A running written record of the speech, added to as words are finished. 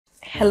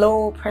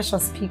Hello,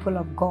 precious people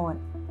of God.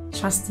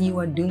 Trust you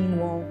are doing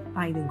well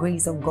by the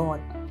grace of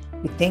God.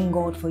 We thank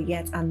God for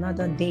yet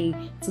another day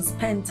to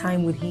spend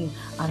time with Him,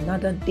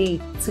 another day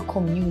to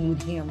commune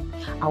with Him.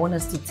 I want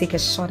us to take a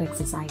short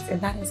exercise, and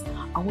that is,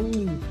 I want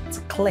you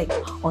to click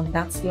on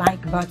that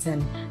like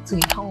button to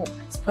help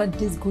spread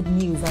this good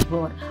news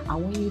abroad. I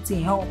want you to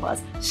help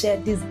us share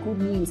this good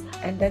news,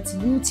 and that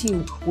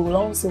YouTube will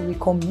also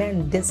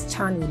recommend this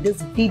channel, this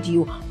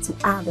video to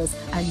others,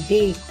 and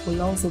they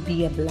will also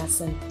be a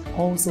blessing.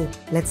 Also,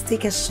 let's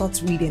take a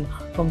short reading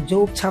from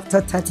Job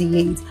chapter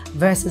 38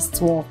 verses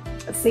 12.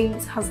 It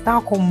says, "Hast thou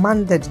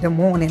commanded the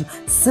morning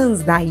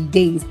since thy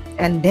days,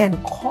 and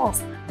then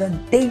caused the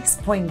day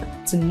spring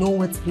to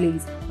know its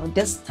place?" Now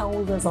this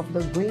tells us of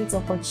the great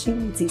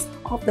opportunities,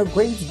 of the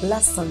great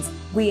blessings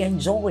we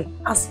enjoy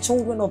as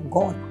children of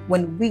God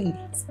when we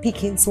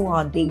speak into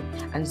our day.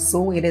 And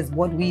so it is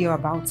what we are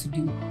about to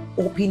do.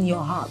 Open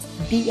your heart,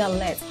 be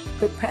alert,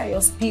 prepare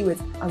your spirit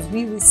as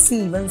we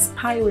receive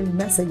inspiring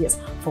messages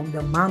from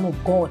the man of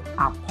God,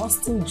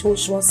 Apostle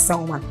Joshua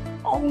Selman.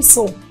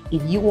 Also,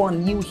 if you are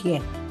new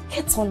here,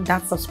 hit on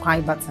that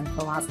subscribe button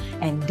for us,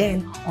 and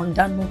then on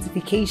that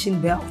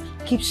notification bell.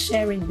 Keep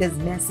sharing this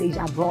message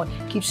abroad.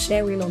 Keep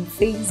sharing on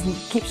Facebook.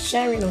 Keep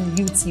sharing on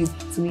YouTube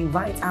to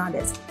invite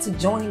others to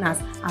join us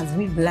as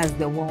we bless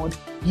the world.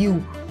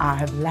 You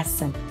are a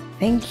blessing.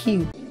 Thank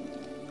you.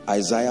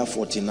 Isaiah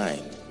 49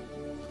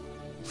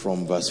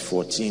 from verse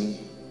 14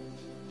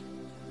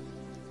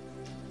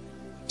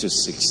 to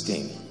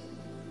 16.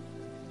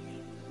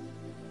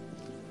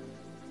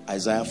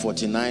 Isaiah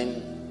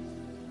 49.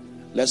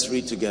 Let's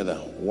read together.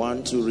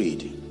 1, 2,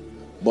 read.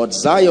 But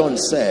Zion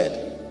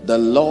said, "The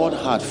Lord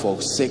hath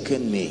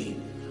forsaken me,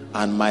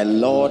 and my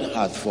Lord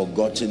hath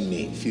forgotten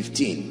me."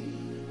 15.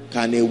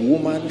 Can a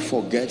woman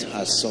forget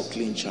her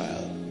suckling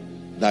child,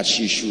 that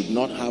she should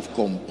not have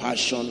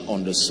compassion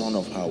on the son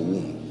of her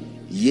womb?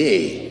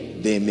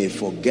 Yea, they may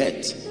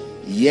forget,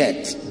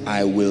 yet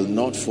I will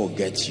not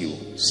forget you.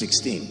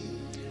 16.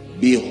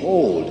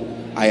 Behold,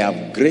 I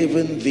have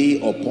graven thee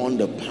upon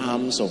the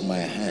palms of my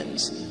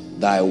hands.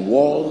 Thy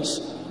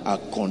walls are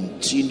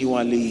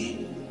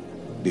continually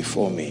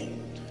before me.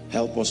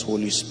 Help us,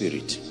 Holy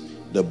Spirit.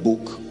 The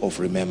book of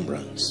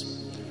remembrance.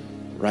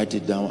 Write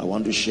it down. I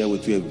want to share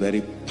with you a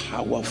very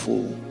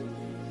powerful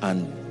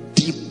and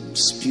deep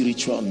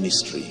spiritual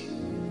mystery.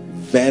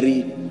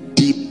 Very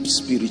deep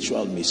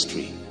spiritual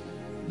mystery.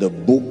 The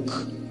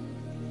book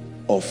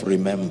of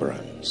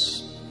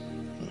remembrance.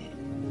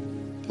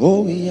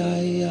 Oh yeah,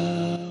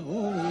 yeah.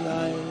 Oh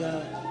yeah,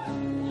 yeah.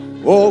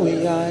 Oh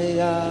yeah,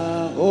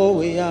 yeah.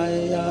 Oh yeah,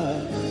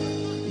 yeah.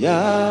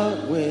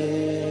 Yahweh.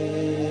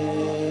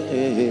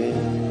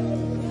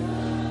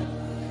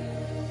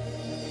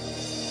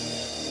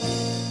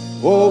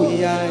 Oh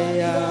yeah,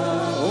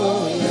 yeah.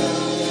 Oh yeah,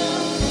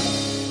 yeah.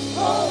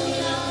 Oh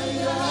yeah,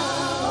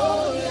 yeah.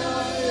 Oh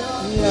yeah,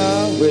 yeah.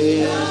 Yahweh.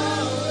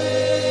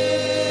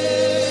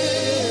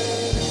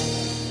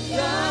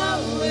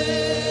 Yahweh.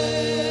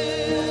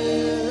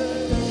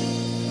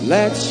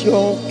 Let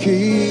your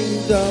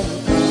kingdom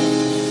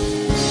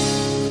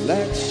come.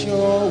 Let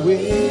your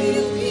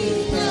will be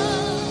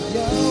done.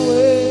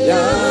 Yahweh.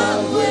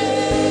 Yahweh.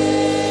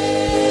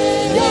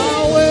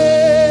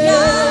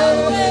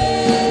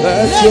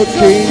 Let your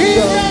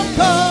kingdom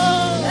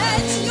come.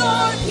 Let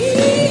your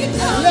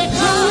kingdom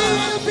come.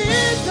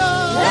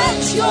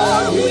 Let your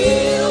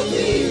will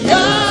be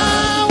done.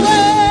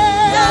 Yahweh.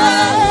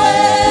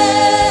 Yahweh.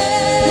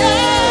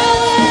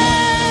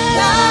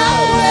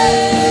 Yahweh.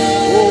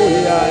 Oh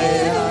yeah,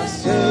 yeah.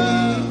 Say,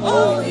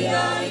 oh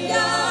yeah,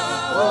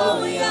 yeah.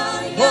 Oh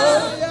yeah,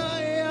 yeah.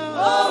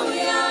 Oh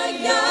yeah,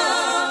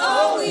 yeah.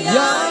 Oh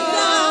yeah.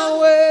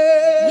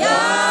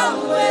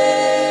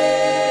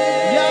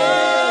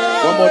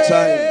 One more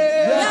time.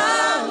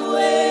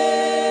 Yahweh.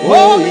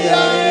 Oh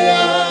yeah,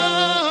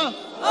 yeah.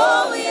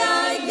 Oh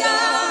yeah,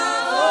 yeah.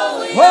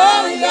 Oh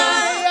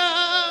yeah,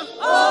 yeah.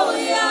 Oh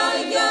yeah,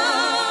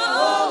 yeah.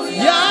 Oh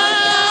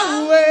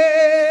Yahweh.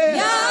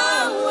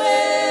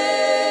 Yahweh.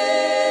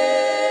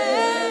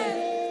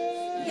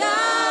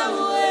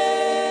 Yahweh.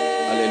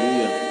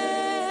 Hallelujah.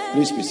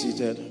 Please be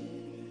seated.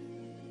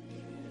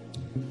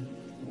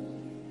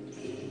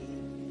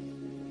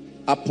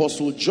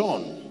 Apostle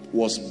John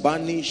was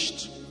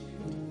banished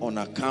on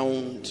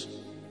account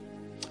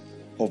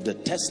of the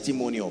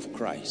testimony of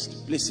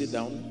Christ. Please sit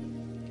down.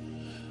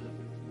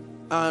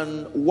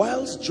 And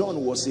whilst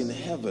John was in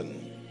heaven,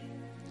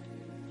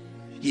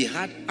 he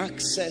had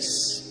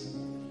access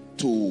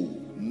to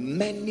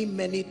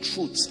many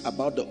truths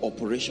about the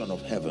operation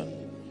of heaven.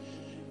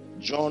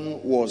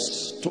 John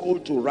was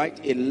told to write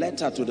a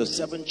letter to the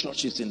 7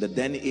 churches in the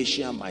then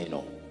Asia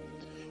Minor,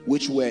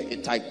 which were a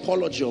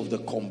typology of the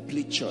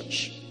complete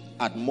church,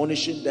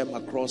 admonishing them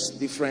across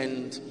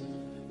different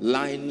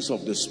lines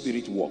of the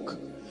spirit walk.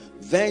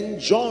 Then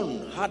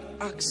John had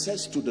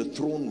access to the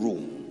throne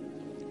room,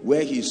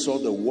 where he saw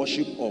the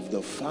worship of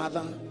the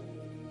Father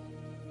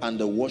and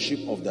the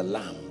worship of the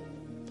Lamb.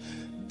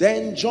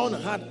 Then John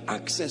had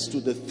access to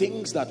the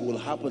things that will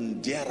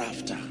happen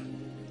thereafter.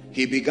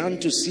 he began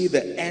to see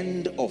the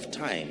end of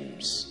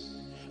times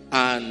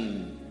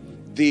and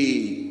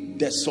the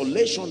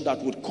desolation that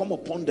would come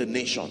upon the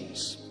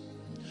nations.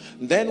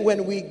 Then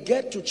when we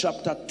get to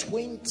chapter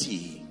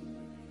 20,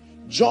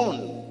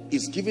 John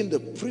is given the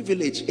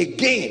privilege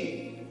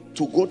again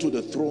to go to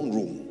the throne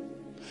room,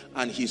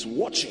 and he's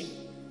watching,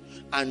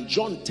 and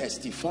John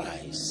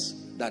testifies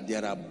that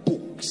there are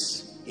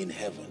books in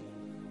heaven,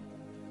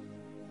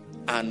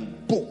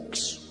 and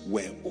books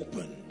were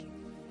opened.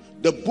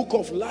 The book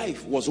of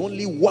life was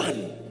only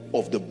one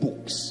of the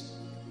books.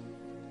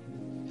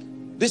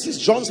 This is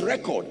John's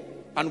record,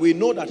 and we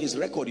know that his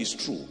record is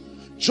true.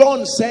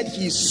 John said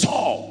he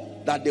saw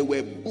that there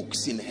were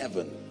books in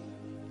heaven,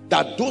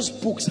 that those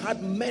books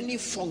had many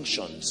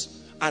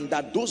functions, and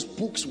that those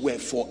books were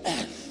for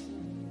earth.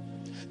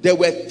 There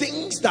were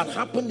things that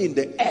happened in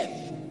the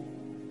earth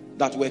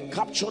that were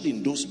captured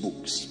in those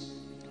books.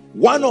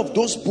 One of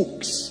those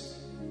books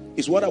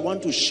is what I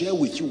want to share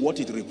with you, what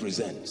it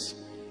represents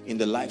in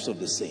the lives of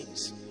the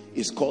saints.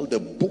 It's called the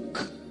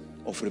Book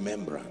of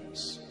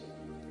Remembrance.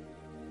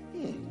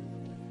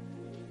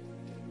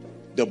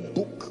 The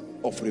Book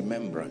of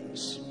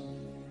Remembrance.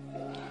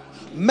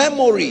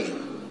 Memory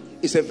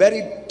is a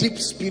very deep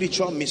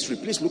spiritual mystery.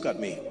 Please look at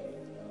me.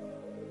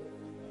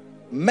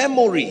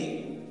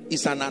 Memory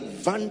is an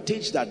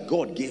advantage that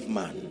God gave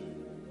man.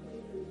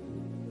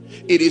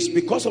 It is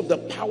because of the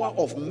power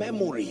of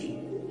memory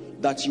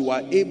that you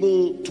are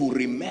able to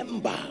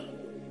remember.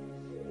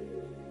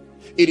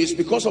 It is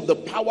because of the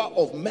power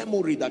of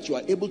memory that you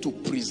are able to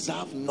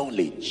preserve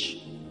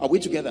knowledge. Are we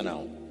together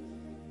now?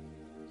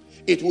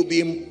 It will be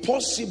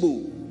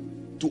impossible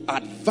to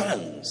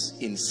advance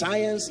in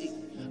science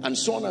and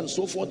so on and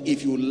so forth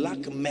if you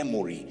lack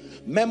memory.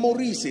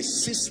 Memory is a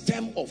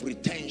system of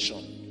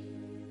retention.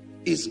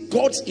 It's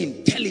God's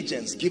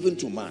intelligence given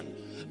to man,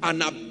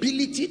 an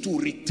ability to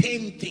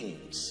retain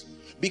things,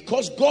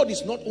 because God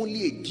is not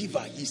only a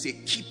giver, he's a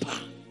keeper.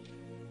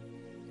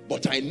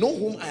 But I know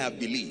whom I have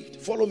believed.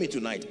 Follow me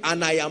tonight.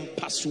 And I am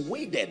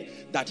persuaded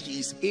that he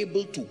is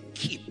able to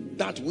keep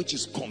that which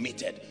is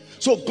committed.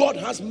 So God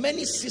has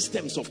many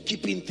systems of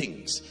keeping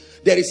things.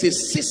 There is a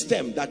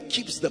system that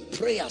keeps the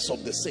prayers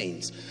of the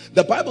saints.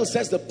 The Bible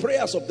says the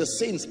prayers of the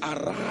saints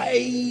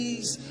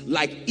arise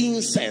like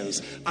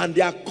incense, and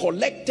they are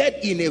collected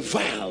in a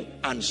vial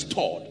and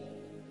stored.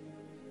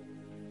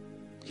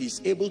 He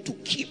is able to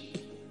keep.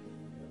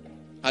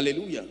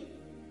 Hallelujah.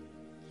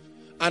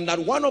 And that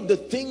one of the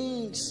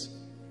things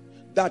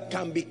that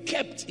can be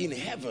kept in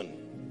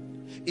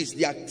heaven is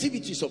the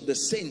activities of the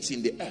saints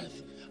in the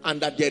earth. And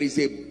that there is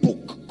a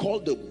book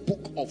called the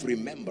Book of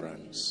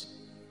Remembrance.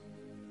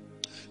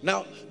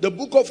 Now, the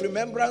Book of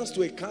Remembrance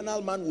to a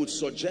carnal man would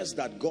suggest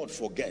that God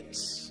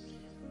forgets.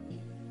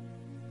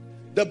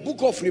 The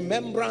Book of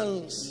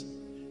Remembrance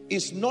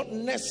is not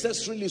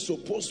necessarily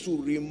supposed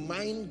to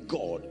remind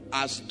God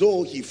as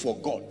though he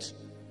forgot.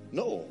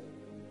 No.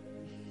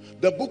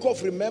 The Book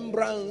of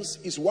Remembrance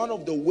is one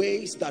of the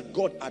ways that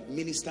God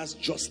administers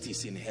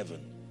justice in heaven.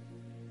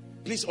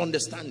 Please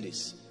understand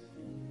this.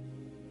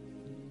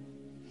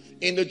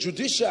 In the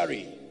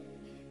judiciary,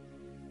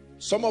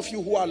 some of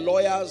you who are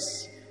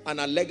lawyers and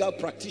are legal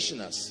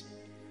practitioners,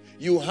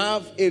 you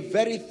have a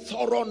very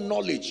thorough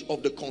knowledge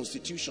of the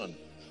Constitution.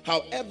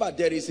 However,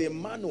 there is a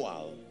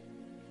manual,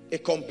 a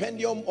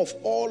compendium of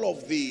all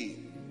of the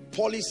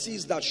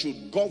policies that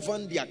should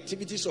govern the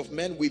activities of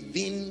men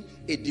within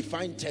a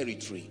defined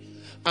territory.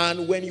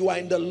 And when you are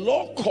in the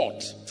law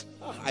court,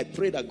 I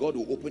pray that God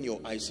will open your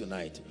eyes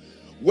tonight.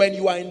 When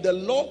you are in the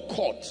law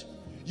court,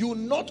 you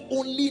not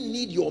only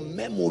need your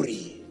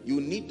memory,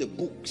 you need the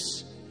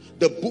books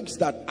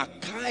that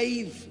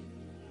archive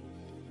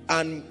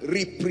and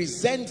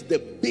represent the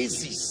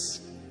basis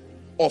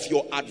of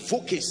your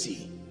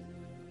advocacy.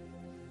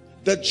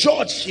 The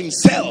judge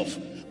himself,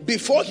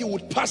 before he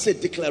would pass a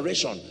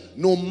declaration,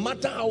 no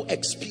matter how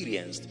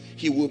experienced,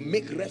 he will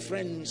make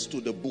reference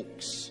to the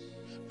books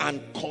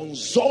and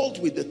consult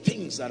with the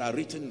things that are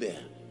written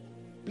there.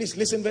 Please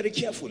listen very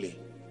carefully.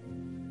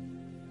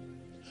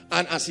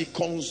 And as he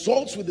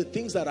consults with the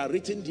things that are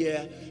written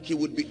there, he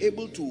would be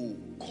able to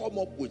come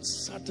up with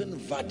certain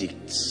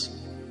verdicts.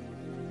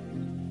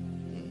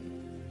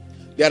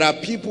 There are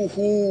people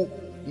who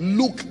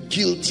look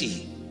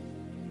guilty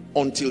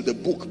until the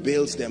book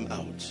bails them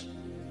out.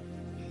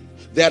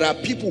 There are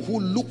people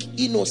who look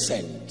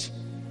innocent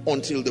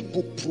until the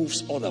book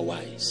proves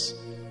otherwise.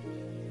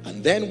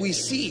 And then we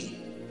see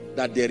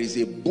that there is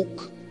a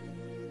book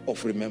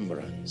of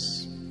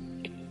remembrance.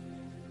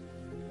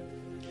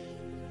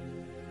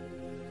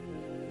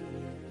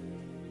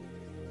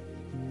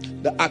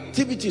 The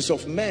activities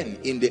of men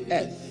in the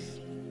earth,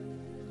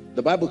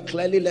 the Bible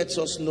clearly lets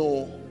us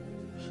know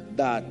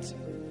that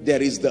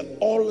there is the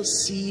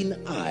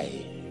all-seeing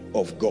eye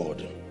of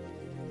God.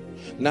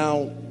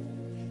 Now,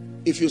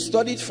 if you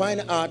studied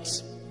fine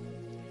arts,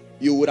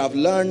 you would have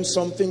learned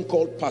something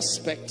called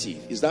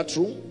perspective. Is that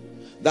true?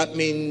 That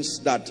means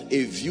that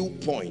a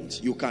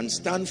viewpoint, you can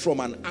stand from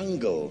an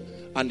angle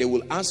and they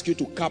will ask you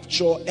to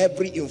capture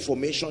every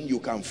information you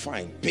can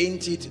find.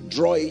 Paint it,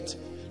 draw it,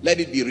 Let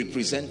it be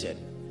represented.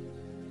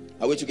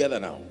 Are we together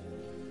now?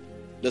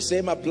 The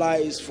same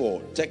applies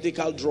for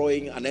technical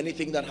drawing and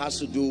anything that has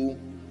to do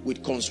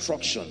with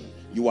construction.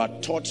 You are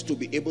taught to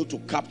be able to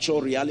capture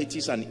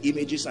realities and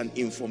images and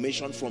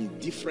information from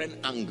different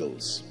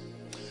angles.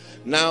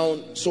 Now,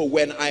 so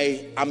when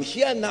I am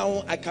here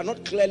now, I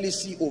cannot clearly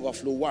see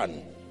overflow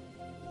 1.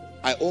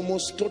 I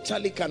almost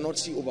totally cannot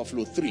see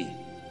overflow 3.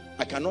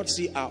 I cannot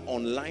see our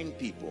online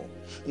people.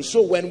 And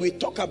so when we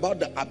talk about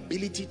the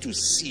ability to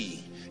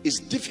see, it's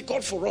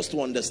difficult for us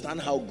to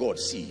understand how God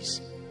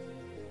sees.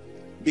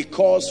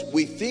 Because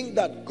we think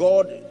that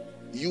God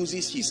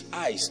uses his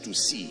eyes to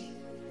see.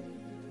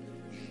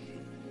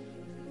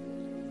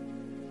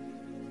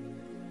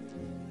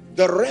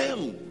 The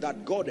realm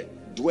that God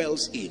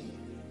dwells in,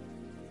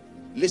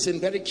 listen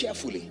very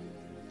carefully.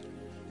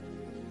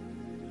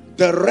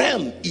 The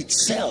realm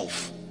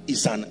itself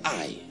is an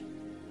eye.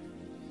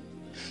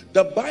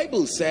 The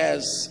Bible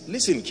says,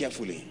 listen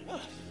carefully,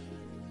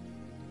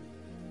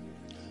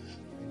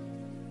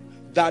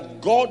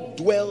 that God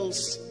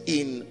dwells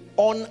in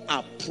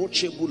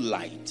unapproachable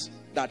light,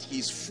 that he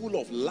is full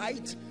of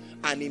light,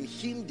 and in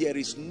him there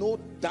is no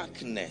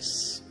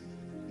darkness,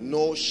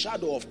 no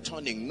shadow of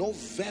turning, no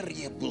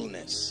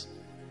variableness.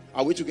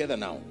 Are we together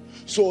now?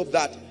 So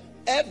that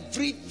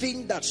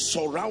everything that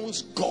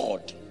surrounds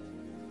God,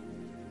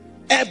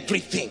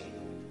 everything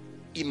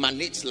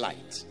emanates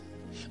light.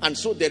 And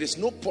so there is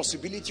no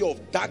possibility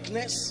of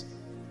darkness.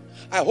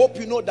 I hope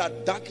you know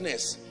that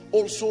darkness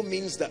also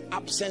means the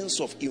absence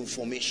of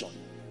information,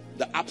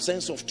 the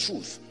absence of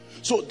truth.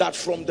 So that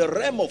from the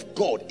realm of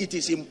God, it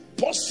is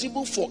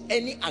impossible for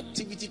any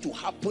activity to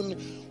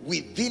happen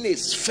within a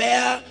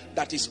sphere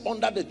that is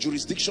under the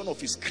jurisdiction of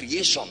his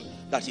creation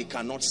that he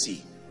cannot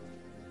see.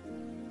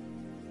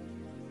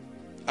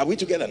 Are we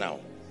together now?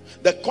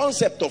 The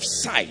concept of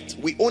sight,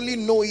 we only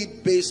know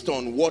it based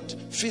on what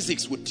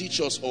physics would teach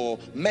us, or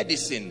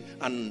medicine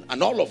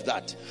and all of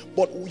that.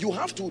 But you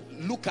have to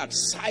look at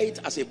sight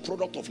as a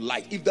product of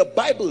light. If the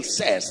Bible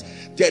says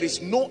there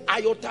is no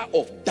iota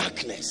of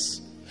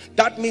darkness,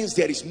 that means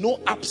there is no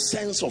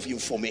absence of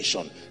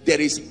information. There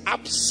is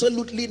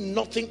absolutely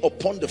nothing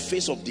upon the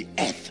face of the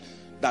earth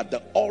that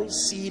the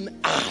all-seeing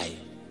eye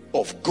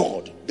of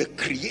God, the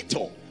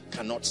Creator,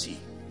 cannot see.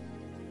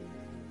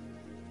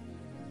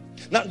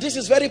 Now this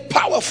is very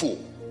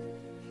powerful,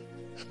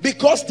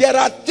 because there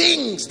are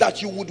things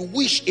that you would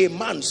wish a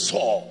man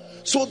saw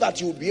so that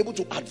you would be able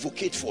to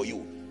advocate for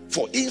you.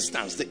 For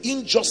instance, the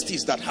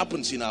injustice that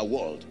happens in our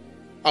world.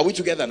 Are we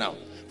together now?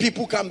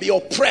 People can be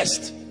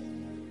oppressed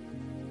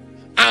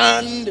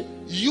and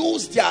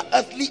use their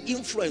earthly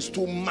influence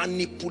to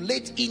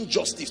manipulate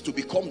injustice to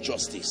become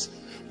justice.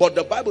 But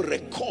the Bible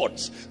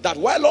records that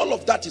while all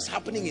of that is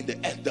happening in the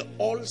earth, the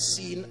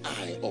all-seeing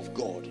eye of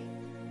God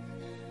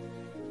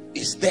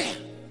is there.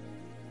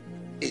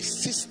 A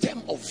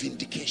system of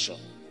vindication.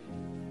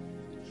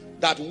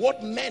 That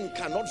what men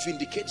cannot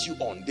vindicate you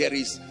on, there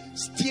is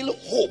still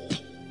hope.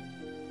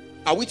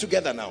 Are we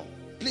together now?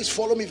 Please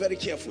follow me very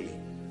carefully.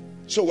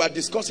 So we are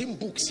discussing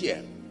books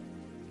here.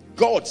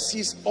 God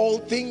sees all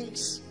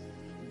things.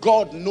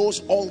 God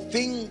knows all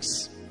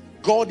things.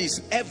 God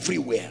is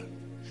everywhere.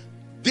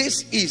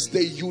 This is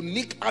the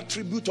unique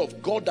attribute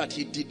of God that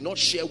he did not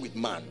share with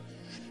man.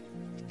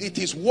 It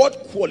is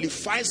what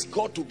qualifies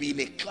God to be in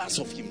a class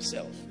of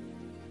himself.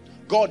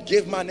 God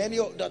gave man any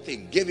other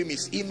thing, gave him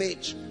his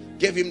image,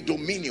 gave him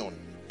dominion,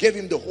 gave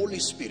him the Holy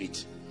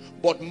Spirit.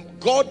 But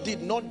God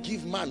did not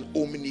give man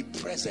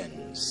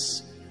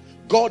omnipresence.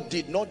 God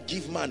did not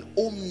give man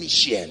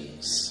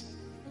omniscience.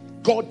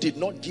 God did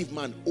not give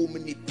man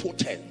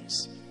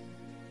omnipotence.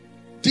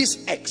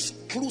 These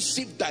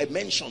exclusive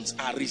dimensions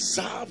are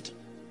reserved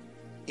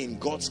in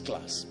God's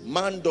class.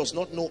 Man does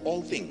not know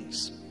all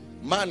things.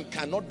 Man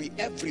cannot be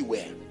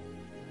everywhere.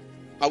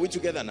 Are we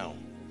together now?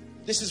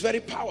 This is very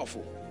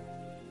powerful.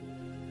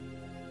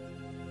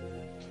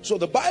 So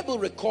the Bible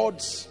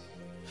records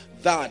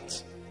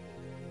that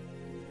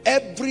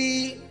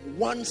every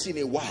once in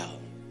a while,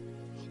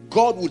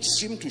 God would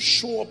seem to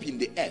show up in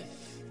the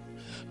earth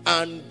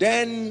and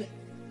then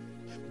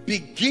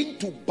begin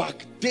to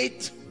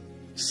backdate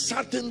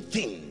certain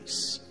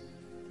things,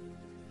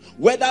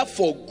 whether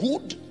for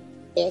good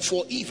or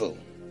for evil.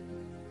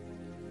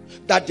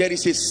 That there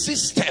is a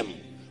system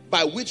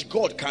by which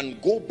God can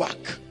go back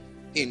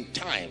in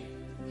time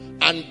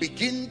and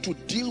begin to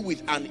deal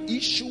with an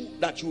issue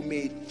that you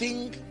may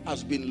think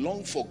has been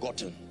long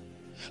forgotten.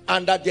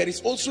 And that there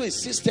is also a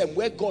system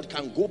where God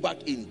can go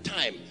back in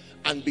time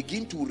and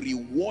begin to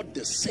reward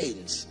the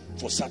saints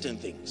for certain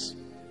things.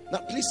 Now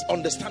please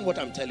understand what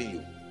I'm telling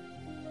you.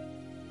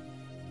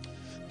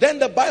 Then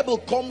the Bible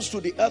comes to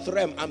the earth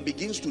realm and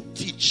begins to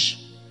teach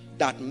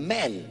that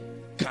men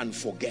can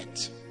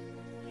forget.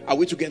 Are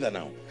we together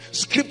now?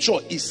 Scripture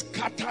is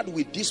scattered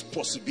with this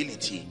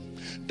possibility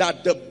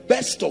that the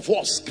best of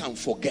us can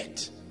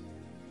forget.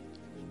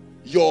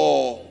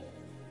 Your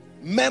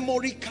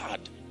memory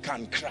card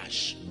can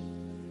crash.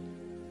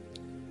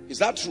 Is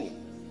that true?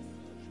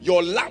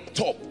 Your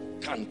laptop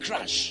can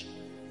crash.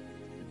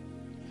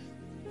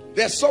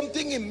 There's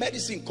something in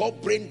medicine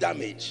called brain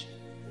damage.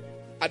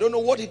 I don't know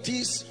what it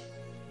is,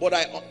 but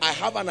I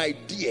have an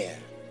idea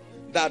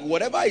that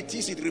whatever it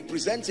is, it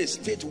represents a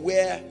state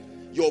where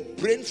your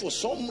brain for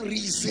some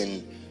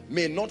reason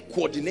may not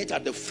coordinate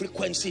at the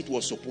frequency it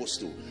was supposed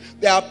to.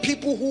 There are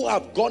people who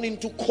have gone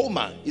into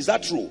coma, is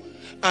that true?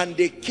 And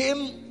they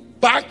came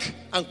back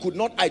and could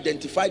not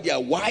identify their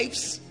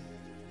wives,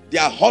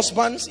 their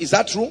husbands, is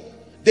that true?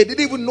 They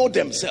didn't even know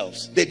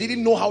themselves. They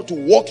didn't know how to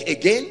walk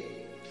again,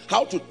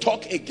 how to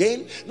talk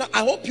again. Now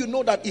I hope you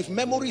know that if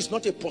memory is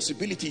not a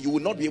possibility, you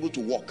will not be able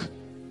to walk.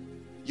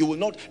 You will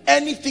not,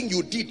 anything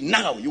you did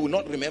now, you will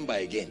not remember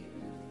again.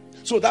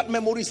 So that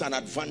memory is an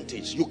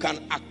advantage. You can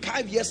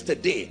archive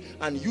yesterday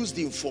and use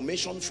the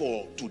information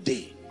for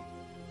today.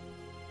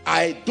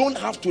 I don't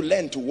have to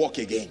learn to walk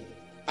again.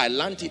 I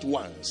learned it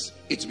once.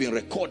 It's been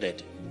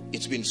recorded.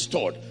 It's been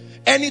stored.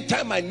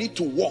 Anytime I need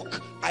to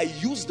walk, I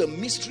use the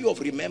mystery of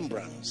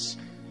remembrance.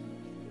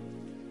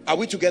 Are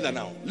we together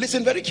now?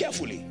 Listen very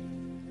carefully.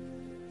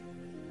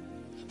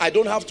 I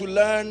don't have to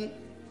learn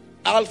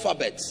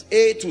alphabets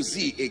A to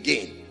Z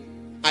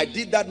again. I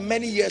did that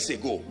many years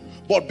ago.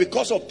 But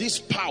because of this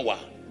power,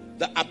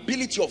 the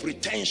ability of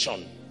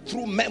retention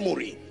through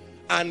memory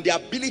and the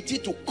ability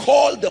to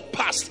call the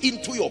past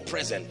into your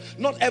present.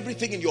 Not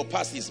everything in your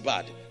past is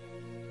bad.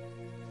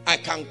 I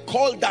can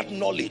call that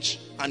knowledge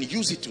and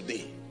use it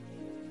today.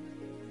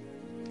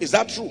 Is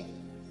that true?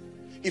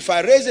 If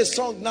I raise a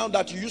song now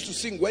that you used to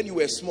sing when you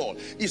were small,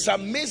 it's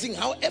amazing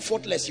how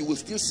effortless you will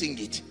still sing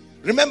it.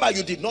 Remember,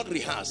 you did not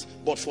rehearse,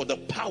 but for the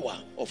power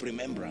of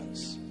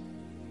remembrance.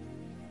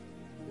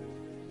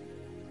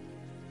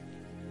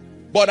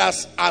 But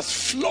as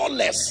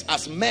flawless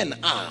as men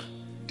are,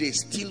 they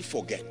still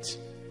forget.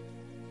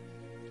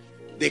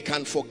 They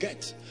can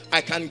forget.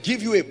 I can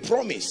give you a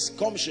promise.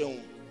 Come, Sheon.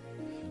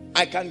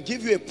 I can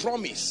give you a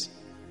promise.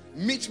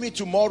 Meet me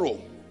tomorrow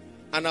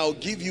and I'll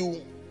give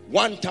you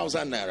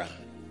 1,000 naira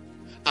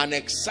and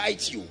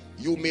excite you.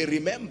 You may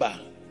remember,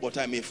 but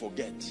I may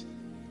forget.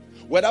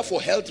 Whether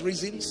for health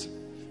reasons,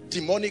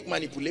 demonic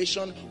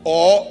manipulation,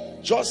 or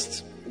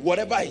just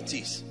whatever it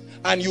is.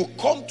 And you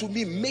come to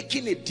me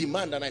making a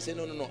demand and I say,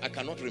 no, I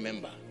cannot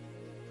remember.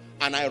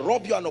 And I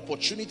rob you an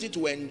opportunity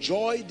to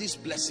enjoy this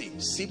blessing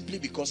simply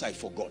because I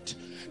forgot.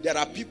 There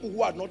are people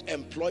who are not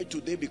employed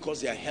today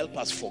because their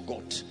helpers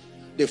forgot.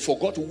 They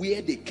forgot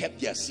where they kept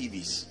their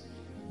CVs.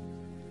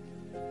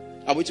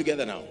 Are we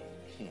together now?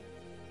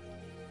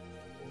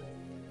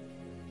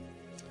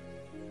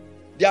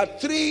 There are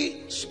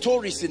 3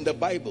 stories in the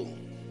Bible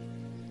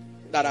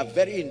that are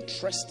very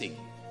interesting.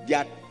 They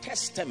are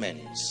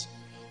testaments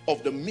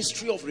of the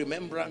mystery of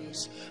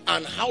remembrance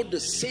and how the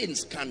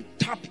saints can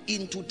tap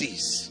into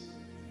this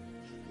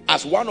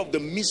as one of the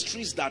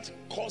mysteries that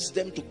cause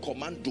them to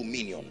command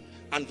dominion.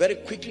 And very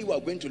quickly we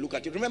are going to look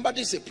at it. Remember,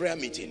 this is a prayer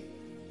meeting.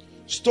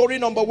 Story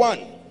number 1,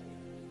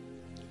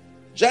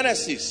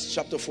 Genesis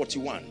chapter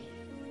 41.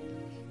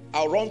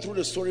 I'll run through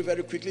the story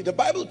very quickly. The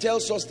Bible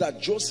tells us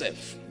that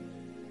Joseph,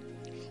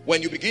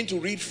 when you begin to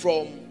read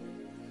from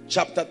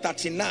chapter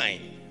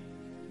 39,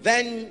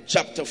 then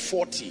chapter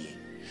 40,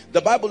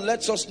 the Bible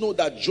lets us know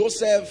that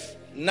Joseph,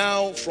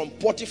 now from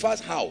Potiphar's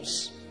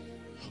house,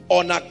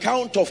 on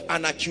account of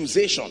an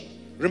accusation.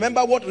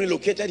 Remember, what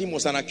relocated him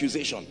was an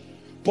accusation.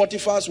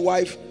 Potiphar's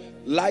wife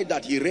lied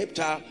that he raped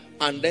her,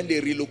 and then they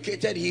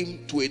relocated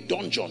him to a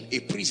dungeon, a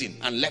prison,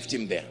 and left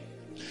him there.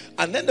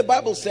 And then the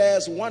Bible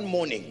says one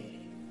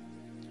morning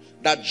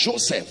that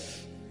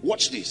Joseph,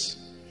 watch this,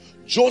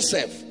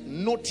 Joseph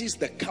noticed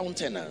the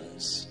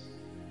countenance.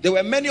 There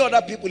were many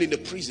other people in the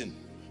prison,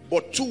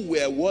 but 2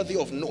 were worthy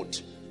of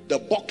note: the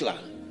buckler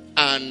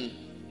and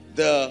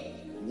the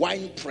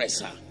wine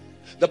presser.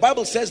 The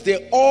Bible says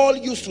they all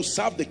used to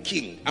serve the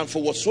king, and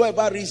for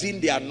whatsoever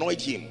reason they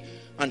annoyed him,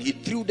 and he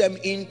threw them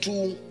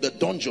into the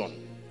dungeon.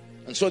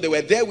 And so they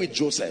were there with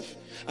Joseph.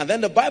 And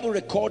then the Bible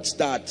records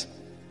that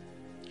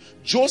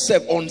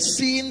Joseph, on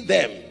seeing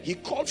them, he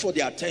called for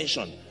their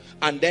attention,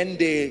 and then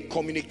they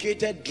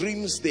communicated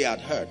dreams they had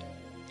heard.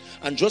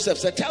 And Joseph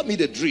said, tell me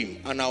the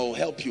dream and I'll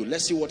help you.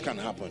 Let's see what can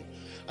happen.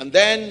 And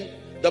then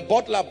the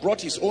butler brought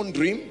his own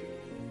dream,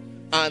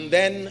 and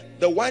then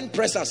the wine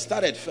presser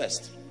started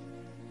first.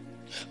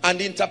 And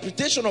the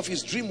interpretation of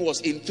his dream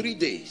was, in 3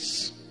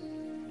 days,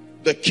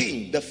 the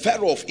king, the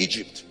Pharaoh of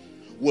Egypt,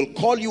 will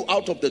call you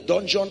out of the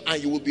dungeon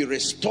and you will be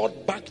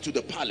restored back to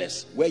the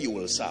palace where you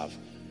will serve.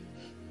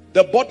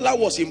 The butler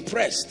was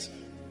impressed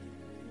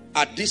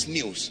at this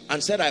news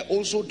and said, I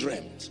also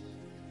dreamt.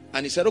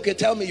 And he said, okay,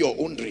 tell me your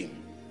own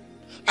dream.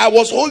 I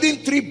was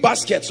holding 3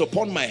 baskets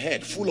upon my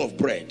head full of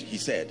bread, he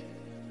said.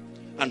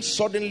 And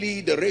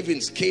suddenly the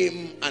ravens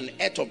came and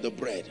ate of the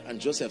bread. And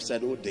Joseph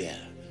said, oh dear,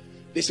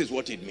 this is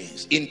what it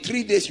means. In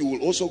 3 days you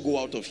will also go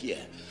out of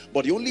here.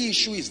 But the only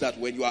issue is that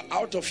when you are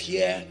out of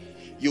here,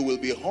 you will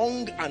be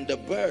hung and the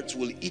birds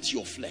will eat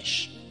your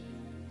flesh.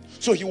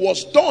 So he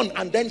was done,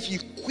 and then he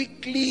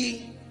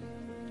quickly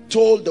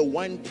told the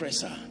wine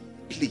presser,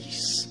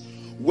 please,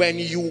 when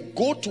you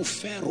go to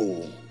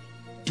Pharaoh,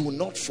 do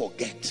not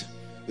forget.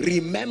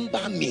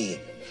 Remember me.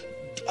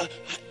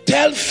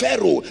 tell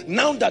Pharaoh,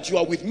 now that you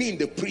are with me in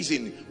the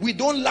prison, we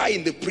don't lie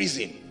in the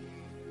prison.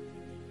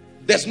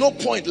 There's no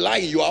point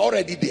lying, you are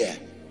already there.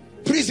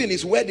 Prison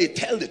is where they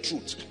tell the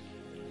truth.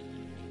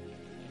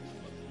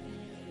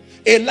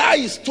 A lie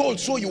is told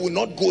so you will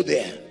not go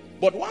there.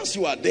 But once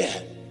you are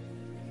there,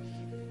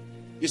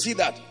 you see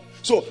that?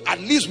 So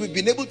at least we've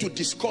been able to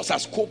discuss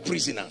as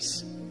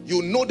co-prisoners.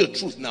 You know the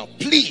truth now.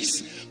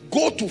 Please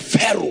go to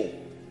Pharaoh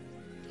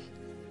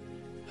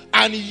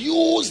and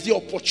use the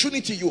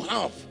opportunity you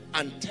have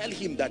and tell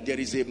him that there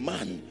is a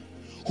man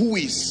who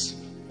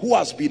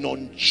has been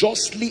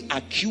unjustly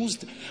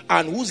accused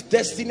and whose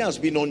destiny has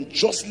been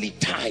unjustly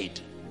tied.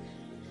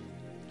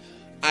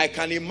 I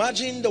can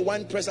imagine the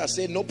wine presser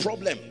say, no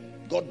problem,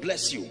 God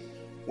bless you.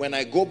 When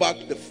I go back,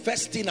 the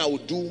first thing I will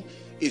do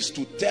is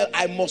to tell,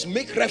 I must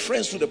make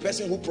reference to the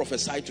person who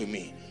prophesied to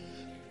me.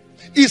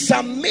 It's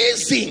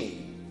amazing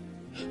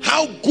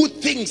how good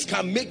things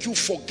can make you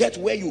forget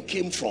where you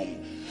came from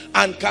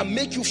and can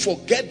make you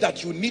forget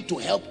that you need to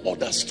help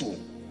others too.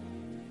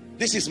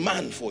 This is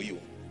man for you.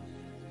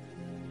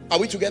 Are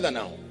we together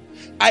now?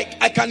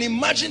 I can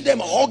imagine them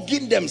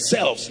hugging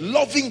themselves,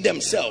 loving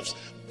themselves,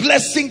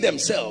 blessing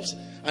themselves,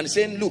 and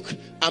saying, look,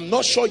 I'm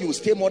not sure you will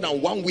stay more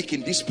than 1 week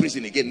in this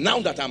prison again. Now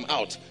that I'm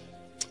out,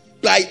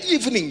 by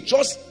evening,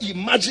 just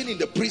imagine in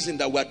the prison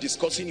that we are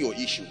discussing your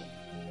issue.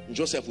 And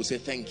Joseph will say,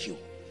 thank you.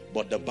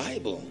 But the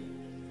Bible,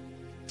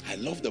 I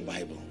love the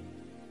Bible.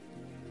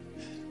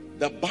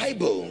 The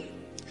Bible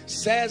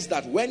says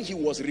that when he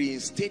was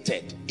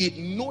reinstated, it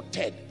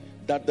noted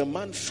that the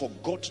man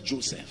forgot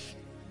Joseph.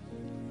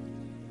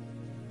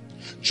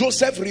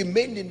 Joseph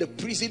remained in the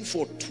prison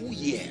for 2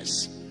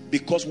 years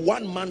because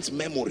one man's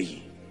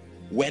memory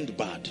went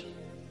bad.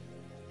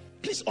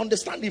 Please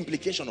understand the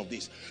implication of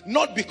this.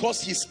 Not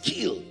because his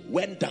skill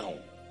went down,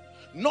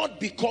 not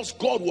because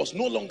God was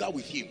no longer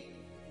with him.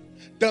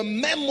 The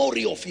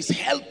memory of his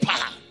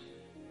helper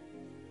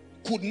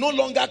could no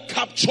longer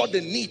capture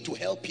the need to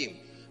help him.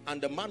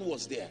 And the man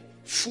was there,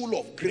 full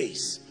of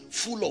grace,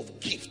 full of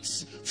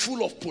gifts,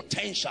 full of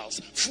potentials,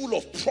 full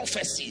of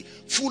prophecy,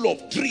 full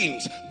of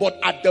dreams, but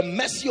at the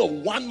mercy of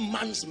one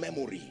man's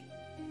memory.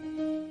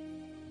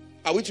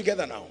 Are we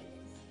together now?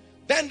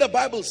 Then the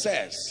Bible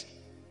says,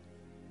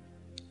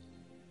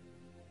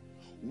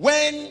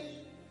 when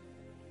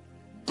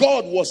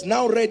God was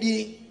now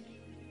ready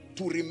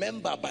to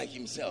remember by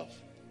himself,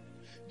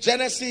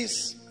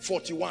 Genesis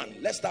 41,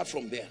 let's start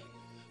from there.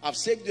 I've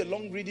saved the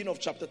long reading of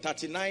chapter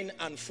 39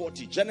 and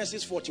 40.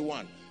 Genesis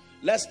 41.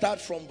 Let's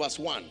start from verse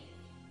 1.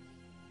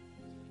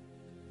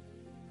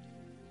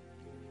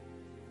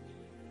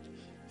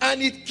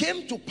 And it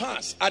came to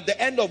pass at the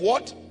end of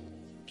what?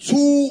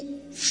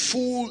 2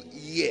 full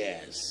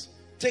years.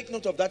 Take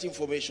note of that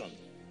information.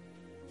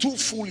 2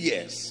 full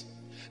years.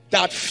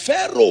 That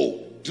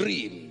Pharaoh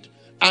dreamed,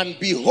 and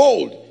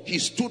behold, he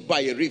stood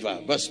by a river.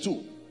 Verse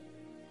 2.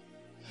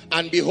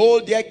 And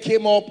behold, there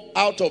came up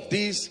out of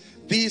this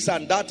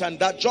and that and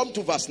that. Jump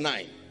to verse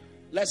 9.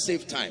 Let's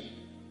save time.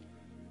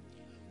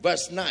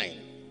 Verse 9.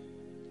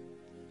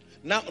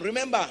 Now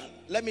remember,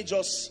 let me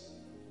just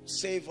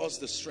save us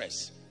the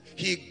stress.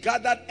 He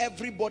gathered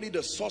everybody,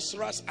 the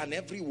sorcerers and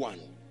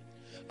everyone,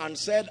 and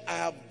said, I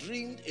have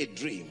dreamed a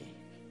dream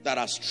that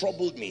has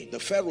troubled me. The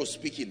Pharaoh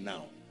speaking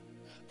now.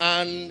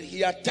 And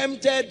he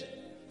attempted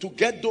to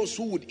get those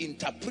who would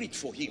interpret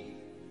for him.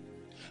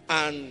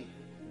 And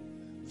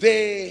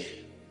they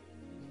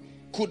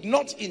could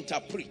not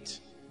interpret.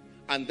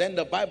 And then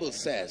the Bible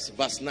says,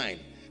 verse 9,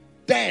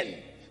 then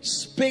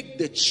spake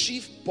the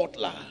chief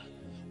butler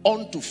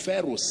unto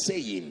Pharaoh,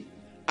 saying,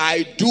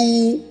 I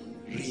do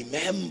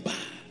remember.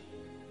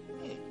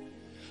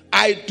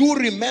 I do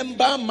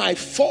remember my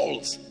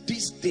faults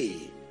this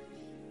day.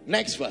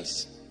 Next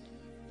verse.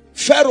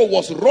 Pharaoh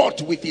was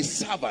wroth with his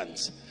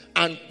servants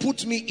and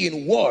put me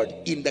in ward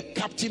in the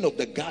captain of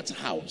the guard's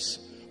house,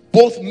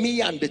 both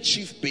me and the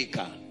chief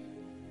baker.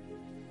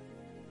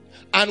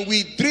 And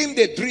we dreamed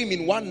a dream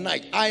in one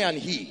night, I and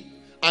he.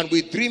 And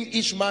we dreamed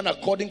each man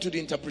according to the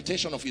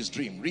interpretation of his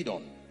dream. Read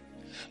on.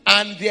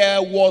 And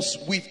there was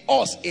with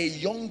us a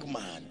young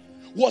man.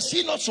 Was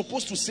he not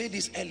supposed to say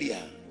this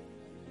earlier?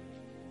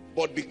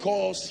 But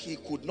because he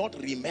could not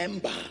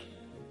remember,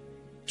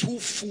 2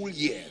 full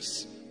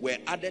years were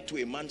added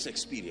to a man's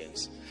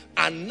experience.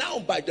 And now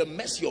by the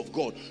mercy of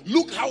God,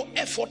 look how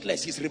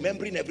effortless he's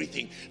remembering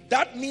everything.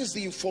 That means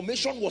the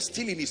information was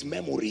still in his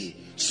memory.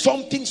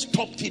 Something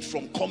stopped it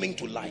from coming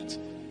to light.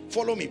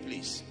 Follow me,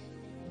 please.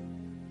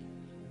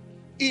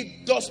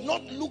 It does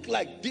not look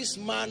like this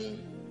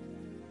man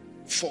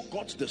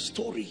forgot the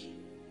story.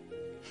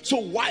 So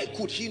why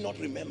could he not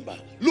remember?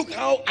 Look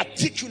how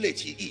articulate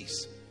he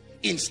is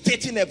in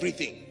stating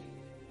everything.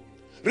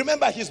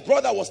 Remember, his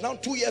brother was now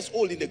 2 years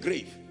old in the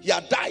grave. He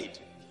had died.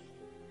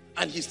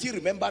 And he still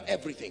remembered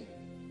everything.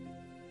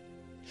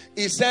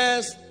 He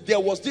says, there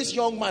was this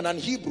young man, an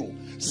Hebrew,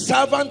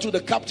 servant to the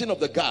captain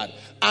of the guard.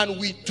 And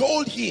we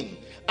told him,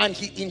 and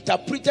he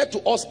interpreted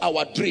to us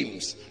our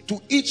dreams.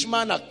 To each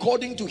man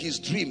according to his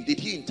dream did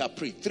he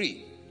interpret.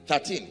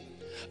 13.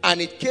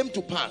 And it came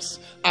to pass,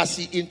 as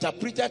he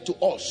interpreted to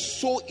us,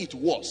 so it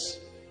was.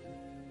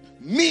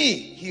 Me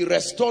he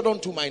restored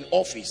unto mine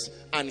office,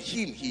 and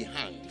him he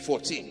hanged.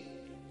 14.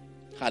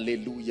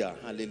 Hallelujah,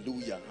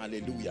 hallelujah,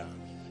 hallelujah.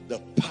 The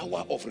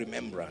power of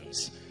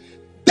remembrance.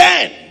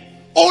 Then,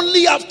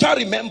 only after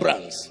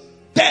remembrance,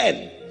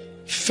 then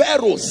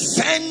Pharaoh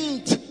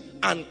sent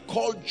and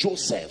called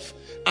Joseph,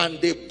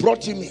 and they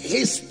brought him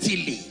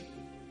hastily.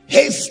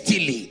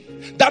 Hastily.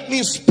 That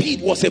means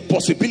speed was a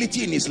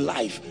possibility in his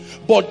life.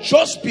 But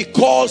just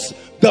because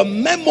the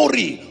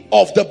memory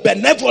of the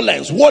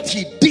benevolence, what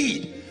he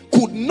did,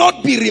 could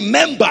not be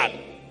remembered,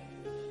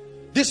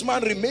 this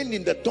man remained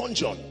in the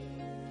dungeon.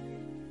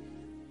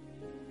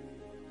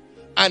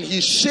 And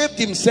he shaved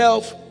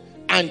himself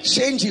and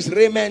changed his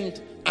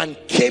raiment and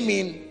came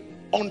in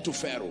unto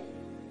Pharaoh.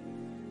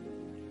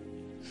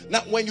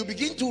 Now, when you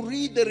begin to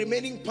read the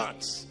remaining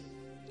parts,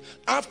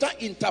 after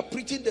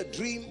interpreting the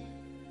dream,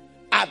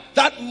 at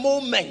that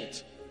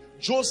moment,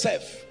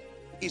 Joseph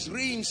is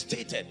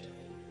reinstated.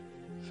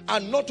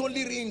 And not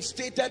only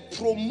reinstated,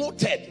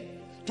 promoted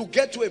to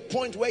get to a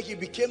point where he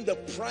became the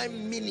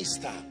prime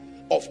minister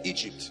of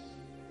Egypt.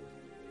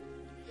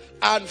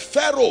 And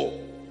Pharaoh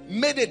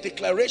made a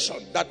declaration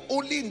that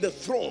only in the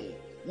throne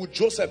would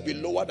Joseph be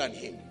lower than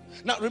him.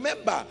 Now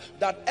remember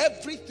that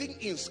everything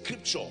in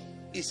scripture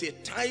is a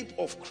type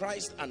of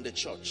Christ and the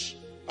church.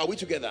 Are we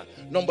together?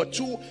 Number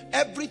two,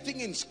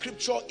 everything in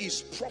scripture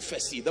is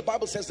prophecy. The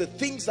Bible says the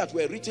things that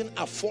were written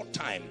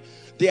aforetime,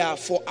 they are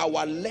for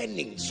our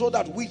learning, so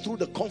that we through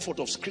the comfort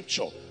of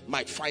scripture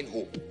might find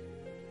hope.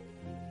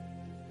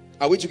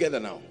 Are we together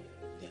now?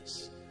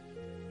 Yes.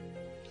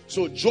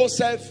 So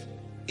Joseph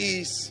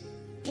is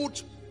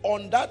put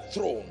on that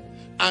throne,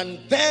 and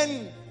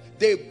then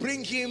they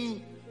bring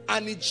him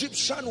an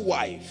Egyptian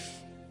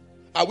wife.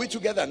 Are we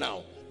together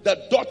now?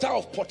 The daughter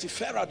of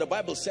Potiphar, the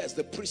Bible says,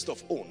 the priest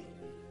of On.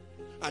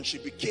 And she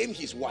became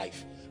his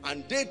wife,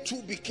 and they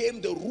too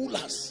became the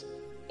rulers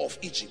of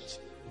Egypt.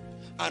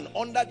 And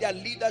under their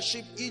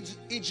leadership,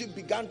 Egypt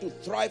began to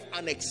thrive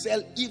and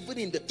excel even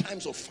in the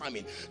times of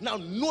famine. Now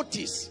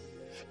notice,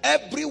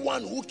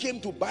 everyone who came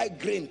to buy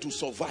grain to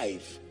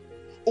survive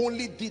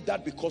only did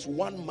that because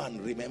one man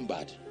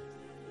remembered.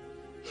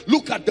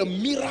 Look at the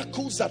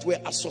miracles that were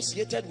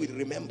associated with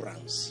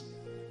remembrance.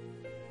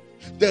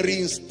 The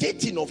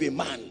reinstating of a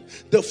man,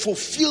 the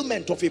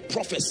fulfillment of a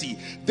prophecy,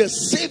 the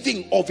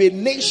saving of a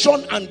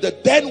nation and the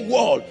then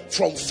world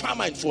from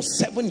famine for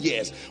 7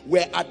 years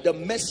were at the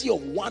mercy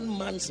of one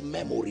man's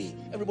memory.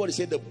 Everybody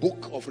say the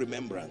book of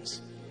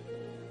remembrance.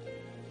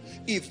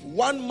 If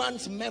one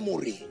man's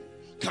memory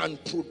can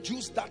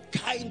produce that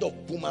kind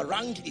of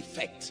boomerang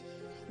effect,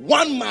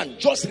 one man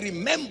just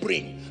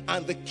remembering,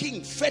 and the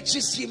king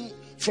fetches him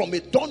from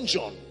a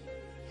dungeon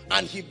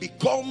and he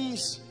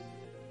becomes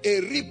a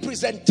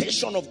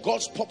representation of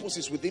God's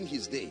purposes within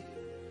his day,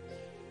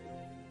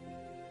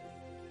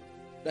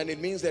 then it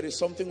means there is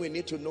something we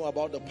need to know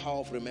about the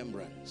power of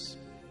remembrance.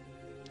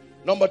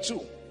 Number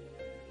two,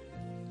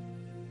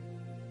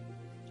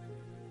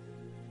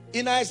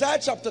 in Isaiah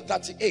chapter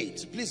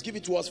 38, please give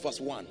it to us,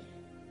 verse 1.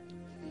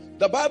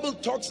 The Bible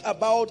talks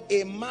about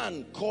a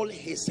man called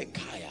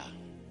Hezekiah.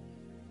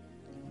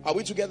 Are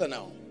we together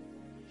now?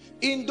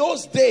 In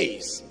those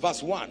days,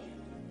 verse 1,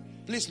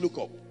 please look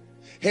up.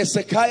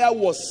 Hezekiah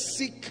was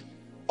sick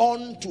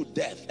unto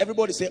death.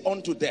 Everybody say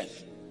unto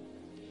death.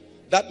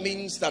 That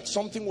means that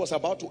something was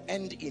about to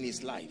end in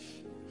his life.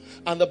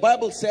 And the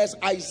Bible says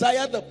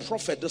Isaiah the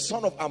prophet, the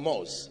son of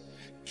Amoz,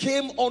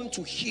 came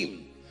unto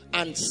him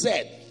and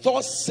said,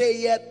 thus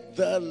saith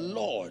the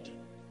Lord.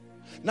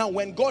 Now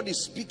when God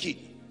is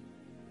speaking,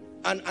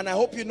 and I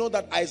hope you know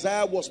that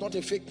Isaiah was not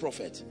a fake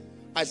prophet.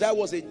 Isaiah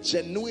was a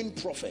genuine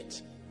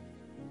prophet.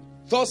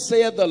 Thus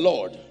saith the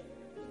Lord,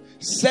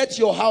 set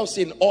your house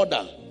in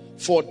order,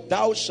 for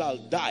thou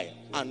shalt die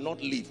and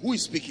not live. Who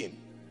is speaking?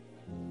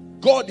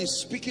 God is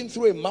speaking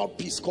through a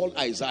mouthpiece called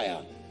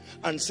Isaiah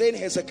and saying,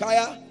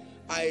 Hezekiah,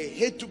 I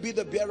hate to be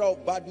the bearer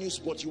of bad news,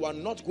 but you are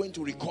not going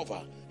to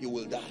recover. You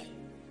will die.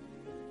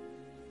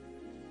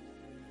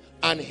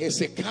 And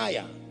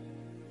Hezekiah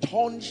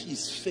turned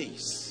his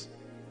face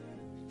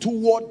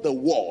toward the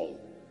wall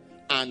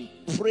and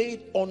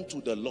prayed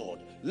unto the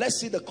Lord. Let's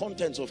see the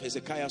contents of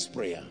Hezekiah's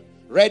prayer.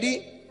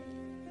 Ready?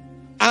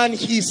 And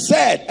he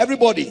said,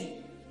 everybody,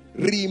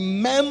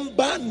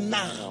 remember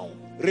now.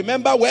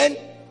 Remember when?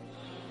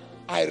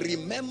 I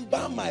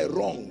remember my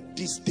wrong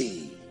this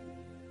day.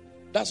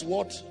 That's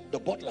what the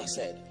butler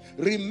said.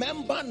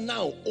 Remember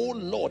now, O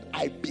Lord,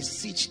 I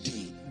beseech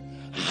thee,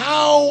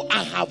 how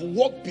I have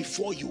walked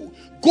before you.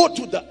 Go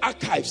to the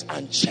archives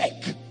and check.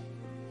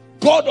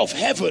 God of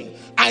heaven,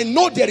 I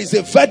know there is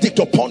a verdict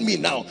upon me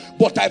now,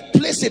 but I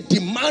place a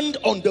demand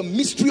on the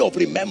mystery of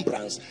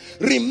remembrance.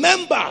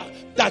 Remember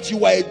that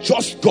you are a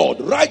just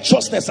God.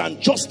 Righteousness and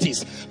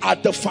justice are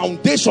the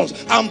foundations.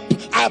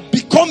 I've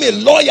become a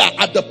lawyer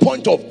at the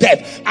point of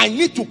death. I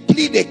need to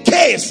plead a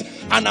case,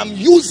 and I'm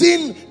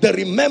using the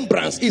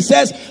remembrance. It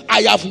says,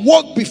 I have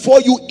walked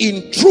before you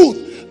in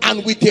truth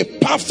and with a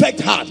perfect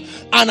heart.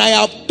 and I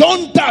have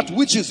done that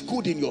which is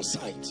good in your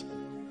sight.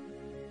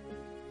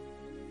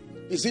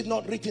 Is it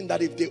not written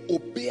that if they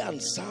obey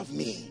and serve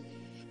me,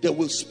 they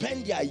will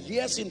spend their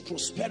years in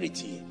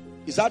prosperity?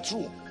 Is that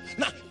true?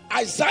 Now,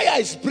 Isaiah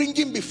is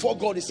bringing before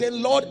God. He's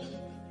saying, Lord,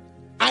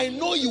 I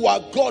know you are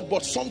God,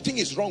 but something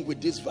is wrong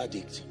with this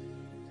verdict.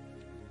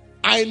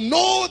 I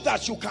know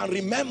that you can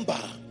remember.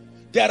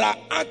 There are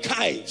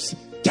archives,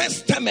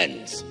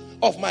 testaments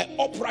of my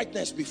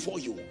uprightness before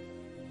you.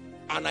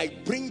 And I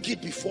bring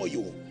it before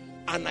you.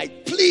 And I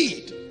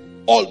plead,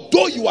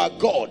 although you are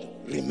God,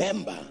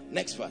 remember.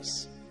 Next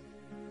verse.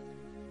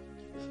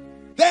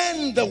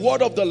 Then the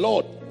word of the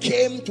Lord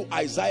came to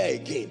Isaiah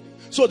again.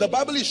 So the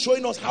Bible is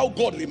showing us how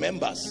God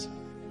remembers.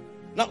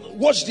 Now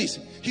watch this.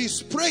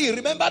 He's praying.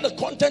 Remember the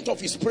content of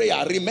his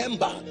prayer.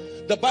 Remember.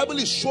 The Bible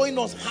is showing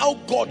us how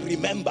God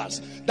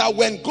remembers. That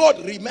when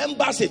God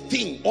remembers a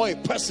thing or a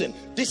person,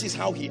 this is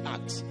how he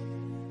acts.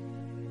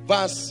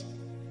 Verse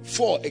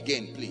 4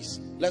 again, please.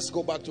 Let's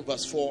go back to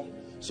verse 4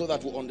 so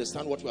that we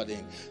understand what we are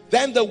doing.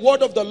 Then the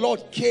word of the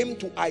Lord came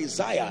to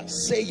Isaiah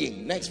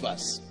saying, next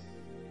verse,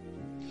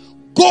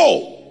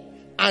 go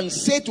and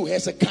say to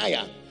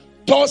Hezekiah,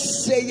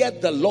 thus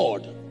saith the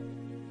Lord,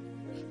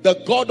 the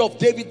God of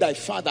David thy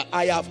father,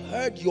 I have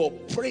heard your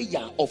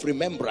prayer of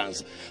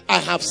remembrance. I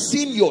have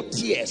seen your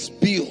tears.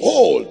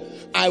 Behold,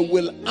 I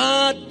will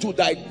add to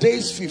thy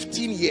days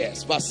 15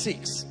 years. Verse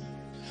 6.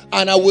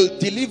 And I will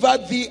deliver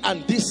thee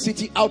and this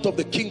city out of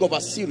the king of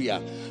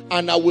Assyria,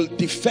 and I will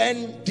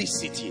defend this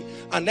city.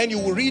 And then you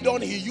will read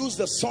on, he used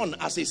the sun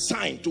as a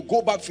sign to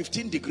go back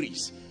 15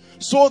 degrees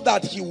so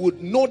that he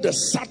would know the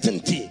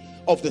certainty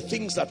of the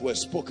things that were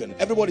spoken.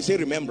 Everybody say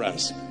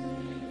remembrance.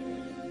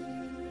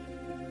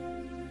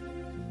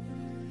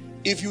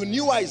 If you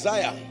knew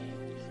Isaiah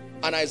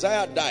and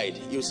Isaiah died,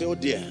 you say, oh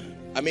dear,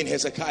 I mean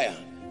Hezekiah.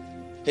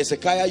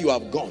 Hezekiah, you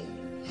have gone.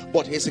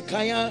 But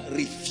Hezekiah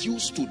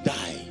refused to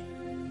die.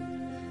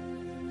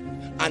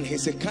 And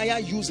Hezekiah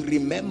used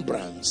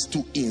remembrance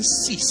to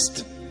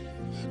insist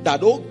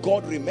that, oh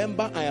God,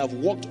 remember I have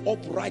walked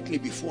uprightly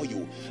before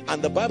you.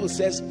 And the Bible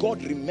says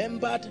God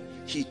remembered,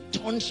 he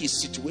turned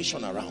his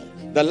situation around.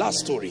 The last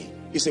story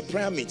is a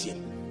prayer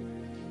meeting.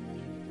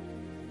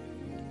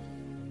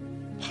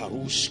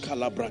 Harush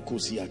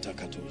kalabrakosia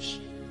takatosh.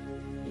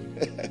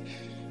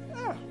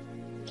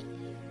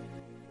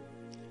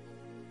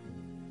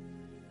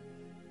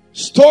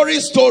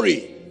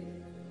 Story.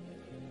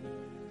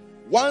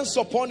 Once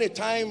upon a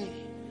time,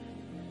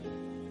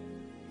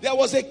 there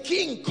was a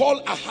king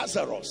called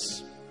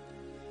Ahasuerus.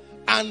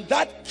 And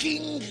that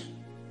king,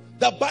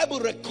 the Bible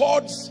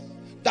records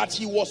that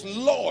he was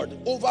Lord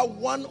over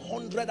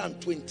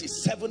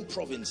 127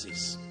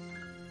 provinces.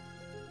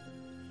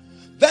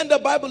 Then the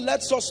Bible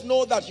lets us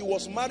know that he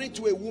was married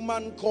to a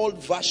woman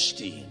called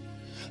Vashti.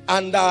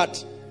 And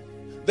that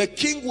the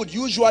king would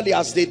usually,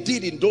 as they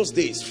did in those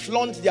days,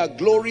 flaunt their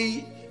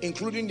glory,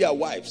 including their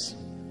wives.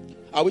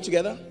 Are we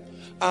together?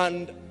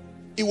 And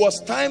it was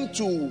time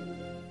to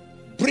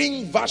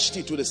bring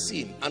Vashti to the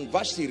scene, and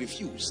Vashti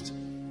refused.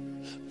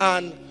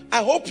 And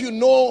I hope you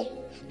know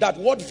that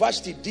what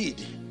Vashti did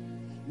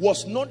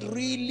was not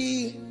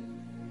really,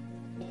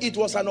 it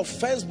was an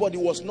offense, but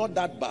it was not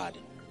that bad.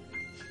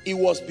 It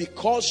was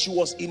because she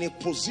was in a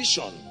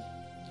position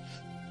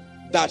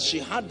that she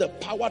had the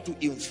power to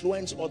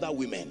influence other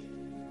women.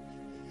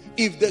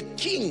 If the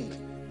king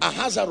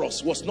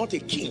Ahasuerus was not a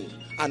king,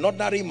 an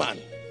ordinary man,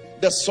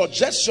 the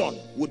suggestion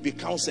would be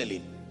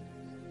counseling.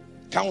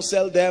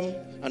 Counsel them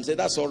and say,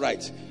 that's all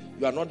right,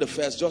 you are not the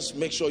first, just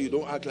make sure you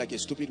don't act like a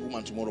stupid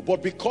woman tomorrow.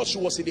 But because she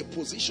was in a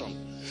position,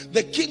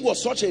 the king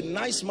was such a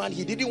nice man,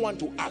 he didn't want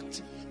to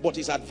act. But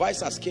his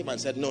advisors came and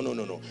said,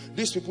 no,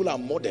 these people are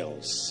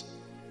models.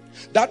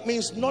 That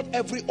means not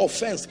every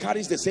offense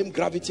carries the same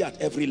gravity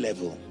at every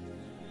level.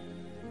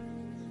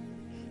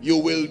 You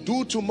will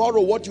do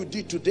tomorrow what you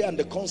did today, and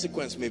the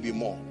consequence may be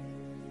more.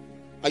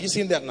 Are you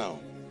seeing that now?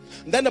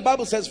 And then the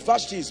Bible says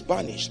Vashti is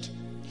banished.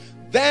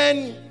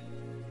 Then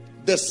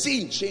the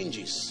scene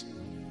changes,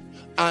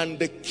 and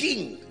the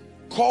king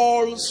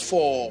calls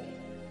for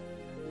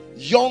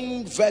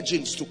young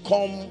virgins to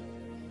come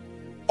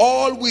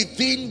all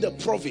within the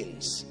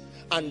province.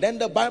 And then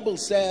the Bible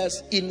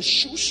says in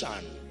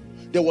Shushan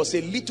there was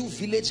a little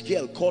village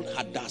girl called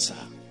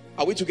Hadassah.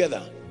 Are we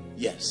together?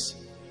 Yes.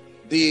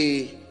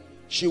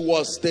 She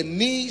was the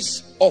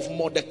niece of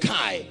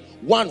Mordecai,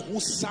 one who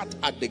sat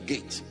at the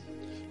gate.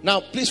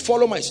 Now please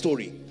follow my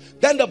story.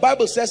 Then the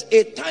Bible says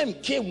a time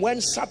came when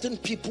certain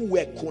people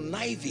were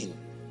conniving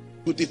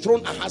to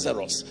dethrone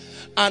Ahasuerus,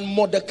 and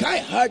Mordecai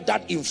heard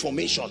that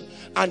information,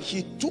 and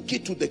he took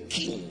it to the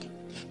king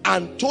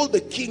and told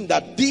the king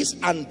that this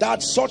and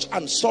that, such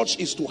and such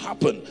is to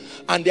happen.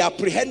 And they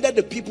apprehended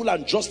the people,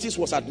 and justice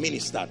was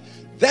administered.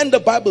 Then the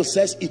Bible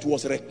says it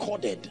was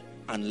recorded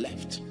and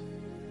left.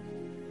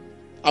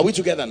 Are we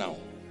together now?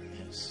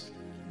 Yes.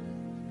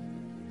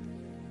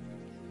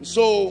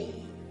 So,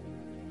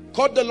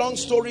 cut the long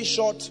story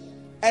short,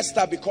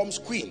 Esther becomes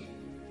queen.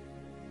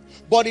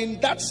 But in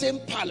that same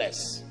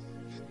palace,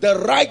 the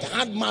right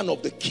hand man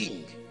of the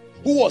king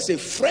who was a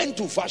friend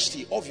to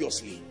Vashti,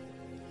 obviously.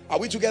 Are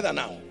we together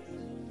now?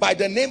 By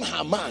the name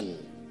Haman.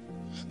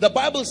 The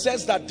Bible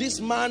says that this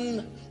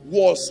man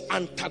was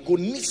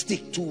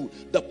antagonistic to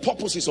the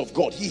purposes of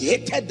God. He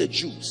hated the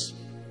Jews.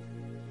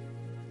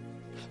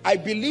 I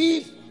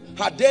believe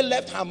had they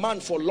left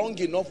Haman for long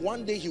enough,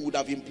 one day he would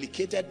have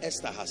implicated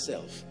Esther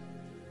herself.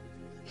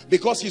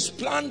 Because his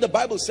plan, the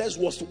Bible says,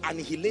 was to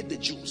annihilate the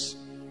Jews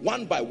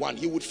one by one.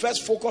 He would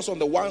first focus on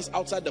the ones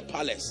outside the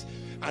palace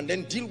and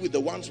then deal with the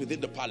ones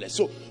within the palace.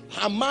 So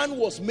Haman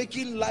was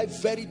making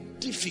life very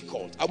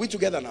difficult. Are we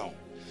together now?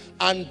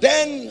 And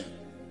then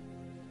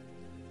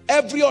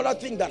every other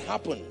thing that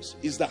happens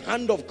is the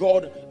hand of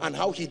God and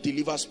how he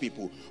delivers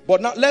people.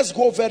 But now let's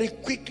go very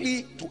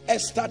quickly to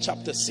Esther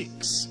chapter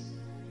 6.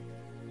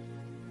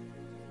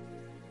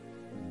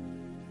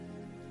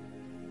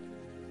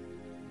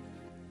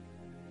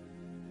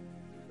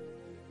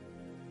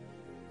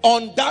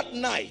 On that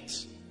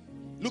night,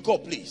 look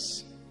up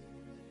please.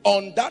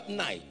 On that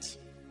night,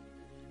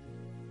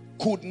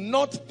 could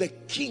not the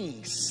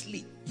king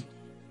sleep?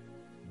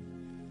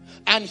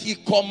 And he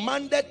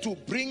commanded to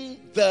bring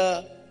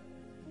the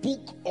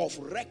book of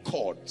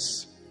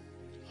records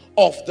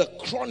of the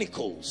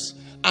chronicles,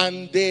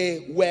 and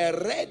they were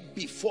read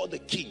before the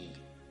king.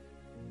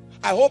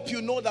 I hope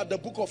you know that the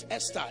book of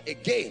Esther,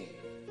 again,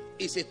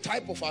 is a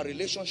type of our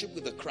relationship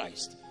with the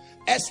Christ.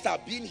 Esther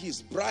being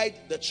his bride,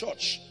 the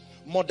church.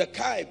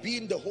 Mordecai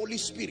being the Holy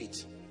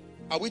Spirit.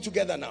 Are we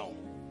together now?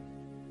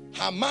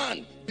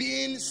 Haman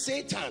being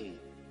Satan,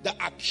 the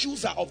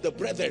accuser of the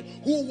brethren,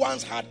 who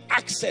once had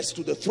access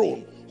to the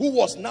throne, who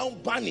was now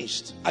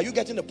banished. Are you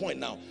getting the point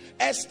now?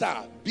 Esther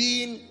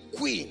being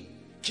queen,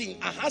 King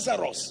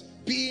Ahasuerus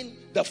being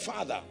the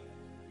father.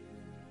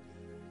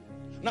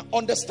 Now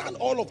understand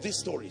all of these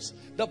stories.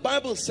 The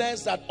Bible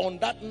says that on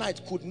that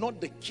night could not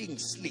the king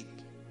sleep.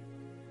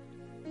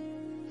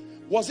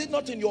 Was it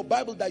not in your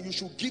Bible that you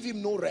should give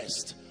him no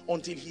rest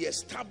until he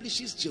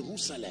establishes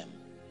Jerusalem?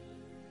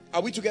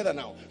 Are we together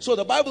now? So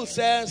the Bible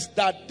says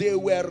that they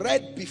were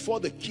read before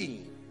the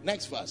king.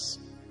 Next verse.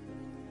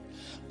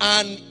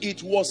 And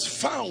it was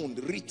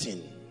found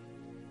written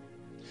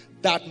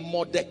that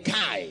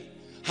Mordecai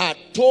had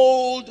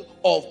told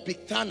of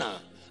Bigthana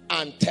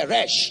and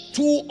Teresh,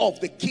 two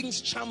of the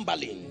king's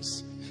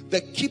chamberlains,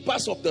 the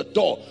keepers of the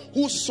door,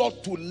 who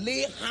sought to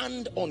lay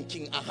hand on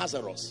King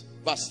Ahasuerus.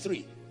 Verse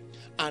 3.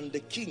 And the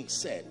king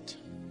said,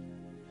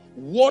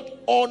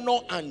 what honor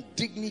and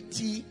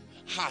dignity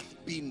hath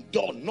been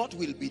done, not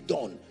will be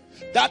done.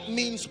 That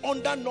means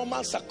under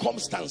normal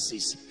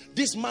circumstances,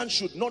 this man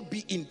should not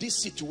be in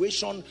this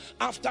situation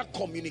after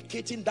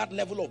communicating that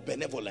level of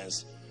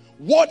benevolence.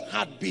 What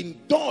had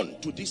been done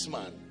to this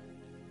man,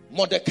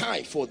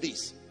 Mordecai, for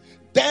this?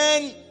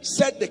 Then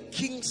said the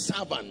king's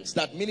servants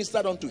that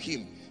ministered unto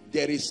him,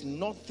 there is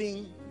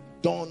nothing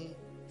done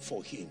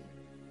for him.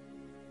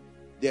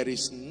 There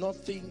is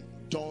nothing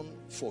done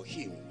for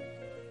him.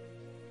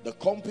 The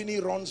company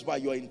runs by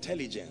your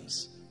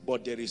intelligence,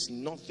 but there is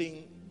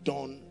nothing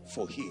done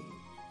for him.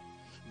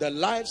 The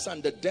lives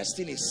and the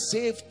destiny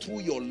saved through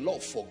your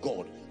love for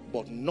God,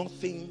 but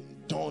nothing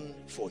done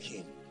for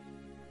him.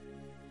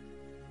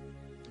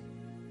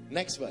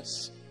 Next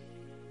verse.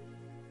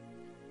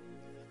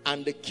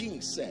 And the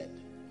king said,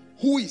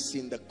 who is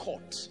in the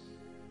court?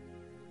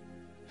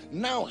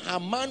 Now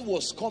Haman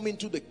was coming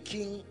to the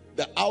king,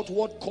 the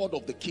outward court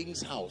of the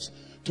king's house,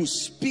 to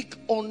speak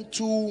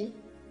unto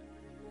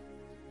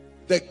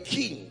the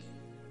king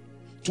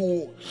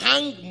to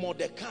hang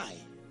Mordecai.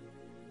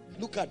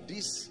 Look at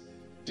this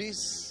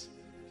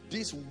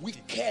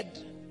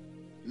wicked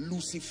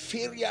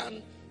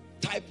Luciferian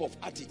type of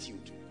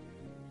attitude.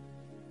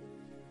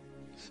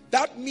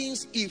 That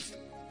means if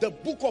the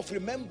book of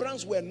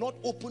remembrance were not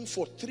open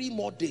for 3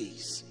 more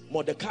days,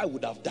 Mordecai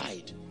would have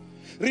died.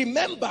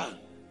 Remember,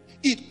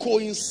 it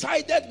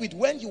coincided with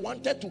when you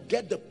wanted to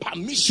get the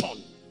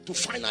permission to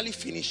finally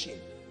finish him.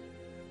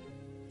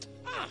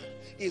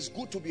 It's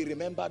good to be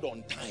remembered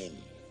on time.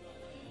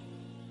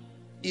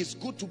 It's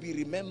good to be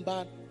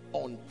remembered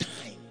on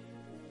time.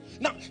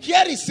 Now,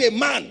 here is a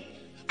man.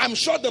 I'm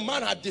sure the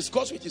man had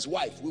discussed with his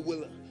wife. We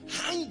will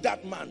hang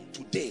that man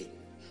today.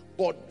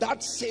 But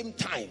that same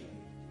time,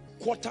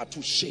 quarter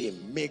to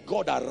shame, may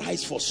God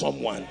arise for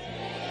someone.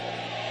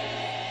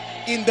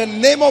 In the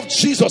name of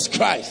Jesus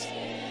Christ.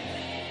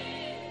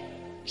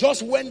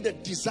 Just when the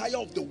desire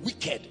of the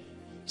wicked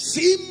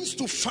seems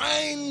to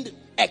find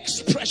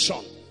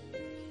expression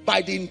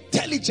by the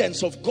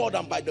intelligence of God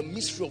and by the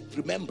mystery of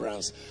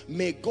remembrance,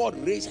 may God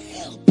raise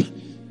help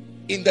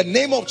in the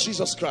name of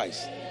Jesus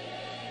Christ.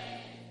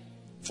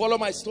 Follow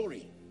my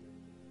story.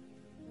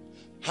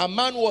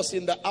 Haman was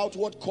in the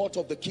outward court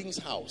of the king's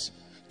house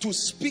to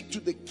speak to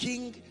the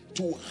king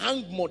to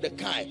hang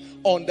Mordecai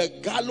on the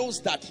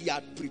gallows that he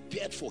had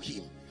prepared for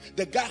him.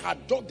 The guy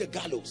had dug the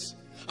gallows.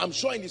 I'm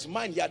sure in his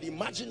mind he had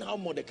imagined how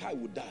Mordecai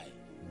would die.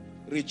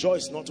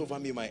 Rejoice not over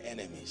me, my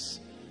enemies.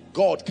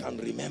 God can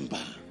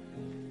remember.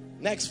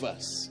 Next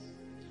verse.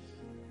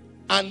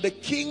 And the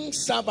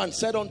king's servant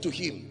said unto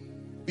him,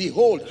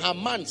 behold,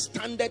 Haman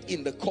standeth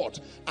in the court.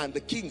 And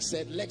the king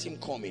said, let him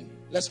come in.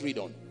 Let's read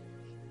on.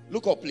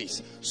 Look up,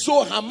 please.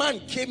 So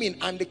Haman came in,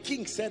 and the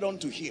king said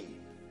unto him,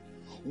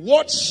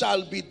 what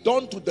shall be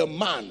done to the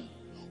man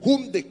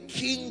whom the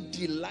king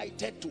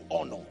delighted to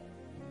honor?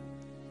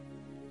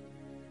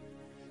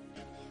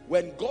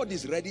 When God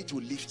is ready to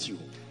lift you.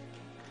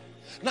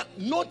 Now,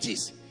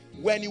 notice,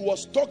 when he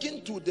was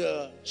talking to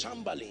the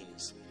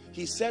chamberlains,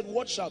 he said,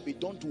 what shall be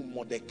done to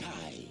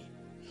Mordecai?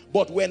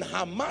 But when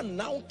Haman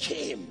now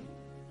came,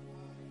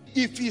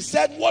 if he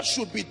said, what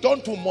should be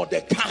done to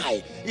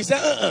Mordecai? He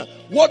said,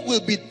 what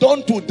will be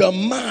done to the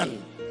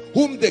man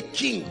whom the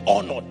king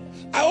honored?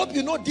 I hope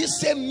you know this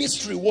same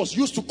mystery was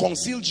used to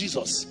conceal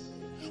Jesus.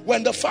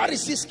 When the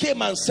Pharisees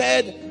came and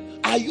said,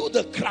 are you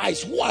the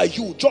Christ? Who are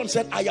you? John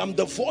said, I am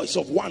the voice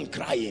of one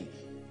crying.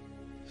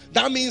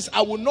 That means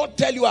I will not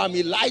tell you I'm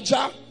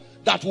Elijah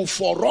that will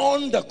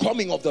forerun the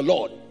coming of the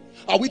Lord.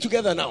 Are we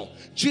together now?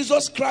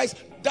 Jesus Christ,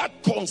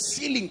 that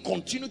concealing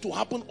continued to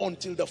happen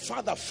until the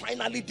Father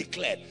finally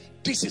declared,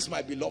 this is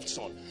my beloved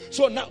son.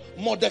 So now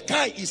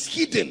Mordecai is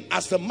hidden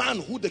as the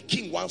man who the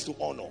king wants to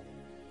honor.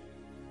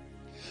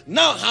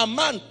 Now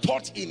Haman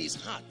thought in his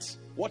heart,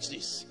 watch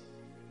this,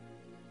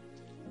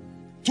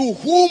 to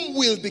whom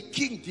will the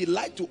king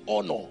delight to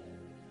honor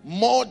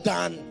more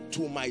than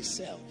to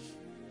myself?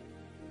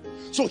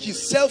 So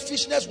his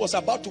selfishness was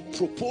about to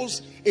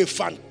propose a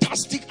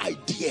fantastic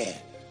idea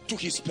to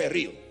his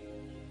peril.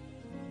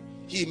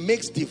 He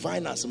makes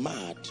diviners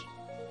mad,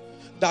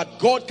 that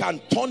God can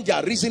turn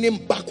their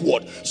reasoning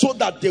backward so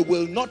that they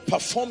will not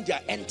perform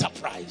their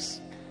enterprise.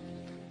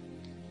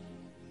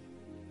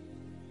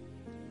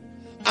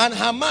 And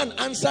Haman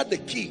answered the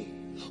king,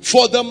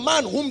 for the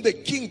man whom the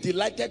king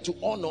delighted to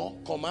honor,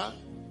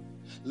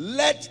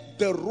 let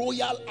the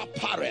royal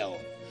apparel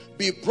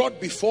be brought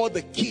before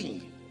the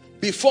king,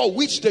 before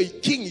which the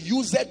king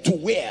used it to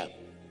wear.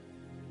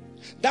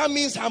 That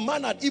means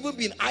Haman had even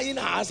been eyeing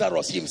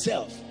Ahasuerus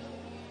himself.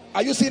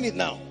 Are you seeing it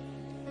now?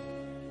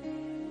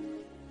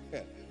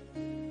 Yeah.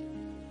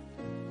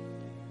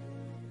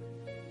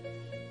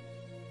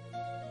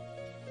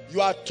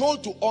 You are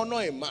told to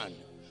honor a man,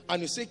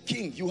 and you say,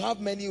 king, you have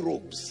many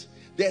robes.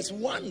 There's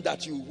one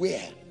that you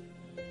wear.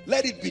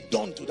 Let it be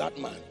done to that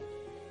man.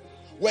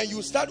 When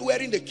you start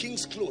wearing the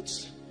king's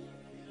clothes,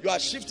 you are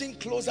shifting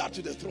closer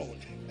to the throne.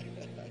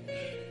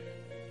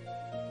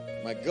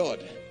 My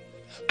God.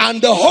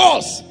 And the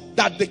horse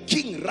that the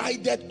king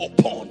rideth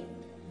upon.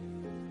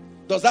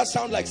 Does that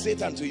sound like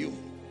Satan to you?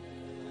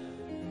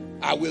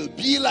 I will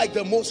be like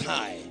the Most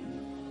High.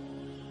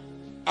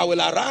 I will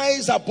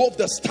arise above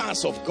the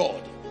stars of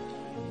God.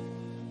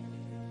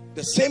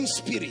 The same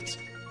spirit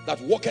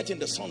that walketh in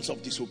the sons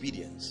of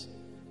disobedience.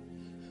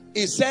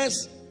 It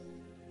says,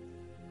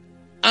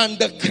 and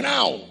the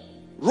crown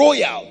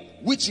royal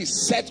which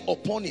is set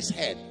upon his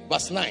head.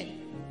 Verse 9.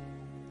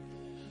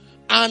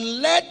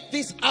 And let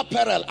this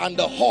apparel and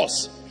the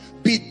horse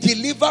be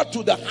delivered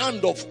to the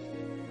hand of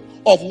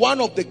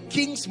one of the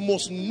king's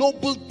most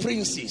noble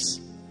princes,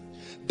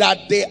 that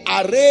they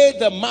array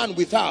the man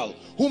withal,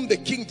 whom the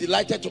king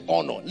delighted to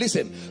honor.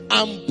 Listen,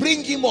 and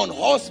bring him on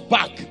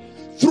horseback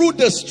through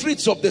the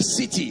streets of the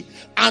city,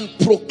 and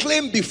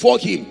proclaim before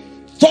him,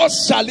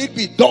 thus shall it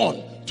be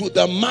done to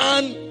the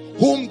man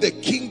whom the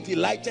king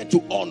delighted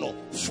to honor.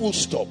 Full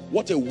stop.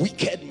 What a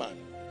wicked man.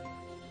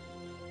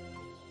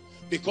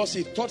 Because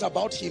he thought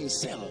about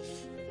himself.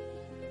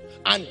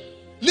 And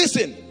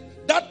listen,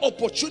 that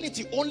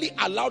opportunity only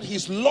allowed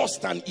his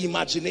lust and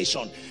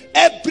imagination.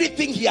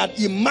 Everything he had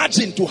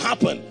imagined to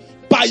happen,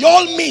 by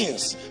all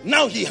means,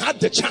 now he had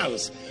the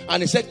chance.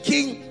 And he said,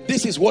 king,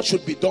 this is what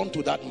should be done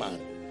to that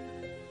man.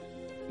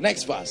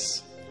 Next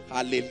verse.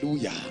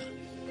 Hallelujah.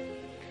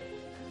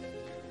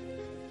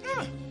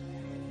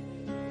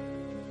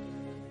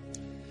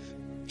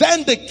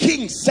 Then the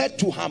king said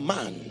to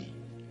Haman,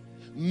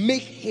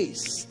 make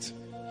haste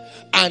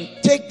and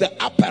take the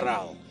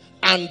apparel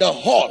and the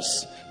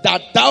horse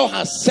that thou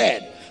hast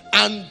said,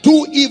 and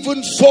do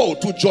even so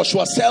to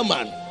Joshua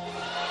Selman.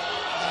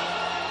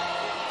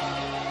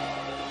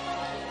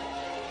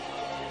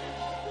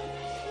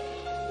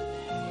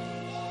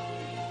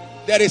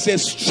 There is a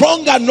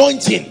strong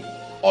anointing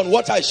on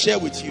what I share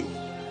with you.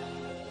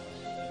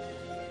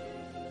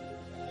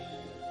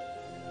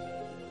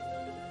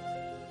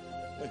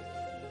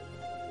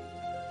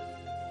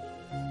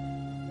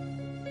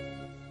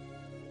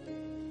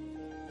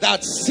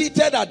 That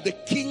seated at the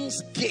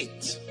king's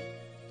gate,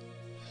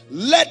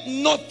 let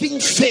nothing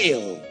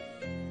fail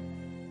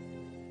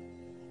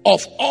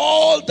of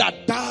all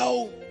that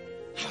thou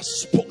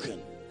hast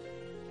spoken.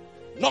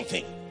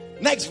 Nothing.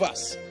 Next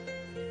verse.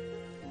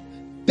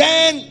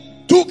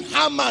 Then took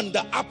Haman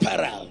the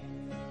apparel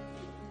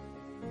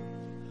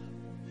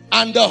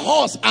and the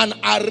horse, and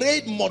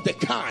arrayed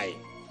Mordecai,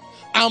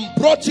 and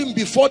brought him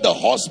before the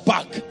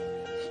horseback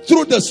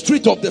through the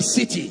street of the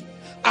city.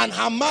 And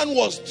Haman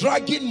was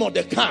dragging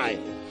Mordecai.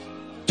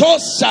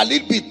 Thus shall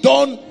it be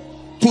done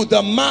to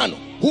the man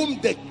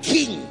whom the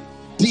king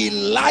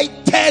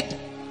delighted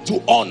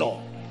to honor.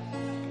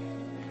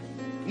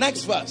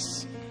 Next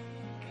verse.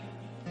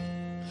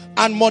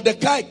 And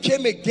Mordecai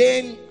came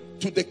again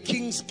to the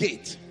king's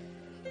gate.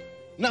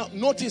 Now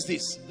notice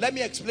this. Let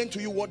me explain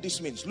to you what this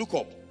means. Look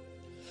up.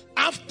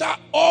 After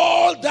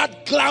all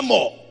that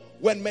clamor,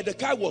 when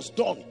Mordecai was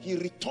done, he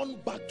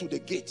returned back to the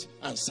gate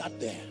and sat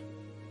there.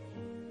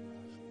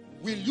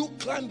 Will you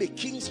climb the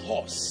king's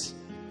horse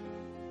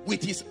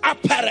with his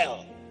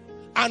apparel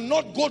and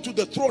not go to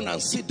the throne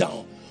and sit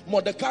down?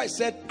 Mordecai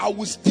said, I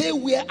will stay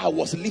where I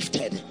was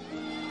lifted.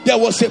 There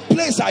was a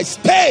place I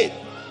stayed.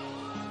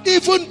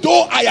 Even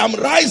though I am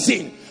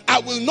rising,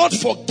 I will not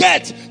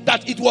forget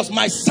that it was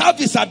my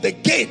service at the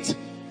gate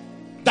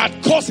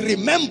that caused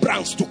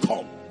remembrance to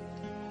come.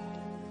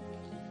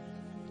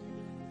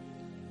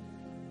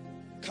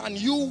 Can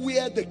you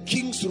wear the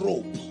king's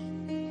robe,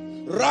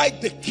 ride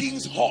the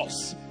king's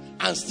horse,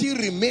 and still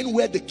remain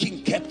where the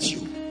king kept you?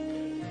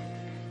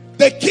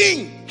 The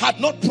king had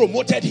not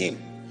promoted him.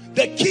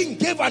 The king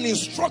gave an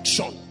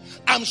instruction.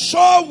 I'm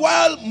sure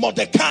while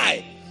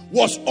Mordecai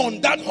was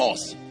on that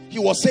horse, he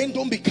was saying,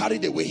 don't be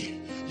carried away.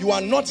 You are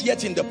not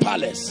yet in the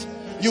palace.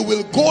 You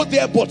will go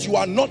there, but you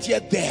are not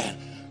yet there.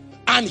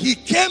 And he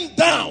came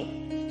down.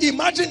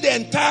 Imagine the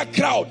entire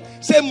crowd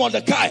say,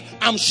 Mordecai,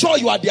 I'm sure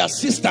you are the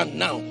assistant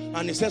now.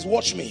 And he says,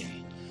 watch me.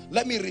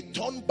 Let me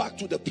return back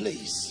to the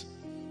place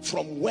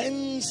from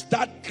whence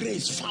that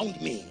grace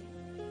found me.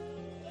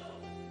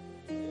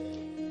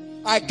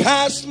 I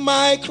cast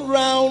my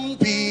crown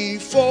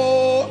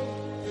before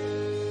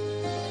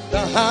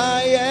the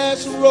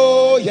highest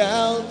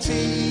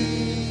royalty.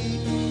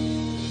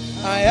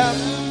 I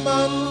am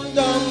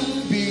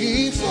undone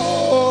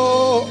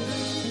before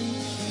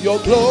your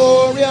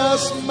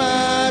glorious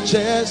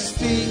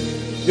majesty.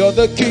 You're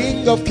the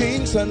King of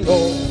kings and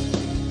Lord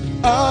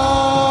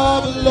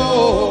of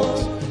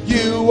lords.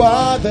 You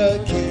are the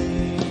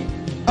King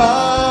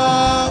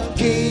of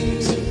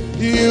kings.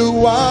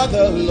 You are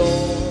the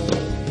Lord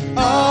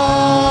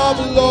of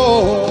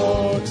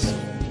lords.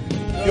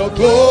 Your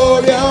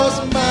glorious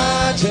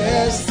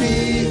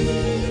majesty.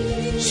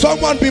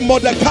 Someone be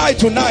Mordecai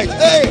tonight.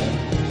 Hey.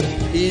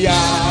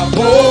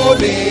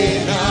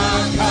 Yabone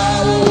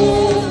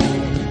nakao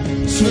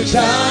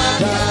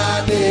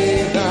sujada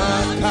de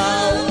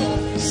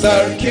nakao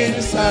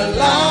sarkin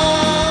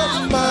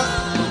salama.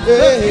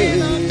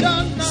 Hey.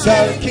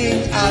 Sarkin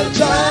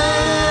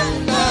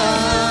aljana.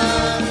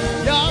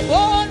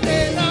 Yabone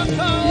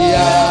nakao.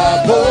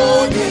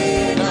 Yabone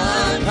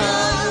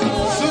nakao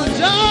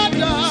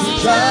sujada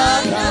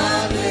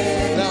de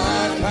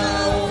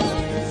nakao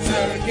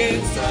sarkin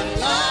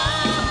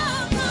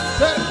salama.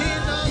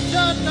 Sarkin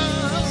aljana.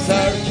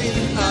 Sarkin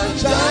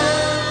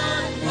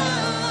aljana.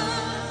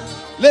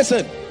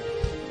 Listen,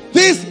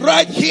 this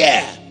right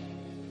here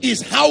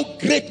is how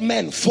great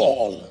men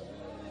fall.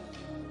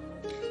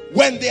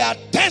 When they are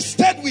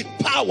tested with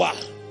power,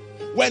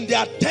 when they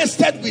are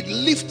tested with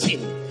lifting,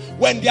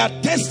 when they are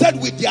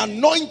tested with the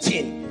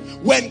anointing,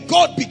 when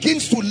God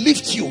begins to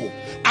lift you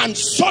and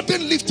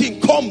sudden lifting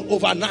come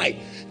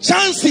overnight,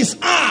 chances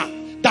are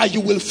that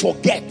you will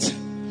forget.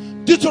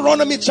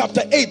 Deuteronomy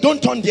chapter 8,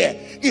 don't turn there.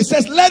 It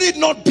says, let it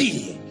not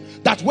be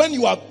that when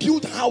you have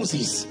built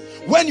houses,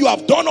 when you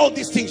have done all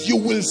these things, you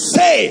will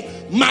say,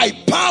 my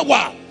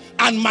power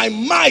and my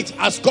might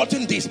has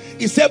gotten this.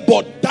 He said,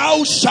 but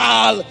thou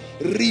shalt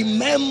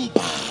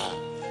remember.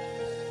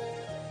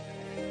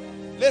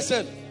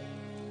 Listen,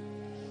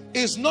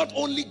 it's not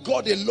only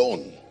God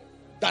alone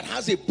that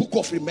has a book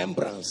of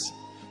remembrance.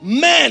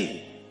 Men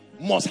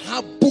must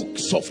have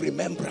books of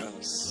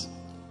remembrance.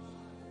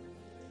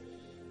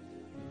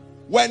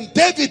 When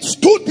David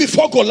stood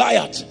before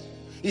Goliath,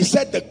 he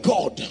said, the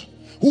God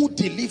who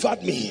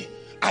delivered me,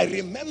 I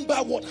remember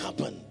what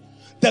happened.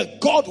 The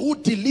God who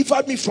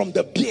delivered me from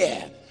the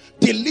bear,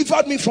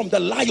 delivered me from the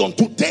lion,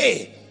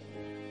 today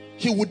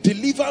he would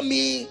deliver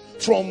me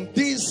from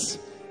this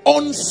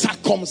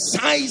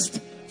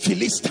uncircumcised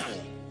Philistine.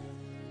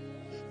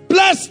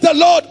 Bless the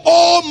Lord,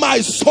 oh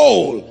my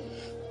soul,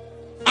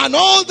 and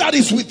all that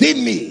is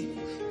within me.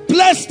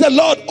 Bless the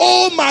Lord,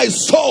 oh my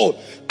soul,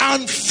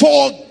 and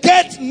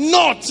forget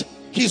not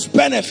his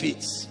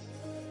benefits.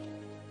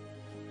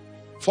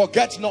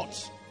 Forget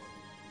not.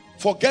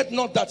 Forget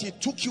not that he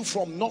took you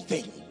from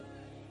nothing.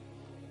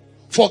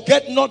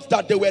 Forget not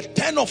that there were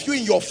 10 of you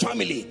in your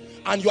family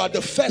and you are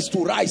the first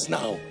to rise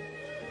now.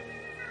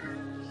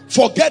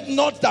 Forget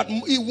not that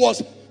it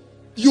was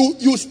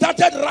you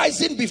started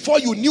rising before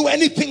you knew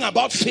anything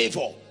about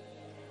favor.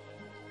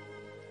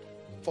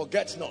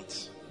 Forget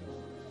not.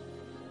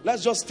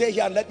 Let's just stay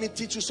here and let me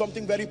teach you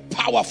something very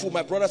powerful,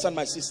 my brothers and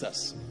my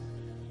sisters.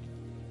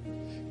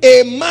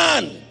 A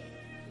man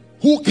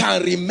who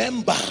can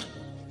remember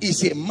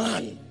is a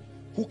man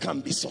who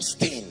can be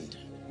sustained.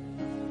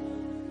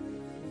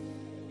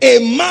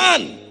 A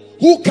man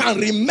who can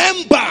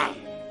remember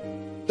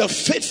the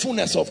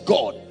faithfulness of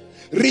God.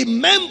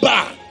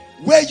 Remember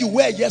where you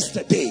were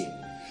yesterday.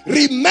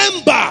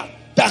 Remember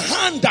the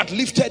hand that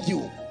lifted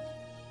you.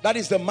 That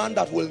is the man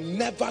that will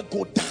never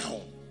go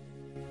down.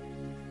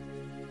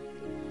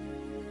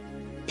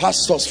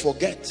 Pastors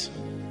forget.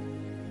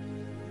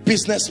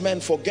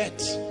 Businessmen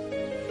forget.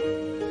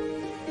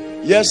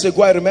 Years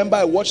ago, I remember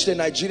I watched a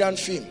Nigerian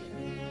film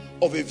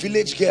of a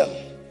village girl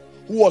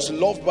who was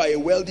loved by a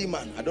wealthy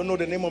man. I don't know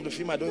the name of the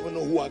film. I don't even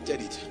know who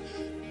acted it.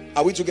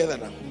 Are we together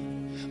now?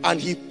 And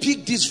he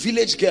picked this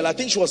village girl. I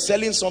think she was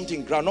selling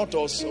something, granite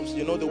or something,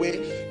 you know, the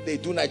way they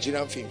do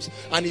Nigerian films.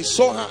 And he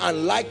saw her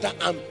and liked her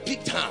and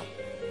picked her.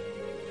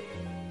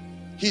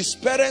 His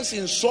parents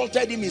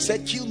insulted him. He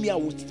said, kill me, I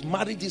would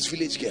marry this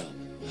village girl.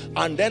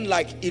 And then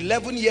like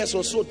 11 years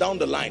or so down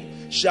the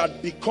line, she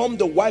had become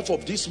the wife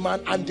of this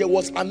man. And there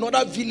was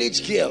another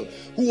village girl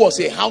who was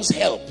a house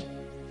help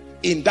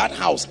in that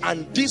house.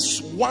 And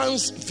this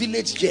once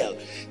village girl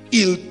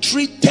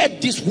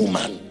ill-treated this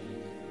woman.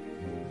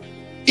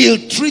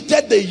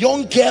 Ill-treated the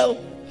young girl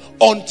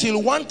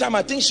until one time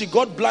I think she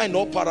got blind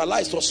or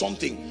paralyzed or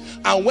something.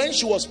 And when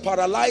she was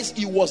paralyzed,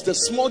 it was the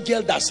small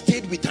girl that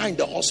stayed with her in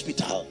the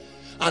hospital.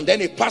 And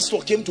then a pastor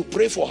came to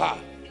pray for her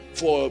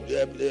for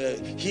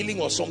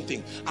healing or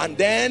something. And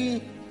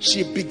then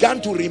she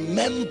began to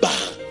remember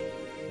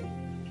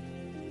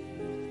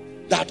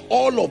that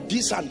all of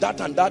this and that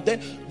and that.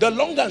 Then the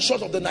long and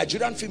short of the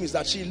Nigerian film is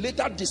that she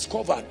later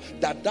discovered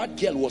that that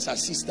girl was her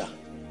sister.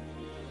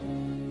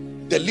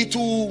 The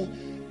little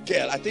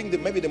girl, I think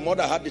maybe the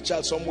mother had the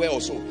child somewhere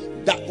or so.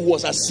 That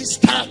was her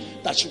sister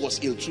that she was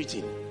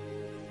ill-treating.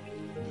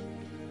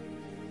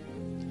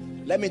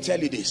 Let me tell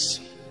you this.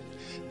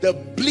 The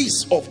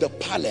bliss of the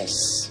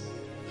palace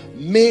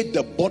made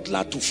the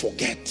butler to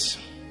forget.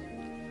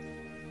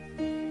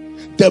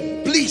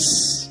 The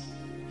bliss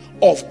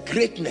of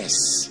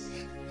greatness,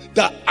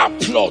 the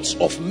applause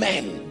of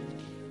men.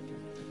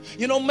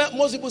 You know,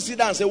 most people sit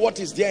down and say, what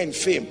is there in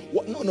fame?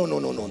 What?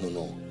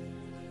 No.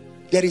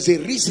 There is a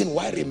reason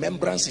why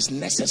remembrance is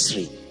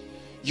necessary.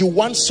 You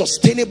want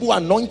sustainable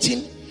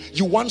anointing?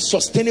 You want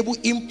sustainable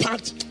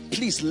impact?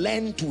 Please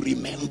learn to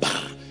remember.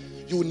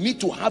 You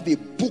need to have a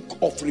book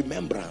of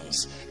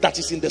remembrance that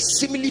is in the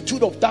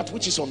similitude of that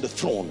which is on the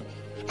throne.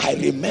 I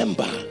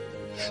remember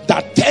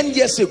that 10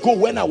 years ago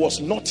when I was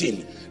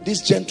nothing,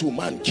 this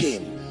gentleman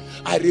came.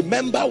 I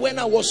remember when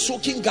I was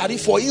soaking Gary,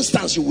 for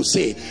instance, you will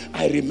say,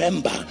 I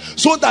remember.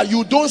 So that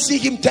you don't see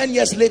him 10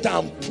 years later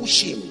and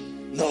push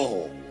him.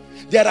 No.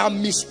 There are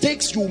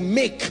mistakes you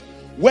make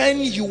when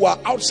you are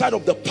outside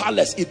of the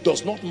palace. It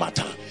does not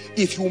matter.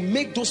 If you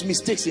make those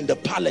mistakes in the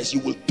palace, you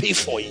will pay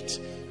for it.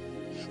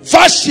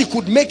 Vashti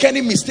could make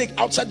any mistake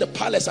outside the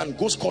palace and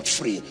go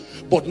scot-free.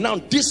 But now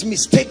this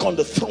mistake on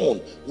the throne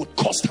would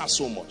cost her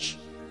so much.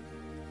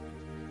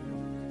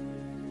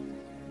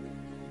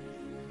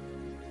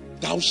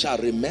 Thou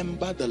shalt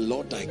remember the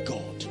Lord thy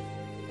God.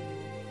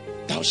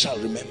 Thou shalt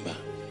remember.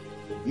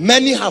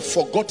 Many have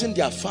forgotten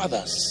their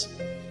fathers.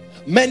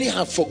 Many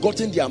have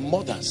forgotten their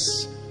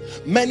mothers.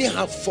 Many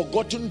have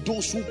forgotten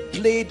those who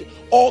played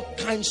all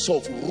kinds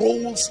of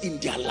roles in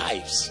their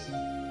lives.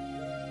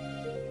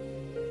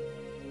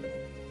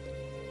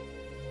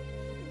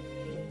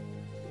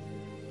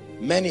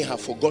 Many have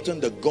forgotten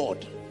the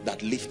God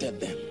that lifted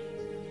them.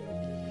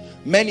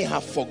 Many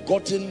have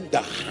forgotten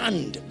the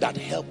hand that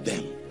helped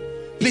them.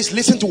 Please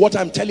listen to what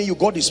I'm telling you.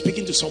 God is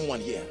speaking to someone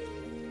here.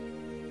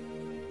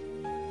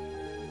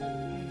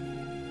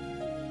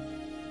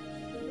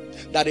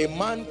 That a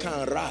man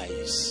can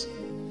rise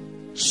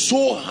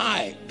so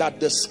high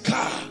that the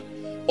scar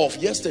of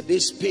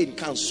yesterday's pain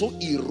can so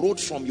erode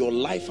from your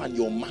life and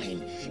your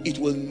mind. It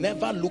will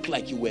never look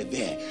like you were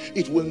there.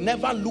 It will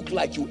never look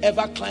like you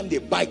ever climbed a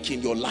bike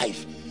in your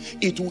life.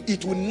 It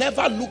will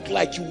never look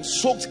like you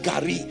soaked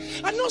Gary.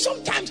 I know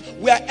sometimes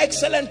we are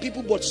excellent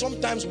people, but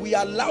sometimes we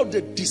allow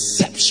the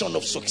deception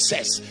of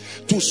success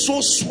to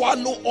so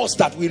swallow us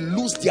that we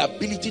lose the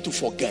ability to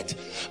forget.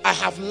 I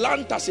have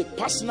learned as a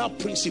personal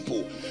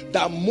principle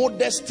that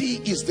modesty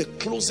is the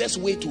closest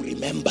way to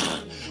remember.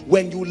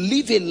 When you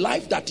live a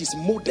life that is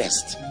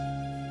modest,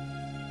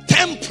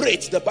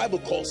 temperate, the Bible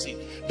calls it,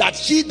 that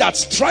he that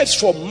strives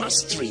for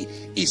mastery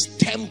is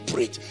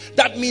temperate.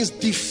 That means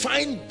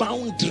define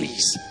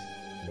boundaries.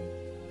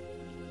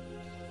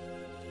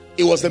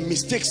 It was the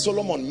mistake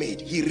Solomon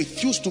made. He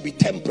refused to be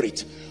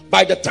temperate.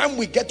 By the time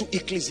we get to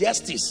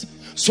Ecclesiastes,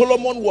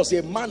 Solomon was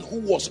a man who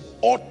was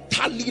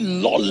utterly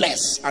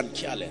lawless and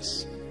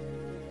careless.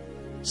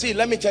 See,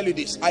 let me tell you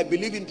this. I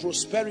believe in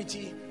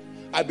prosperity.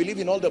 I believe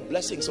in all the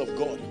blessings of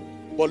God.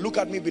 But look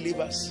at me,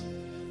 believers.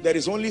 There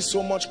is only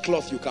so much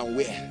cloth you can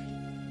wear.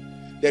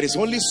 There is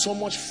only so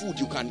much food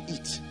you can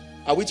eat.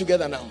 Are we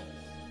together now?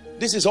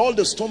 This is all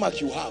the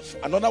stomach you have.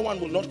 Another one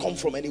will not come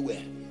from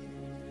anywhere.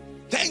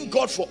 Thank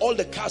God for all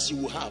the cars you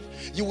will have.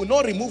 You will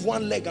not remove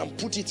one leg and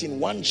put it in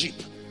one Jeep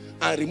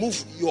and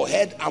remove your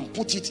head and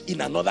put it in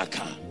another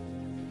car.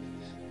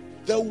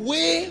 The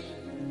way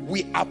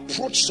we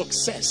approach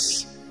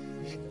success,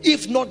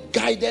 if not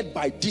guided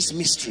by these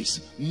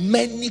mysteries,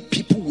 many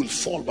people will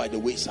fall by the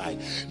wayside.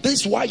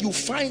 This is why you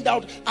find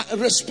out,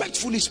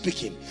 respectfully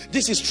speaking,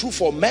 this is true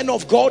for men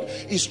of God,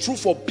 it's true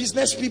for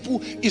business people,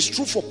 it's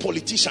true for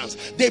politicians.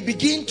 They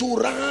begin to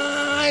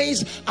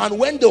rise, and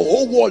when the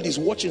whole world is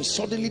watching,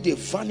 suddenly they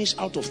vanish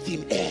out of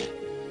thin air.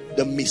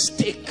 The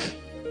mistake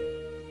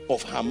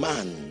of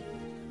Haman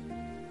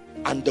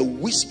and the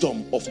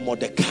wisdom of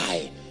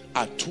Mordecai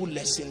are two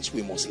lessons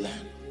we must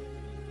learn.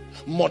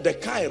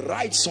 Mordecai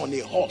rides on a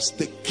horse,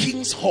 the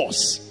king's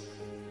horse.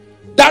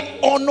 That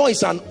honor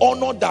is an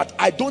honor that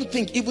I don't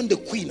think even the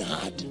queen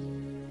had.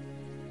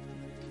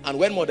 And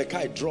when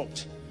Mordecai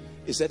dropped,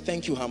 he said,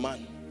 "Thank you,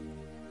 Haman."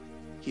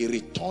 He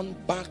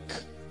returned back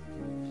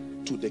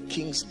to the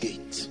king's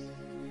gate.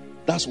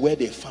 That's where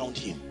they found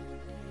him.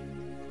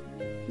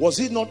 Was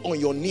it not on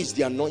your knees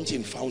the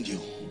anointing found you?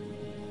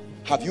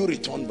 Have you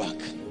returned back?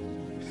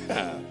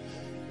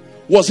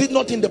 Was it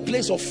not in the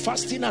place of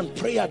fasting and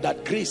prayer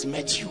that grace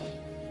met you?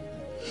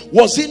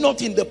 Was it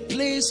not in the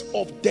place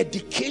of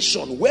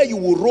dedication where you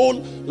will roll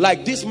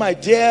like this, my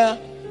dear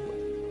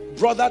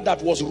brother,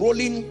 that was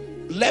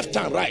rolling left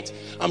and right?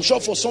 I'm sure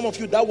for some of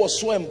you that was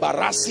so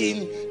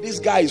embarrassing. This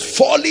guy is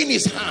falling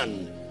his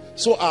hand.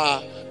 So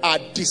our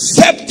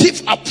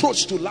deceptive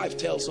approach to life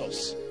tells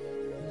us,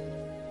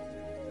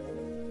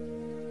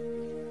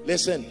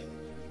 listen,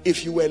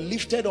 if you were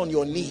lifted on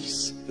your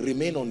knees,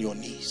 remain on your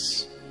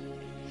knees.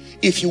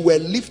 If you were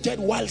lifted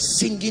while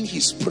singing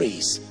his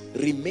praise,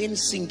 remain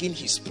singing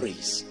his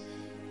praise.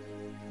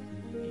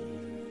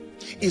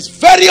 It's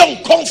very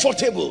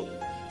uncomfortable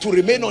to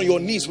remain on your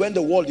knees when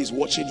the world is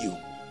watching you.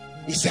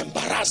 It's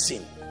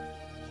embarrassing.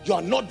 You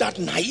are not that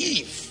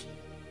naive.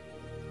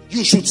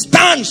 You should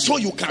stand so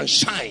you can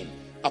shine.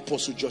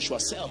 Apostle Joshua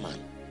Selman,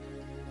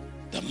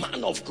 the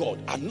man of God,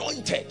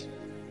 anointed.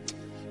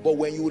 But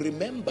when you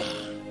remember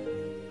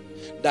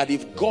that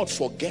if God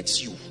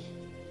forgets you,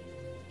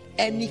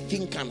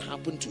 anything can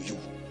happen to you.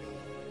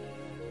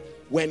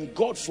 When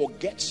God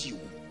forgets you,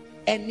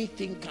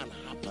 anything can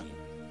happen.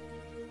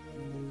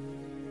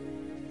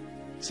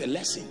 It's a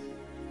lesson.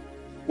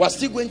 We're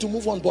still going to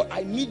move on, but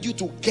I need you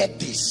to get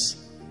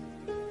this.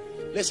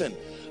 Listen,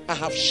 I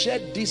have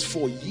shared this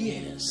for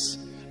years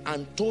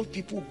and told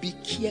people, be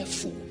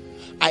careful.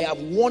 I have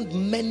warned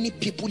many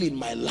people in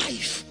my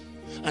life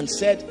and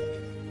said,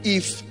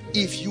 if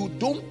you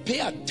don't pay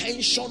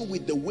attention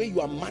with the way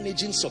you are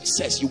managing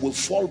success, you will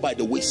fall by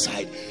the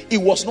wayside. It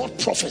was not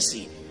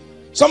prophecy.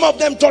 Some of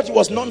them thought it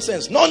was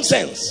nonsense.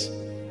 Nonsense.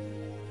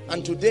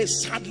 And today,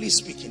 sadly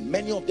speaking,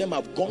 many of them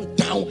have gone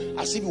down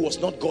as if it was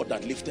not God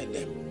that lifted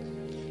them.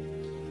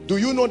 Do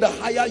you know the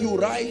higher you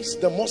rise,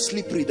 the more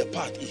slippery the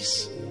path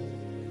is?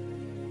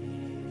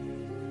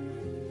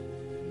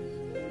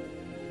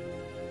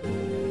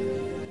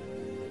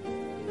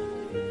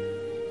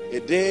 A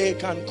day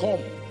can come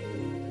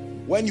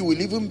when you will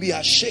even be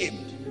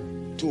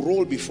ashamed to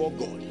roll before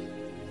God.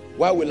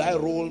 Why will I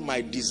roll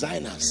my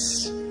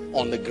designers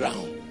on the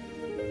ground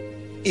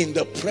in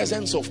the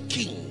presence of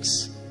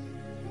kings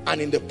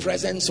and in the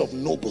presence of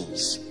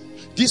nobles?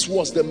 This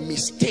was the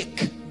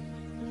mistake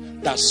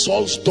that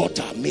Saul's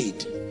daughter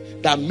made,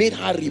 that made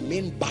her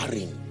remain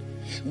barren.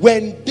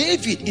 When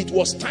David, it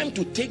was time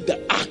to take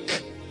the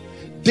ark,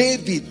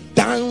 David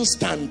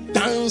danced and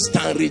danced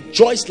and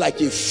rejoiced like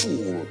a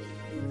fool.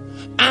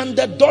 And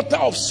the daughter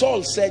of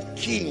Saul said,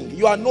 "King,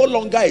 you are no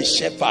longer a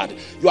shepherd.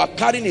 You are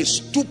carrying a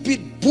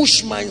stupid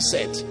bush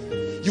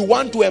mindset. You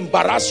want to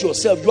embarrass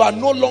yourself. You are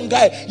no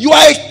longer, you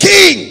are a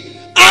king.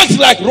 Act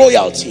like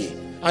royalty."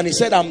 And he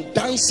said, "I'm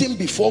dancing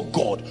before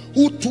God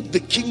who took the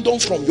kingdom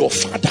from your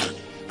father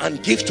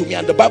and gave to me."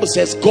 And the Bible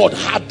says God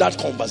had that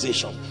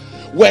conversation.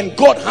 When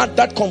God had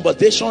that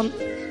conversation,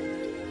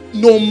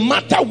 no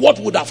matter what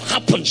would have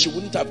happened, she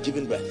wouldn't have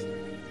given birth.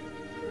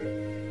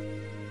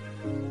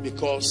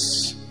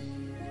 Because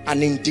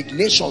an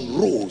indignation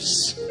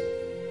rose.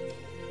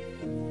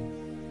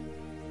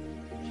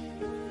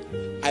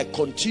 I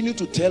continue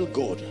to tell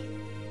God,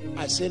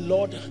 I say,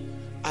 "Lord,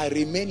 I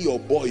remain your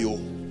boy.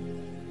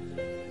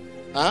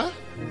 I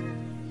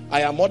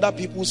am other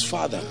people's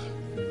father.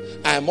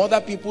 I am other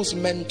people's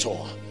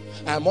mentor.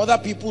 I am other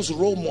people's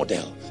role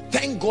model.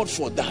 Thank God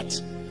for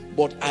that.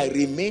 But I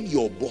remain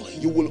your boy.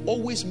 You will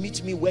always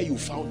meet me where you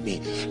found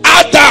me.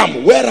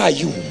 Adam, where are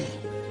you?"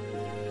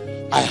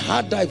 I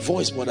heard thy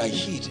voice, but I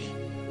hid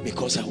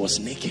because I was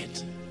naked.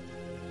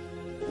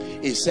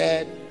 He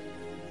said,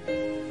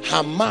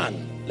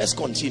 Haman, let's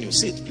continue.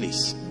 Sit,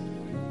 please.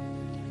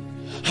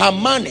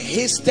 Haman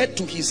hasted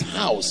to his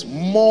house,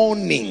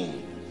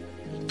 mourning,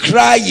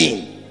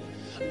 crying,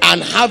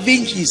 and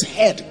having his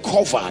head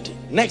covered.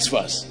 Next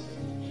verse.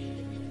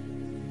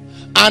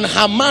 And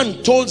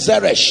Haman told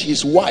Zeresh,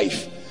 his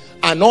wife,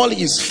 and all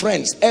his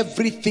friends,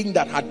 everything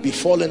that had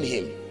befallen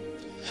him,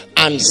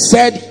 and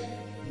said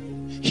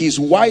his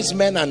wise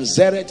men and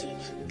Zeresh,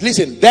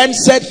 listen, then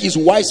said his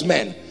wise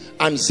men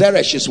and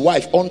Zeresh his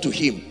wife unto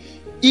him,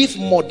 "If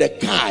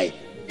Mordecai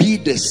be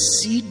the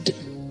seed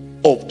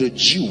of the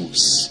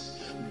Jews,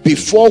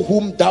 before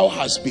whom thou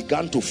hast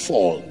begun to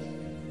fall,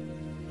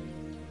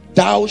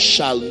 thou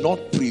shalt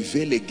not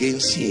prevail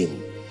against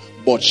him,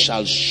 but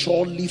shall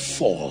surely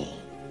fall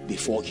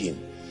before him."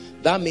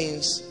 That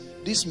means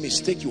this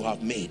mistake you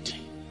have made.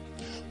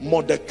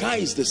 Mordecai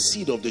is the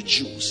seed of the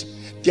Jews.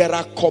 There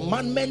are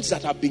commandments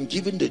that have been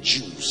given the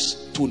Jews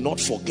to not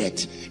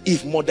forget.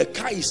 If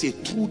Mordecai is a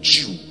true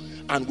Jew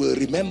and will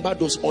remember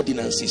those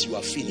ordinances, you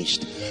are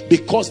finished.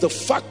 Because the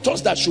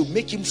factors that should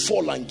make him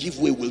fall and give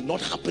way will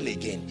not happen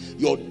again.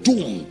 Your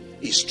doom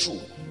is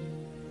true.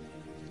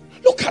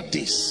 Look at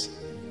this.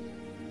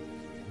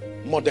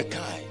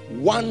 Mordecai,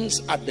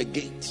 once at the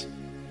gate.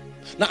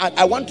 Now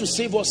I want to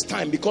save us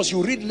time, because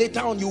you read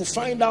later on, you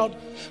find out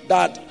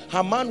that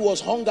Haman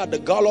was hung at the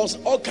gallows.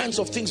 All kinds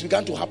of things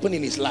began to happen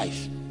in his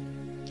life,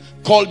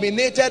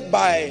 culminated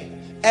by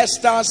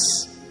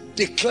Esther's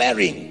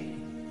declaring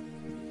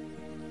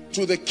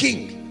to the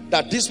king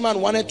that this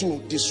man wanted to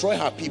destroy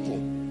her people.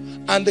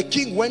 And the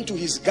king went to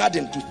his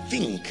garden to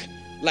think,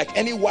 like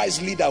any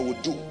wise leader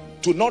would do,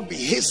 to not be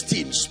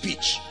hasty in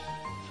speech.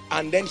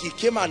 And then he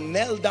came and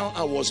knelt down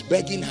and was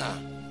begging her.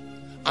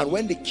 And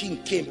when the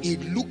king came,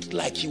 it looked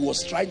like he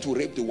was trying to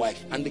rape the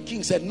wife. And the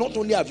king said, not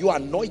only have you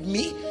annoyed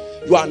me,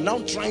 you are now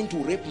trying to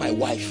rape my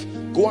wife.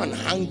 Go and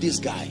hang this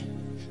guy.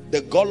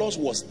 The gallows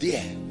was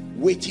there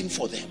waiting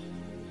for them,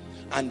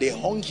 and they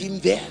hung him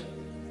there,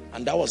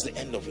 and that was the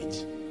end of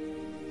it.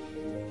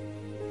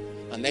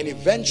 And then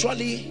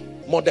eventually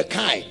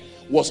Mordecai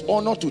was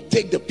honored to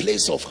take the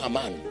place of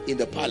Haman in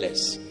the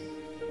palace.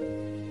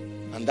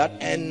 And that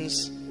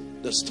ends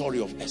the story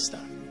of Esther.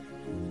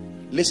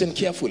 Listen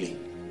carefully.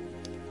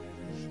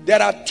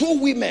 There are two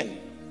women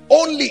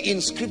only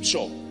in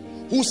scripture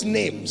whose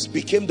names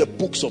became the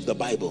books of the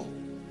Bible,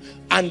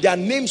 and their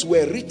names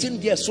were written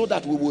there so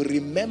that we will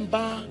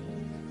remember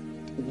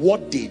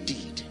what they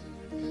did.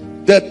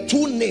 The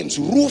two names,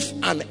 Ruth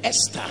and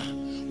Esther,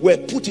 were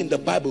put in the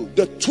Bible.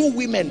 The two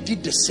women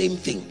did the same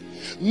thing.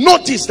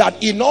 Notice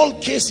that in all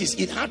cases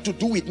it had to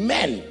do with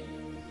men,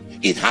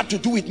 it had to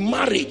do with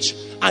marriage,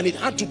 and it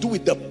had to do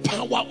with the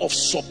power of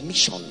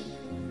submission,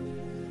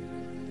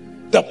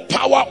 the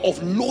power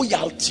of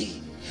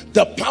loyalty,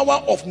 the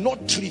power of not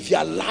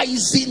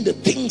trivializing the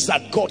things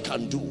that God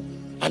can do,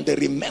 and the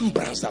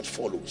remembrance that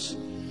follows.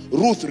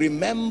 Ruth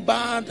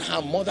remembered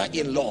her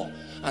mother-in-law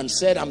and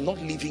said, I'm not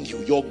leaving you.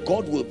 Your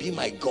God will be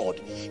my God.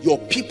 Your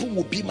people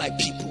will be my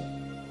people.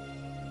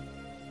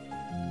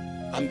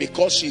 And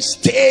because she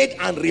stayed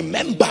and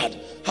remembered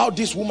how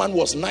this woman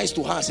was nice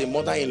to her as a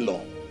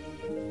mother-in-law,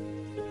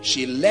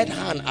 she led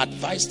her and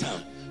advised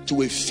her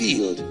to a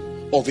field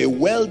of a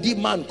wealthy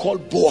man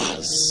called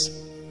Boaz.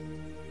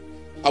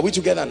 Are we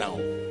together now?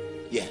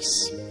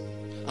 Yes.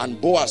 And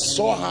Boaz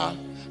saw her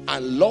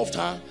and loved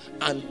her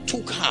and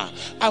took her.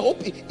 I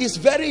hope it's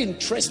very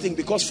interesting,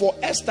 because for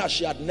Esther,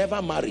 she had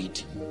never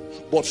married,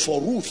 but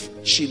for Ruth,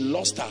 she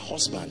lost her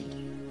husband,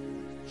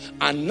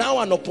 and now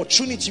an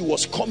opportunity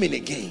was coming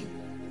again.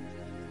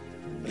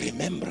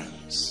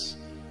 Remembrance,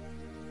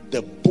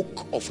 the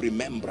book of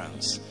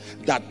remembrance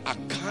that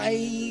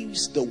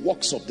archives the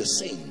works of the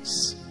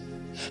saints,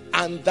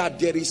 and that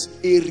there is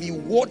a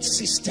reward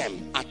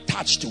system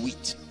attached to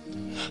it,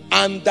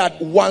 and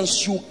that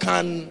once you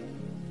can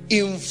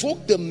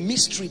invoke the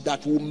mystery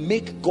that will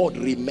make God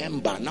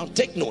remember. Now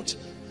take note,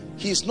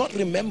 he's not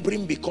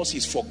remembering because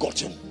he's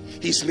forgotten.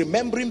 He's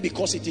remembering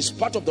because it is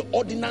part of the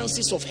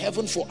ordinances of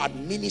heaven for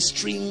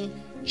administering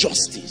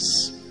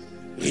justice.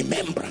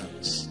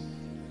 Remembrance.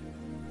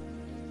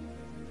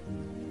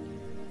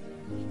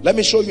 Let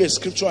me show you a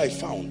scripture I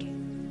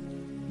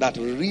found that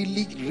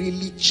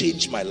really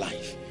changed my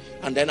life,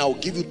 and then I'll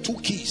give you two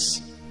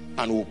keys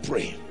and we'll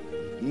pray.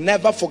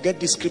 Never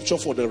forget this scripture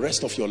for the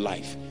rest of your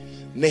life.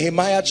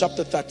 Nehemiah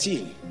chapter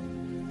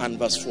 13 and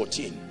verse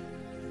 14.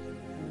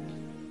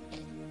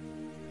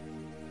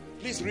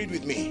 Please read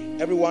with me.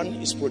 Everyone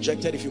is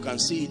projected if you can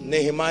see.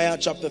 Nehemiah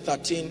chapter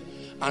 13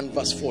 and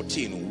verse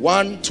 14.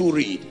 1, 2,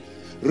 read.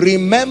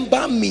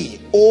 Remember me,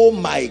 O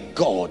my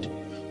God,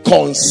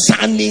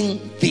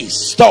 concerning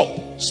this. Stop.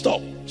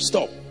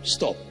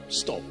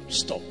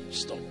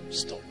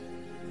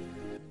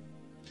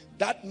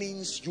 That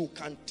means you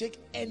can take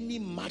any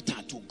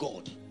matter to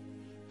God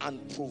and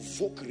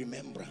provoke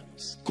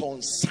remembrance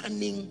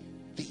concerning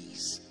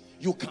these.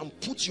 You can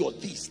put your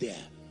this there.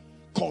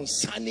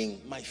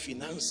 Concerning my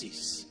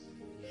finances,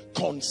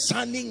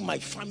 concerning my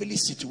family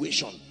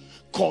situation,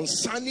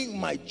 concerning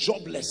my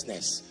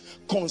joblessness,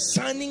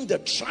 concerning the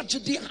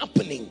tragedy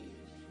happening.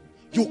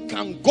 You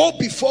can go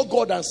before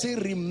God and say,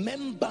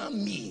 remember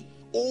me,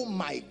 oh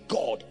my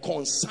God,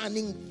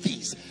 concerning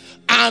this,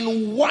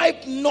 and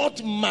wipe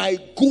not my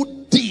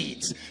good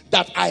deeds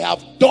that I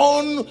have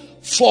done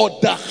for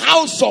the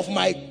house of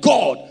my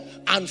God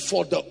and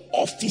for the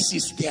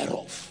offices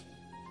thereof.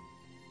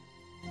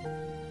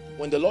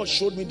 When the Lord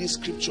showed me this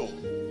scripture,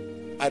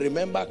 I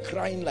remember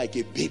crying like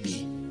a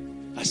baby.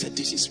 I said,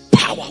 this is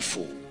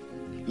powerful.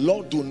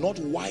 Lord, do not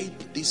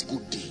wipe these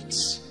good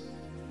deeds.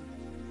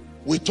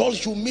 With all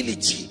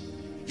humility,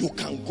 you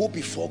can go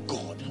before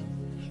God.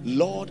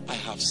 Lord, I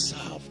have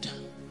served.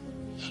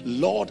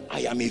 Lord,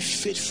 I am a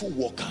faithful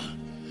worker.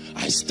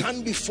 I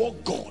stand before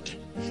God.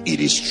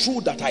 It is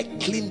true that I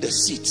clean the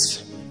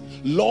seats.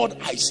 Lord,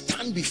 I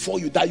stand before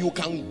you, that you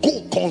can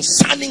go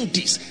concerning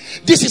this.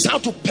 This is how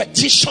to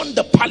petition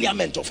the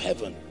parliament of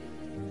heaven.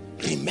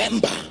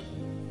 Remember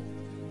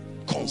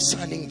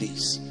concerning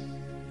this.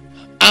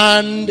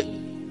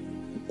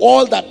 And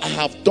all that I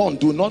have done,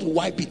 do not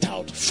wipe it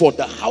out, for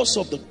the house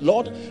of the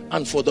Lord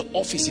and for the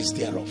offices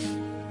thereof.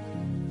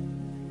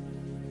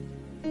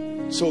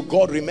 So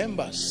God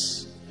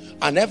remembers,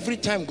 and every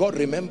time God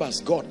remembers,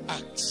 God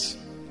acts.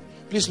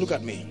 Please look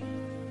at me.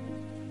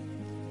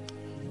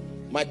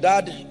 My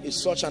dad is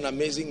such an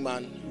amazing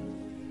man,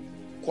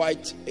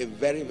 quite a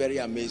very, very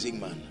amazing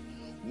man.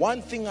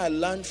 One thing I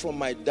learned from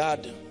my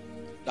dad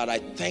that I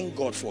thank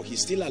God for,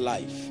 he's still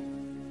alive,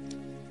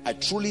 I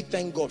truly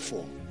thank God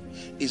for,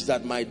 is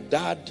that my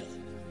dad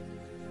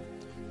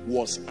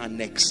was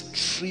an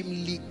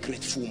extremely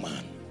grateful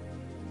man.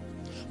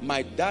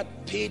 My dad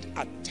paid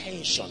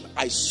attention.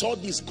 I saw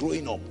this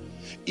growing up.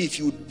 If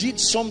you did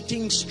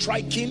something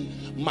striking,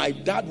 my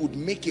dad would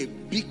make a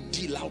big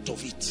deal out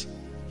of it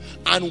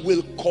and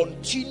will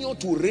continue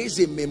to raise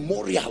a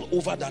memorial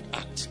over that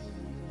act.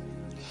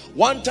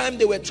 One time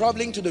they were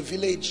traveling to the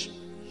village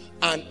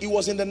and it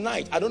was in the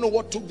night. I don't know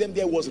what took them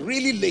there. It was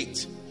really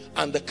late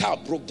and the car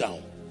broke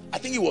down. I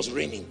think it was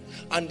raining,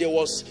 and they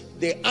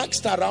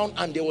asked around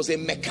and there was a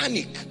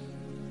mechanic.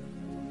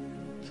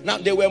 Now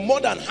they were more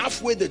than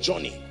halfway the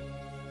journey,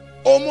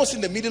 almost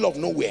in the middle of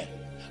nowhere,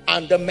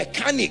 and the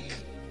mechanic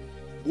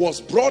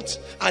was brought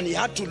and he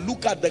had to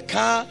look at the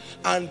car,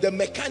 and the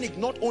mechanic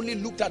not only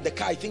looked at the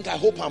car, I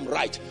hope I'm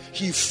right,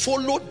 he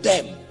followed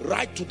them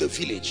right to the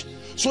village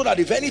so that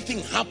if anything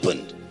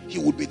happened, he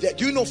would be there.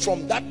 Do you know,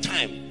 from that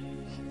time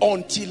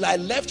until I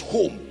left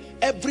home,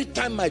 every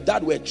time my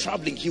dad were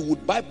traveling, he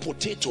would buy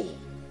potato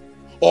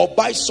or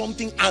buy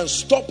something and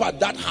stop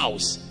at that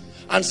house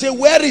and say,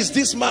 where is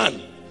this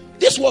man?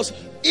 This was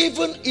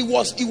even, it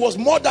was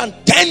more than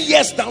 10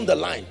 years down the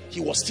line. He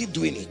was still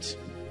doing it.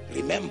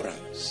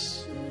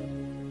 Remembrance.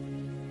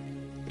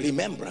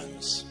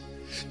 Remembrance.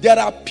 There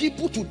are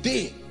people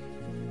today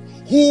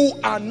who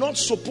are not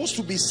supposed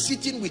to be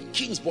sitting with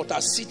kings, but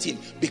are sitting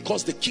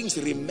because the kings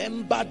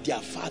remember their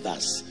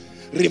fathers,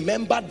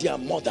 remember their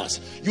mothers.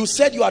 You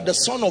said you are the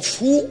son of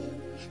who?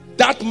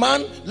 That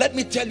man. Let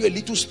me tell you a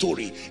little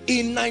story.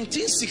 In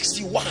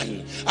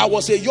 1961, I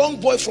was a young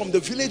boy from the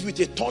village with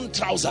a torn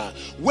trouser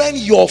when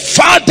your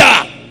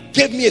father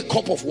gave me a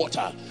cup of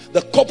water.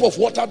 The cup of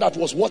water that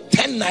was worth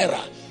 10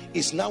 naira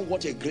is now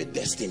what a great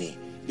destiny,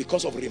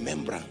 because of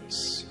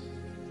remembrance.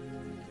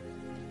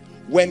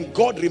 When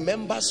God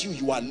remembers you,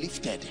 you are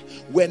lifted.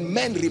 When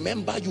men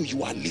remember you,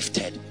 you are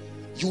lifted.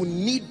 You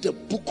need the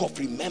book of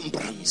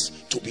remembrance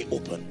to be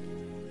open.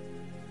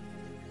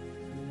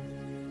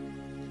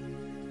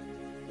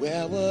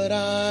 Where would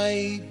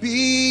I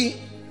be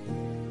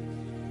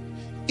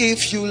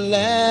if you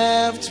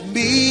left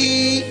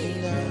me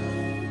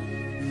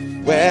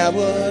now? Where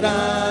would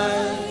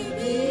I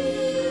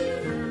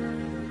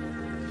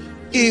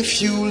be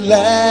if you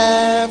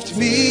left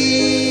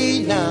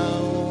me now?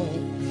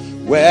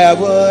 Where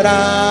would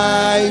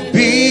I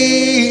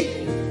be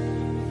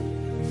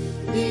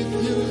if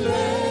you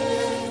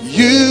left me?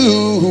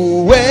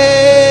 You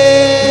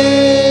waited.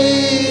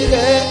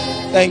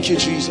 Thank you,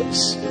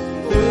 Jesus.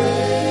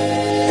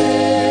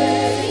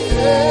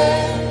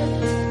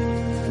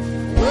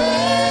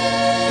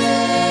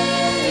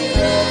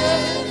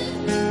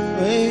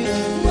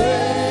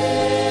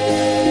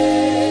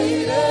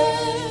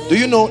 Do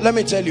you know, let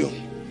me tell you,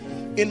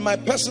 in my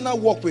personal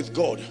walk with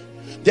God,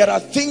 there are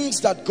things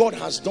that God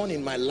has done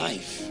in my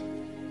life.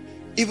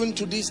 Even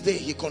to this day,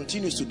 he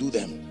continues to do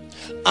them.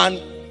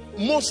 And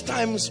most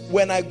times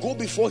when I go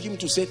before him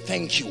to say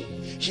thank you,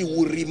 he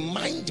will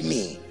remind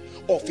me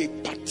of a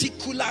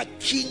particular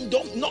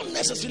kingdom, not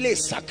necessarily a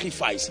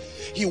sacrifice.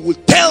 He will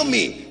tell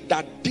me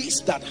that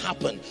this that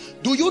happened.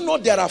 Do you know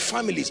there are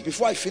families,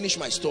 before I finish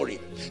my story,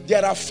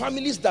 there are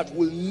families that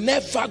will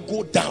never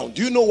go down.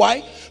 Do you know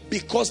why?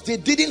 Because they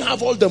didn't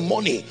have all the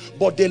money,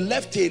 but they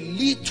left a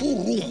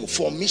little room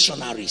for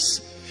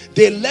missionaries.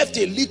 They left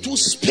a little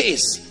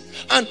space.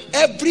 And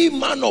every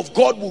man of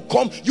God will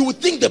come. You would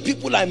think the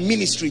people are in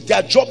ministry,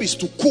 their job is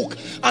to cook,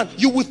 and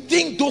you would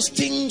think those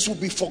things will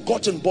be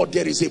forgotten, but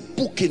there is a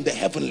book in the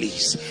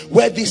heavenlies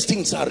where these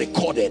things are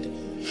recorded.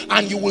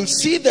 And you will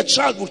see the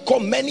child will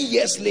come many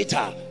years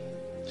later.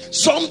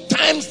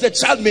 Sometimes the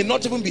child may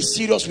not even be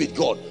serious with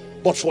God,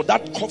 but for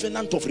that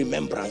covenant of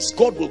remembrance,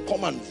 God will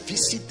come and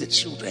visit the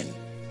children.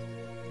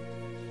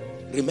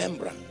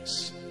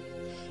 Remembrance.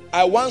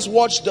 I once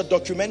watched the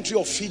documentary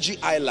of Fiji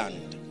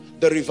Island,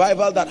 the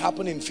revival that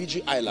happened in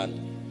Fiji Island,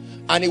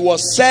 and it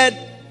was said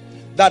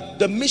that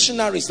the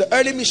missionaries, the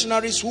early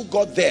missionaries who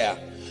got there,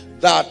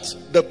 that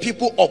the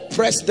people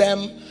oppressed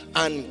them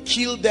and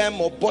killed them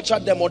or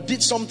butchered them or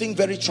did something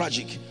very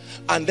tragic,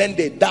 and then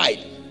they died.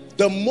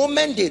 The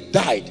moment they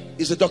died,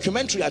 is a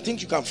documentary, I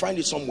think you can find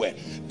it somewhere,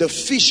 the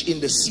fish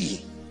in the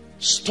sea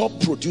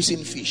stopped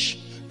producing fish.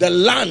 The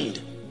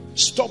land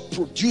stopped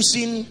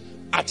producing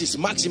at its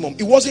maximum.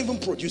 It wasn't even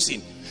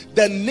producing.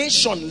 The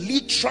nation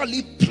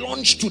literally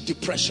plunged to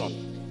depression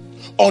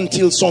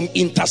until some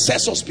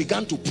intercessors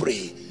began to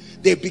pray.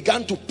 They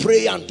began to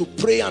pray and to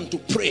pray and to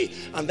pray,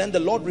 and then the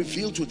Lord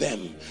revealed to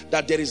them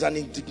that there is an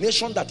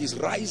indignation that is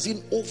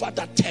rising over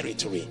that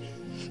territory,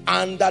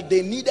 and that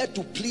they needed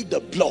to plead the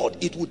blood.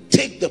 It would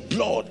take the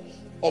blood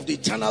of the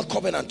eternal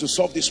covenant to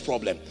solve this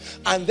problem.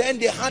 And then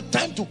they had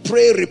time to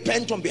pray,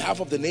 repent on behalf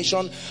of the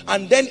nation.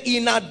 And then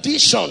in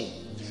addition,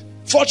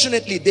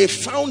 fortunately, they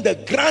found the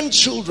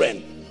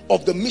grandchildren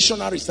of the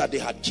missionaries that they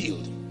had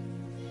killed.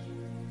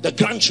 The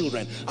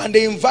grandchildren. And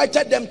they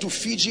invited them to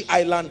Fiji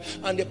Island,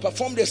 and they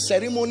performed a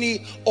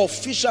ceremony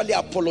officially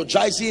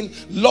apologizing,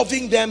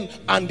 loving them,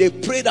 and they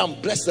prayed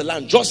and blessed the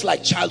land just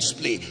like child's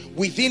play.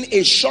 Within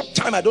a short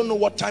time, I don't know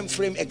what time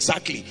frame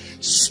exactly,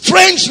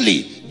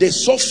 strangely they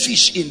saw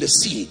fish in the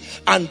sea,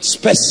 and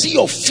species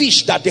of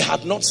fish that they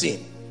had not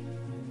seen.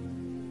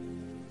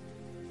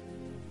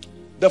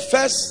 The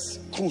first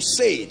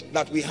crusade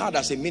that we had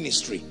as a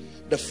ministry,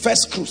 the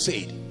first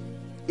crusade,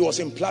 it was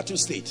in Plateau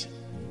State.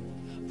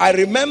 I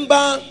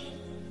remember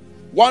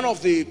one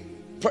of the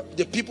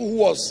people who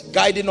was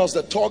guiding us,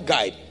 the tour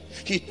guide,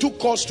 he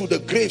took us to the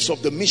graves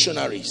of the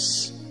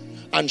missionaries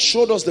and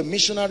showed us the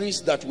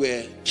missionaries that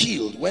were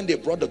killed when they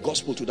brought the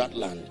gospel to that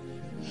land,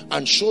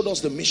 and showed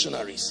us the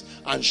missionaries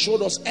and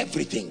showed us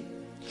everything.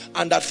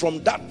 And that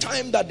from that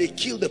time that they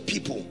killed the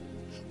people,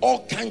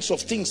 all kinds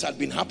of things had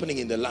been happening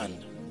in the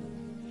land.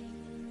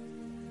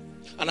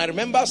 And I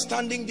remember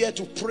standing there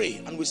to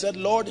pray, and we said,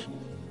 Lord,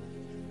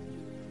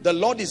 the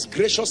Lord is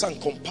gracious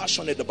and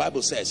compassionate, the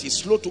Bible says. He's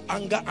slow to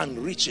anger and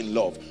rich in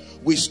love.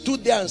 We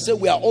stood there and said,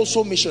 we are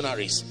also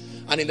missionaries.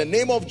 And in the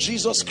name of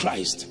Jesus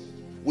Christ,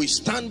 we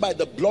stand by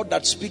the blood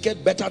that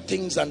speaketh better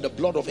things than the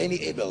blood of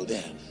any Abel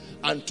there.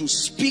 And to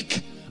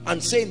speak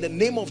and say in the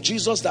name of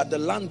Jesus that the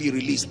land be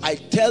released. I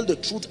tell the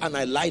truth and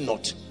I lie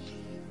not.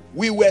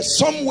 We were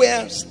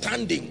somewhere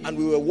standing and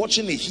we were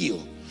watching a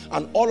hill.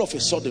 And all of a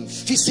sudden,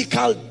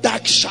 physical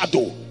dark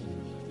shadow.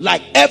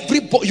 Like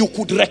everybody, you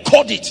could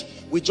record it.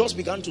 We just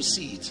began to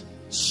see it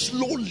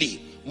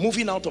slowly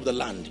moving out of the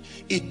land.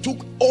 It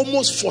took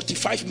almost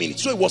 45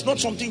 minutes. So it was not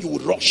something you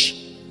would rush.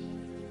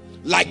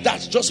 Like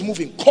that, just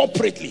moving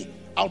corporately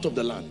out of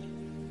the land.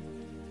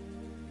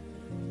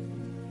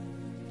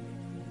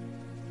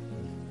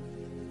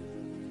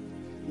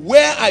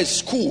 Where I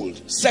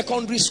schooled,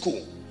 secondary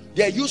school,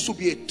 there used to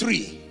be a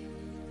tree.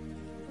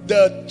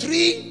 The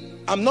tree,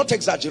 I'm not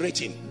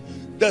exaggerating,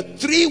 the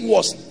tree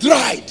was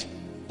dried,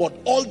 but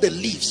all the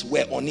leaves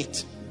were on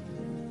it.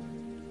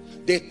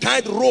 They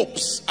tied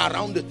ropes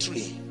around the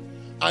tree,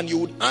 and you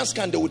would ask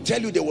and they would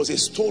tell you there was a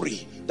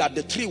story that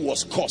the tree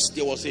was cursed.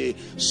 There was a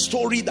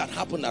story that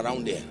happened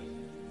around there.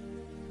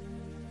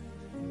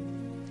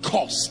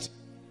 Cursed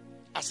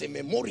as a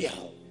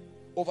memorial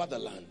over the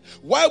land.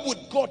 Why would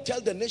God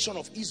tell the nation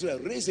of Israel,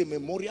 raise a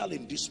memorial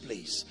in this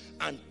place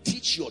and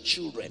teach your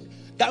children?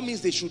 That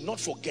means they should not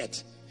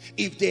forget.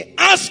 If they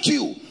ask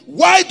you,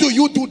 why do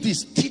you do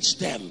this? Teach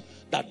them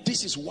that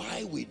this is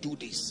why we do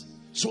this,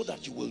 so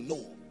that you will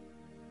know.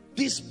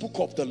 This book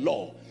of the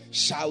law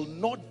shall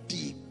not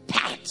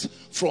depart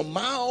from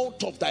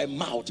out of thy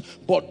mouth,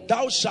 but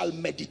thou shalt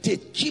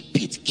meditate.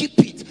 Keep it, keep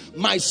it.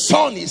 My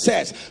son, he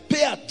says,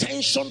 pay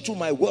attention to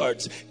my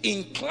words.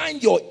 Incline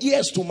your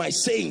ears to my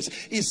sayings.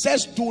 He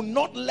says, do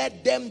not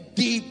let them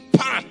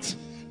depart.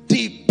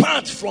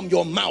 Depart from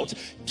your mouth.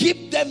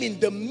 Keep them in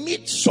the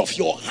midst of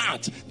your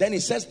heart. Then he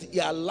says, they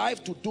are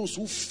life to those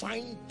who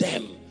find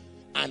them,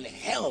 and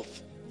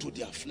health to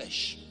their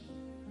flesh.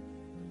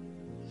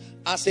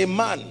 As a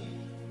man,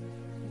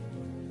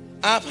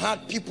 I've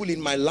had people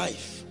in my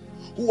life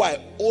who I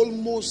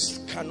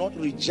almost cannot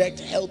reject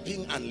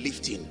helping and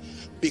lifting,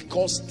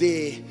 because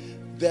the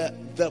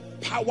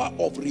power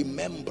of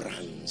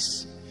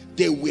remembrance,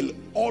 they will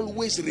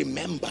always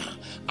remember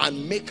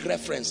and make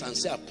reference and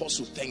say,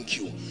 Apostle, thank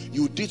you.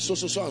 You did so,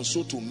 so, so and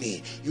so to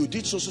me. You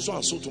did so, so, so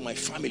and so to my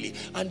family.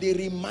 And they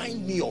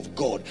remind me of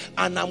God.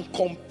 And I'm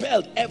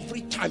compelled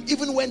every time,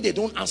 even when they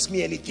don't ask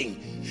me anything.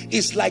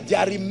 It's like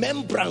their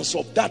remembrance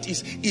of that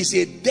is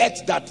a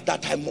debt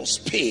that I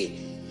must pay.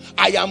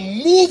 I am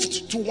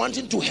moved to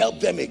wanting to help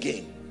them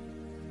again.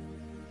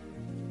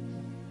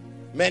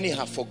 Many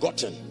have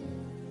forgotten.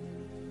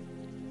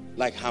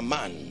 Like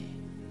Haman.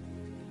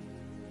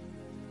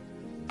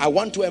 I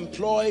want to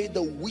employ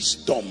the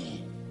wisdom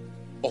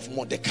of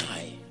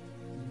Mordecai,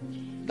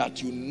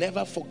 that you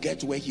never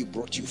forget where he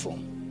brought you from.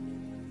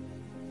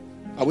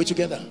 Are we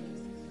together?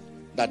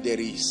 That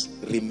there is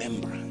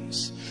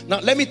remembrance.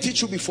 Now let me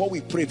teach you before we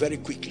pray very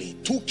quickly.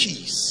 Two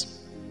keys.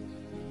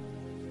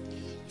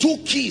 Two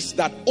keys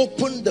that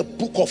open the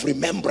book of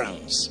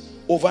remembrance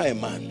over a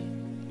man.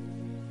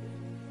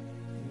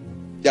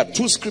 There are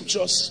two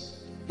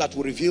scriptures that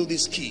will reveal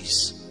these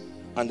keys,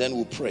 and then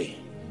we'll pray.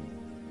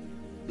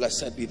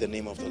 Blessed be the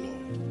name of the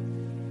Lord.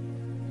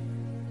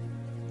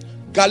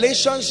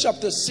 Galatians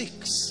chapter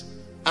 6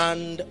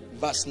 and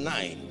verse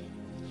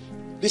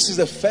 9. This is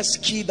the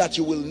first key that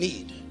you will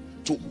need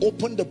to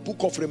open the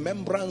book of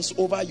remembrance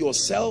over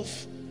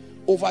yourself,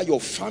 over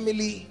your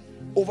family,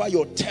 over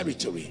your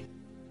territory.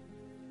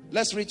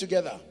 Let's read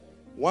together.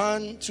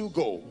 1, 2,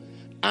 go.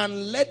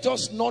 And let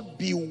us not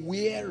be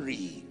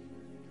weary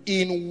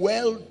in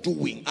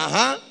well-doing.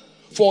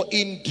 For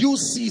in due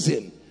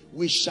season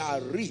we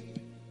shall reap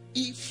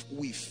if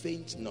we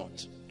faint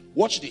not.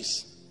 Watch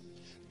this.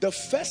 The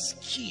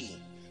first key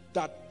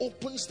that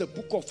opens the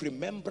book of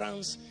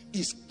remembrance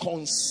is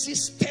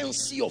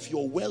consistency of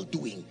your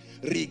well-doing,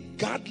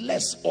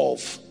 regardless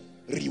of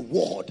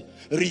reward,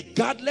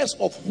 regardless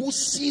of who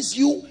sees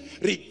you,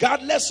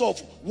 regardless of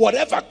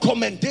whatever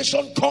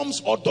commendation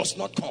comes or does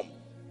not come.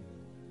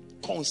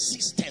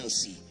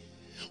 Consistency.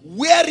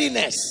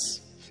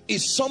 Weariness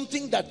is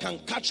something that can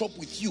catch up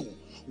with you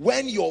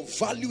when your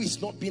value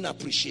is not being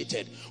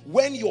appreciated,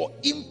 when your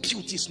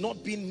input is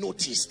not being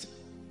noticed.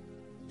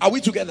 Are we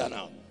together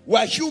now?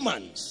 We're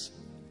humans,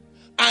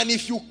 and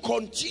if you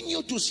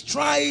continue to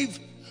strive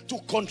to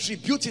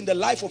contribute in the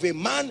life of a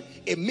man,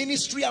 a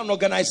ministry, an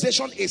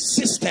organization, a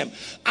system,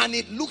 and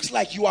it looks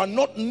like you are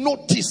not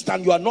noticed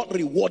and you are not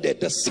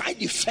rewarded, the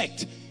side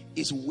effect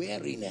is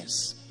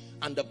weariness.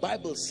 And the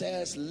Bible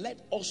says, let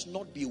us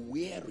not be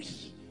weary.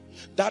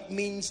 That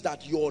means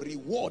that your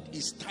reward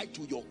is tied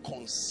to your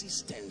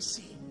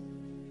consistency.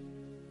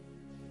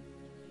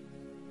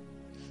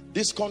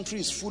 This country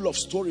is full of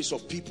stories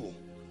of people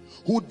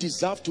who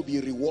deserve to be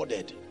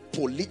rewarded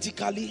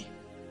politically,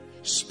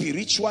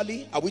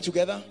 spiritually, are we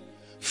together?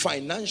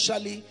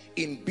 Financially,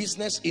 in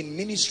business, in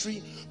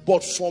ministry,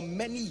 but for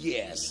many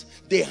years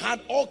they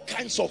had all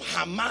kinds of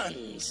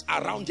Hamans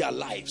around their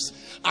lives,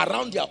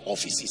 around their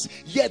offices,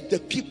 yet the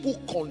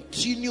people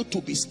continue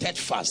to be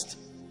steadfast.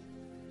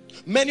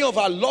 Many of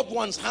our loved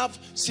ones have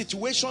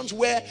situations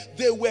where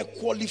they were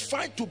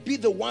qualified to be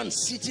the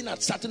ones sitting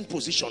at certain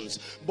positions,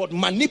 but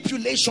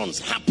manipulations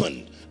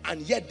happened,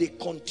 and yet they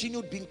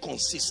continued being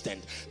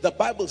consistent. The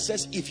Bible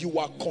says if you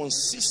are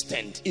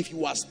consistent, if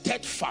you are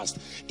steadfast,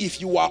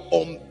 if you are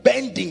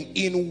unbending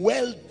in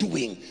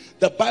well-doing,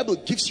 the Bible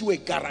gives you a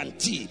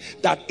guarantee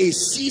that a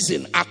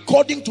season,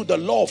 according to the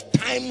law of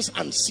times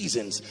and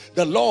seasons,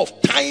 the law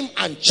of time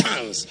and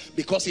chance,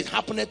 because it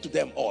happened to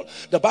them all.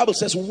 The Bible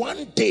says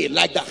one day,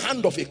 like the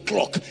hand of a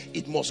clock,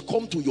 it must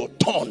come to your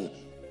turn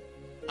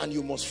and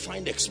you must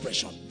find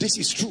expression. This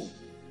is true.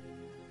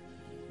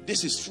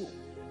 This is true.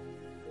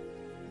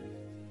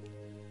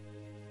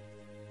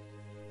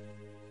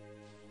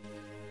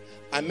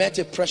 I met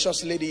a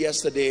precious lady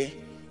yesterday,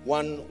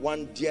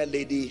 one dear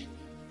lady.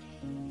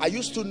 I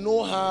used to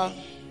know her,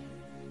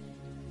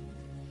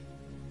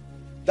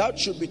 that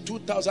should be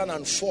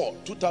 2004,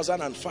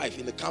 2005,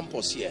 in the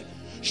campus here.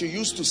 She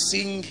used to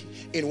sing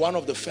in one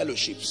of the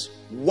fellowships.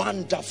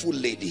 Wonderful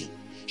lady.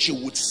 She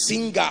would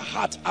sing her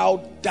heart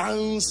out,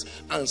 dance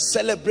and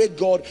celebrate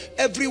God.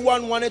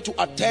 Everyone wanted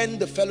to attend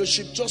the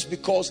fellowship just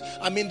because,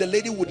 I mean, the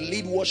lady would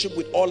lead worship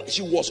with all,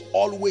 she was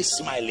always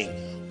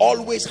smiling,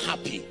 always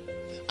happy.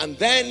 And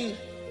then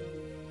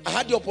I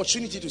had the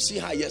opportunity to see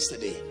her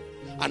yesterday,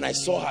 and I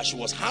saw her. She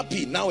was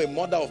happy, now a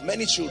mother of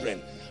many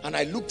children. And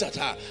I looked at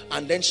her,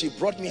 and then she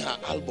brought me her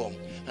album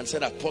and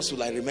said,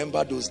 Apostle, I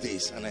remember those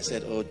days. And I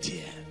said, oh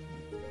dear.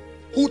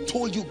 Who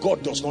told you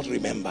God does not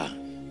remember?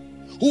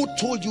 Who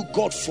told you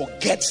God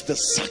forgets the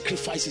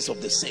sacrifices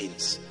of the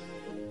saints?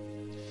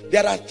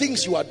 There are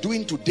things you are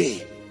doing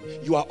today,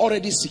 you are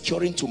already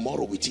securing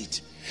tomorrow with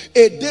it.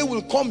 A day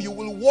will come, you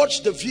will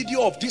watch the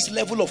video of this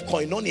level of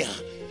koinonia,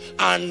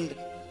 and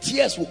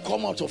tears will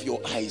come out of your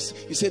eyes.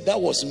 You say, that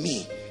was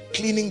me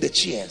cleaning the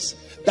chairs.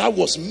 That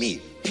was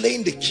me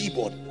playing the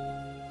keyboard.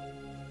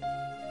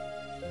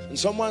 And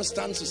someone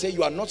stands to say,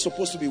 you are not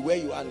supposed to be where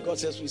you are. And God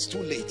says, it's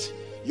too late.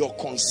 Your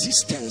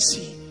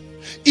consistency.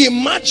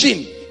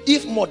 Imagine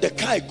if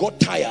Mordecai got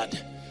tired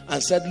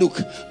and said, look,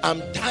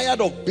 I'm tired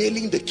of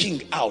bailing the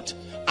king out,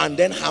 and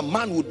then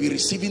Haman would be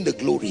receiving the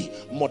glory.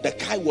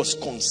 Mordecai was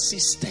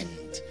consistent.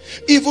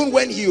 Even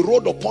when he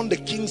rode upon the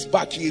king's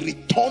back, he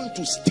returned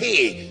to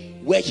stay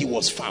where he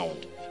was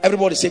found.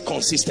 Everybody say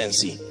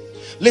consistency.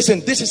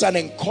 Listen, this is an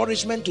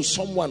encouragement to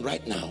someone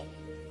right now.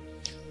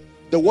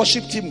 The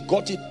worship team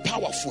got it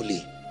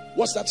powerfully.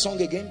 What's that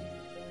song again?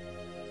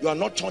 You are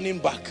not turning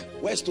back.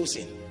 Where's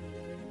Tosin?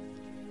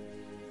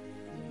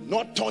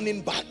 Not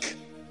turning back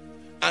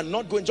and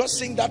not going. Just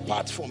sing that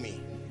part for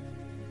me.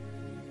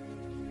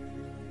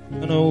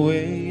 I'm gonna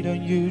wait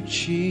on you,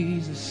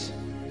 Jesus.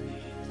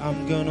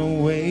 I'm gonna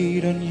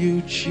wait on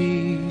you,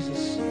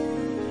 Jesus.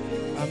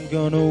 I'm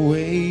gonna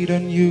wait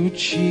on you,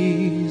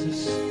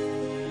 Jesus.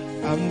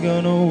 I'm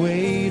gonna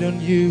wait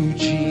on you,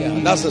 Jesus. Yeah,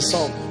 that's the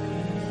song.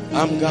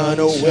 I'm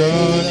gonna wait.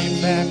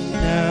 Turning back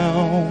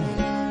now.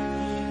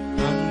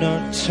 I'm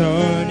not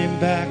turning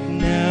back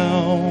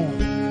now.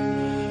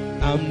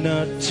 I'm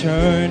not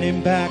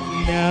turning back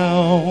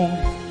now.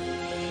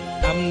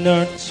 I'm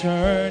not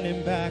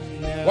turning back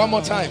now. One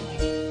more time.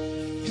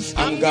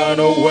 I'm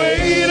gonna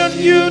wait on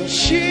you,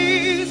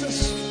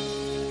 Jesus.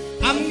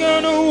 I'm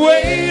gonna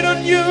wait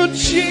on you,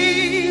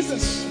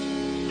 Jesus.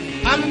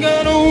 I'm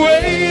gonna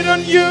wait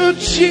on you,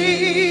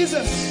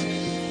 Jesus.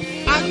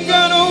 I'm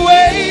gonna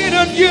wait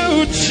on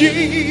you,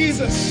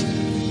 Jesus.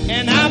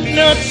 And I'm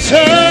not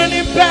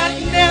turning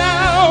back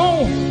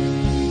now.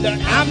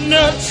 I'm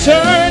not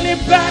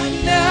turning back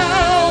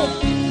now.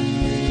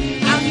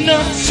 I'm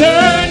not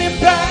turning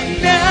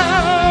back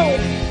now.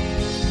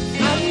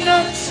 I'm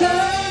not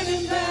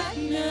turning back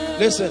now.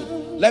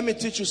 Listen, let me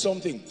teach you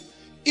something.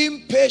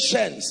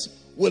 Impatience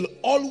will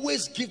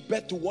always give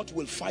birth to what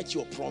will fight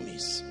your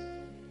promise.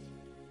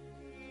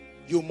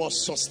 You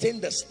must sustain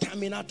the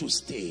stamina to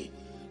stay.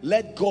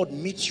 Let God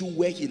meet you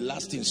where he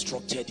last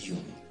instructed you.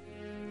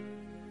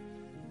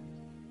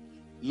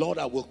 Lord,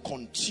 I will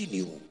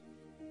continue.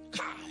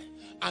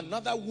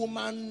 Another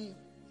woman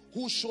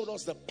who showed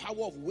us the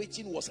power of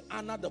waiting was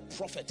Anna the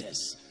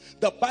prophetess.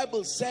 The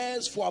Bible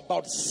says for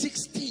about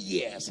 60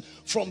 years,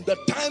 from the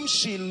time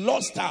she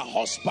lost her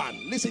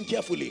husband, listen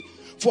carefully,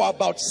 for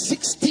about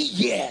 60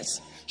 years,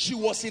 she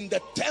was in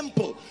the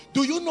temple.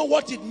 Do you know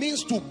what it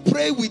means to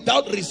pray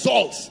without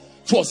results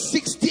for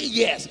 60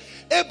 years?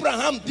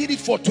 Abraham did it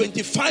for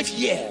 25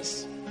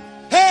 years.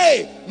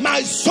 Hey,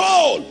 my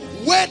soul,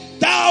 wait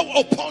thou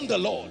upon the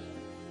Lord.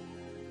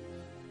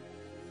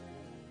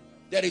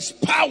 There is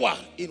power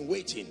in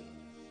waiting.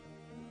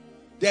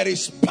 There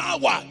is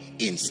power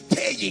in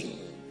staying.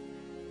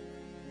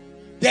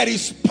 There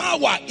is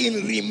power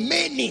in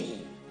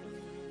remaining.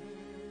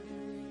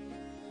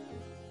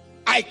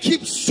 I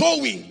keep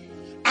sowing.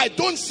 I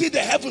don't see the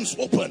heavens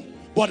open,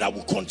 but I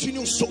will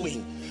continue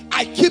sowing.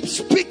 I keep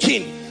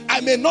speaking. I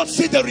may not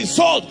see the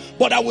result,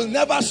 but I will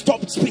never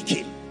stop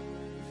speaking.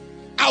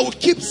 I will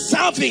keep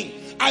serving.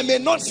 I may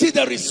not see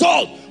the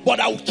result, but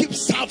I will keep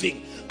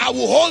serving. I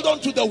will hold on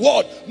to the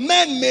word.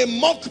 Men may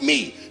mock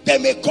me. They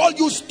may call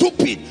you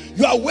stupid.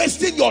 You are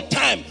wasting your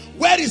time.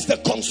 Where is the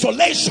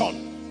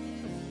consolation?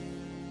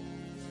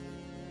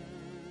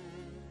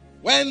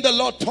 When the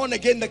Lord turned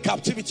again the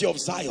captivity of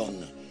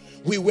Zion,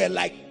 we were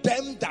like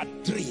them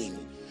that dream,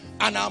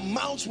 and our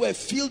mouths were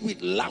filled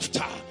with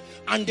laughter,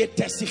 and they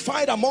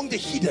testified among the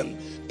heathen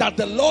that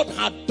the Lord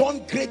had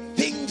done great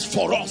things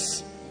for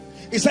us.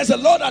 It says the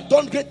Lord had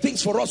done great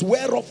things for us,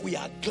 whereof we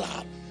are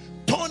glad.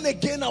 Turn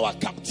again our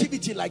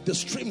captivity like the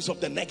streams of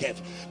the Negev.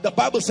 The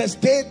Bible says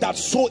they that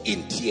sow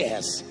in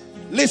tears.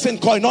 Listen,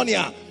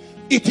 Koinonia,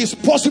 it is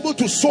possible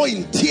to sow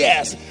in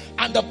tears,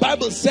 and the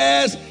Bible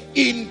says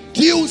in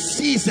due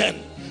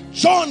season.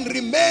 John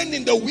remained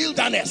in the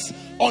wilderness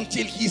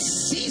until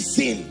his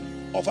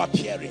season of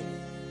appearing.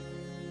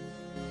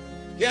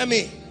 Hear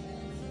me,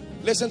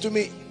 listen to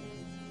me.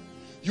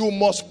 You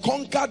must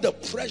conquer the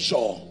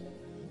pressure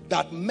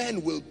that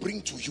men will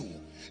bring to you.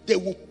 They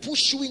will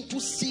push you into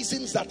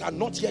seasons that are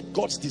not yet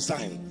God's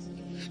design.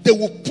 They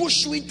will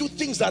push you into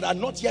things that are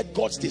not yet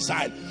God's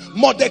design.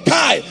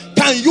 Mordecai,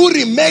 can you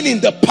remain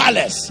in the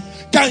palace?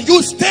 Can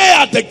you stay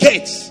at the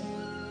gates?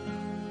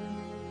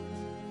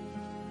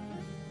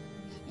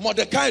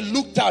 Mordecai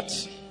looked at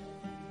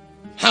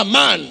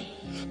Haman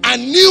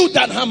and knew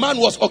that Haman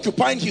was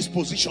occupying his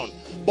position,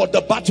 but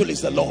the battle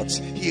is the Lord's.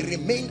 He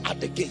remained at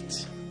the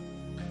gate.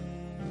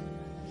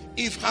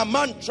 If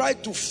Haman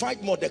tried to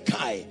fight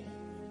Mordecai,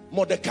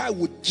 Mordecai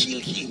would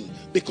kill him,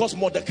 because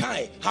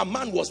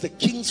Haman was the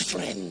king's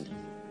friend.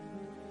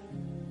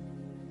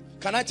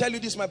 Can I tell you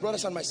this, my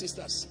brothers and my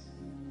sisters?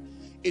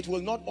 It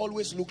will not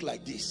always look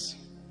like this.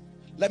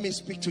 Let me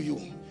speak to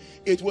you.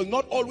 It will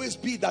not always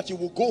be that you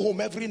will go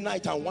home every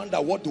night and wonder,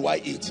 what do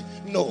I eat?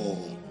 No,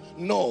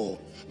 no.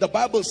 The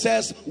Bible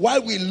says,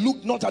 while we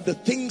look not at the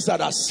things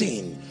that are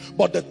seen,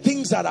 but the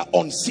things that are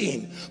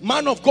unseen.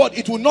 Man of God,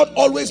 it will not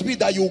always be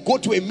that you go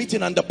to a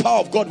meeting and the power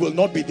of God will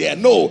not be there.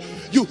 No,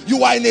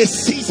 you are in a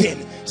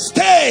season.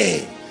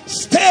 Stay,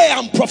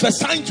 I'm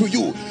prophesying to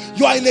you.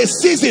 You are in a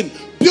season.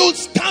 Build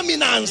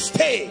stamina and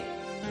stay.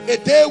 A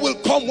day will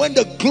come when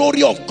the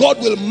glory of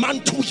God will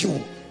mantle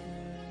you.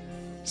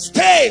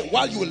 Stay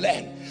while you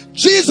learn.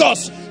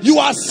 Jesus, you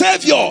are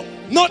Savior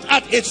not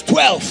at age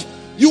 12.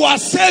 You are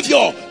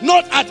Savior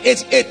not at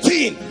age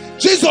 18.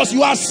 Jesus,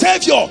 you are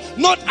Savior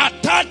not at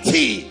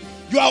 30.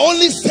 You are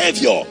only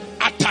Savior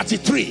at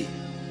 33.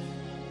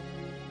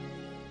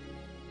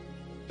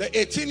 The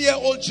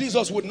 18-year-old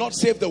Jesus would not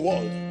save the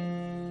world.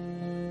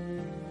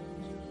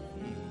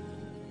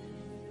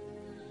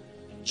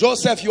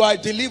 Joseph, you are a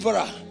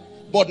deliverer,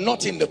 but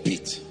not in the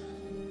pit.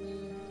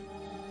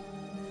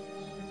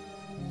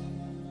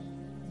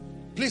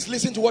 Please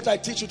listen to what I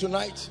teach you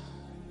tonight.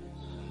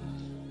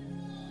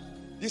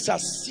 These are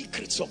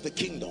secrets of the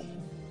kingdom.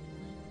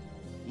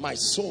 My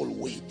soul,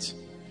 wait.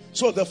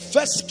 So the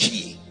first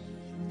key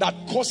that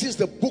causes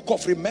the book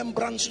of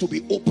remembrance to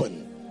be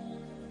open,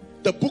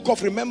 the book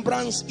of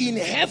remembrance in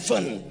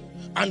heaven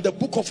and the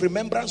book of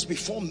remembrance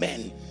before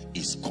men,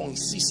 is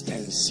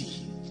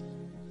consistency.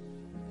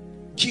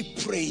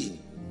 Keep praying.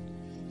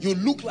 You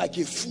look like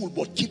a fool,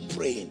 but keep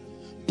praying.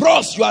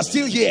 Bros, you are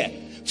still here.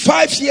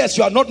 5 years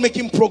you are not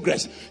making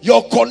progress.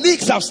 Your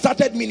colleagues have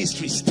started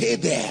ministry. Stay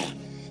there.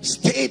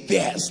 Stay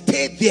there.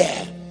 Stay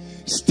there.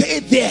 Stay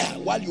there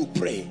while you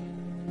pray.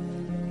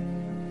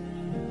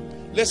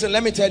 Listen,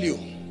 let me tell you.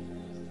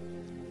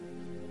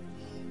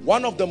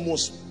 One of the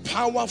most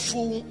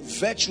powerful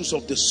virtues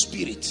of the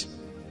Spirit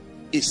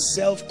is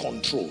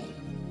self-control.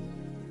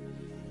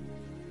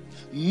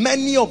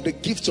 Many of the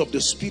gifts of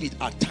the Spirit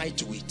are tied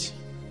to it.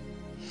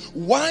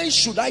 Why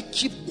should I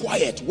keep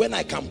quiet when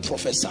I can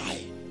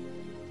prophesy?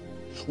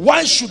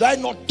 Why should I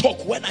not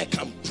talk when I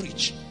can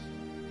preach?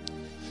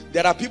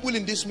 There are people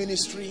in this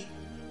ministry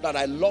that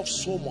I love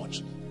so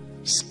much.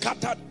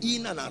 scattered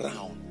in and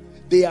around.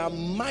 They are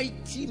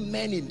mighty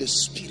men in the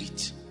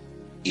spirit,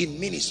 in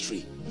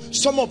ministry.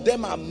 Some of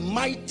them are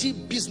mighty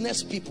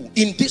business people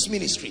in this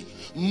ministry,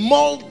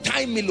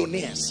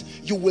 multi-millionaires.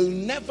 You will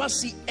never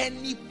see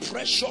any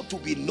pressure to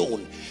be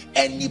known,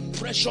 any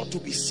pressure to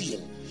be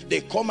seen.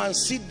 They come and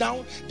sit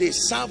down, they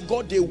serve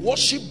God, they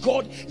worship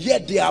God,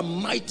 yet they are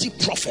mighty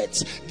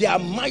prophets, they are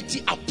mighty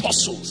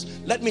apostles.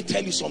 Let me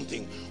tell you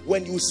something.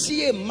 When you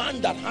see a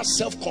man that has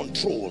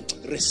self-control,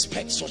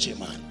 respect such a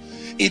man.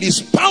 It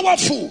is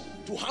powerful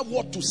to have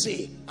what to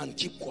say and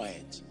keep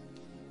quiet.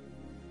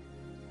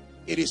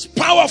 It is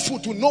powerful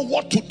to know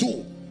what to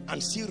do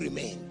and still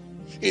remain.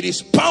 It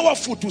is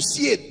powerful to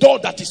see a door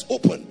that is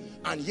open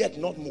and yet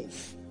not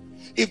move.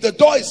 If the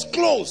door is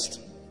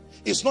closed,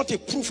 it's not a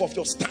proof of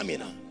your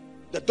stamina.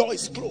 The door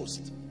is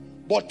closed.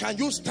 But can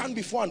you stand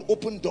before an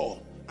open door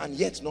and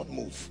yet not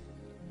move?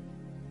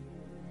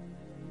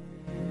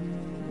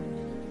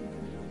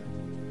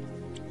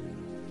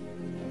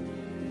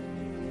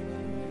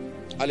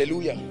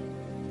 Hallelujah.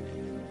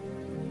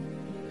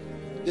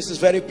 This is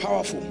very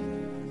powerful.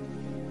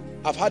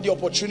 I've had the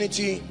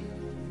opportunity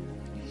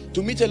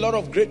to meet a lot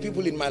of great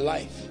people in my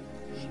life.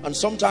 And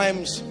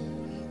sometimes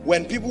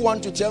when people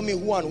want to tell me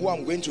who and who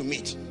I'm going to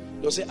meet,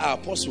 they'll say,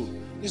 Apostle,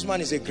 this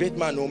man is a great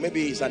man, or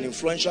maybe he's an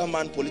influential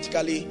man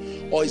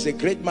politically, or he's a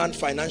great man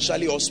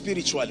financially or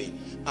spiritually.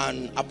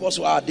 And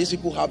Apostle, these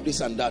people have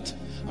this and that.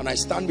 And I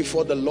stand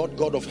before the Lord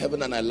God of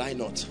heaven and I lie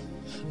not.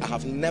 I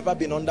have never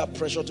been under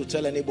pressure to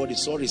tell anybody,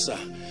 sorry sir,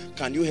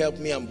 can you help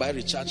me and buy a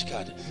recharge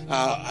card?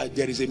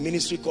 There is a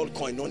ministry called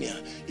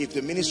Koinonia. If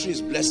the ministry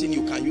is blessing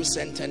you, can you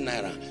send 10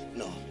 naira?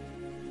 No,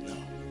 no.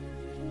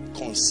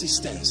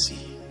 Consistency.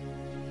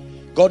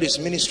 God is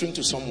ministering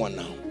to someone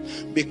now.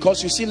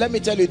 Because you see, let me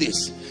tell you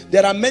this.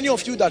 There are many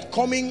of you that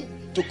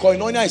coming to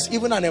Koinonia is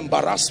even an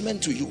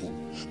embarrassment to you.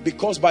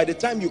 Because by the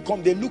time you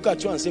come, they look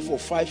at you and say, for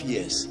 5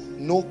 years,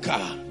 no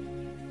car,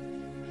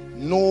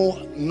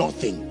 no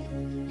nothing.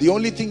 The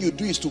only thing you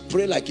do is to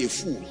pray like a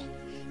fool.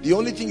 The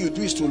only thing you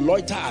do is to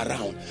loiter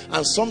around.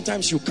 And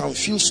sometimes you can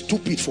feel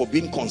stupid for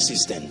being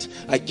consistent.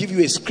 I give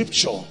you a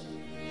scripture.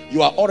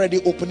 You are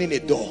already opening a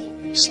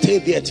door. Stay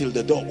there till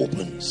the door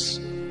opens.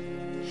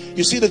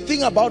 You see, the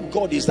thing about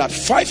God is that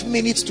 5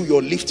 minutes to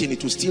your lifting,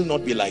 it will still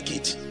not be like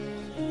it.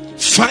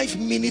 5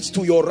 minutes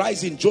to your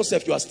rising,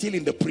 Joseph, you are still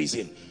in the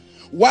prison.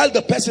 While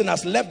the person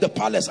has left the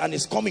palace and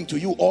is coming to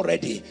you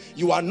already,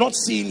 you are not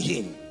seeing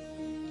him.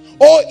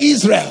 Oh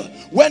Israel,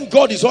 when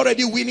God is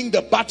already winning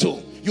the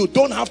battle, you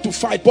don't have to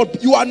fight,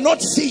 but you are not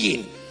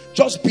seeing.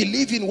 Just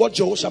believe in what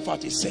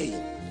Jehoshaphat is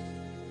saying.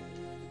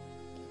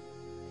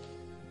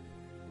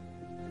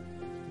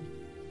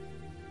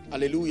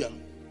 Hallelujah.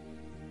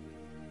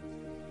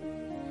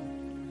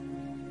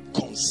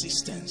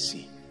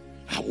 Consistency.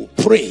 I will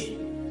pray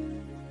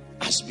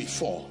as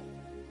before.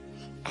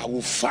 I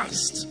will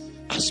fast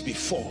as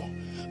before.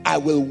 I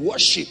will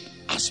worship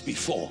as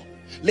before.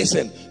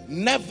 Listen,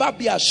 never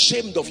be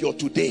ashamed of your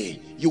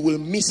today. You will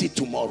miss it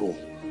tomorrow.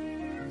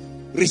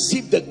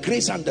 Receive the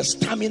grace and the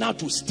stamina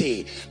to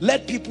stay.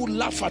 Let people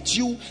laugh at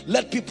you.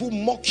 Let people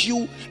mock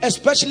you,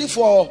 especially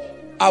for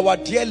our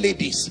dear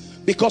ladies,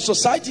 because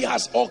society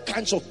has all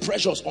kinds of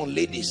pressures on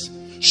ladies.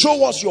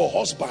 Show us your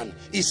husband.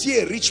 Is he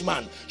a rich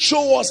man?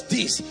 Show us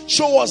this.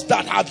 Show us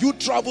that. Have you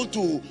traveled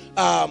to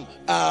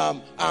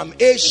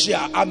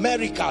Asia,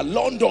 America,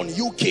 London,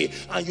 UK,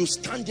 and you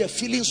stand there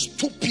feeling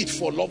stupid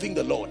for loving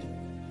the Lord?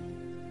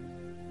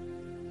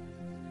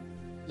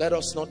 Let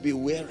us not be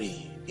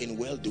weary in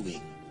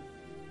well-doing.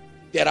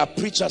 There are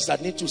preachers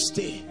that need to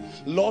stay.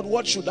 Lord,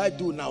 what should I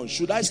do now?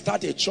 Should I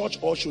start a church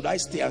or should I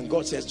stay? And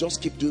God says,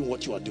 just keep doing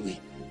what you are doing.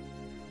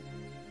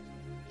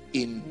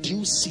 In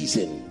due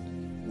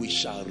season, we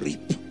shall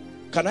reap.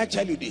 Can I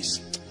tell you this?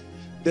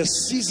 The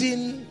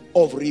season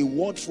of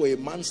reward for a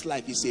man's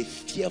life is a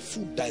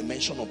fearful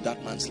dimension of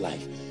that man's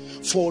life.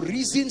 For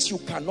reasons you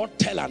cannot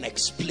tell and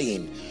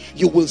explain,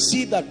 you will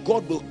see that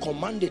God will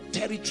command a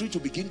territory to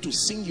begin to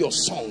sing your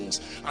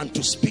songs and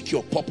to speak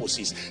your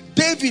purposes.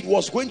 David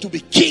was going to be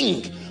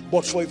king,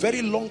 but for a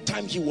very long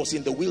time he was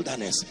in the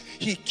wilderness.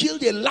 He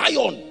killed a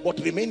lion but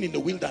remained in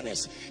the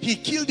wilderness. He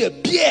killed a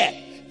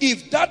bear.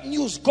 If that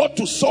news got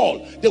to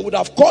Saul, they would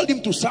have called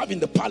him to serve in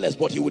the palace,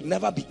 but he would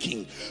never be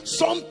king.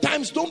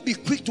 Sometimes don't be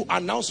quick to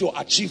announce your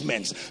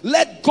achievements.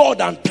 Let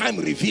God and time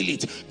reveal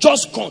it.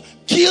 Just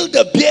kill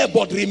the bear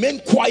but remain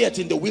quiet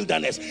in the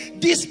wilderness.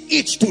 This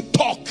itch to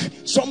talk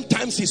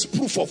sometimes is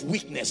proof of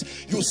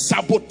weakness. You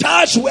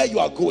sabotage where you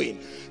are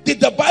going. Did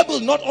the Bible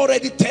not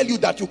already tell you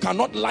that you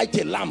cannot light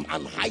a lamp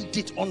and hide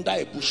it under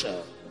a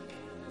bushel?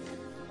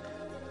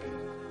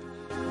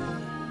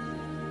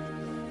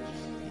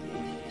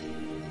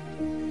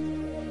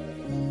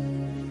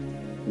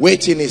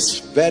 Waiting is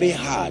very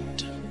hard.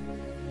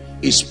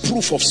 It's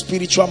proof of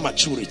spiritual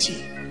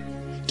maturity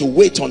to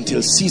wait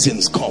until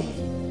seasons come.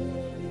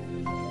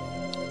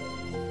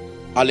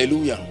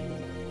 Hallelujah.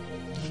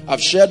 I've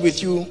shared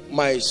with you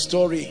my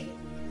story.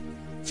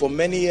 For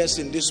many years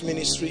in this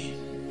ministry,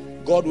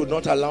 God would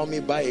not allow me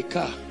buy a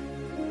car.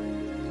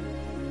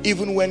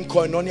 Even when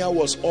Koinonia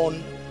was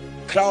on,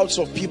 crowds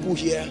of people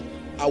here,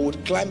 I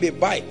would climb a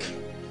bike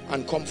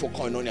and come for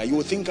Koinonia. You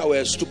would think I were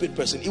a stupid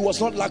person. It was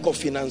not lack of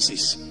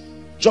finances.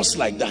 Just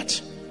like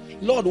that.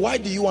 Lord, why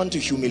do you want to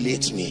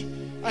humiliate me?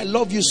 I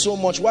love you so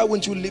much. Why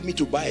won't you leave me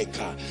to buy a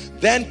car?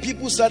 Then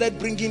people started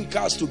bringing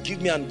cars to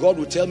give me, and God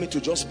would tell me to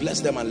just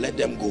bless them and let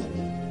them go.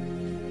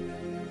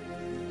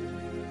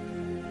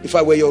 If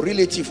I were your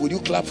relative, would you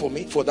clap for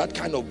me for that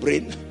kind of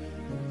brain?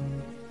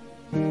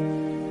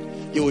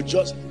 You would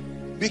just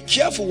be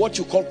careful what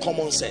you call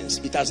common sense.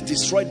 It has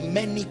destroyed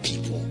many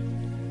people.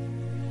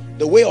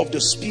 The way of the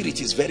spirit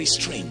is very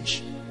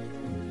strange.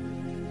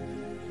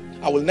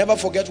 I will never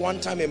forget one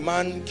time a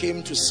man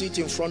came to sit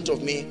in front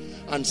of me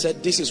and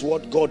said this is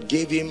what God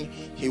gave him.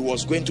 He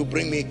was going to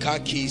bring me car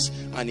keys,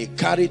 and he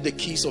carried the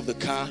keys of the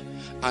car,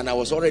 and I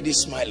was already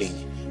smiling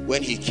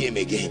when he came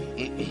again.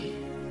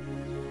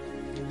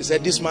 He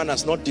said this man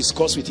has not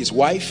discussed with his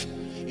wife.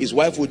 His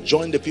wife would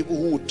join the people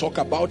who would talk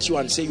about you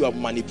and say you have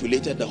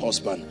manipulated the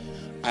husband.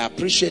 I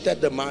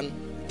appreciated the man,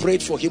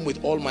 prayed for him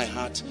with all my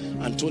heart,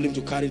 and told him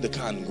to carry the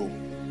car and go.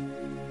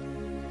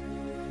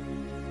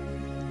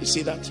 You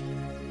see that?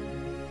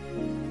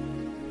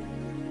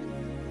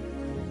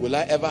 Will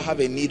I ever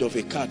have a need of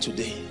a car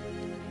today?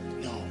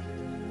 No.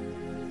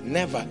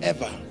 Never,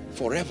 ever,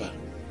 forever.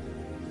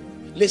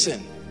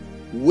 Listen,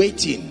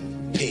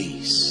 waiting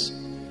pays.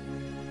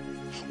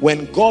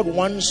 When God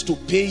wants to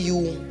pay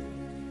you,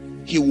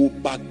 he will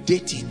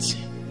backdate it.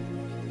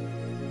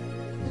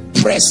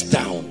 Pressed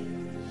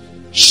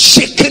down,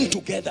 shaken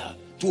together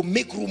to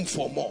make room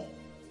for more.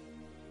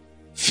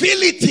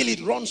 Fill it till it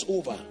runs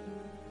over.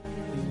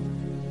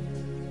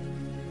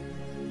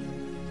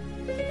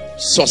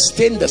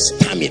 Sustain the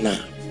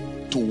stamina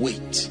to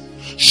wait.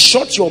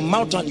 Shut your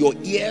mouth and your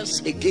ears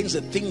against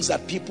the things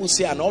that people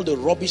say and all the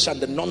rubbish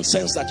and the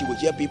nonsense that you will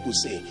hear people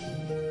say.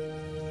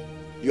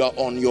 You are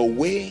on your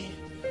way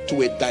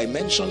to a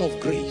dimension of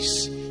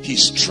grace.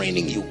 He's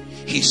training you.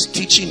 He's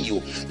teaching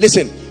you.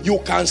 Listen, you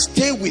can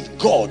stay with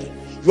God.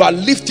 You are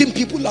lifting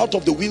people out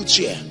of the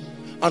wheelchair,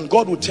 and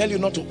God will tell you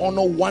not to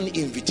honor one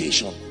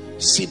invitation.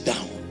 Sit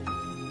down.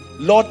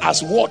 Lord,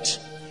 as what?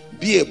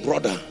 Be a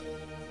brother.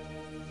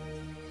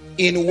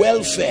 In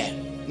welfare,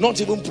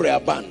 not even prayer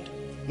band,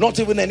 not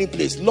even any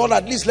place. Lord,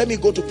 at least let me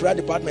go to prayer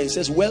department. He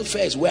says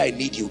welfare is where I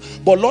need you.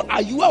 But Lord,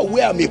 are you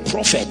aware I'm a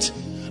prophet?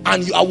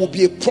 And I will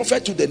be a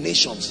prophet to the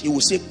nations. He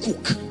will say,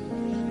 cook.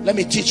 Let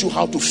me teach you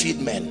how to feed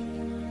men.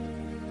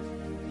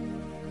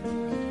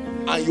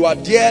 And you are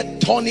there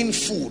turning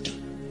food.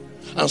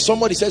 And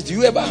somebody says, do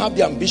you ever have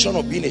the ambition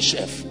of being a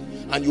chef?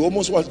 And you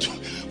almost want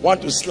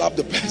to slap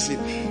the person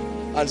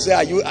and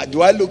say,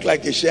 do I look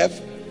like a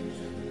chef?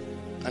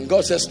 And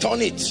God says,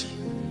 turn it.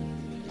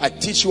 I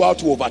teach you how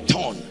to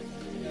overturn.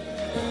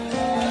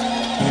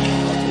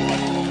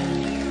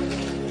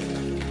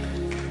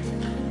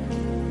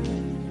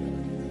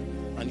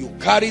 And you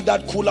carry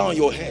that cooler on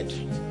your head,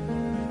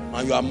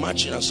 and you are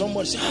marching, and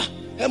somebody says,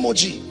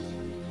 emoji,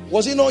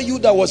 was it not you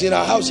that was in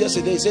our house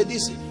yesterday? He said,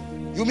 this,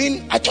 you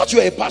mean I thought you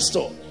were a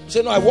pastor? He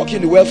said, no, I work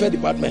in the welfare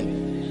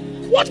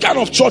department. What kind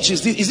of church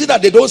is this? Is it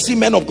that they don't see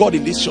men of God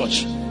in this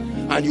church?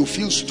 And you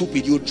feel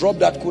stupid. You drop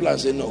that cooler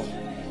and say, no,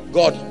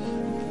 God,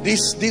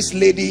 this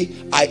lady,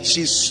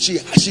 she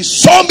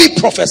saw me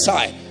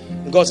prophesy.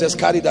 God says,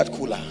 carry that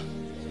cooler.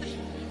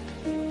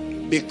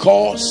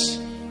 Because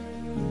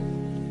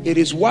it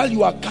is while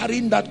you are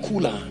carrying that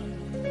cooler,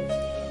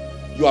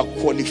 you are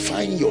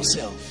qualifying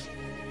yourself.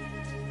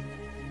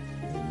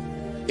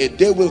 A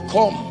day will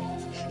come,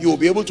 you will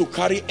be able to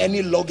carry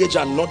any luggage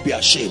and not be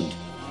ashamed,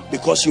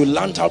 because you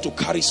learned how to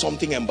carry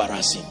something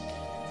embarrassing.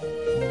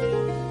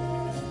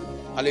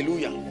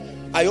 Hallelujah.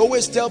 I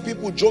always tell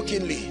people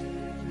jokingly,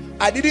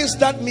 I didn't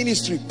start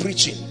ministry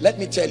preaching. Let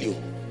me tell you,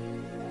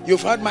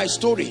 you've heard my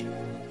story.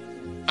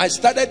 I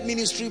started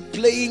ministry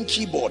playing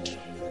keyboard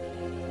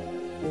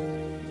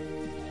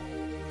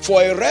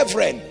for a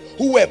reverend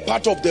who were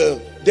part of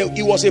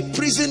it was a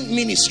prison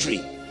ministry.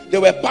 They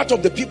were part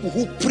of the people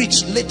who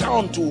preached later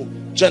on to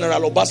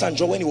General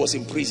Obasanjo when he was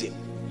in prison.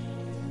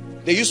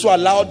 They used to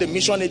allow the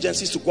mission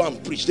agencies to go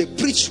and preach. They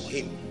preached to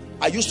him.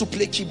 I used to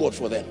play keyboard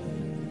for them.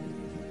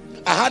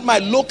 I had my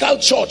local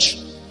church,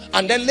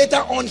 and then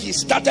later on he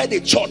started a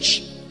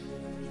church.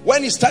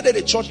 When he started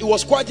a church, it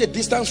was quite a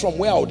distance from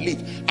where I would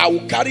live. I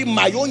would carry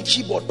my own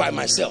keyboard by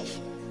myself.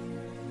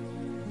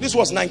 This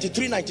was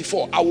 93,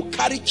 94. I would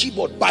carry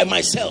keyboard by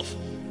myself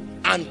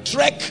and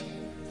trek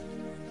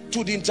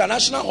to the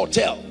International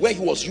Hotel where he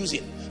was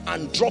using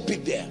and drop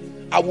it there.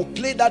 I would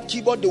play that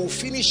keyboard. They will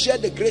finish, share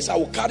the grace. I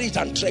will carry it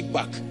and trek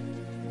back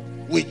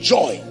with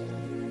joy.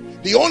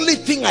 The only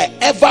thing I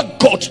ever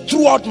got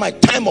throughout my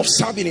time of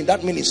serving in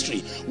that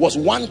ministry was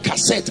one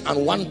cassette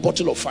and one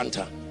bottle of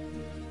Fanta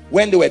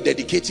when they were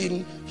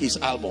dedicating his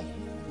album.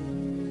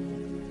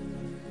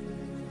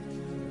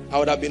 I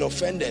would have been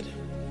offended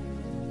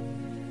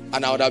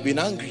and I would have been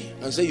angry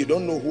and say, you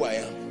don't know who I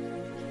am.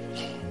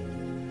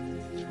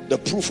 The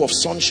proof of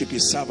sonship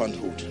is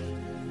servanthood.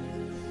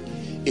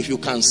 If you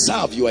can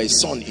serve, you are a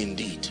son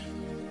indeed.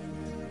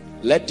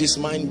 Let this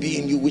mind be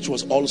in you, which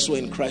was also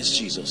in Christ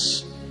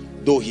Jesus.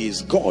 Though he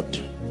is God,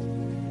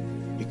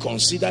 he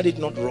considered it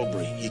not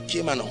robbery. He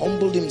came and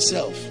humbled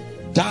himself,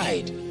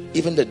 died,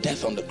 even the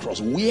death on the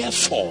cross.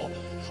 Wherefore,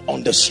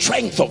 on the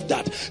strength of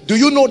that, do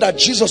you know that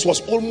Jesus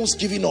was almost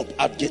giving up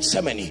at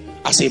Gethsemane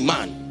as a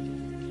man?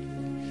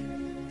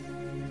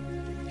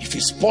 If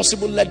it's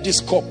possible, let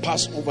this cup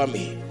pass over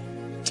me.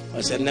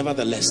 I said,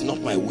 nevertheless, not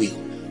my will,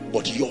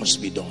 but yours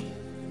be done.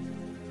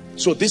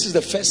 So this is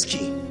the first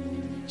key.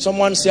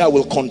 Someone say, I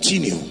will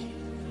continue.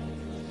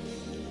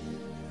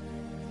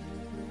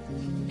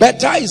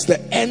 Better is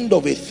the end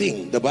of a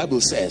thing, the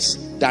Bible says,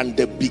 than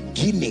the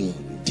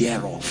beginning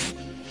thereof.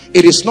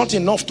 It is not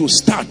enough to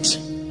start.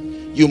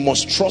 You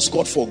must trust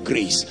God for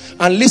grace.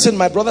 And listen,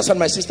 my brothers and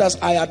my sisters,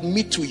 I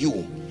admit to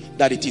you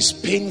that it is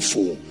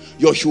painful.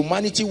 Your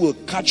humanity will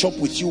catch up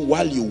with you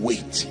while you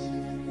wait.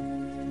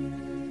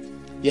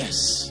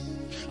 Yes.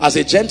 As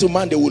a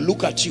gentleman, they will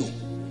look at you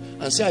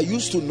and say, I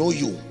used to know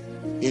you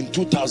in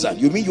 2000.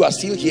 You mean you are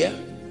still here?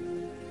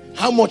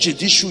 How much is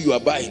this shoe you are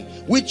buying?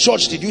 Which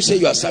church did you say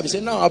you are serving? He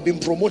said, now I've been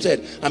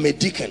promoted. I'm a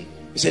deacon.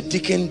 He said,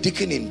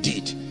 deacon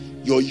indeed.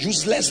 Your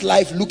useless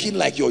life looking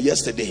like your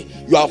yesterday.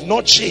 You have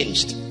not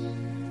changed.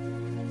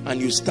 And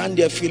you stand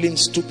there feeling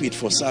stupid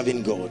for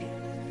serving God.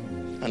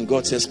 And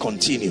God says,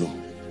 continue.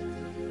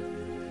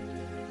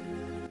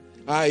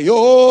 I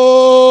almost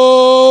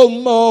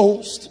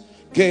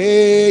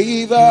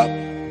gave up.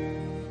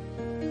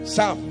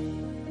 Sam.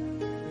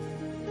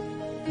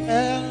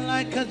 Felt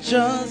like I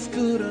just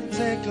couldn't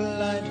take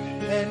life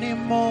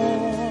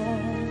anymore.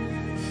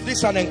 This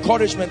is an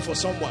encouragement for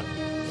someone.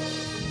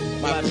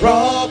 My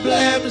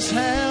problems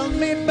held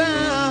me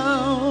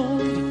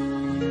bound.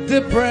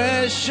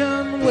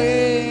 Depression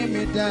weighed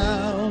me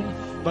down.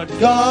 But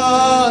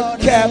God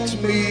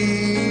kept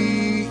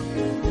me,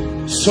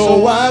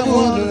 so I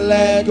wouldn't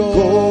let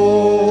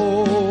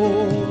go.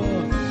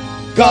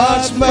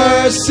 God's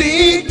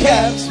mercy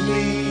kept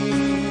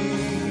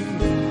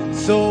me,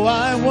 so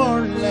I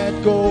won't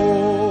let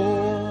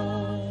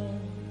go.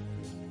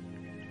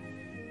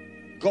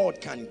 God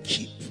can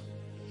keep.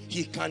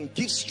 He can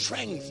give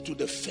strength to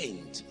the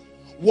faint.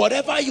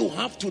 Whatever you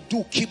have to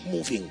do, keep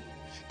moving.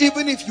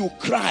 Even if you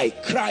cry,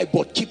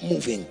 but keep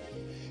moving.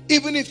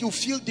 Even if you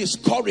feel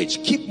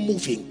discouraged, keep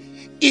moving.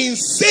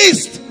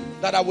 Insist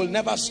that I will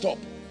never stop.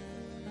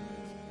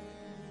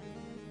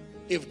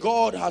 If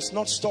God has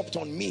not stopped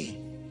on me,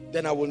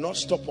 then I will not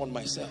stop on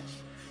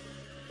myself.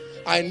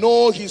 I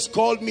know he's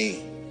called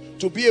me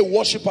to be a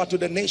worshiper to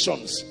the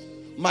nations.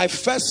 My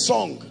first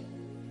song,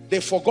 they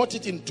forgot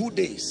it in 2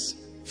 days.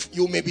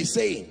 You may be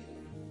saying,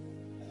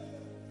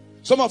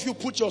 some of you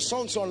put your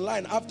songs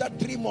online. After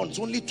 3 months,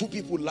 only 2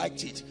 people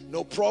liked it.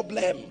 No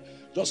problem.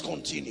 Just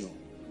continue.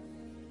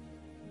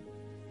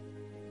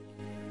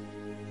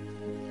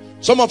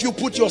 Some of you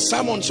put your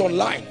sermons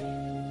online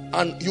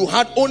and you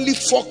had only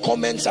 4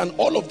 comments and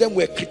all of them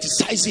were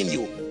criticizing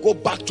you. Go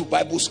back to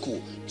Bible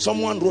school.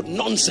 Someone wrote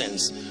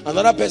nonsense.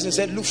 Another person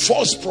said, look,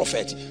 false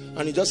prophet.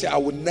 And you just say, I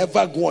will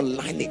never go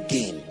online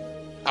again.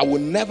 I will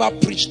never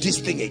preach this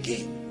thing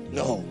again.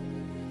 No.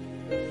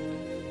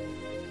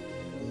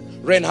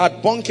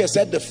 Reinhard Bonnke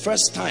said the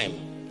first time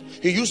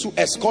he used to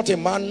escort a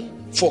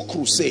man for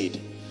crusade.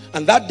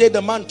 And that day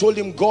the man told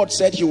him God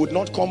said he would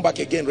not come back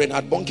again.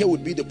 Reinhard Bonnke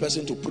would be the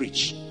person to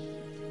preach.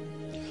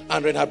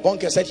 And Reinhard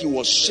Bonnke said he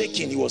was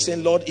shaking. He was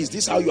saying, Lord, is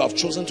this how you have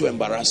chosen to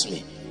embarrass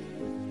me?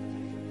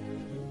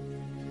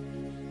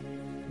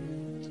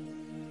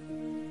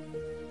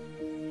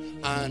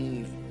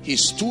 And he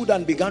stood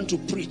and began to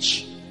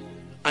preach.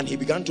 And he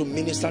began to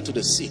minister to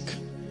the sick.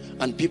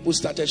 And people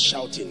started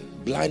shouting,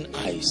 blind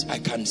eyes, I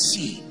can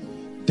see.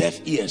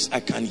 Deaf ears, I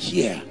can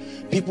hear.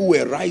 People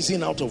were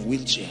rising out of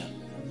wheelchair.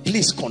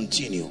 Please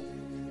continue.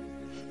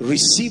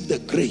 Receive the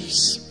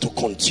grace to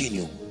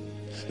continue.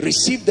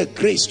 Receive the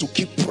grace to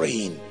keep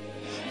praying.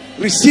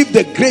 Receive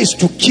the grace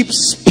to keep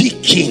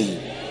speaking.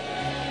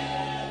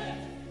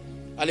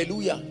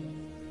 Hallelujah.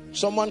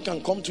 Someone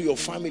can come to your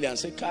family and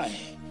say, Kai,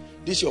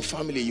 this is your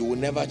family, you will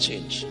never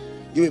change.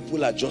 You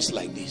people are just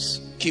like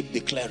this. Keep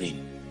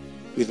declaring.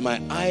 With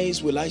my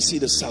eyes will I see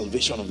the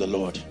salvation of the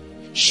Lord.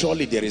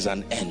 Surely there is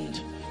an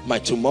end. My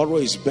tomorrow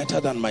is better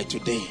than my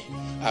today.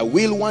 I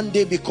will one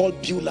day be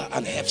called Beulah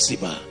and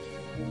Hephzibah.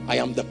 I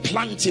am the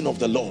planting of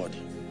the Lord,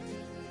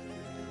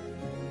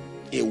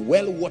 a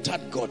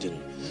well-watered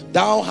garden.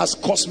 Thou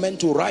hast caused men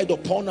to ride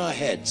upon our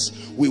heads.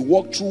 We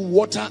walk through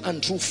water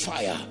and through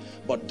fire,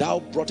 but thou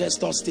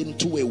broughtest us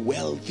into a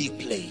wealthy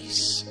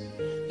place.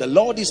 The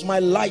Lord is my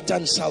light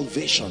and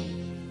salvation.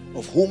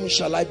 Of whom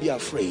shall I be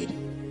afraid?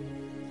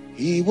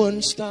 He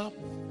won't stop.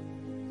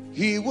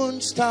 He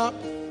won't stop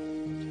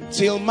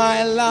till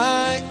my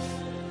life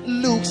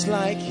looks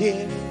like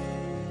him.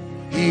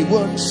 He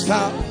won't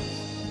stop.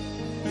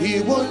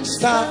 He won't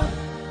stop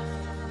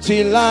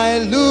till I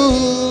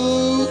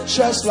look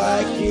just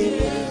like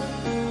him.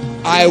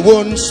 I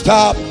won't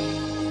stop.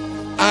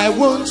 I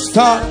won't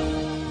stop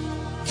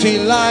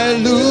till I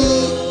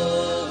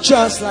look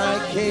just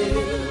like him.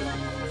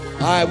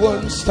 I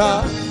won't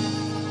stop.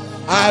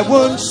 I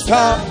won't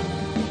stop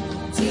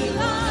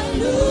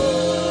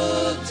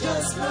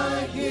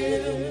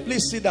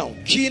Please sit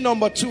down. Key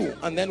number 2,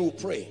 and then we'll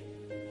pray.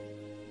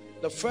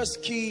 The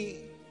first key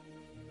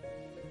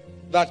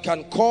that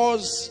can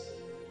cause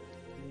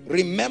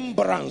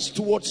remembrance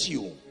towards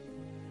you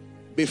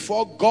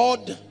before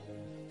God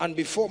and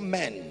before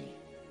men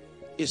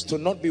is to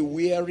not be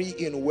weary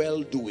in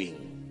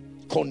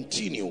well-doing.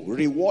 Continue.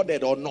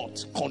 Rewarded or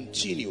not,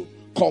 continue.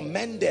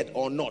 Commended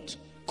or not,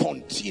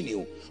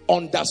 continue.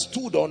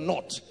 Understood or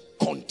not,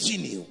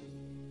 continue.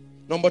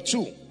 Number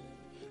 2,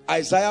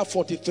 Isaiah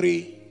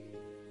 43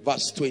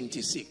 verse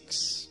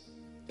 26.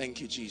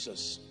 Thank you,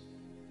 Jesus.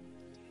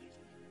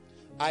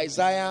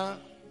 Isaiah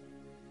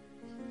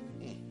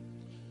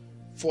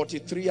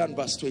 43 and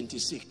verse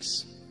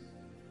 26.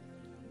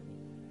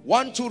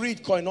 Want to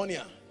read,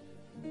 Koinonia?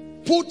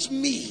 Put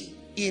me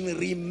in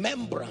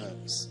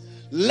remembrance.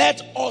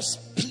 Let us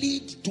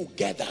plead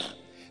together.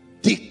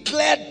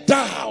 Declare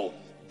thou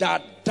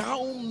that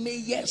thou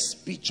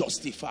mayest be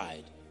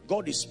justified.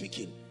 God is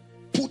speaking.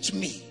 Put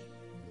me.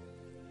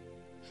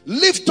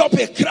 Lift up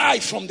a cry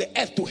from the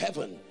earth to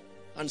heaven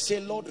and say,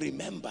 Lord,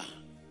 remember.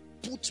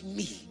 Put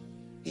me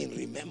in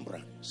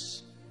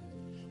remembrance.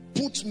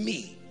 Put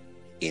me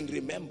in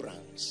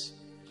remembrance.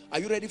 Are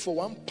you ready for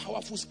one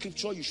powerful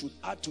scripture you should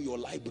add to your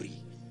library?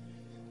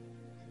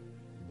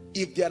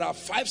 If there are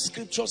 5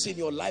 scriptures in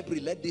your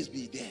library, let this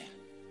be there.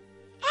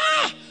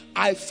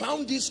 I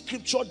found this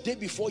scripture day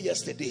before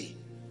yesterday.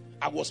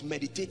 I was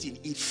meditating.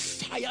 It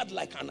fired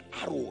like an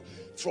arrow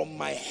from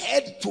my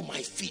head to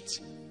my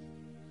feet.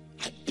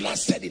 I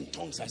blasted in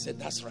tongues. I said,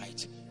 that's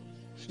right.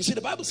 You see,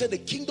 the Bible said the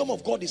kingdom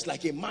of God is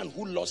like a man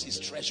who lost his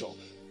treasure.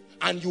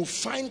 And you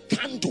find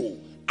candle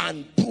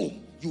and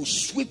broom, you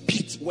sweep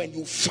it. When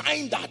you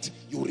find that,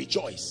 you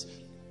rejoice.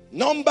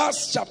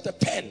 Numbers chapter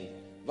 10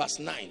 verse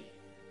 9.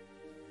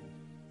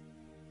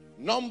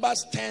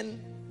 Numbers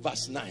 10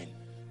 verse 9.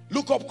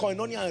 Look up,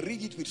 Koinonia, and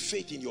read it with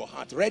faith in your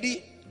heart.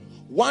 Ready?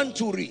 1,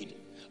 2, read.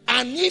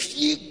 And if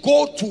ye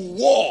go to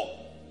war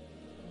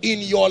in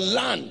your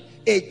land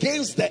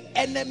against the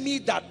enemy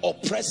that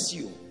oppress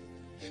you,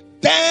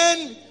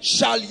 then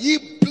shall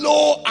ye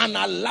blow an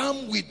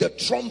alarm with the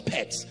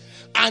trumpets,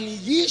 and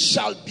ye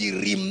shall be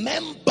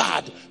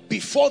remembered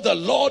before the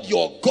Lord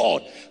your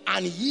God,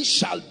 and ye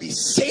shall be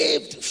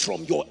saved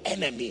from your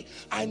enemy.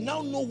 I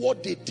now know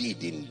what they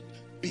did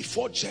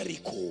before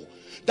Jericho.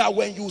 That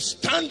when you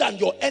stand and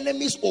your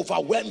enemies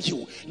overwhelm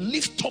you,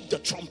 lift up the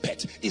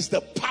trumpet. Is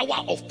the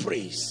power of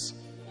praise.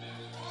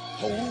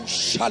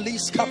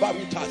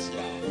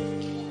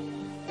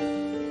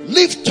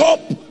 Lift up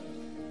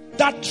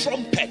that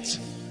trumpet.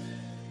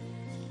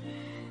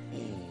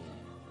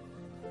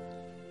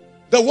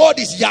 The word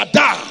is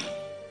yada.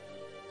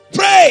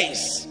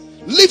 Praise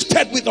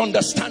lifted with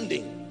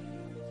understanding.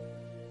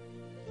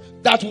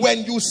 That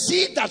when you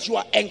see that you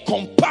are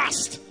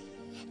encompassed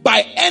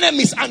by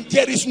enemies and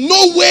there is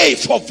no way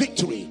for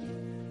victory,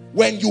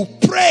 when you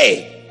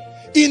pray,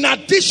 in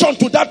addition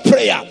to that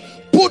prayer,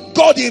 put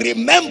God in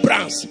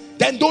remembrance,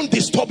 then don't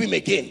disturb him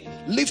again.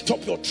 Lift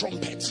up your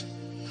trumpet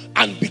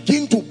and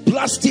begin to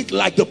blast it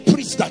like the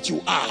priest that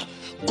you are.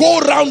 Go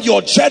around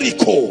your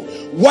Jericho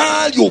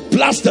while you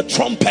blast the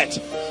trumpet.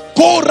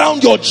 Go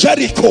around your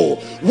Jericho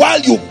while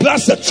you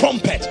blast the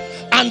trumpet.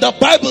 And the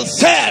Bible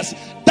says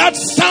that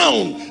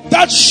sound,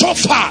 that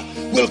shofar,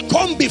 will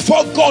come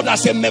before God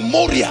as a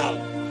memorial.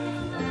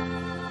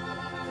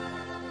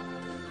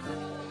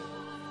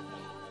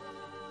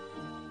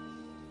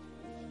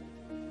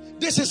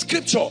 This is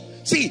scripture.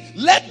 See,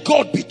 let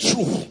God be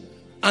true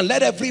and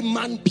let every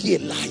man be a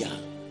liar.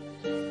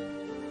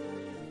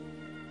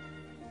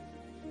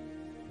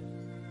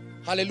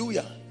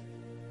 Hallelujah.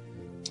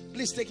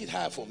 Please take it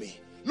higher for me.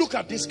 Look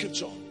at this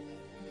scripture.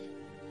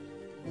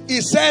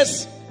 It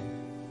says,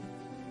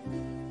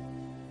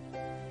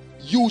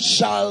 you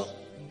shall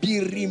be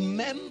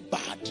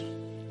remembered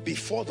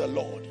before the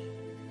Lord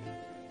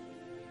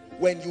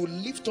when you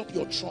lift up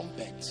your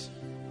trumpet.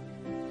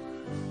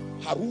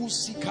 I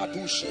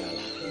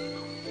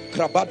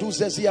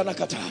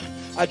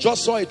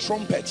just saw a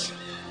trumpet.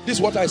 This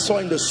is what I saw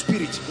in the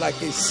spirit,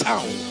 like a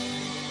sound,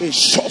 a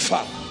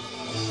shofar.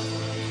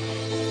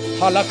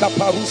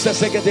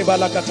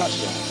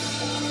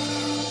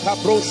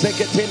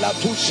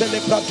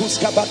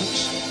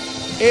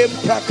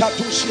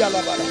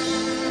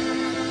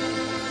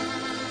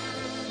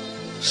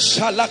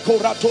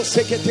 Shalakorato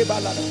sekete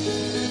balada.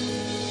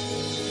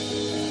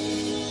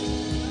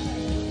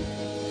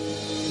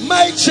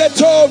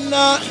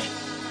 Maichetona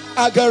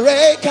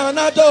agare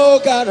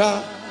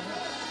kanadogara.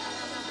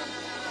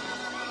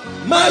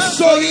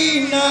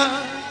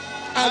 Masoina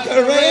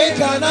agare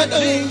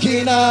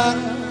kanadinkina.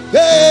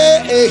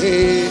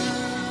 Hey,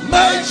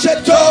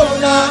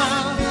 Maichetona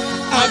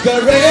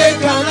agare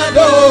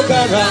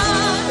kanadogara.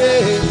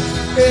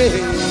 Hey,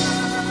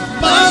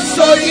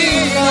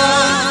 Masoina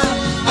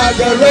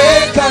agare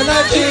kana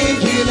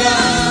jingina,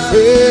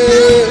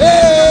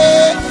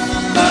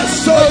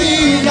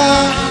 masolina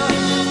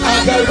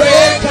agare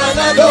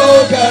kana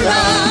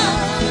dogara,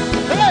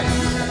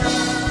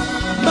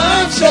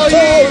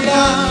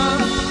 masolina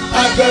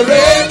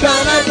agare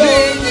kana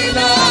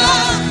jingina.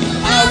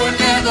 I will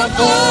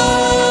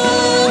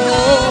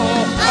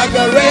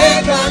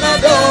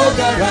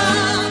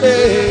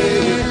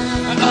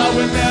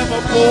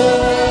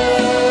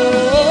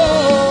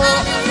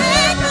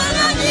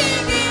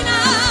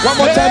One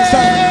more time, sir.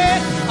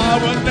 I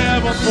will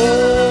never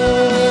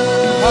fall.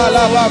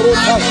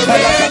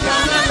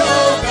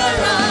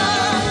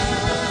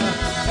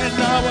 And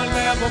I will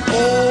never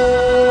fall.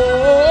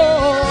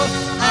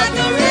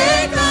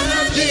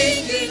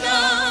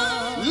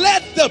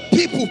 Let the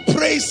people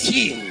praise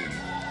him.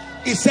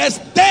 It says,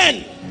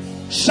 then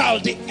shall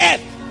the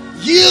earth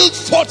yield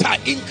forth her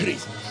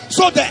increase.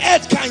 So the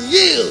earth can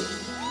yield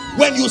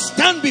when you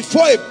stand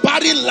before a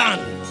barren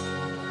land.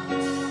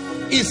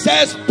 It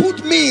says,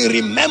 put me in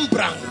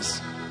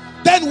remembrance.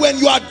 Then when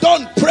you are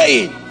done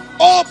praying,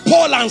 oh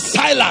Paul and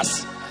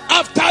Silas,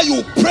 after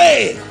you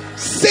pray,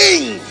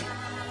 sing,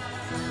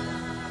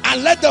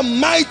 and let the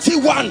mighty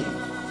one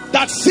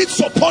that sits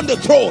upon the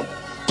throne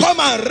come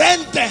and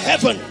rend the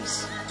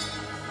heavens.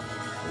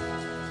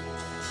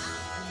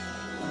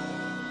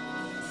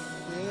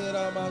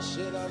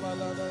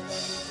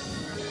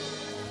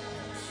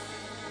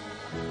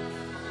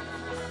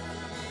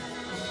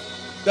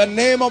 The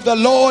name of the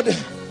Lord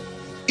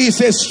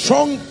is a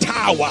strong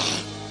tower.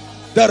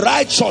 The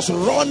righteous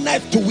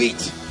runneth to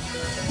it,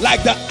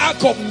 like the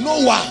ark of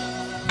Noah,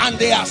 and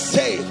they are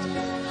saved.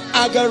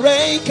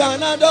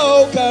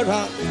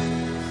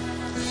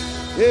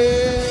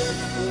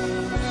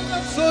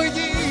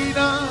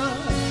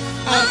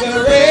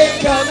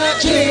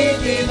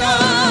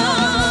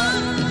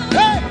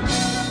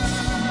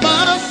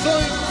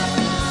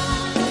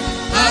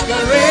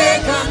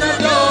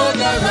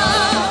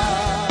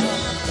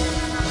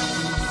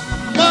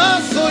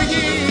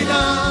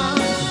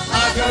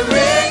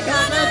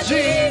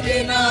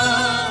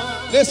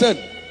 Listen,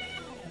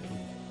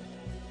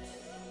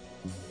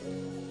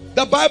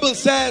 the Bible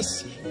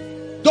says,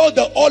 though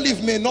the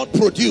olive may not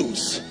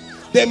produce,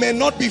 they may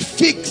not be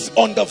fixed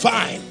on the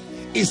vine,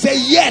 it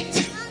says,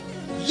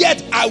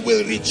 yet I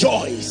will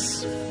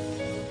rejoice.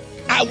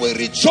 I will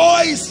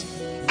rejoice.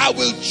 I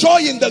will joy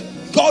in the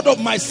God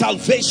of my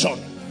salvation.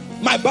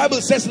 My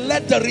Bible says,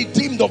 let the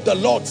redeemed of the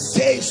Lord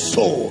say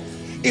so.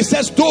 It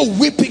says, though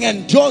weeping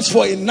endures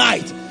for a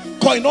night,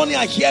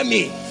 koinonia, hear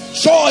me,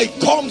 joy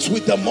comes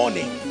with the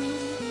morning.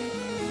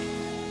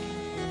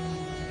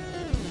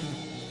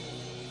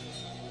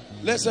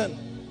 Listen,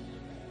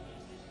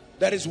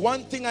 there is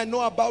one thing I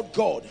know about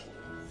God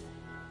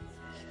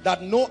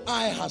that no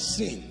eye has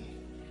seen,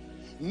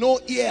 no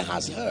ear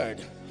has heard,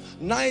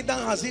 neither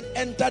has it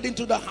entered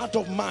into the heart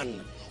of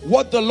man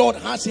what the Lord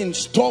has in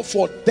store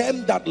for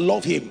them that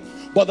love him.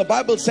 But the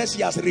Bible says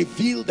he has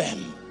revealed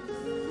them.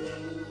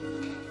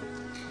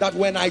 That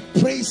when I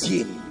praise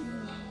him,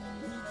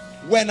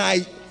 when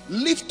I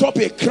lift up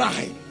a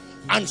cry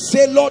and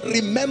say, Lord,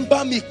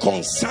 remember me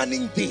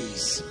concerning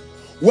these,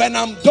 when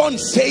I'm done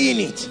saying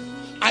it,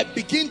 I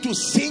begin to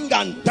sing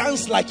and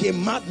dance like a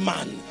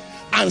madman,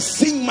 and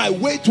sing my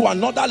way to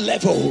another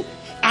level,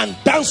 and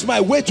dance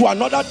my way to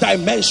another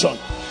dimension.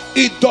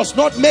 It does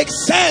not make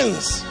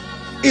sense.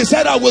 He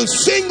said, I will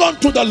sing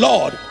unto the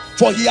Lord,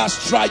 for he has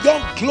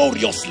triumphed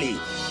gloriously.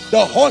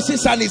 The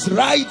horses and his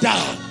rider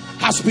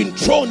has been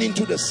thrown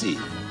into the sea.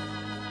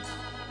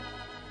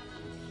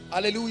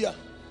 Hallelujah.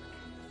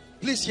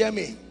 Please hear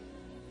me.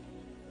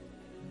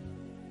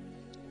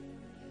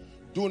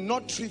 Do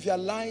not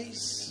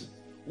trivialize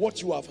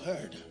what you have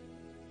heard.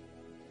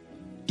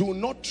 Do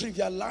not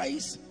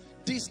trivialize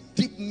this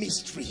deep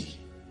mystery.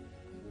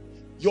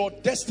 Your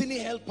destiny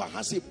helper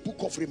has a book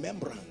of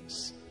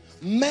remembrance.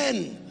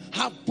 Men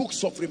have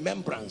books of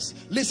remembrance.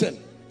 Listen,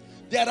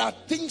 there are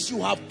things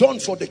you have done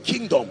for the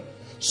kingdom.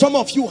 Some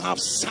of you have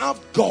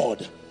served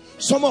God.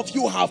 Some of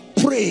you have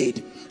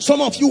prayed. Some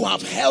of you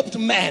have helped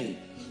men.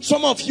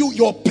 Some of you,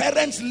 your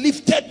parents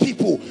lifted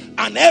people,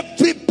 and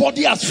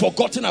everybody has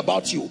forgotten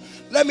about you.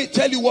 Let me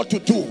tell you what to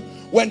do.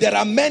 When there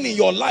are men in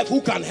your life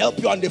who can help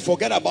you and they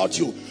forget about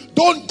you,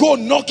 don't go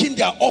knocking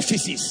their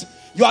offices.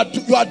 You are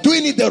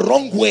doing it the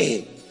wrong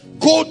way.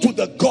 Go to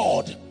the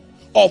God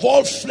of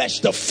all flesh,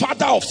 the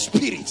Father of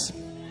spirits.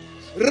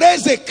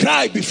 Raise a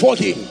cry before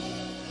him.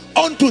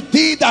 Unto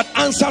thee that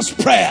answers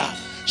prayer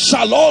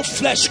shall all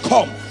flesh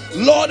come.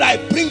 Lord, I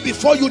bring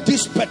before you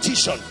this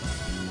petition.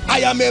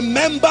 I am a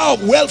member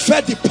of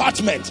welfare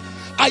department.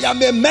 I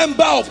am a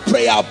member of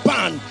prayer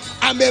band.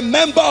 I'm a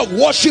member of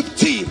worship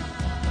team.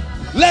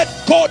 Let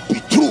God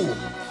be true.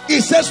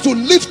 He says to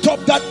lift up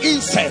that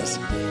incense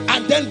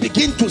and then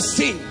begin to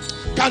sing.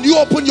 Can you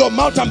open your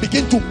mouth and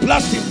begin to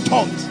blast in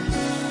tongues?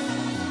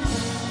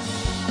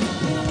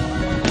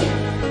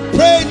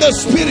 Pray in the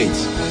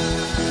spirit.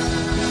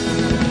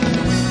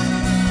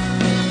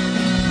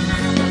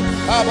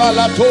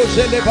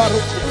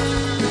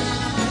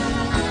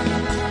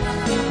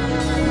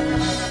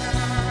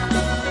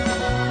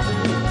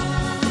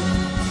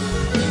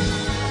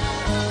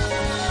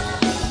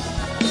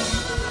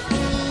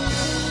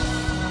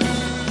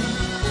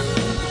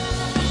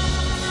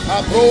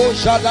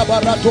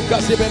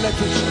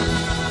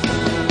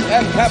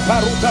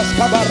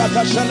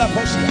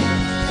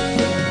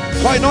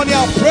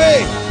 Koinonia,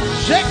 pray.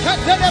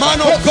 Man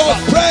of God,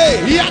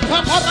 pray.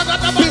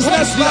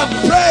 Businessman,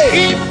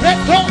 pray.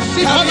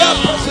 Career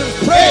person,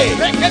 pray.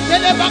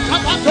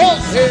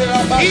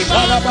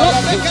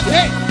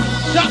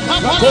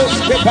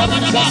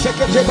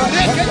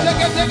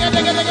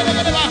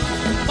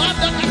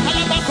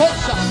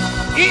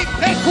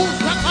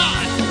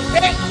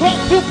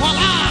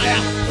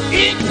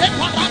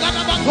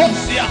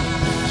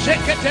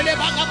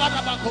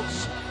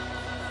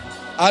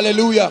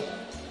 Hallelujah.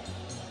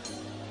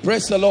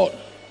 Praise the Lord.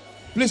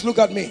 Please look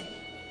at me.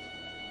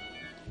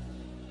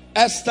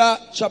 Esther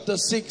chapter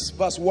 6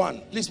 verse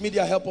 1. Please,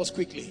 media, help us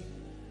quickly.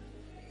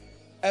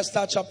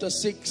 Esther chapter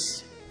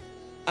 6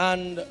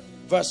 and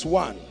verse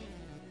 1.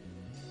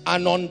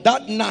 And on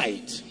that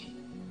night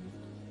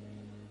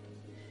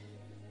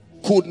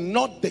could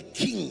not the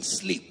king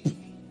sleep.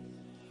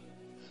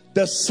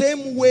 The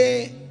same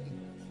way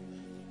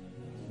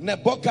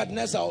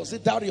Nebuchadnezzar or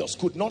Darius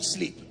could not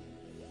sleep,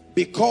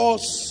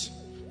 because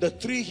the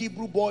 3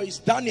 Hebrew boys,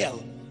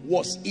 Daniel,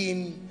 was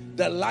in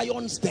the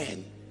lion's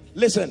den.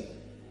 Listen,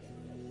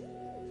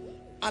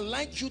 I'd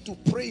like you to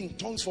pray in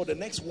tongues for the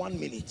next 1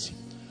 minute.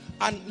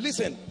 And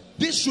listen,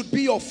 this should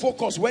be your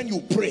focus when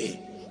you pray.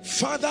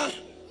 Father,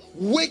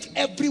 wake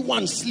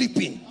everyone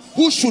sleeping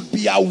who should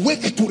be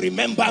awake to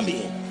remember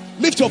me.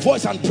 Lift your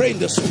voice and pray in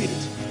the spirit.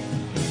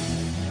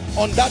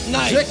 On that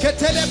night,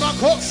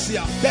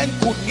 then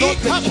could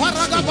not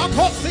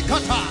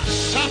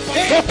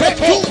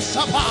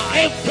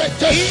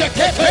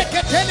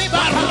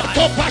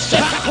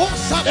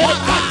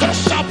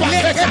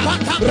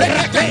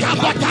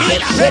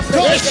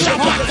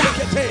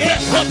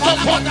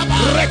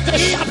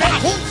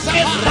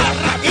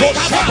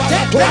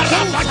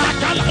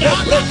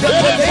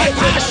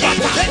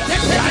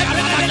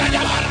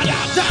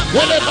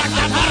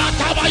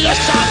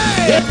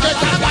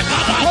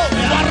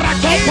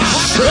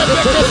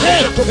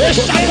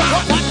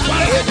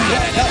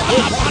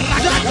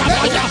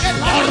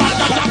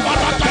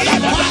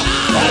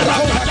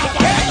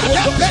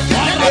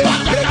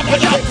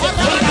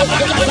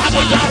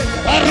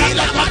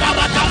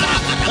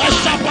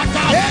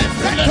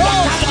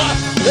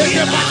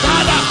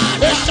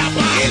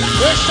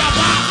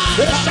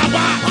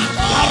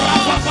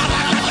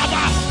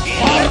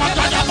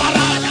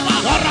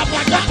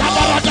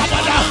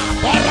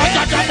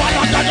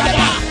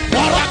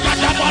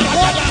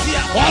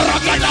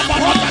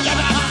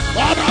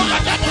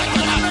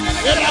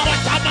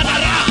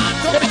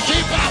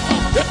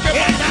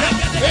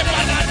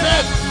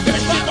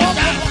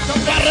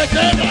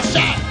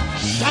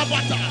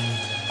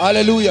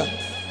Hallelujah.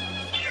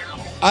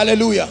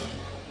 Hallelujah.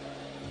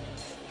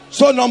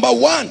 So number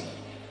 1,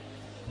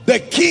 the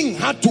king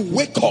had to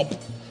wake up.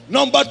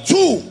 Number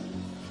 2,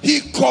 he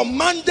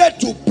commanded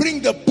to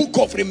bring the book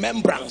of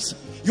remembrance.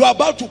 You are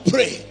about to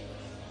pray.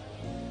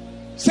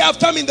 Say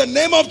after me, in the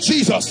name of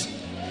Jesus.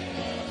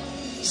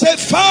 Say,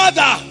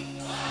 Father,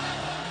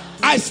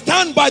 I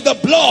stand by the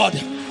blood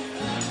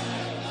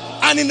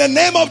and in the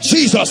name of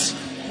Jesus,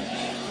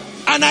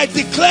 and I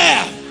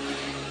declare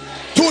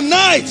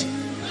tonight,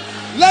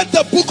 let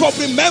the book of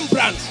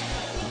remembrance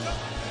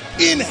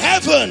in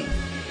heaven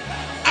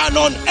and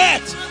on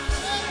earth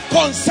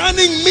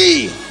concerning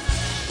me,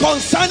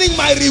 concerning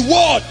my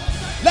reward,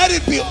 let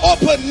it be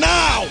open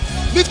now.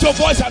 Lift your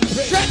voice and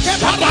pray.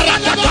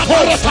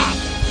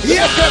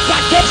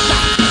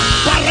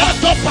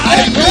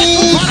 I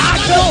move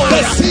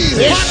the seal.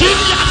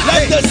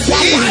 Let the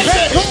seal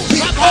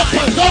be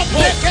open.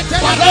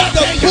 Let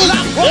the book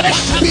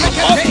be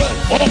open.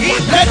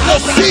 Let the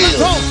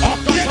seal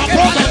be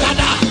broken.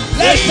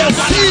 Let the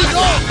seal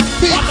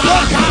be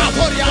broken.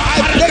 I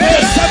break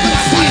the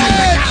 7th seal.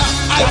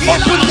 I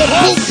open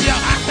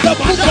the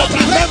book of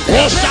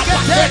remembrance.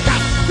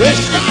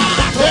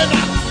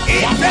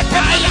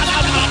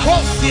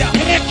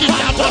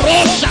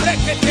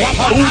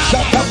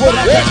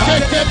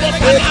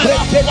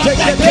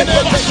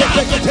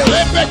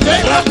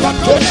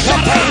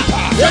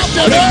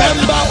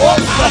 Remember, oh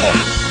God,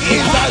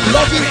 in thy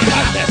loving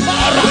kindness.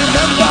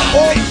 Remember,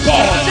 oh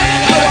God,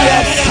 how I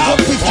have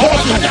come before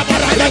you.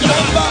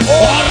 Remember,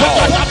 oh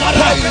God,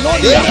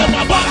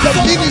 the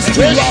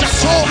ministry you have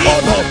so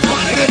honored.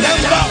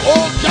 Remember,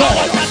 oh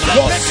God,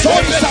 your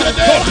sons and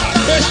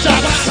daughters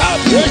shall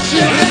serve you.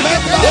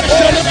 Remember,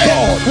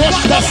 oh God,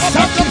 the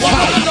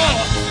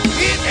sacrifice.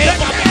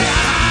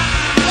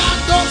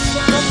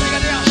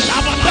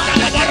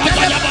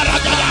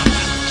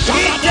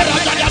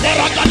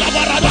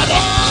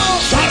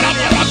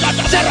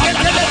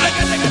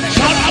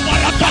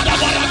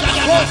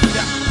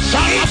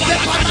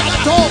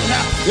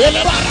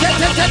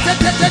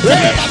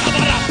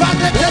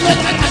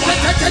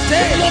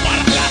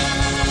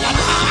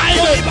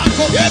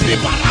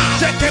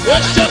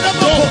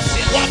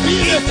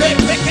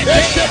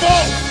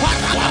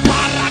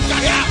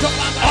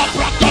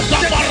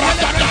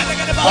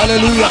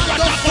 Hallelujah.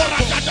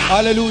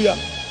 Hallelujah.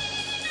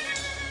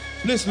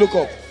 Please look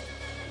up.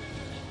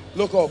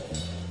 Look up.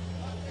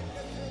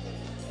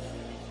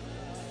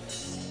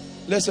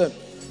 Listen.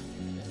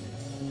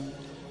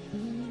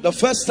 The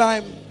first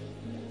time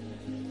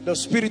the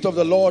Spirit of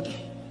the Lord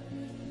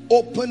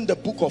opened the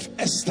book of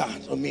Esther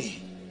to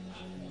me,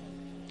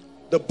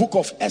 the book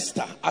of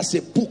Esther as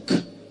a book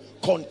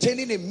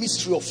containing a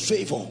mystery of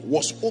favor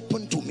was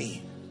opened to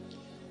me.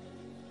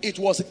 It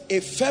was a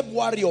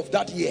February of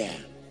that year.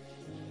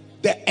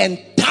 The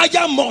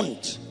entire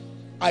month,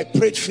 I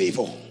prayed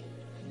favor.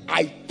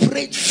 I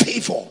prayed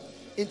favor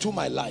into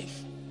my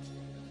life.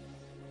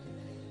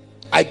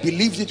 I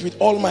believed it with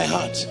all my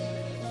heart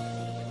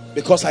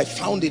because I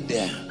found it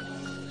there,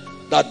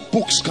 that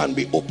books can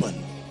be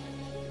opened.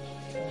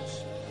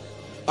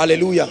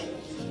 Hallelujah.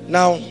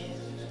 Now,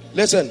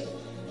 listen,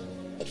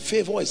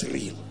 favor is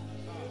real.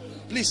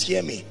 Please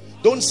hear me.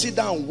 Don't sit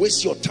down and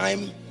waste your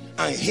time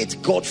and hate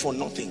God for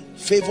nothing.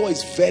 Favor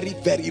is very,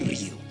 very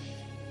real.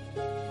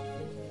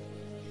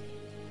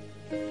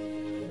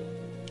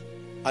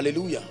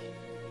 Hallelujah.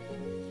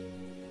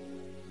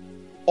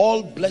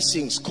 All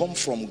blessings come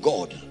from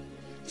God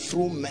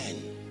through men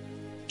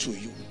to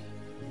you.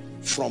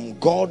 From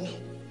God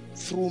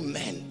through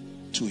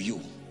men to you.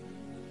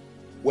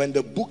 When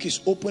the book is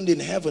opened in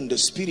heaven, the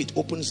Spirit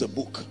opens the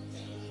book,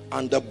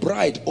 and the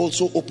bride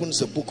also opens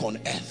the book on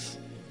earth.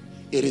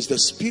 It is the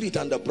Spirit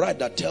and the bride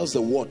that tells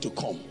the word to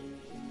come.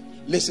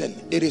 Listen,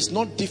 it is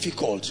not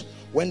difficult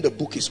when the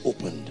book is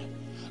opened.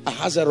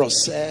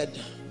 Ahasuerus said,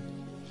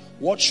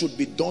 what should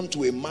be done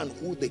to a man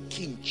who the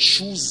king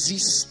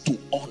chooses to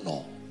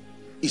honor?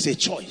 Is a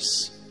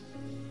choice.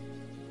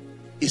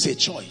 It's a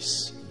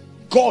choice.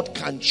 God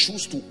can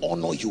choose to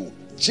honor you.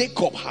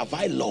 Jacob have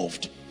I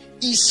loved,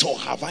 Esau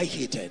have I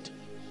hated.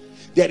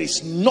 There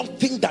is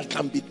nothing that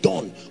can be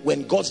done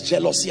when God's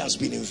jealousy has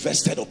been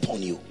invested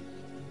upon you.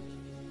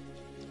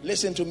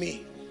 Listen to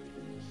me.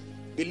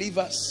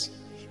 Believers,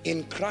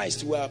 in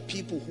Christ we are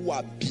people who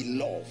are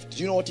beloved.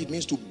 Do you know what it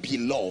means to be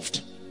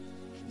loved?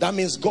 That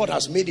means God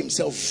has made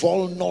himself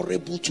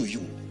vulnerable to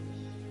you.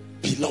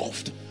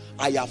 Beloved,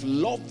 I have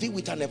loved thee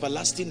with an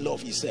everlasting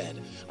love, he said,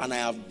 and I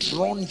have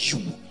drawn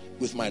you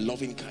with my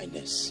loving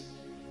kindness.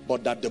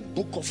 But that the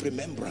book of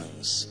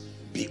remembrance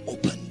be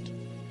opened.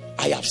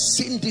 I have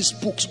seen these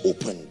books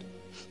opened.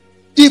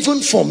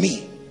 Even for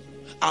me,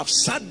 I've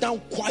sat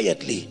down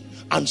quietly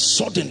and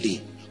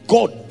suddenly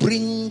God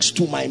brings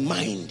to my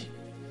mind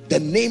the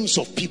names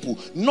of people.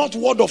 Not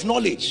word of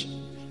knowledge.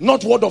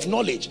 Not word of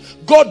knowledge.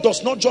 God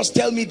does not just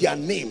tell me their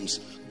names.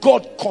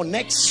 God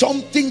connects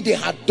something they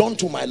had done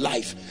to my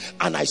life,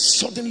 and I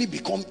suddenly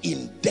become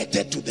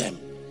indebted to them.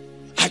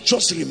 I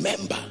just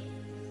remember.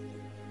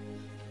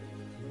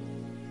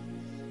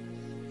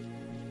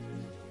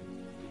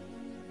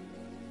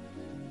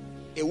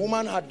 A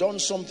woman had done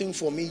something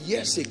for me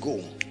years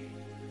ago.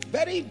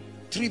 Very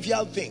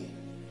trivial thing.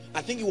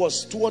 I think it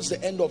was towards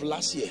the end of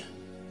last year.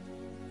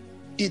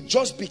 It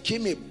just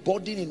became a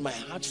burden in my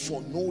heart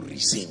for no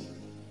reason.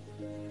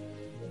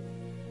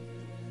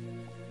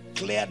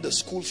 Clear the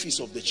school fees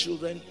of the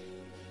children,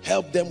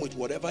 help them with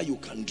whatever you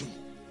can do.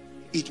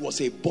 It was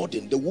a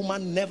burden. The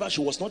woman she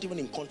was not even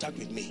in contact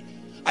with me.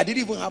 I didn't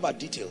even have her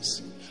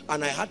details,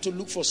 and I had to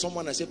look for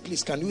someone. I said,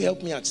 please, can you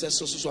help me access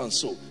so and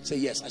so? Say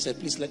yes. I said,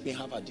 please let me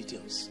have her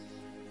details.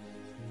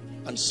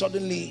 And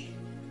suddenly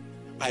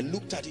I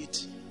looked at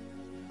it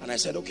and I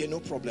said, okay, no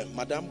problem,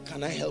 madam,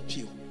 can I help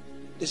you?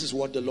 This is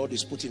what the Lord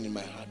is putting in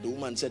my heart. The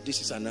woman said,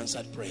 this is an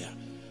answered prayer.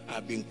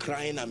 I've been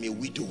crying. I'm a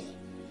widow.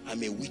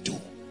 I'm a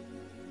widow.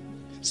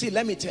 See,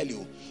 let me tell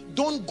you,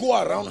 don't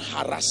go around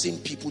harassing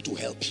people to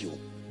help you.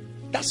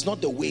 That's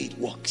not the way it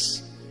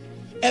works.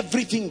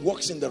 Everything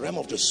works in the realm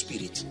of the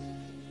Spirit.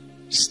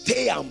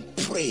 Stay and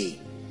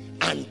pray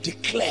and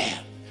declare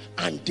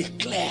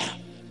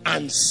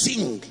and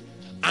sing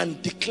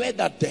and declare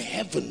that the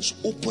heavens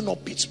open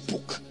up its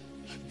book,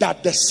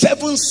 that the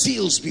 7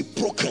 seals be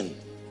broken,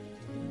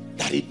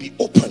 that it be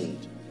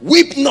opened.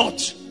 Weep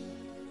not,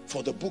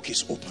 for the book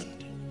is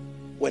opened.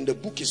 When the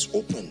book is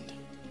opened,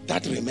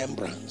 that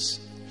remembrance,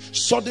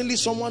 suddenly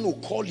someone will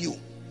call you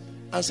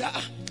and say,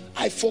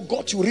 I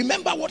forgot you.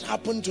 Remember what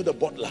happened to the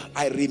butler?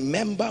 I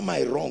remember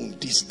my wrong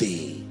this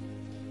day.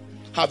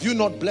 Have you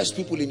not blessed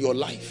people in your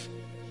life?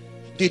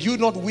 Did you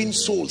not win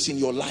souls in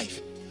your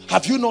life?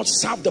 Have you not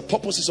served the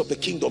purposes of the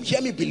kingdom?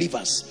 Hear me,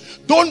 believers.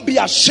 Don't be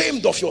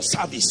ashamed of your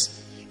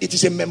service. It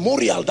is a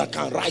memorial that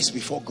can rise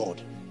before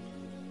God.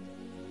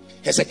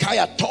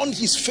 Hezekiah turned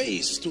his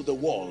face to the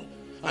wall,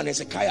 and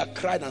Hezekiah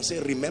cried and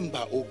said,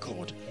 remember, O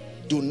God,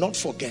 do not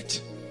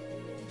forget.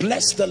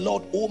 Bless the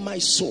Lord, O my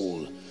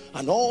soul,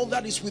 and all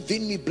that is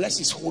within me, bless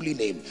his holy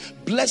name.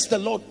 Bless the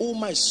Lord, O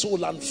my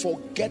soul, and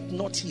forget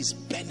not his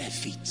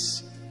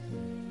benefits.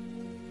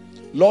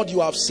 Lord,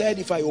 you have said,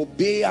 if I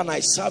obey and I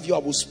serve you, I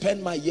will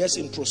spend my years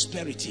in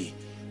prosperity,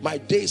 my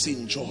days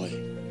in joy.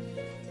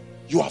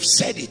 You have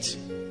said it,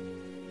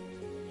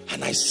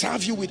 and I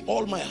serve you with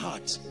all my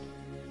heart.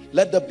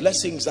 Let the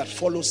blessings that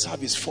follow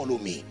service follow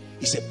me.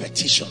 It's a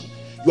petition.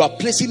 You are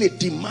placing a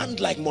demand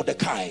like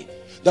Mordecai.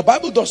 The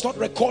Bible does not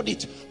record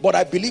it, but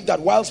I believe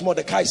that whilst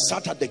Mordecai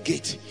sat at the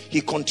gate,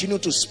 he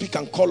continued to speak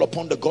and call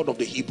upon the God of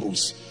the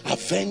Hebrews.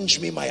 Avenge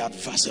me, my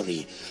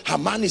adversary.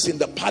 Haman is in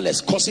the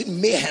palace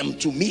causing mayhem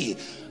to me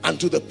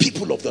and to the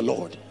people of the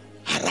Lord.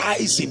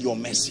 Arise in your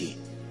mercy.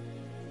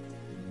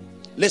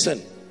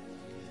 Listen,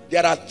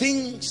 there are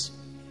things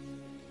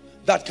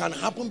that can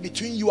happen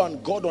between you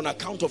and God on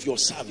account of your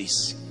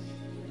service.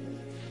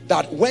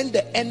 That when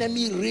the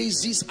enemy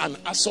raises an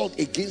assault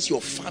against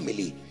your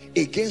family,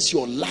 against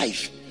your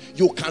life,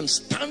 you can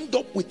stand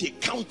up with a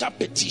counter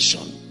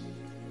petition.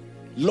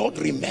 Lord,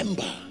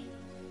 remember.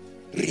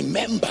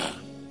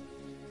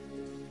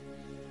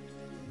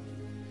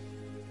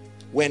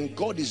 When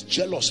God is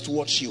jealous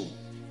towards you,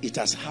 it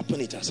has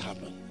happened.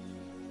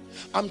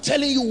 I'm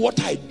telling you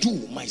what I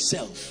do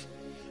myself,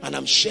 and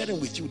I'm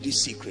sharing with you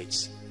these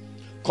secrets.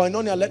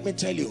 Koinonia, let me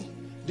tell you,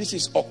 this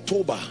is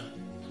October,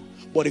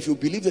 but if you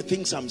believe the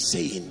things I'm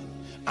saying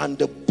and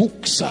the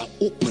books are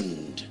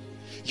opened,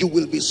 you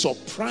will be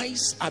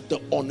surprised at the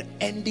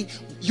unending.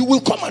 You will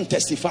come and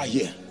testify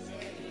here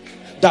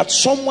that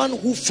someone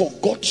who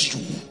forgot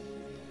you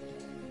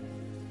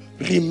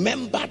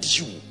remembered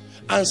you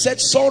and said,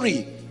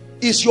 sorry,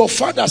 is your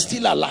father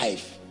still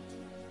alive?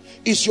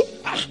 Is your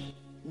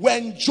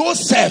when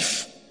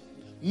Joseph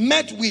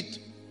met with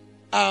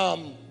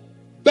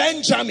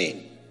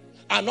Benjamin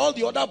and all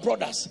the other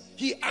brothers,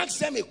 he asked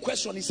them a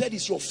question. He said,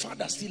 is your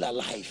father still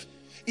alive?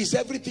 Is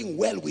everything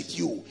well with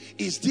you?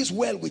 Is this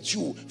well with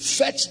you?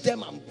 Fetch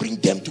them and bring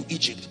them to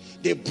Egypt.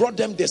 They brought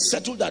them, they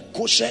settled at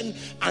Goshen,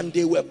 and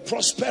they were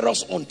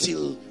prosperous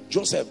until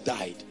Joseph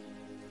died.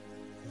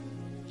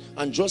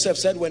 And Joseph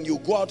said, when you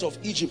go out of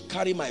Egypt,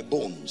 carry my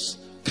bones.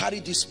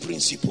 Carry this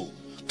principle.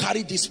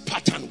 Carry this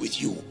pattern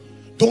with you.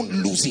 Don't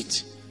lose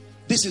it.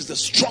 This is the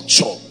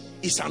structure.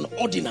 It's an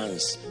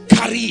ordinance.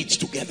 Carry it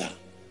together.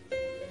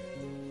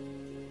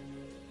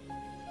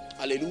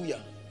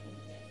 Hallelujah.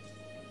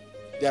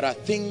 There are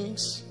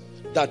things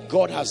that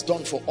God has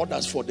done for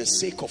others for the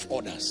sake of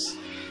others.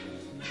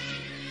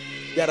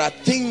 There are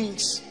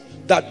things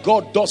that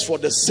God does for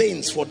the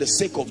saints for the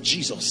sake of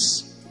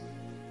Jesus.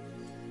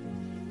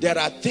 There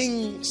are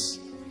things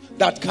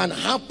that can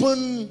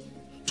happen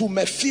to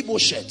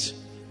Mephibosheth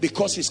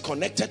because he's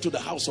connected to the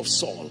house of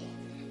Saul.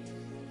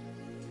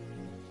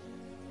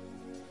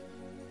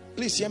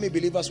 Please hear me,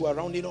 believers, who are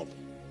rounding up.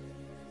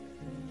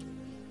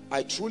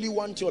 I truly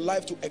want your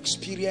life to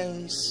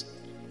experience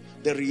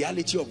the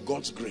reality of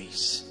God's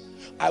grace.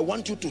 I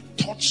want you to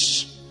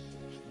touch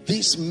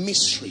these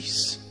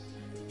mysteries,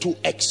 to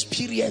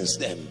experience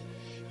them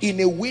in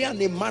a way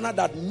and a manner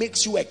that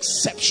makes you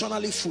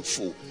exceptionally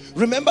fruitful.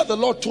 Remember, the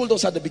Lord told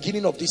us at the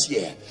beginning of this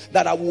year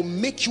that I will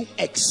make you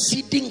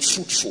exceeding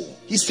fruitful.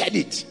 He said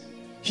it.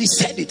 He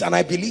said it, and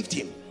I believed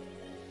him.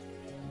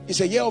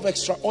 It's a year of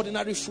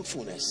extraordinary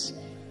fruitfulness.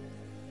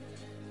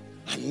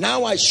 And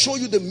now I show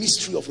you the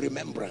mystery of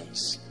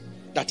remembrance,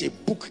 that a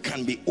book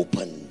can be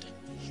opened.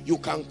 You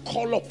can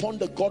call upon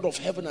the God of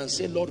heaven and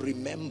say, Lord,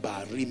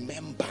 remember.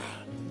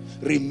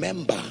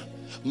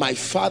 My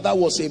father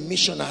was a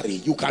missionary.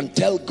 You can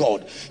tell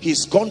God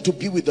he's gone to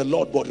be with the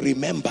Lord, but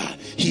remember,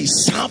 he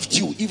served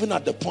you even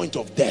at the point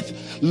of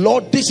death.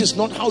 Lord, this is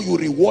not how you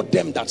reward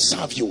them that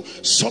serve you.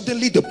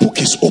 Suddenly the book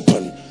is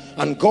open,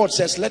 and God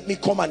says, let me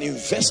come and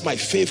invest my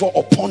favor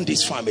upon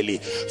this family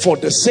for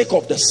the sake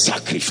of the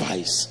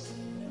sacrifice.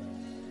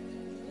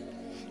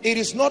 It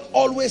is not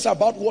always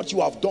about what you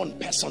have done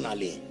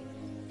personally.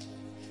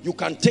 You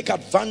can take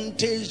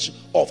advantage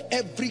of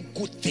every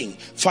good thing.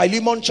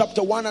 Philemon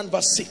chapter 1 and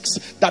verse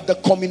 6, that the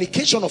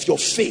communication of your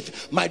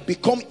faith might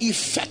become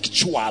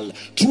effectual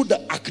through the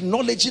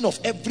acknowledging of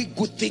every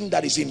good thing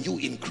that is in you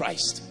in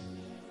Christ.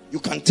 You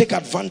can take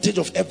advantage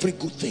of every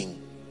good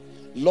thing.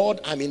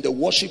 Lord, I'm in the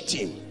worship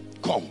team.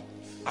 Come,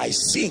 I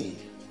sing.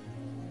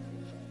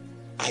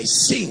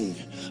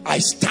 I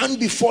stand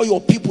before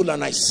your people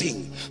and I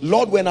sing.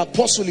 Lord, when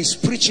apostle is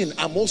preaching,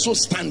 I'm also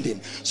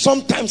standing.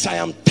 Sometimes I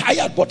am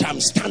tired, but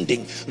I'm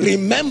standing.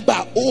 Remember,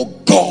 oh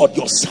God,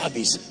 your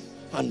service,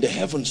 and the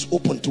heavens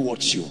open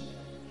towards you,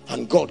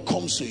 and God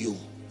comes to you.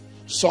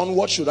 Son,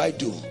 what should I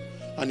do?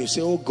 And you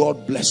say, oh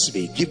God, bless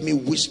me, give me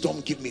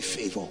wisdom, give me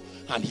favor,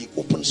 and he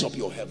opens up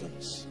your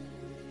heavens.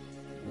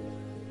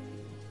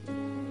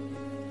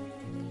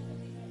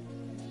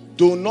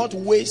 Do not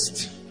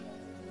waste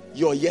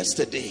your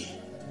yesterday.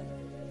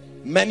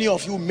 Many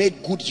of you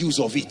made good use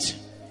of it.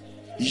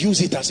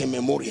 Use it as a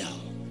memorial.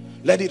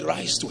 Let it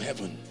rise to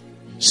heaven.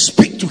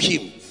 Speak to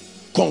him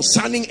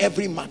concerning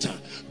every matter.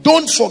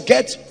 Don't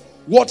forget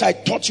what I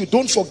taught you.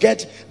 Don't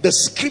forget the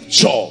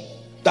scripture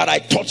that I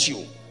taught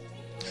you,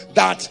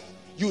 that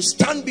you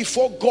stand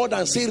before God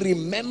and say,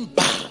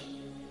 remember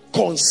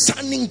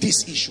concerning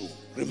this issue.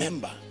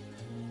 Remember.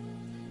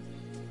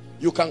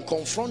 You can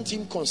confront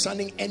him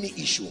concerning any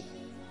issue.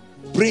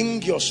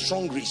 Bring your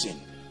strong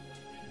reason.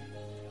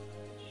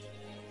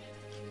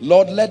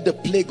 Lord, let the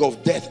plague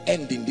of death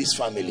end in this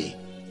family.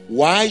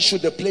 Why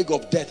should the plague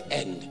of death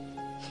end?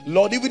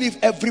 Lord, even if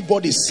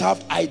everybody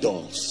served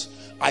idols,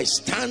 I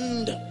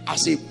stand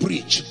as a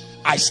priest.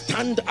 I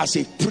stand as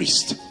a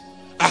priest.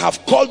 I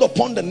have called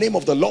upon the name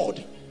of the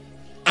Lord.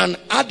 And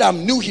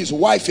Adam knew his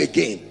wife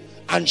again,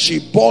 and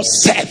she bore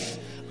Seth,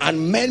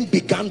 and men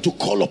began to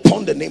call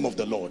upon the name of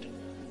the Lord.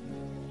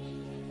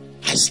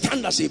 I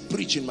stand as a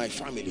priest in my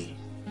family.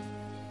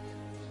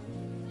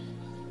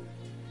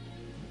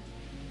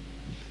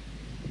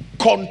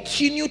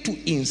 Continue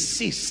to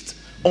insist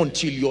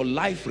until your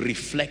life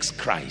reflects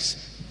Christ.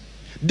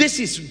 This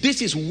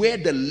is where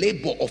the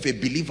labor of a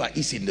believer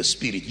is in the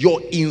spirit.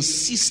 Your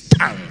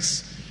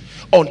insistence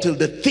until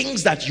the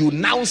things that you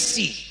now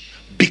see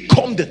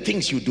become the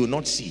things you do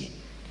not see.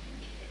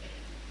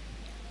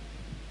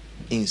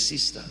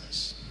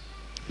 Insistence.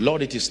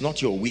 Lord, it is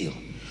not your will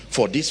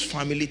for this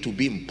family to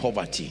be in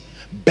poverty,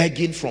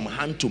 begging from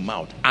hand to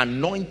mouth,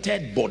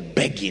 anointed but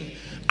begging,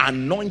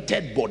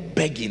 anointed but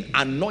begging,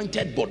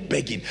 anointed but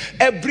begging.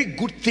 Every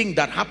good thing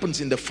that happens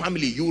in the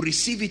family, you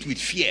receive it with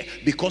fear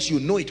because you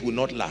know it will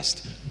not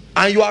last.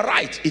 And you are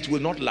right, it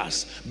will not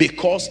last,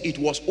 because it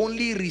was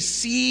only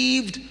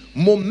received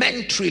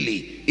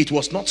momentarily. It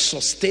was not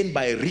sustained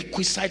by a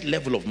requisite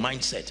level of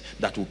mindset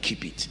that will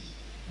keep it.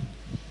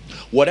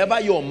 Whatever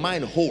your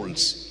mind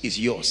holds is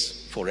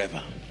yours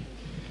forever.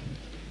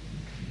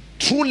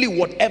 Truly,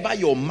 whatever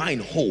your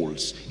mind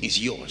holds is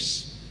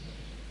yours.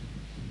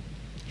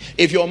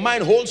 If your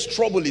mind holds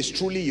trouble, it's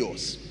truly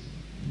yours.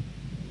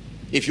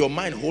 If your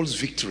mind holds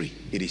victory,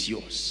 it is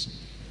yours.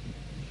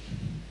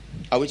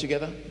 Are we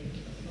together?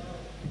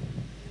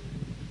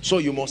 So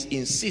you must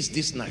insist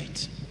this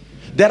night.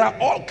 There are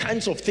all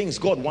kinds of things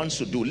God wants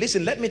to do.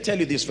 Listen, let me tell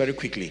you this very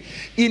quickly.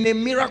 In a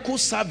miracle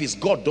service,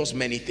 God does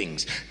many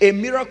things. A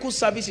miracle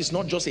service is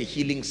not just a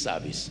healing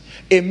service.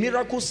 A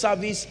miracle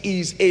service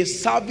is a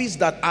service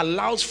that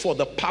allows for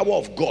the power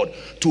of God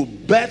to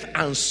birth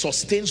and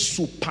sustain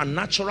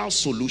supernatural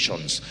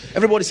solutions.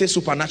 Everybody say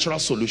supernatural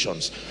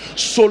solutions.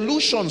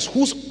 Solutions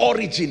whose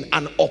origin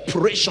and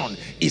operation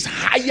is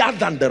higher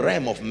than the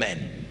realm of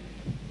men.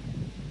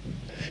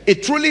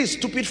 It truly is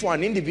stupid for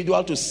an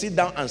individual to sit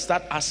down and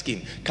start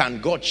asking, can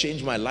God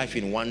change my life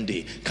in one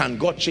day? Can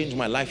God change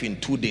my life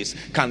in 2 days?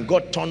 Can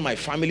God turn my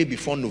family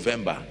before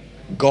November?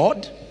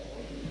 God?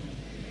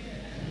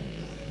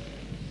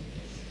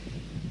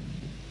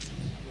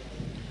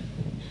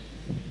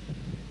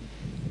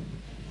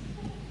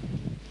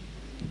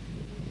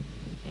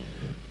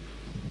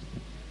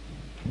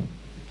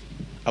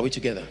 Are we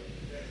together?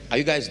 Are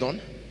you guys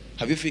done?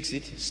 Have you fixed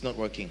it? It's not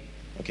working.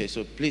 Okay,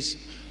 so please,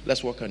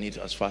 let's work on it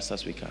as fast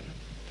as we can.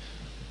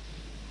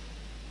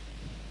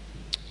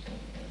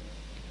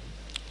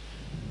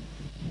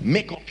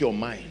 Make up your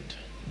mind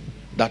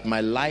that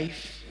my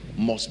life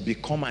must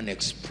become an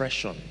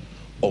expression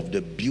of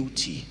the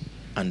beauty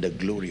and the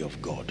glory of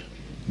God.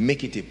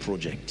 Make it a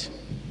project.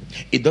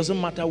 It doesn't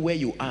matter where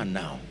you are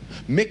now.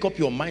 Make up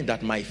your mind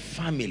that my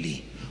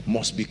family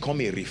must become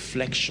a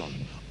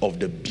reflection of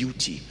the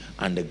beauty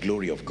and the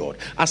glory of God.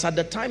 As at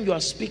the time you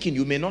are speaking,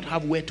 you may not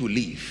have where to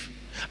live.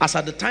 As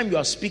at the time you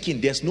are speaking,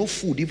 there's no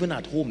food even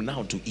at home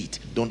now to eat.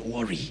 Don't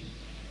worry.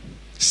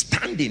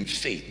 Stand in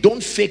faith.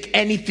 Don't fake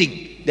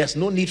anything. There's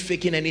no need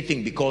faking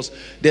anything, because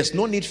there's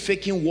no need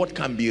faking what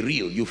can be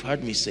real. You've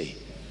heard me say.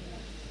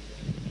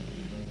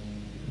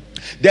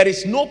 There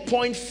is no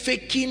point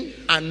faking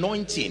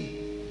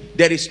anointing.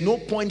 There is no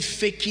point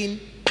faking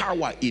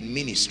power in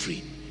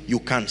ministry. You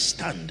can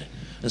stand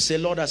and say,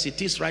 Lord, as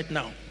it is right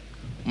now,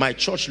 my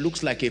church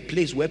looks like a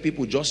place where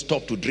people just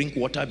stop to drink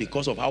water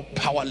because of how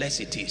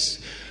powerless it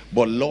is.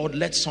 But Lord,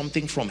 let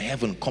something from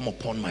heaven come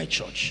upon my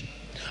church.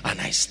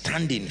 And I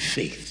stand in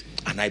faith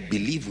and I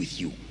believe with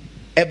you.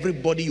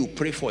 Everybody you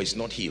pray for is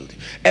not healed.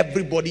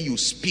 Everybody you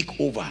speak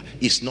over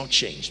is not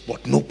changed.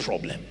 But no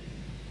problem.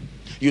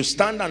 You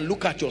stand and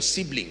look at your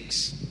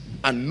siblings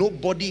and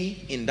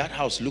nobody in that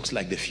house looks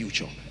like the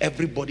future.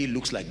 Everybody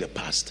looks like the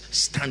past.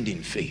 Stand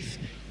in faith.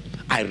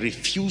 I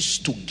refuse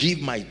to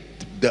give my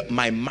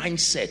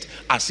mindset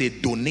as a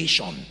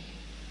donation.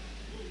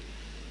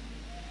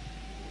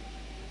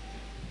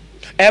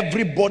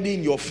 Everybody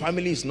in your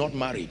family is not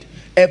married.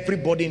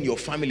 Everybody in your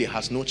family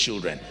has no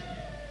children.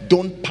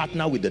 Don't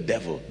partner with the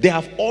devil. They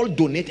have all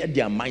donated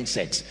their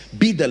mindsets.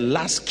 Be the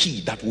last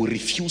key that will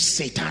refuse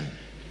Satan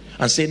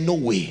and say, no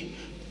way.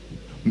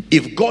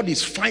 If God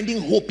is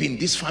finding hope in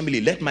this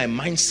family, let my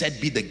mindset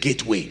be the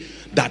gateway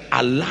that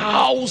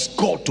allows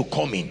God to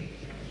come in.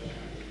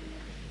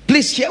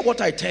 Please hear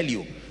what I tell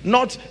you.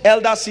 Not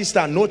elder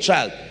sister, no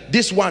child.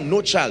 This one,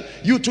 no child.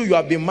 You two, you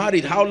have been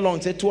married how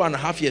long? Say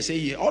 2.5 years.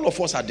 Say, all of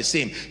us are the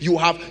same. You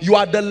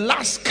are the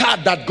last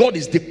card that God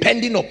is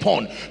depending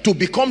upon to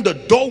become the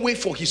doorway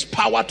for his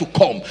power to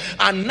come.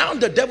 And now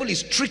the devil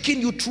is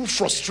tricking you through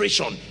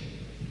frustration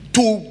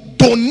to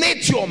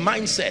donate your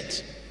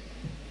mindset.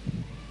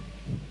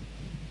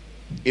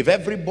 If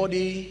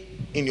everybody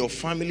in your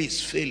family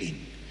is failing,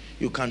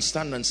 you can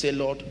stand and say,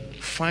 Lord,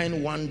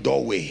 find one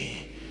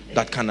doorway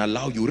that can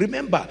allow you.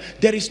 Remember,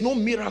 there is no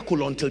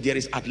miracle until there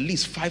is at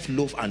least 5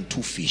 loaves and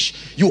 2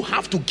 fish. You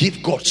have to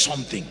give God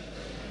something.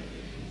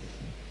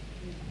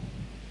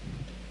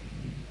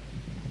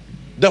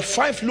 The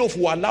 5 loaves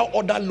will allow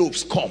other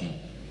loaves come.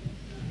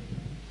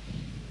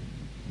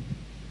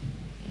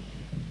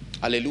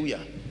 Hallelujah.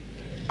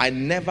 I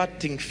never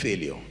think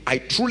failure. I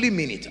truly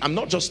mean it. I'm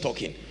not just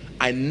talking.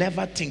 I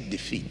never think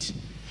defeat.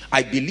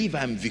 I believe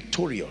I'm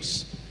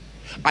victorious.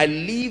 I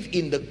live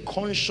in the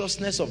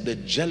consciousness of the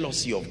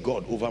jealousy of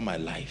God over my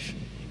life.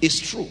 It's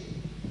true.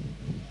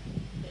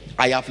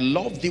 I have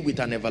loved thee with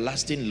an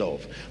everlasting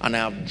love, and I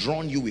have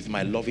drawn you with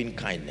my loving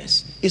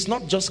kindness. It's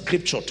not just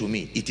scripture to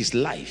me, it is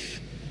life.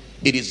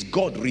 It is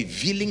God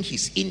revealing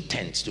his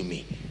intent to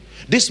me.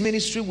 This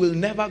ministry will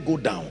never go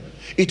down.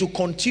 It will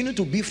continue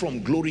to be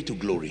from glory to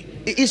glory.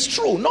 It's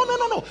true. No.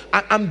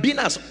 I'm being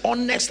as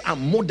honest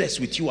and modest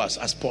with you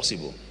as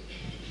possible.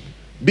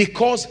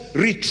 Because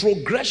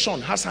retrogression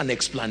has an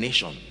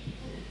explanation.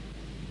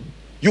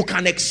 You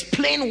can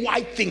explain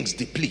why things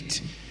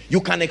deplete. You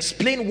can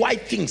explain why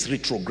things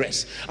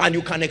retrogress. And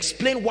you can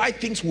explain why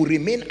things will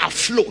remain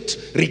afloat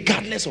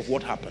regardless of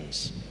what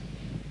happens.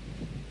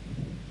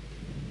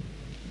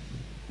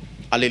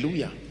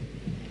 Hallelujah.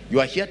 You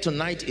are here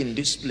tonight in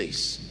this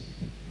place,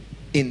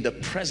 in the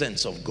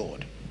presence of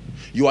God.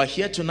 You are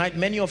here tonight.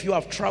 Many of you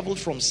have traveled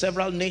from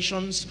several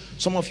nations.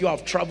 Some of you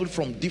have traveled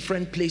from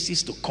different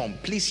places to come.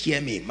 Please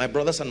hear me, my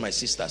brothers and my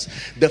sisters.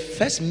 The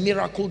first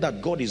miracle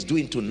that God is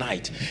doing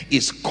tonight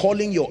is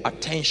calling your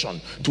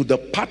attention to the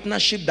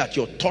partnership that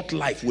your thought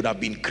life would have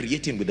been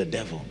creating with the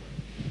devil.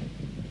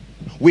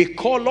 We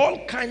call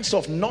all kinds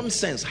of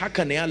nonsense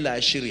Hakanea la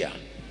Ashiria.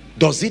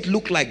 Does it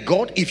look like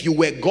God? If you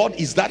were God,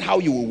 is that how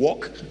you will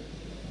walk?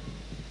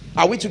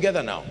 Are we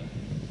together now?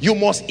 You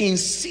must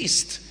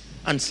insist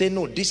and say,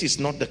 no, this is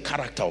not the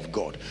character of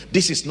God.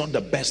 This is not the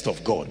best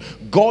of God.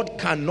 God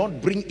cannot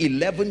bring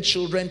 11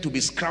 children to be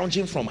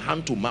scrounging from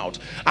hand to mouth,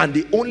 and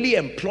the only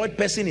employed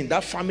person in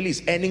that family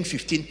is earning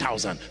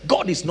 15,000.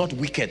 God is not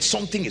wicked.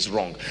 Something is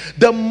wrong.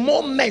 The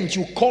moment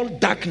you call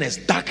darkness,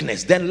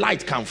 darkness, then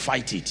light can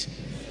fight it.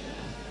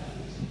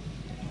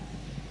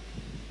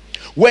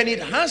 When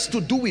it has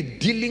to do with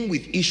dealing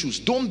with issues,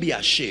 don't be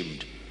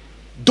ashamed.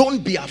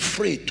 Don't be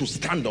afraid to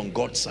stand on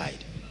God's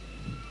side.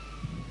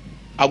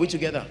 Are we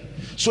together?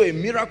 So a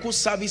miracle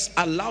service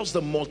allows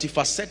the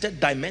multifaceted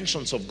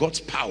dimensions of God's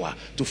power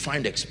to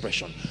find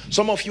expression.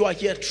 Some of you are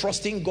here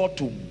trusting God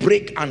to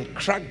break and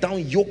crack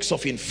down yokes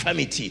of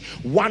infirmity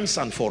once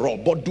and for all.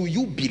 But do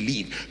you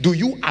believe? Do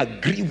you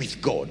agree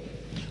with God?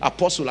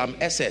 Apostle, I'm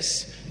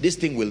SS. This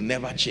thing will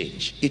never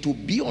change. It will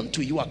be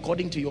unto you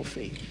according to your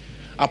faith.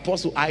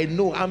 Apostle, I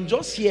know, I'm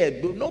just here,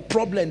 no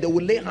problem, they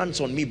will lay hands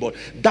on me, but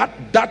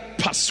that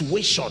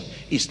persuasion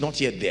is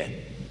not yet there.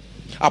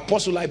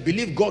 Apostle, I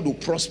believe God will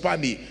prosper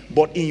me,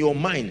 but in your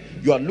mind,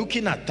 you are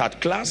looking at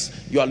that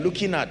class, you are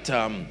looking at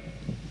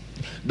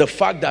the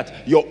fact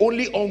that your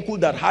only uncle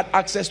that had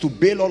access to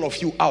bail all of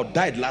you out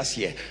died last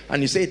year,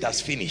 and you say it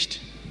has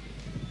finished.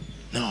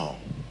 No.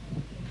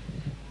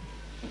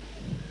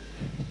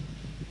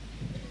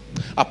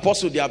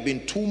 Apostle, there have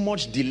been too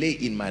much delay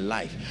in my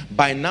life.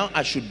 By now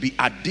I should be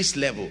at this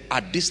level,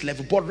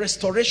 but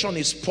restoration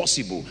is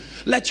possible.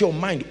 Let your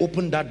mind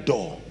open that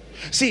door.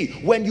 See,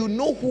 when you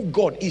know who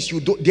God is,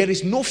 there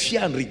is no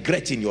fear and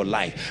regret in your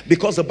life,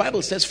 because the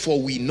Bible says,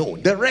 for we know.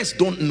 The rest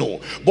don't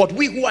know, but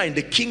we who are in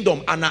the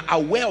kingdom and are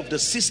aware of the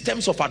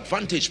systems of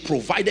advantage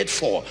provided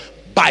for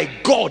by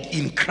God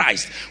in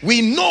Christ,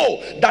 we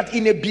know that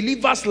in a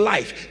believer's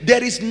life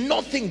there is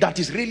nothing that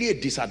is really a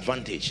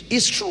disadvantage.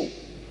 It's true.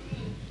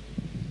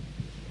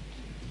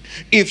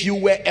 If you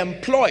were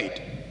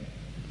employed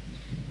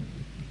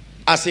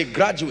as a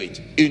graduate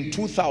in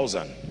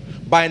 2000,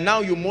 by now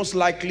you most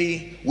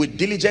likely, with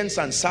diligence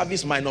and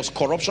service minus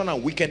corruption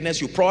and wickedness,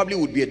 you probably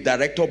would be a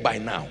director by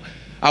now.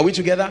 Are we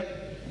together?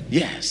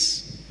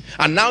 Yes.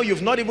 And now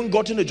you've not even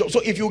gotten a job.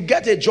 So if you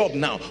get a job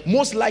now,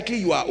 most likely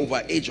you are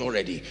over age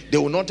already. They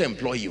will not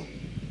employ you.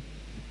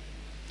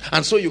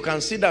 And so you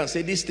can sit down and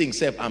say, this thing,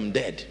 Seth, I'm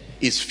dead.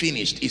 It's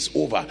finished, it's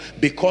over,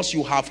 because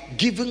you have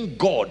given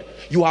God,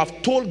 you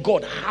have told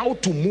God how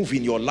to move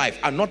in your life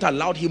and not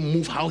allowed him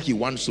move how he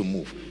wants to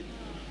move.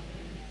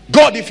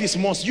 God, if it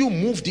must, you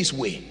move this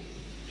way.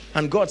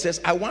 And God says,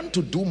 I want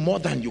to do more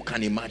than you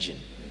can imagine.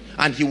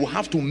 And he will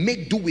have to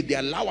make do with the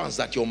allowance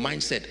that your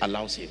mindset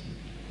allows him.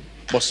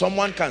 But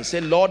someone can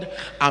say, Lord,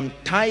 I'm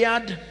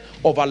tired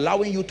of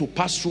allowing you to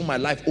pass through my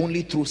life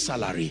only through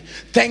salary.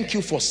 Thank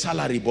you for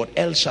salary, but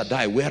El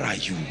Shaddai, where are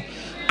you?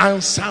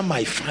 Answer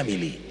my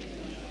family.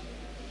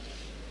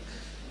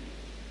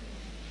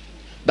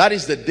 That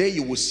is the day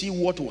you will see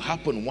what will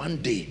happen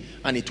one day,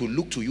 and it will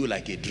look to you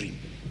like a dream.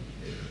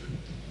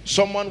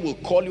 Someone will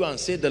call you and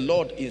say, the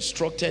Lord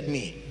instructed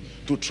me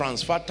to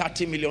transfer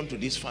 30 million to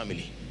this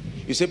family.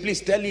 You say,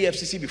 please tell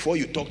EFCC before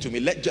you talk to me.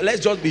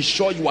 Let's just be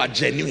sure you are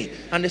genuine.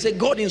 And they say,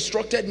 God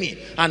instructed me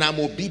and I'm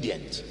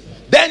obedient.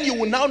 Then you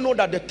will now know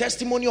that the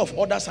testimony of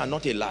others are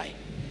not a lie.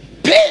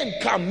 Pain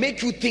can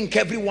make you think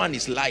everyone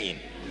is lying.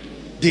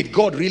 Did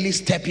God really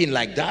step in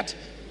like that?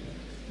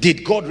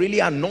 Did God really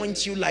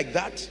anoint you like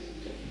that?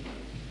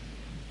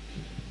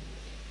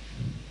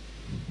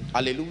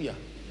 Hallelujah.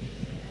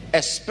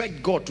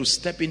 Expect God to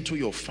step into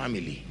your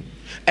family.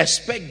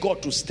 Expect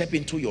God to step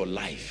into your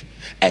life.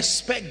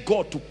 Expect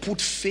God to put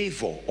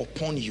favor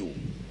upon you.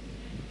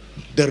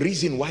 The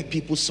reason why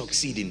people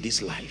succeed in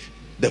this life,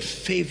 the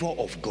favor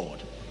of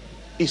God,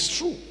 is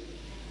true.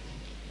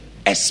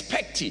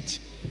 Expect it.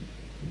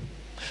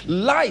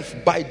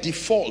 Life by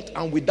default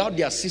and without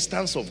the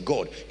assistance of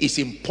God is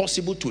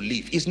impossible to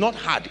live. It's not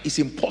hard, it's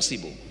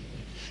impossible.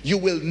 You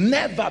will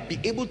never be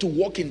able to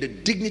walk in the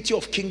dignity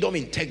of kingdom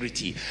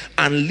integrity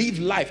and live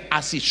life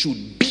as it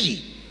should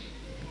be,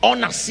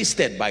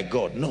 unassisted by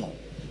God. No.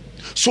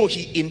 So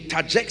he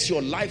interjects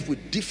your life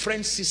with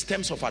different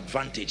systems of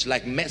advantage,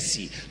 like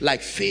mercy,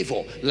 like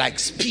favor, like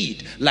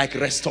speed, like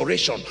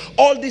restoration.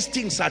 All these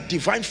things are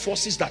divine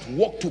forces that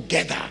work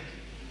together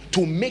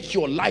to make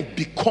your life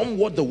become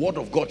what the word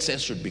of God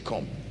says should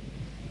become.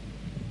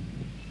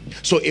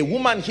 So a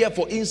woman here,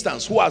 for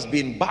instance, who has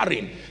been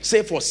barren,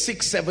 say for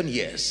 6-7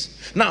 years.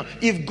 Now,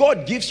 if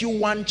God gives you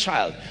one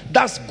child,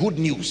 that's good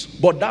news,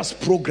 but that's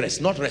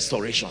progress, not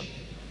restoration.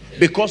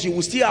 Because you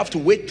will still have to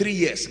wait 3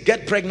 years,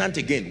 get pregnant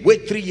again,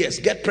 wait 3 years,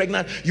 get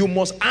pregnant. You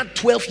must add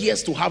 12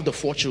 years to have the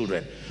 4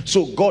 children.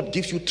 So God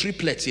gives you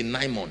triplets in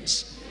 9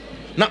 months.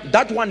 Now,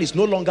 that one is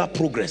no longer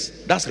progress,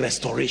 that's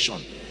restoration.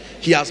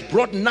 He has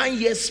brought 9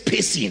 years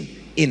spacing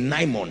in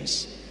 9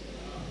 months.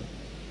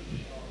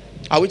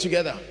 Are we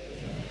together?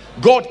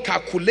 God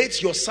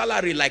calculates your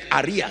salary like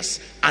arrears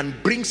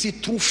and brings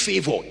it through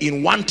favor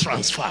in one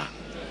transfer.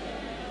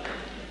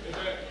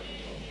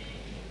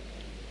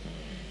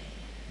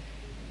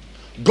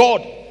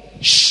 God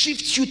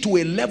shifts you to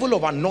a level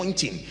of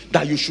anointing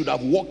that you should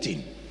have walked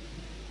in.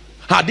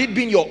 Had it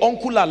been your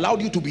uncle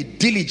allowed you to be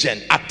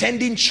diligent,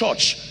 attending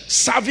church,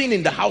 serving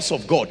in the house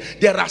of God,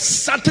 there are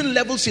certain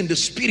levels in the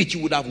spirit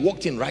you would have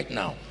walked in right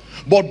now.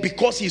 But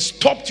because he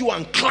stopped you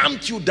and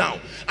clamped you down,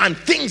 and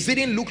things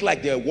didn't look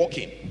like they were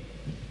working,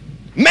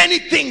 many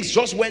things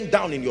just went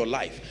down in your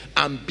life.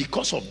 And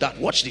because of that,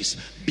 watch this,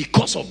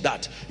 because of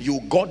that, you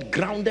got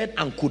grounded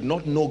and could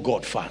not know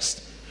God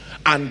fast.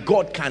 And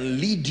God can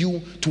lead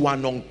you to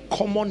an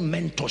uncommon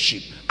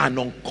mentorship, an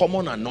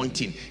uncommon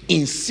anointing.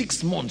 In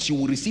 6 months, you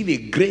will receive a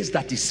grace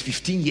that is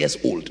 15 years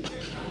old.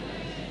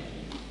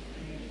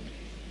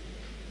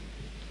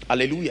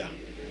 Hallelujah.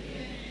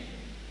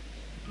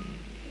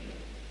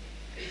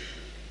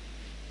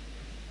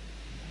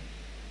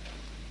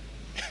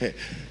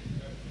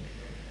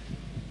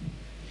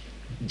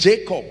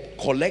 Jacob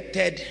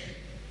collected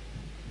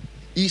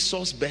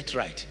Esau's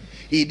birthright.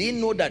 He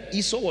didn't know that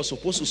Esau was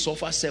supposed to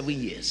suffer 7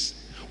 years.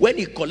 When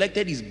he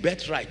collected his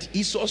birthright,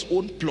 Esau's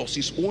own plus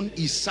his own,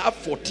 he served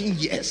 14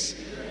 years.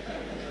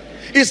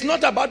 It's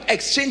not about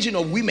exchanging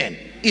of women.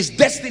 It's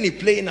destiny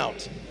playing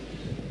out.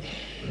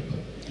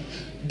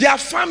 Their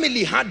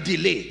family had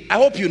delay. I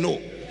hope you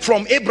know.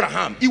 From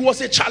Abraham, it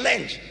was a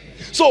challenge.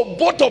 So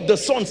both of the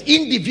sons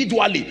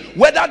individually,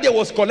 whether they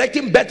was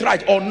collecting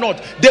birthright or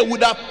not, they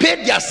would have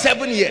paid their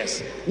 7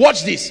 years.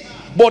 Watch this.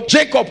 But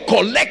Jacob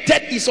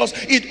collected Esau's.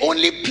 It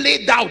only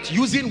played out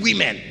using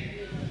women,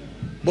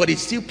 but it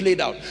still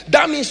played out.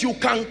 That means you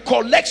can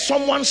collect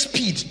someone's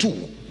speed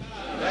too.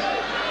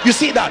 You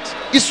see that?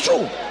 It's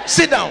true.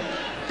 Sit down.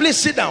 Please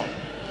sit down.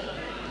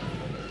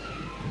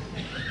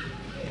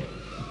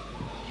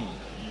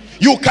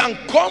 You can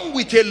come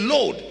with a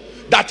load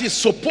that is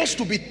supposed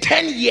to be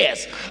 10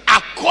 years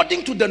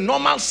according to the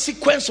normal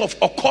sequence of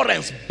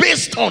occurrence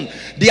based on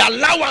the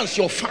allowance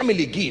your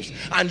family gives,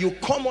 and you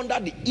come under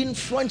the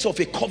influence of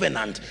a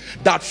covenant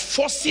that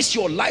forces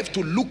your life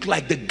to look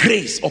like the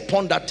grace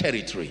upon that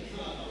territory.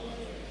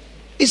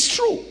 It's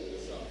true.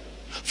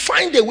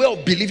 Find a way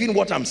of believing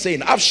what I'm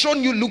saying. I've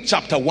shown you Luke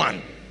chapter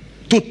 1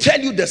 to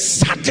tell you the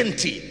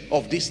certainty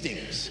of these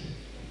things.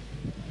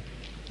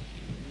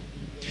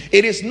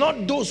 It is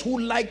not those who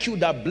like you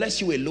that bless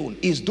you alone.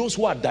 It's those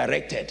who are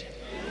directed.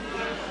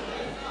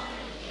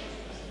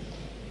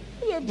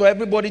 For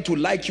everybody to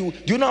like you,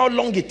 do you know how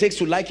long it takes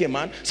to like a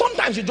man?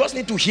 Sometimes you just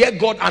need to hear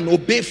God and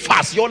obey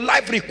fast. Your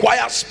life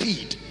requires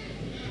speed.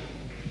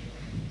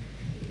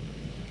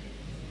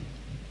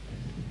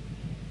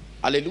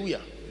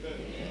 Hallelujah.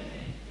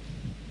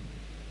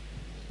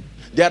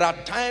 There are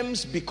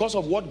times, because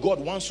of what God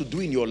wants to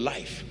do in your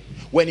life,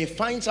 when he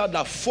finds out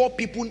that 4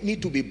 people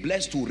need to be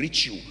blessed to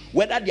reach you,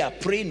 whether they are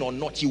praying or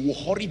not, he will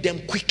hurry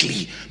them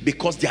quickly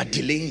because they are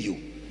delaying you.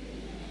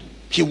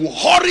 He will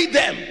hurry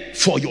them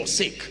for your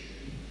sake.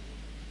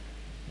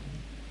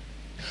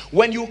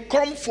 When you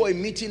come for a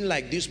meeting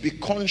like this, be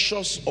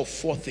conscious of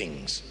 4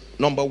 things.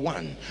 Number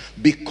 1,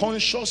 be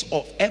conscious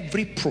of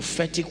every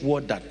prophetic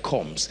word that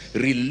comes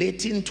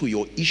relating to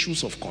your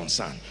issues of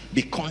concern.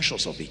 Be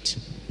conscious of it.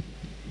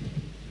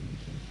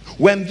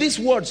 When these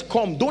words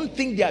come, don't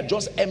think they are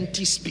just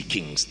empty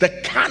speakings.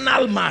 The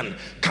carnal man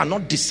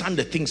cannot discern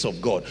the things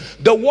of God.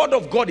 The word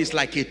of God is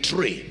like a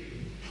tray.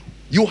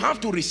 You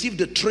have to receive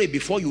the tray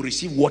before you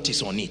receive what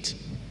is on it.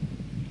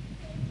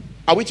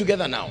 Are we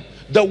together now?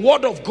 The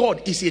word of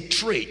God is a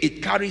tray.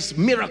 It carries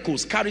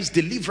miracles, carries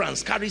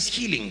deliverance, carries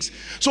healings.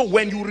 So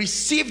when you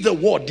receive the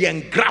word, the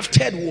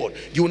engrafted word,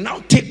 you now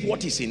take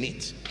what is in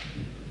it.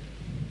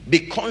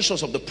 Be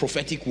conscious of the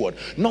prophetic word.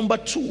 Number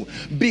 2,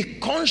 be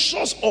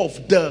conscious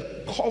of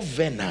the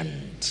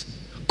covenant.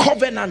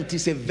 Covenant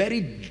is a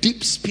very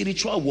deep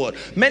spiritual word.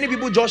 Many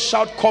people just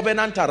shout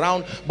covenant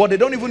around, but they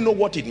don't even know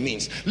what it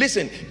means.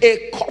 Listen,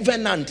 a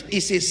covenant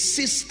is a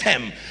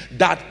system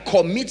that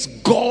commits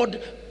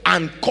God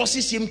and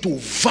causes him to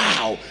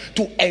vow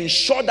to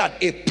ensure that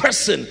a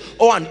person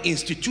or an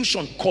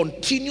institution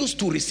continues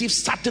to receive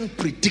certain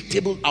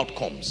predictable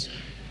outcomes.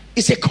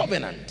 It's a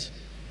covenant.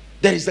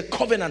 There is the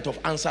covenant of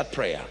answered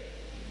prayer.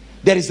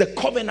 There is the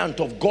covenant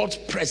of God's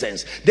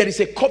presence. There is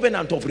a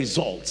covenant of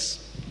results.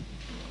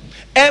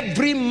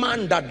 Every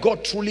man that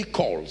God truly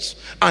calls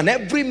and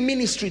every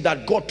ministry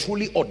that God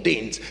truly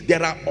ordains,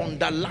 there are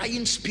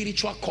underlying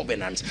spiritual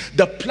covenants.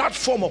 The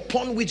platform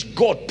upon which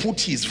God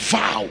put his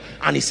vow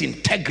and his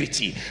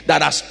integrity,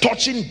 that as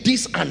touching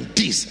this and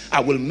this, I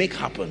will make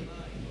happen.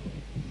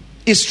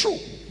 It's true.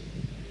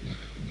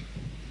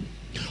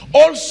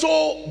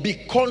 Also be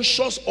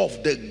conscious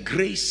of the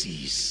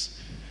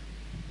graces.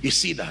 You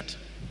see that?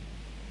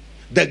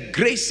 The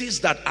graces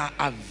that are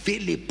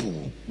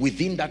available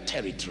within that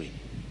territory.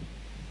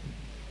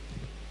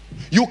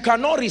 You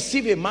cannot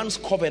receive a man's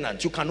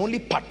covenant. You can only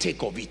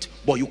partake of it,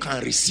 but you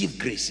can receive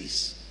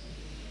graces.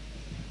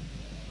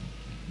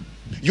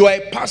 You are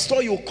a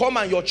pastor, you come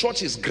and your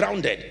church is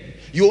grounded.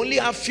 You only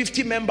have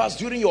 50 members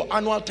during your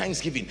annual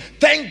Thanksgiving.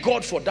 Thank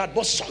God for that,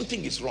 but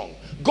something is wrong.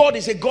 God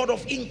is a God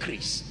of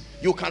increase.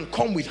 You can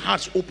come with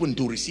hearts open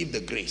to receive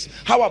the grace.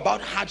 How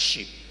about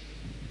hardship?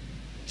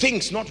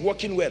 Things not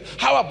working well.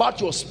 How about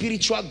your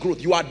spiritual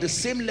growth? You are at the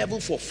same level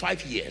for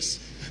 5 years.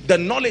 The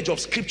knowledge of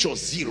scripture,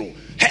 0.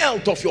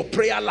 Health of your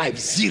prayer life,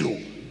 0.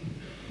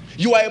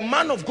 You are a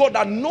man of God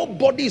that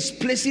nobody is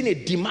placing a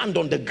demand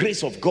on the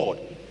grace of God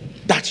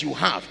that you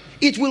have.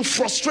 It will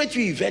frustrate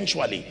you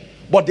eventually,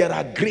 but there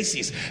are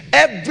graces.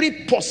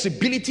 Every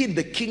possibility in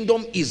the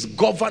kingdom is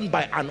governed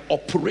by an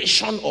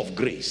operation of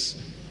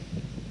grace.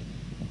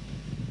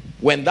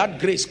 When that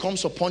grace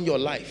comes upon your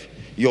life,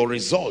 your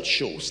result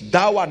shows.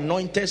 Thou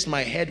anointest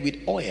my head with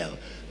oil.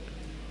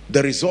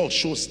 The result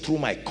shows through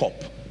my cup.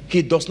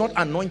 He does not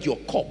anoint your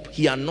cup.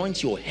 He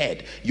anoints your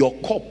head. Your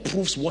cup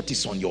proves what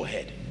is on your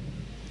head.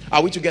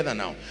 Are we together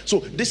now?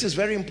 So this is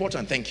very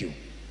important. Thank you.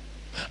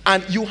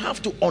 And you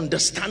have to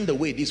understand the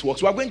way this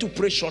works. We are going to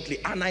pray shortly,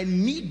 and I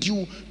need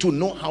you to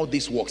know how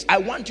this works. I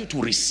want you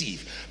to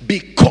receive. Be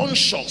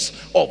conscious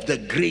of the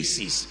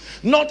graces.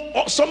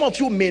 Not some of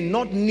you may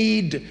not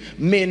need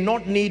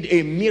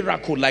a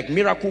miracle, like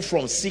miracle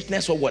from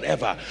sickness or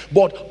whatever,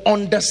 but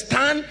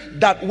understand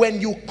that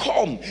when you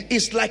come,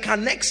 it's like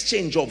an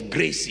exchange of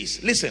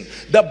graces. Listen,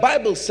 the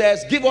Bible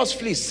says, give us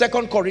please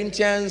 2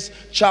 Corinthians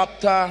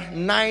chapter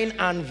 9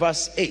 and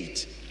verse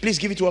 8. Please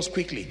give it to us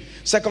quickly.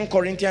 2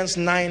 Corinthians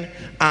 9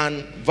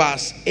 and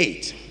verse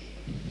 8.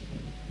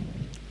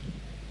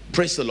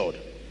 Praise the Lord.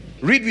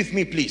 Read with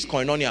me, please,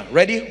 Koinonia.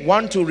 Ready?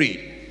 1, 2,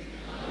 read.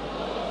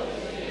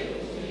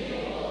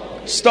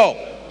 Stop.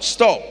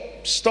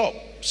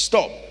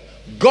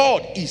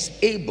 God is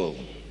able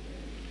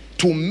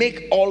to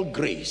make all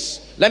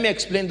grace. Let me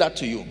explain that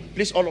to you.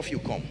 Please, all of you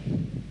come.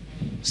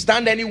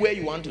 Stand anywhere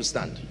you want to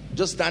stand.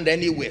 Just stand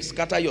anywhere.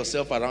 Scatter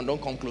yourself around.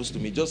 Don't come close to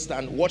me. Just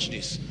stand. Watch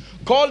this.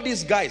 Call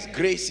these guys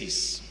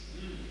graces.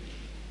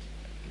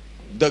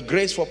 The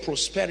grace for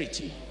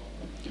prosperity.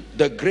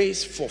 The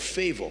grace for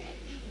favor.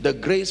 The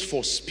grace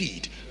for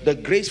speed. The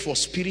grace for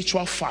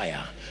spiritual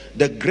fire.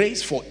 The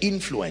grace for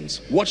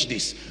influence. Watch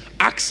this.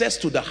 Access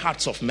to the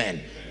hearts of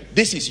men.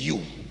 This is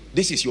you.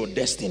 This is your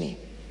destiny.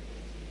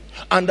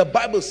 And the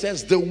Bible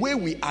says the way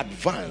we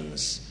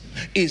advance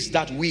is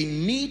that we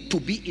need to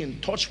be in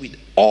touch with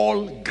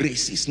all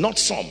graces, not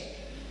some.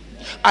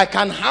 I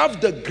can have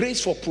the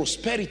grace for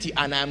prosperity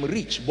and I'm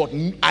rich, but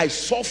I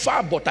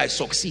suffer but I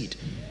succeed.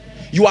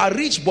 You are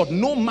rich but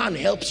no man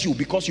helps you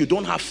because you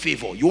don't have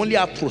favor. You only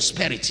have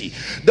prosperity.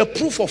 The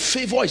proof of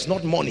favor is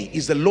not money,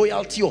 it's the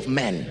loyalty of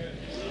men.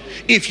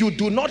 If you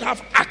do not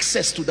have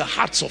access to the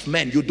hearts of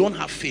men, you don't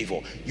have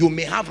favor. You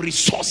may have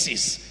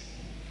resources.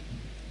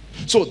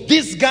 So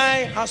this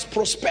guy has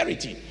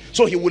prosperity.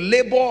 So he will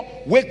labor,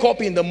 wake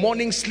up in the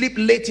morning, sleep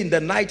late in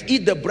the night,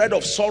 eat the bread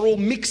of sorrow,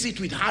 mix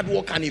it with hard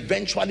work, and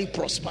eventually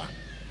prosper.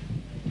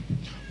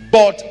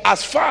 But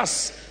as far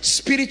as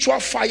spiritual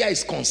fire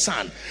is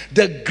concerned,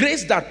 the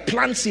grace that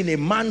plants in a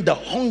man the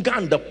hunger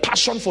and the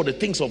passion for the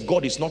things of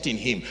God is not in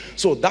him.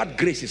 So that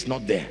grace is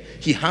not there.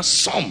 He has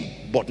some,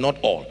 but not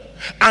all.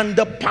 And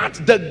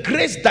the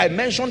grace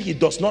dimension he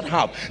does not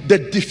have, the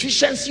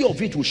deficiency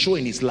of it will show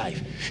in his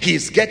life. He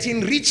is getting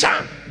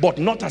richer, but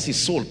not as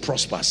his soul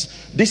prospers.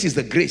 This is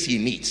the grace he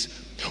needs.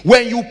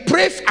 When you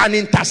pray and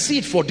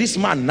intercede for this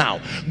man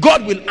now,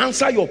 God will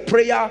answer your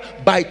prayer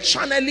by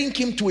channeling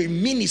him to a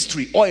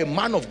ministry or a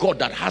man of God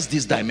that has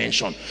this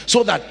dimension,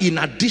 so that in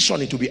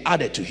addition it will be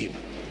added to him.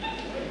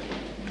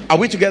 Are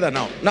we together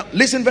now? Now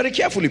listen very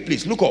carefully,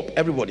 please. Look up,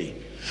 everybody.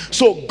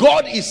 So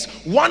God is,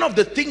 one of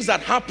the things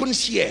that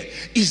happens here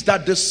is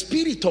that the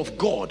Spirit of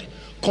God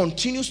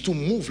continues to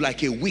move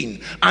like a wind,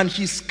 and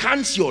he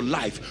scans your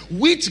life.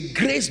 Which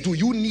grace do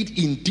you need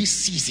in this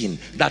season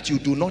that you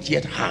do not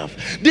yet have?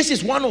 This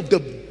is one of the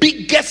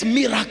biggest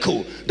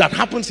miracle that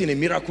happens in a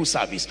miracle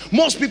service.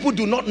 Most people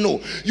do not know.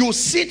 You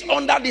sit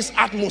under this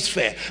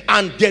atmosphere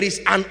and there is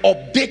an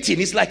updating.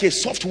 It's like a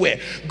software.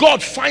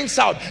 God finds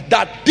out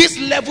that this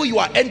level you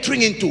are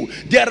entering into,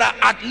 there are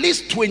at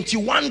least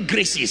 21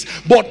 graces,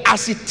 but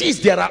as it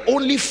is, there are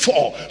only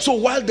 4. So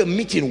while the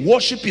meeting,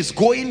 worship is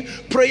going,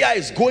 prayer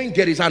is going,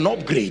 there is an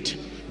upgrade.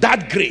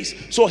 That grace.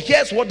 So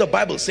here's what the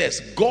Bible says.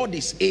 God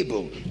is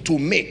able to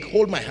make,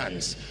 hold my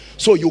hands.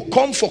 So you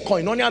come for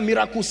Koinonia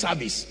miracle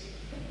service,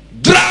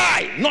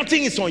 dry,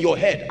 nothing is on your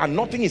head and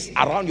nothing is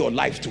around your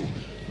life too,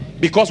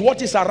 because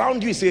what is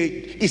around you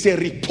is a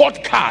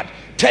report card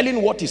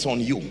telling what is on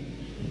you.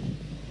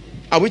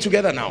 Are we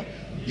together now?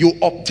 You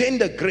obtain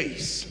the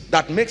grace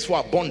that makes for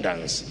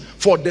abundance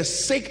for the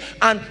sake,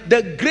 and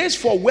the grace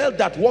for wealth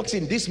that works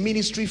in this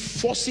ministry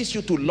forces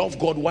you to love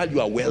God while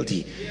you are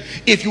wealthy.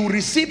 If you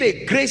receive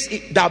a grace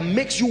that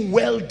makes you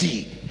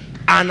wealthy,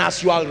 and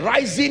as you are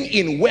rising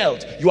in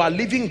wealth, you are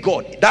living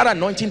God, that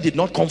anointing did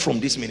not come from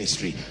this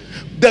ministry.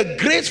 The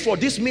grace for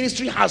this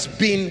ministry has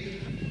been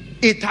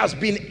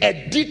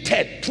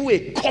edited through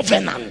a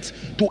covenant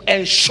to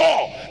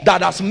ensure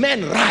that as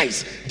men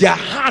rise, their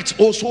hearts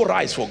also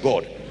rise for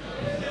God.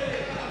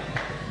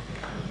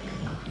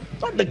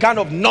 Not the kind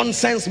of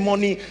nonsense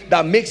money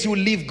that makes you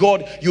leave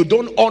God. You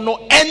don't honor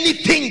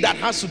anything that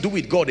has to do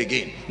with God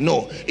again.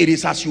 No, it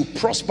is as you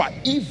prosper,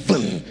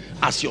 even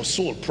as your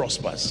soul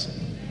prospers.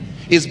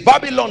 It's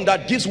Babylon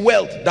that gives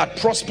wealth that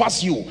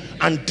prospers you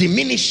and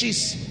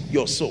diminishes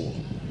your soul.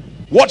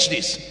 Watch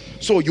this.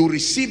 So you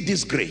receive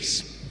this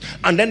grace,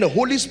 and then the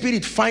Holy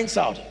Spirit finds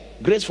out.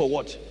 Grace for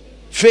what?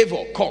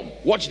 Favor. Come,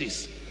 watch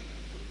this.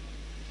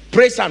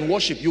 Praise and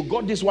worship. You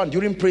got this one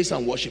during praise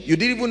and worship. You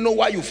didn't even know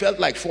why you felt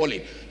like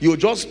falling. You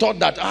just thought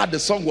that the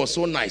song was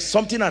so nice.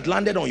 Something had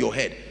landed on your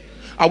head.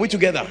 Are we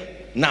together?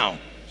 Now,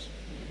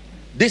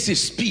 this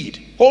is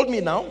speed. Hold me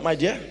now, my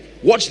dear.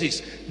 Watch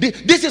this.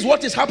 This is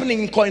what is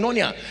happening in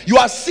Koinonia. You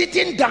are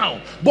sitting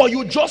down, but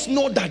you just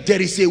know that there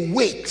is a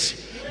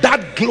weight.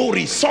 That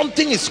glory,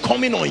 something is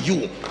coming on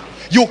you.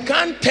 You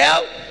can't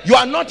tell. You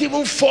are not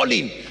even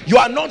falling. You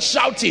are not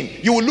shouting.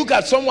 You will look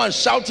at someone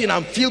shouting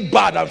and feel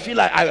bad and feel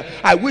like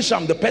I wish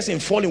I'm the person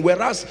falling,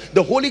 whereas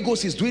the Holy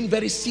Ghost is doing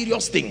very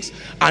serious things.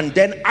 And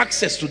then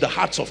access to the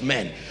hearts of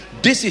men.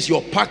 This is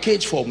your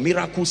package for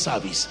miracle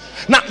service.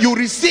 Now you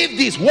receive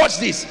this. Watch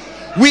this.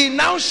 We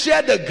now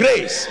share the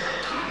grace.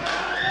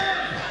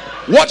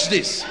 Watch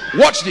this.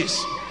 Watch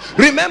this.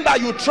 Remember,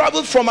 you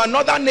traveled from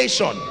another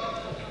nation,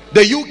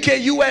 the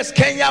UK, US,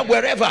 Kenya,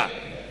 wherever,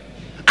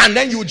 and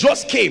then you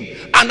just came,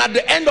 and at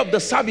the end of the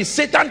service,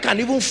 Satan can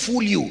even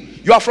fool you.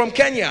 You are from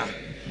Kenya.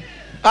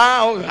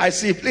 Oh, I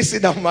see. Please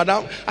sit down,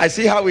 madam. I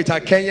see how it are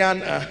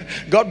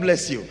Kenyan. God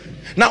bless you.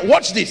 Now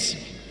watch this.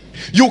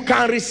 You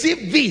can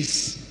receive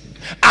this,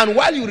 and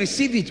while you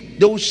receive it,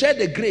 they will share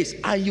the grace,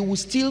 and you will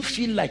still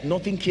feel like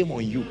nothing came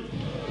on you.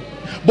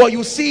 But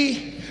you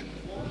see,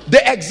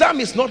 the exam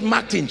is not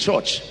marked in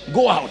church.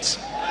 Go out.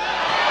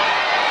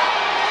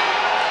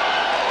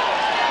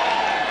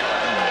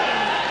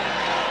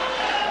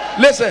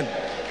 Listen,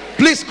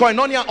 please,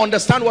 Koinonia,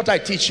 understand what I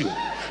teach you.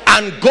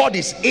 And God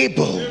is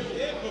able.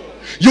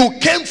 You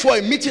came for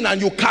a meeting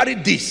and you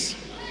carried this.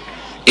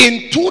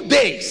 In 2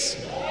 days,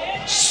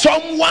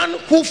 someone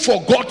who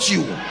forgot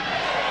you.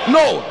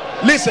 No,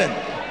 listen,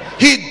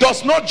 he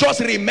does not just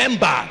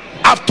remember.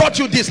 I've taught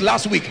you this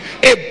last week.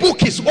 A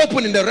book is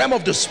open in the realm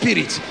of the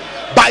spirit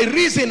by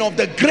reason of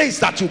the grace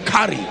that you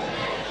carry.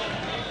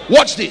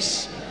 Watch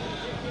this.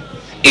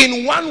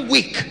 In 1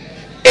 week,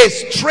 a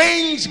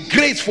strange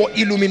grace for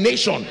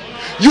illumination.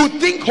 You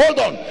think, hold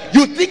on,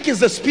 you think it's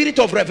the spirit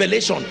of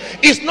revelation.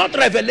 It's not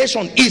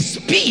revelation, it's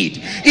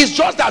speed. It's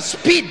just that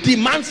speed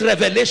demands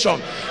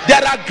revelation.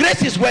 There are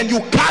graces when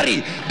you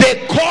carry,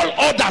 they call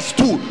others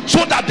too,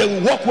 so that they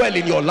will work well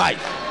in your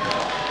life.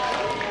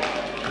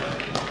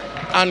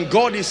 And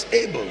God is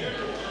able.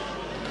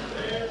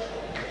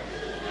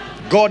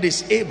 God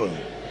is able.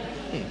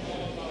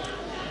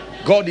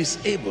 God is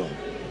able.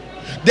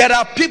 There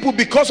are people,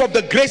 because of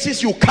the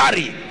graces you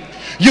carry,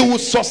 you will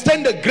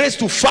sustain the grace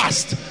to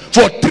fast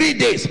for 3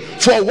 days,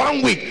 for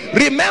 1 week.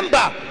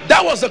 Remember,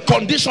 that was a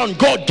condition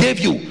God gave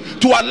you,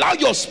 to allow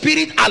your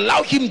spirit,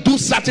 allow him do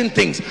certain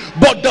things.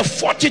 But the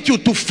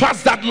fortitude to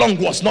fast that long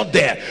was not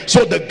there.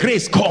 So the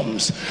grace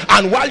comes,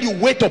 and while you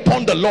wait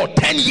upon the Lord,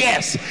 10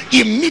 years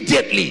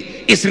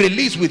immediately is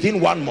released within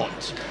 1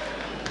 month.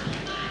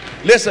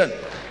 Listen,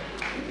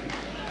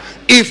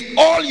 if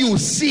all you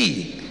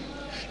see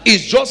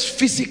is just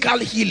physical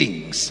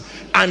healings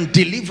and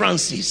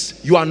deliverances,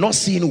 you are not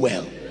seeing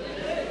well.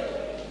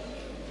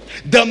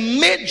 The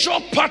major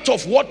part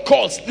of what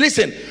calls,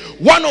 listen,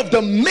 one of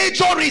the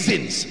major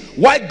reasons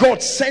why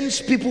God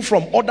sends people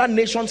from other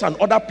nations and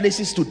other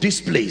places to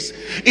this place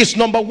is,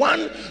 number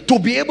one, to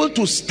be able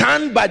to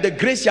stand by the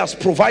grace he has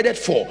provided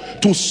for,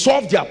 to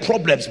solve their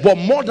problems, but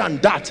more than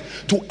that,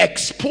 to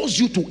expose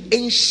you to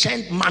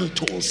ancient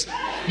mantles.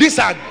 These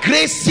are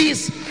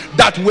graces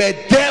that were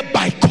there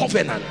by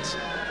covenant.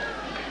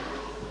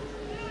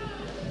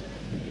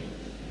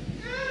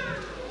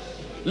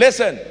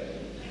 Listen,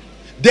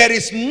 There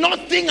is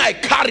nothing I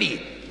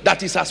carry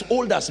that is as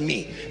old as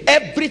me.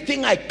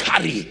 Everything I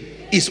carry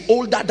is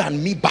older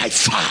than me by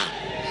far.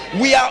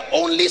 We are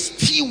only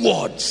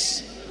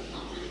stewards.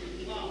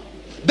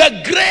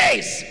 The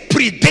grace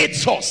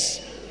predates us.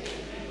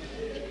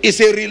 It's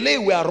a relay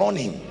we are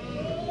running.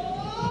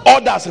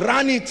 Others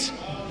ran it,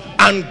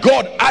 and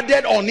God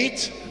added on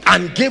it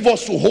and gave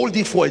us to hold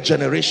it for a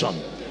generation.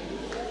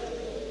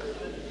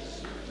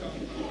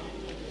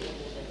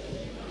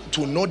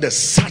 To know the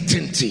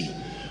certainty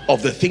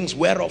of the things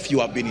whereof you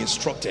have been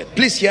instructed.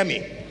 Please hear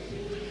me.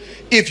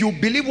 If you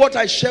believe what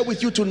I share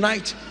with you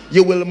tonight,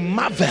 you will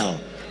marvel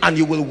and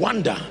you will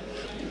wonder.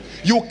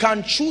 You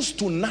can choose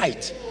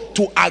tonight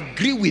to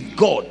agree with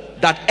God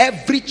that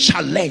every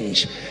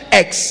challenge,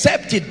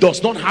 except it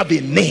does not have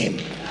a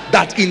name,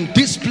 that in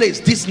this place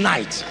this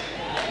night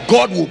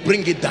God will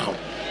bring it down.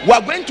 We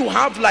are going to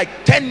have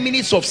like 10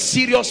 minutes of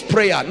serious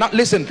prayer. Now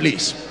listen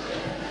please.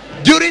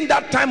 During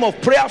that time of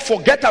prayer,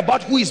 forget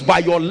about who is by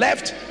your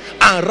left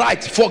and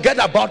right. Forget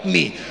about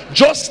me.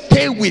 Just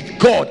stay with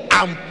God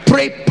and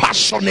pray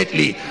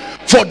passionately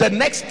for the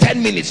next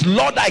 10 minutes.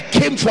 Lord, I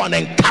came for an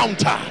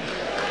encounter.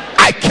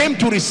 I came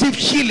to receive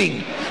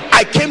healing.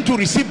 I came to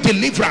receive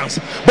deliverance,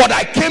 but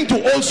I came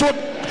to also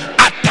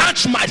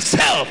attach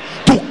myself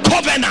to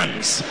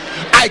covenants.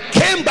 I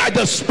came by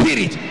the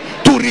Spirit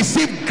to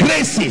receive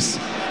graces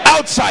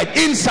outside,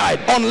 inside,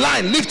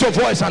 online. Lift your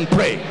voice and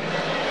pray.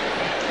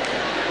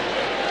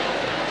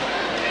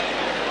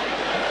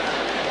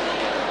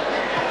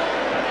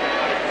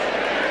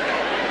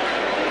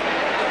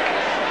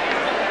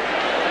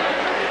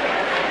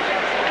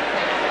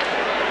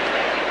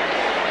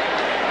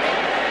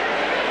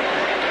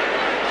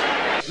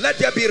 Let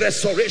there be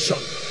restoration.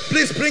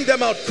 Please bring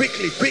them out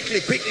quickly,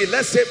 quickly, quickly.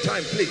 Let's save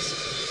time, please.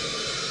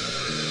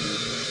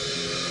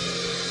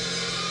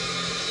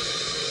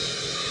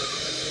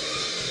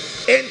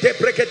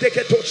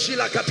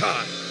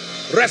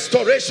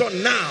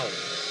 Restoration now.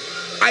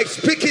 I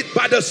speak it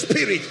by the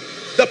Spirit.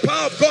 The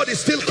power of God is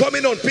still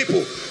coming on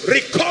people.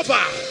 Recover,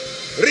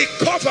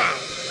 recover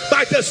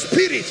by the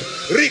Spirit.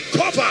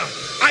 Recover.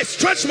 I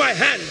stretch my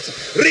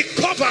hands.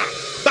 Recover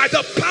by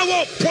the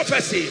power of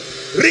prophecy.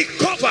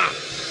 Recover.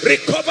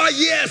 Recover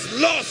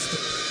years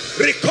lost.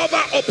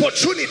 Recover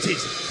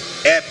opportunities.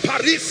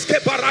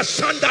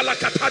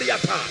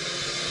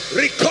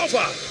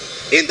 Recover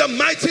in the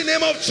mighty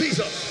name of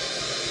Jesus.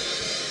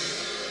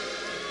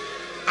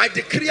 I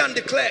decree and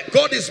declare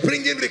God is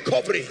bringing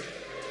recovery.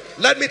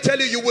 Let me tell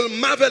you, you will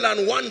marvel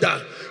and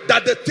wonder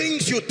that the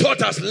things you thought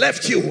has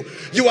left you,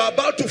 you are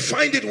about to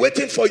find it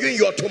waiting for you in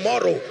your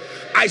tomorrow.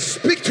 I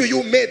speak to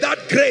you, may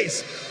that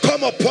grace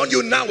come upon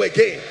you now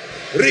again.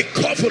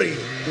 Recovery,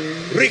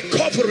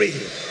 recovery,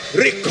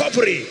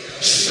 recovery,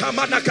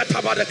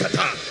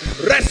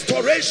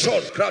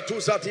 restoration.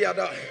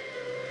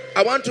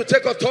 I want to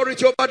take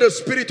authority over the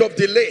spirit of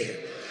delay.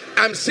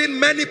 I'm seeing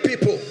many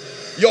people,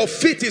 your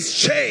feet is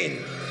chained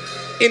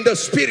in the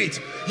spirit.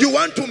 You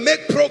want to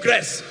make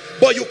progress,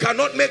 but you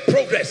cannot make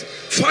progress.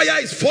 Fire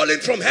is falling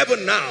from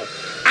heaven now.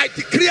 I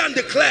decree and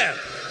declare,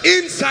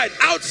 inside,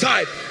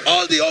 outside,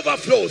 all the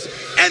overflows,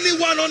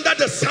 anyone under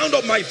the sound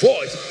of my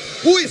voice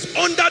who is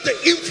under the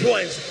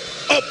influence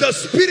of the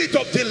spirit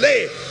of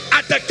delay,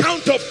 at the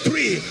count of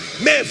 3,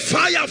 may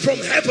fire from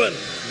heaven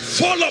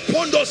fall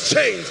upon those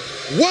chains.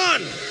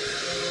 1,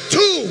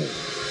 2,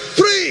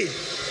 3.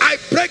 I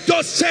break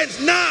those chains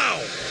now.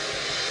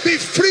 Be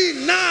free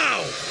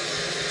now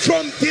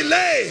from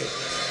delay.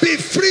 Be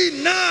free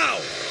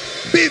now.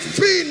 Be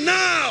free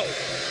now.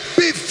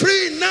 Be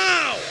free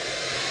now.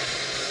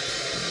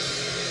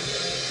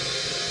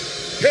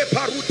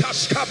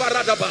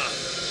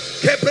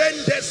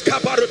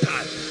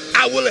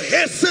 I will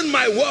hasten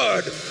my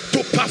word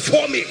to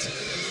perform it.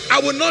 I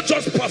will not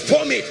just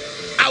perform it,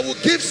 I will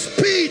give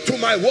speed to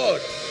my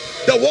word.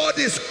 The word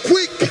is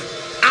quick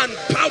and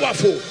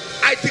powerful.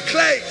 I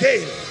declare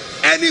again,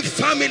 any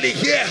family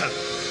here,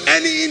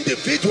 any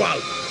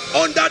individual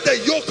under the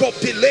yoke of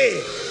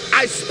delay,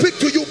 I speak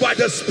to you by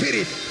the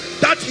Spirit.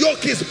 That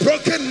yoke is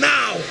broken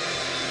now.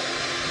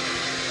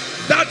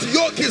 That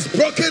yoke is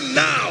broken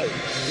now.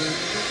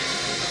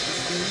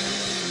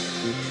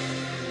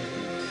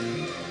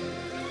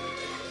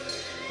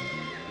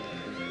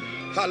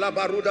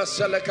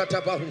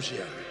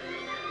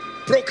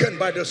 Broken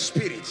by the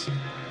Spirit.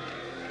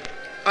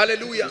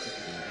 Hallelujah.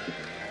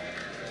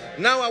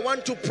 Now I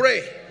want to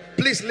pray.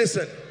 Please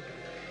listen.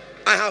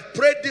 I have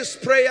prayed this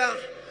prayer,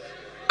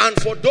 and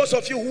for those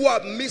of you who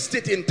have missed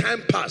it in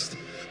time past,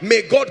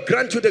 may God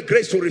grant you the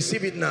grace to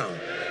receive it now.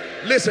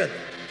 Listen.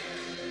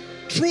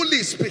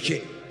 Truly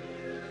speaking,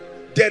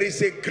 there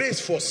is a grace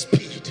for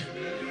speed.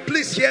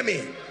 Please hear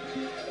me.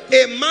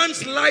 A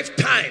man's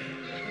lifetime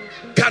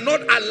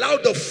cannot allow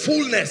the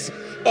fullness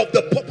of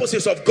the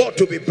purposes of God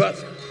to be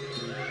birthed.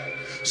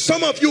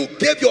 Some of you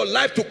gave your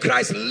life to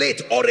Christ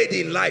late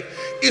already in life.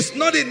 It's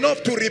not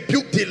enough to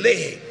rebuke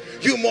delay.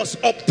 You must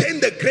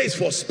obtain the grace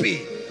for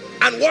speed.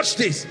 And watch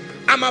this.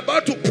 I'm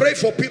about to pray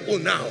for people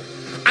now,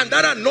 and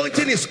that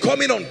anointing is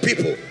coming on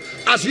people.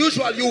 As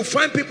usual, you will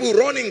find people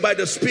running by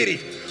the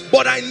Spirit.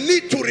 But I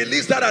need to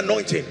release that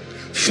anointing.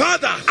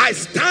 Father, I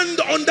stand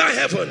under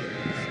heaven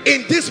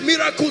in this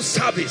miracle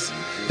service.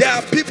 There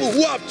are people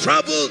who have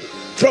traveled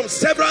from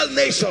several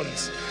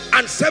nations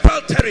and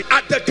several territories.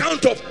 At the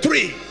count of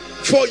 3,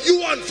 for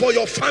you and for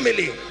your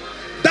family,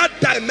 that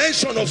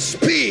dimension of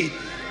speed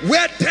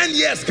where 10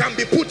 years can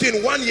be put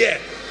in 1 year,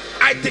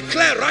 I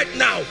declare right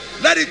now,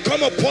 let it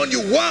come upon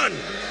you. 1,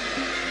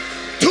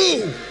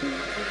 2,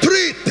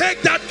 3.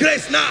 Take that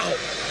grace now.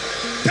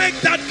 Take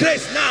that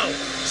grace now.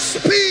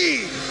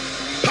 Speed.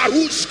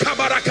 Parush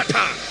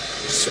kabarakata.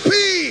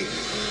 Speed.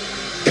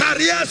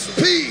 Career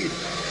speed.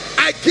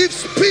 I give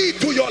speed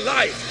to your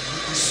life.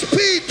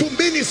 Speed to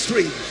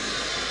ministry.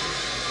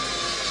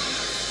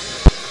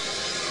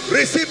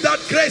 Receive that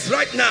grace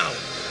right now.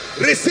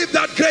 Receive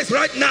that grace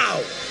right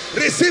now.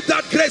 Receive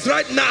that grace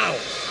right now.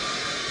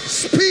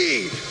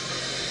 Speed.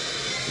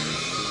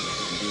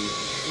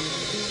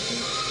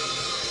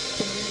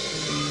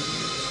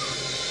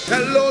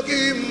 Hello,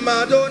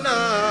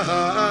 Madonna.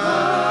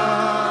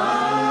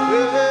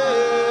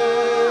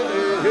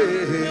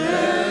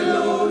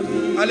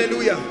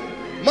 Hallelujah.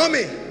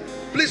 Mommy,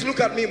 please look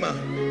at me, ma.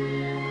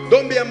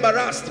 Don't be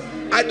embarrassed.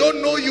 I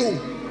don't know you,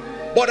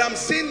 but I'm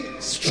seeing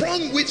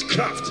strong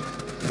witchcraft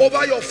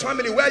over your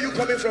family. Where are you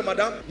coming from,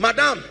 madam?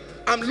 Madam,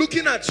 I'm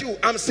looking at you.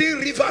 I'm seeing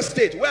River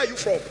State. Where are you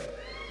from?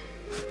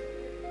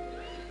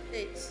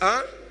 States.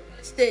 Huh?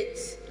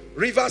 States.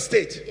 River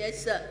State.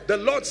 Yes, sir. The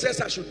Lord says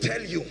I should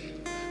tell you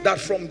that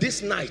from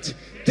this night,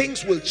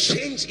 things will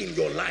change in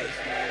your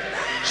life.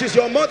 She's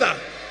your mother.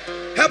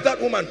 Help that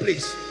woman,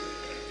 please.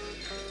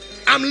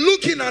 I'm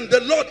looking at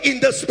the Lord in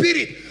the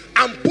spirit.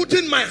 I'm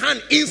putting my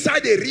hand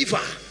inside a river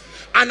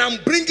and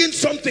I'm bringing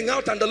something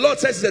out, and the Lord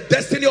says it's the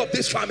destiny of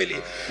this family.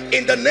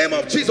 In the name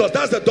of Jesus,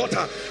 that's the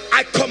daughter.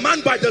 I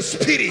command by the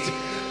spirit,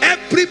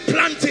 every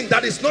planting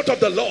that is not of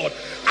the Lord,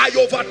 I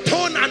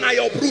overturn and I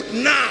uproot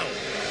now.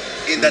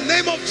 In the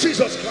name of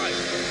Jesus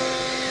Christ.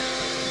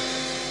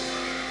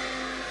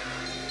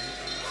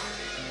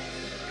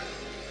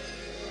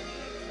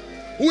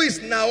 Who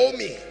is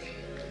Naomi?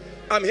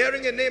 I'm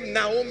hearing a name,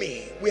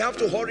 Naomi. We have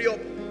to hurry up.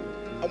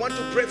 I want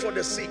to pray for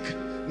the sick.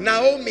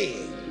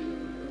 Naomi.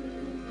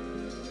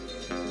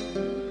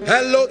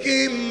 Hello,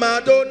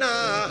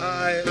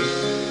 Madonna.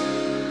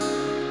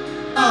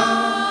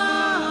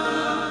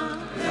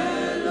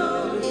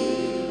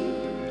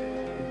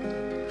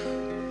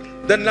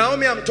 The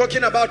Naomi I'm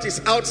talking about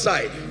is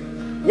outside.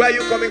 Where are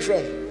you coming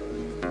from?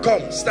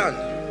 Come, stand.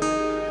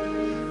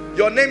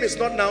 Your name is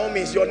not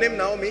Naomi. Is your name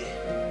Naomi?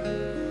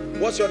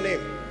 What's your name?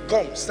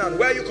 Come, stand.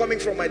 Where are you coming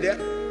from, my dear?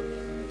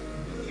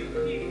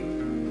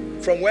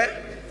 From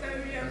where?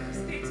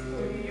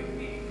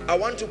 I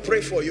want to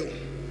pray for you.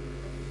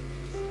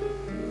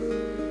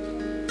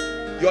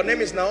 Your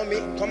name is Naomi.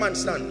 Come and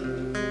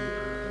stand.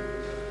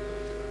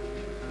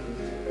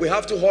 We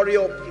have to hurry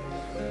up.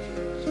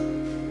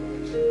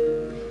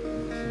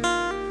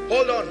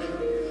 Hold on.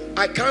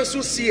 I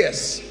cancel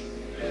CS.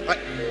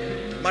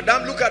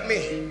 Madam, look at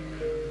me.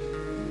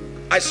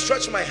 I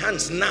stretch my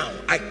hands now.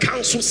 I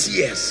cancel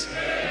CS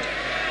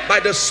by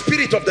the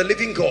Spirit of the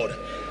living God,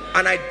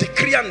 and I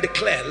decree and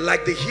declare,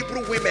 like the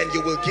Hebrew women,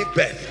 you will give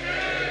birth.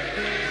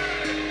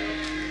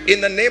 In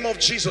the name of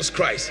Jesus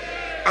Christ.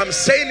 I'm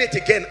saying it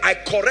again. I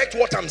correct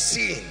what I'm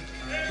seeing.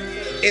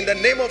 In the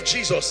name of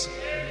Jesus.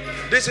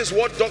 This is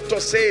what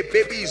doctors say,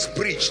 baby is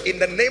breached. In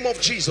the name of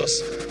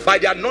Jesus, by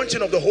the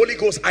anointing of the Holy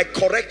Ghost, I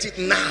correct it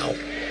now.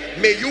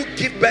 May you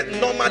give birth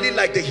normally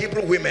like the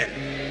Hebrew women.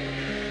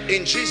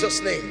 In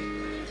Jesus'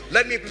 name.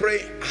 Let me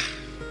pray.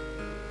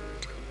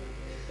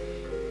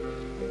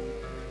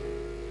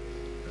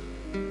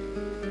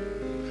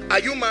 Are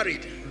you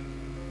married?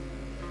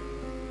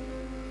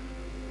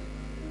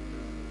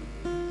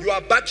 You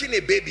are backing a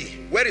baby.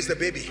 Where is the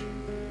baby?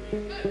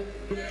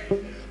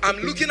 I'm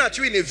looking at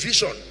you in a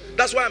vision.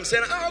 That's why I'm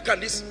saying, how can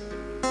this?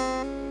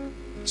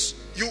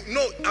 You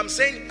know, I'm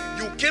saying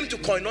you came to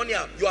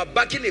Koinonia. You are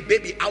backing a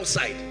baby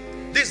outside.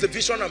 This is the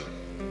vision.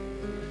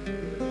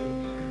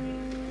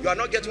 You are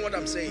not getting what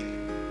I'm saying.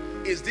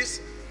 Is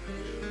this?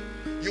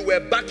 You were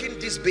backing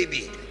this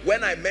baby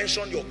when I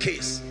mentioned your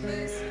case.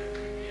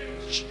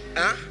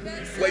 Huh?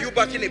 Were you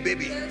backing a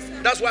baby?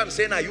 That's why I'm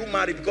saying, are you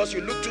married? Because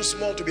you look too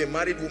small to be a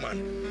married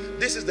woman.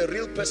 This is the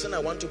real person I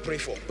want to pray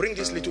for. Bring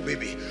this little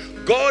baby.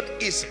 God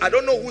is, I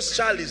don't know whose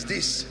child is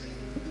this.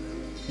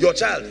 Your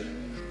child.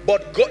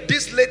 But God,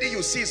 this lady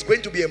you see is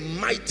going to be a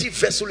mighty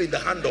vessel in the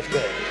hand of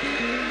God.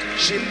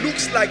 She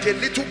looks like a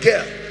little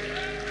girl.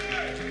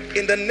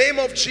 In the name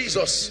of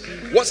Jesus.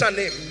 What's her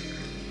name?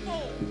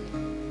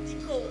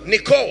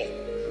 Nicole.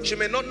 She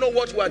may not know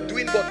what we are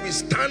doing, but we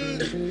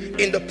stand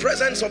in the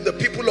presence of the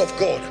people of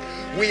God.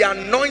 We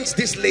anoint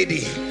this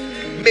lady.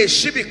 May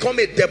she become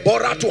a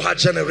Deborah to her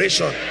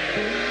generation.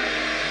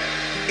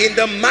 In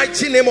the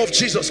mighty name of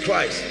Jesus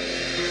Christ.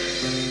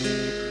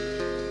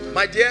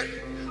 My dear,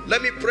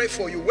 let me pray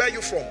for you. Where are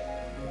you from?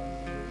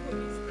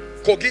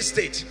 Kogi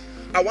State.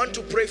 I want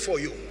to pray for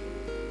you.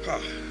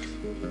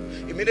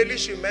 Immediately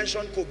she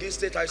mentioned Kogi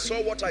State. I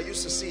saw what I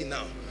used to see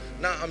now.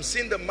 Now I'm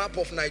seeing the map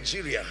of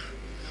Nigeria,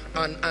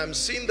 and I'm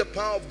seeing the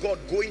power of God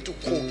going to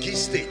Kogi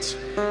State.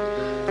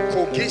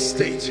 Kogi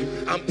State.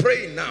 I'm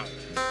praying now.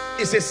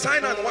 It's a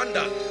sign and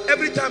wonder.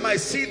 Every time I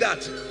see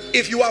that,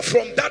 if you are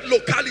from that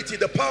locality,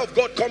 the power of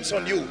God comes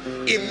on you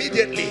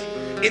immediately.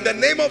 In the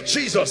name of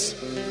Jesus,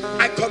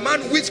 I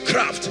command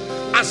witchcraft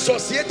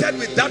associated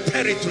with that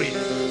territory.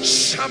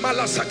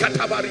 Shamala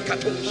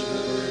sakatabarikatosh.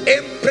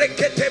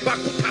 Embrekete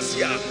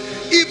bakutasia.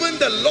 Even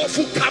the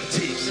lawful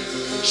captives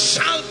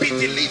shall be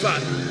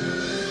delivered.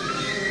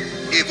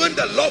 Even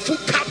the lawful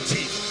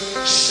captives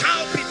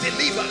shall be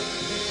delivered.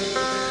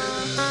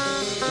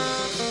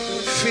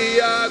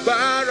 Fear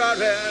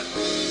barare.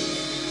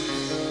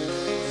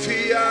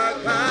 Fear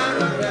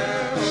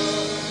barare.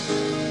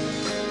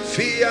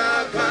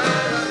 Fear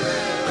barare.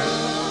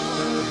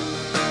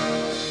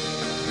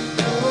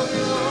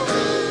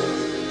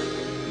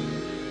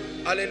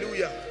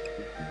 Hallelujah.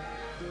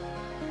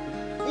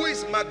 Who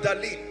is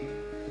Magdalene?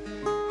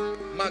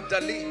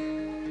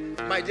 Magdalene,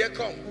 my dear,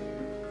 come.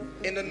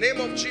 In the name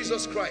of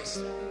Jesus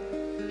Christ,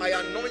 I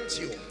anoint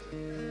you.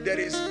 There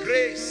is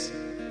grace.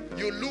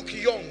 You look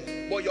young,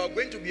 but you are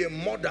going to be a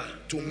mother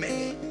to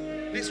many.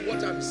 This is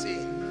what I'm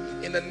saying.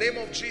 In the name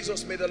of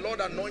Jesus, may the Lord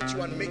anoint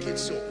you and make it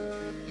so.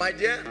 My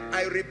dear,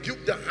 I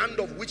rebuke the hand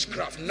of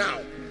witchcraft now.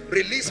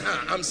 Release her.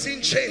 I'm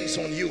seeing chains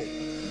on you.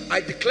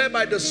 I declare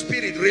by the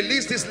Spirit,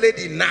 release this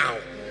lady now.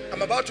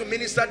 I'm about to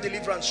minister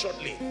deliverance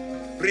shortly.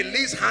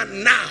 Release her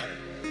now.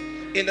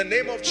 In the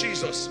name of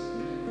Jesus.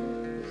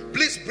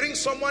 Please bring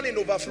someone in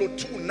overflow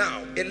 2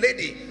 now. A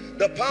lady.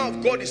 The power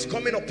of God is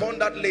coming upon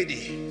that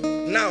lady.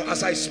 Now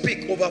as I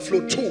speak,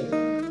 overflow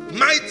 2.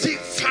 Mighty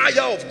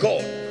fire of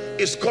God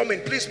is coming.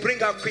 Please bring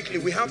her quickly.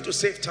 We have to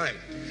save time.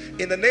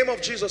 In the name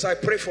of Jesus, I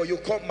pray for you.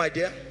 Come, my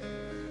dear.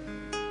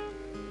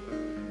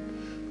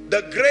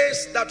 The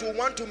grace that will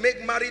want to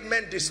make married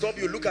men disturb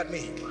you. Look at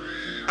me.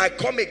 I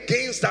come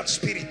against that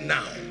spirit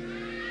now.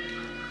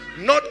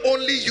 Not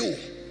only you.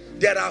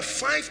 There are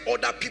 5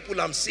 other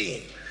people I'm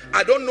seeing.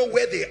 I don't know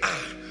where they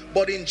are,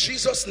 but in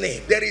Jesus'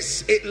 name, there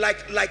is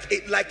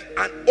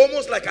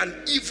almost like an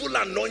evil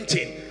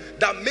anointing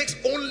that makes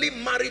only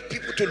married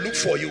people to look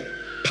for you.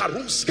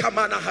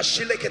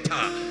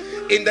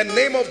 In the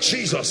name of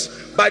Jesus,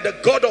 by the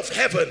God of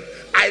heaven,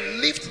 I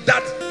lift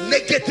that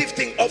negative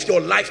thing off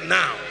your life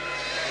now.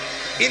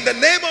 In the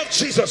name of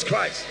Jesus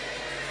Christ.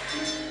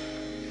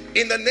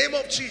 In the name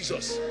of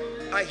Jesus.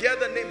 I hear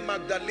the name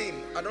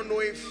Magdalene. I don't know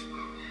if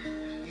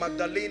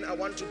Magdalene, I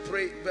want to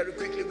pray very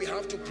quickly. We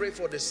have to pray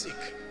for the sick.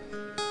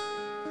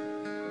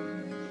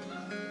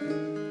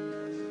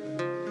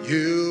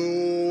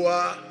 You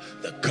are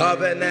the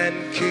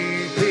covenant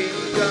keeping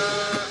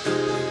God.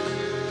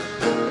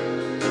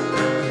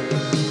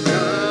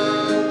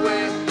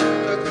 Yahweh,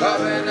 the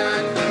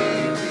covenant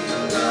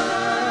keeping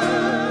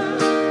God.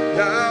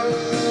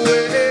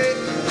 Yahweh,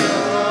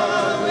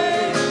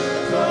 Yahweh, the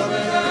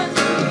covenant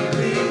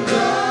keeping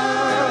God.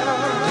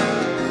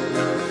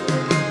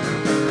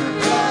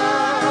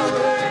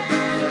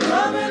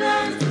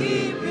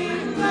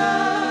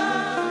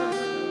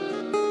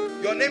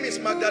 Your name is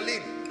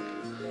Magdalene.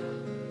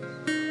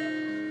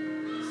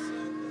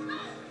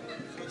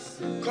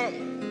 Come.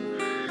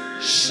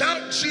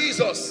 Shout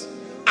Jesus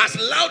as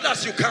loud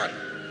as you can.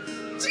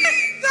 Jesus!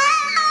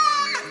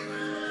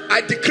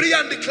 I decree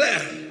and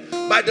declare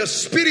by the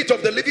Spirit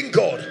of the living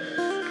God,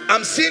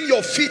 I'm seeing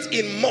your feet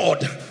in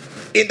mud.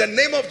 In the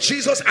name of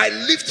Jesus, I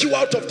lift you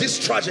out of this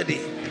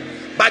tragedy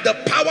by the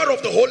power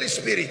of the Holy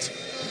Spirit.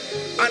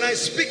 And I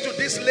speak to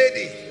this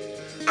lady.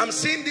 I'm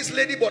seeing this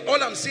lady, but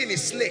all I'm seeing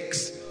is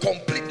snakes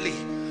completely.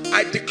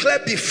 I declare,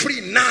 be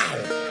free now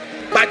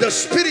by the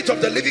Spirit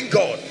of the living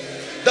God.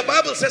 The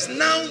Bible says,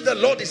 now the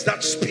Lord is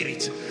that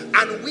Spirit,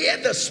 and where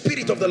the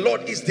Spirit of the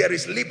Lord is, there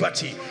is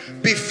liberty.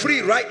 Be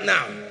free right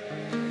now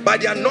by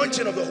the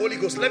anointing of the Holy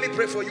Ghost. Let me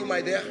pray for you, my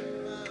dear.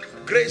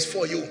 Grace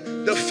for you.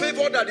 The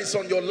favor that is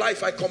on your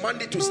life, I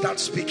command it to start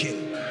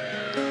speaking.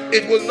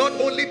 It will not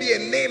only be a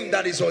name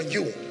that is on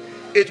you,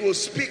 it will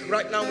speak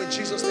right now in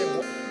Jesus'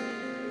 name.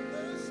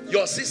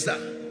 Your sister,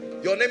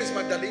 your name is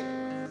Magdalene.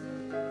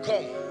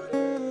 Come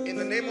in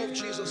the name of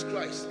Jesus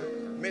Christ.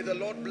 May the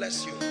Lord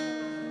bless you.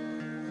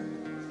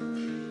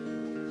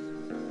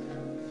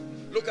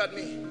 Look at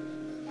me.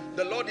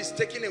 The Lord is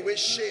taking away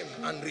shame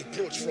and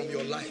reproach from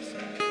your life.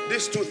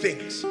 These 2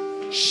 things.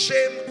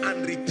 Shame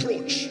and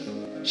reproach.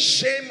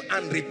 Shame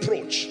and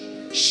reproach.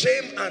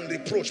 Shame and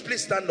reproach.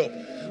 Please stand up.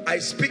 I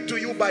speak to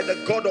you by the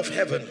God of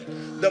heaven.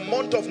 The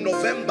month of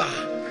November,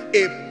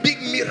 a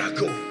big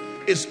miracle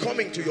is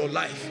coming to your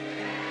life.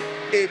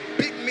 A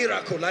big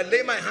miracle. I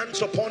lay my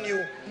hands upon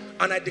you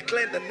and I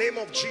declare in the name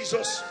of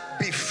Jesus,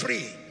 be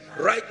free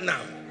right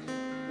now.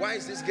 Why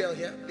is this girl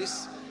here?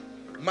 This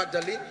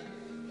Magdalene?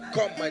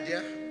 Come, my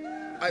dear.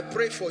 I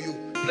pray for you.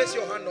 Place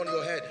your hand on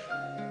your head.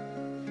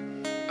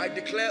 I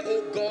declare,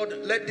 oh God,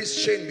 let this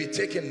chain be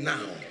taken now.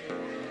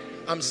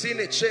 I'm seeing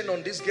a chain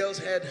on this girl's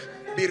head.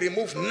 Be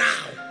removed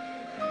now.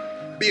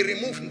 Be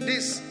removed.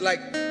 This,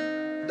 like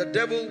the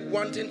devil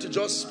wanting to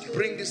just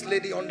bring this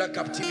lady under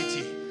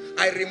captivity.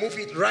 I remove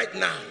it right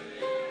now.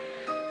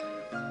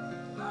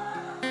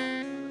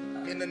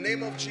 the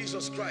name of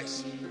Jesus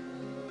Christ.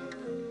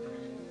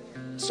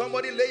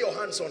 Somebody lay your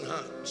hands on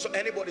her. So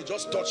anybody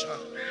just touch her.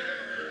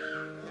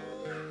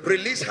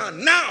 Release her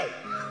now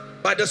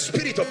by the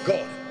Spirit of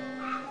God.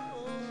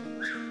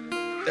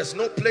 There's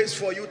no place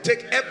for you.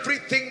 Take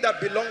everything that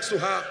belongs to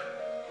her,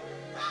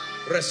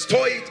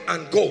 restore it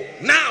and go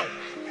now.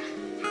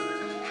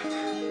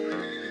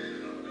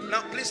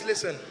 Now please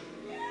listen.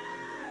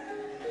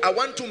 I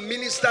want to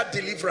minister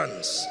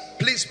deliverance.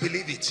 Please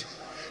believe it.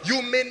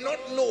 You may not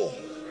know.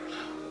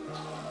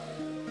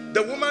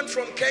 The woman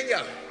from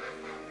Kenya,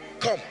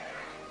 come.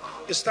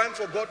 It's time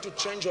for God to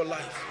change your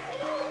life.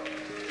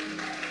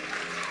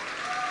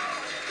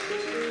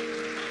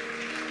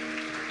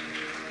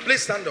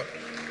 Please stand up.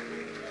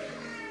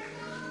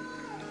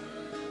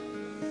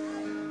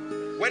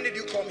 When did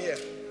you come here?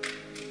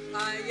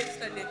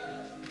 Yesterday.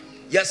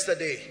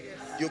 Yesterday.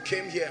 Yes. You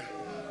came here.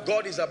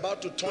 God is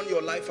about to turn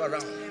your life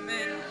around.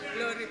 Amen.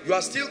 Glory. You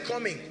are still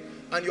coming,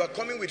 and you are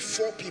coming with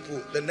 4 people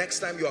the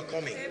next time you are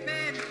coming.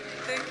 Amen.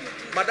 Thank you,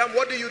 Jesus. Madam,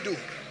 what do you do?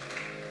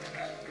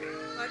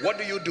 Madam, What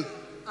do you do?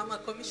 I'm a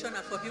commissioner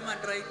for human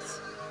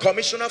rights.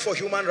 Commissioner for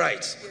Human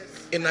Rights.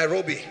 Yes. In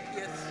Nairobi.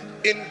 Yes.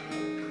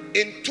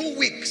 In 2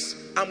 weeks,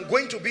 I'm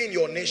going to be in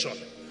your nation.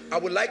 I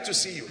would like to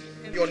see you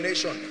in your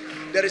nation.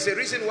 There is a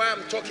reason why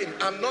I'm talking.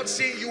 I'm not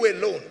seeing you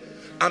alone.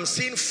 I'm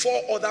seeing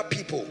 4 other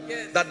people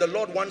that the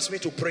Lord wants me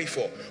to pray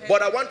for.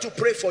 But I want to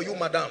pray for you,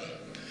 madam,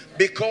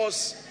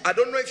 because I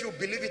don't know if you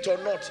believe it or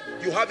not,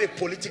 you have a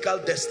political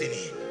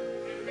destiny.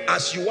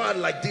 As you are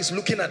like this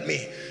looking at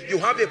me, you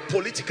have a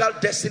political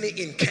destiny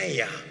in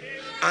Kenya,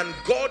 and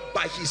God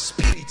by his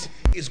Spirit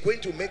is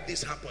going to make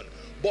this happen.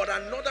 But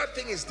another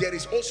thing is, there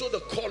is also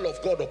the call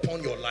of God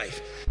upon your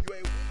life. You are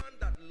a woman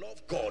that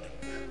loves God.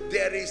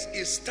 There is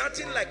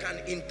starting like an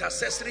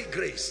intercessory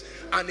grace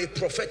and a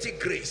prophetic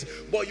grace,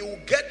 but you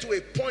will get to a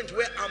point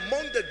where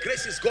among the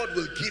graces God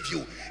will give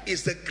you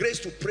is the grace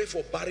to pray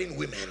for barren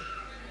women.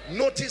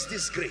 Notice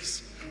this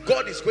grace.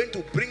 God is going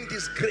to bring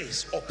this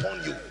grace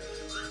upon you.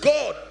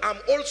 God, I'm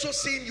also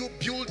seeing you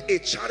build a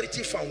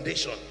charity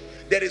foundation.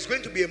 There is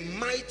going to be a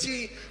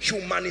mighty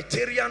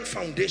humanitarian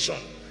foundation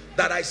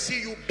that I see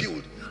you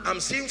build. I'm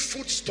seeing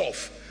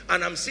foodstuff,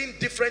 and I'm seeing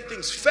different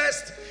things.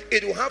 First,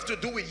 it will have to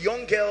do with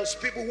young girls,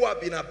 people who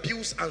have been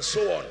abused and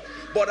so on.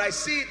 But I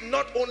see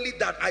not only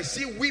that, I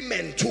see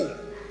women too.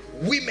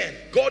 Women,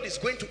 God is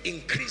going to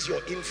increase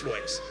your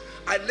influence.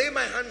 I lay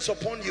my hands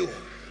upon you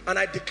and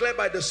I declare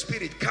by the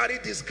Spirit, carry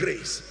this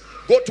grace.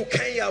 Go to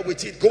Kenya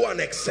with it, go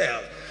and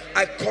excel.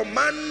 I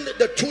command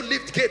the 2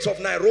 lift gates of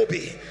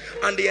Nairobi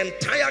and the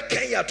entire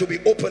Kenya to be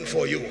open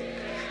for you.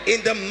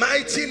 In the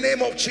mighty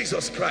name of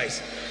Jesus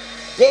Christ.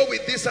 Go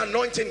with this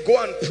anointing, go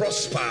and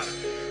prosper.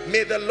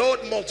 May the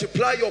Lord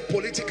multiply your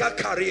political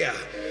career,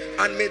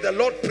 and may the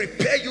Lord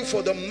prepare you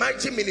for the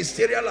mighty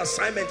ministerial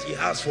assignment he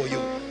has for you.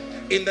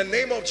 In the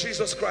name of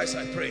Jesus Christ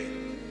I pray.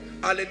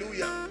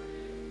 Hallelujah.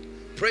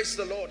 Praise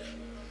the Lord.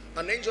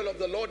 An angel of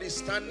the Lord is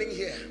standing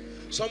here.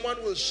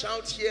 Someone will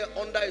shout here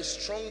under a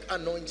strong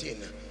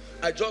anointing.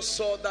 I just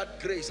saw that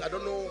grace. I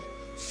don't know.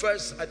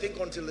 First, I think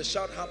until the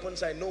shout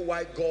happens, I know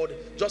why God,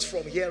 just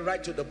from here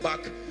right to the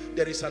back,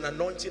 there is an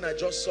anointing. I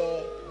just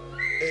saw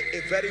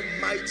a very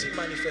mighty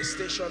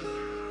manifestation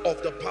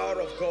of the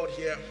power of God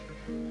here.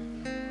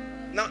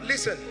 Now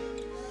listen,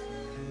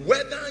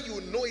 whether you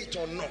know it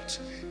or not,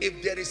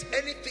 if there is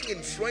anything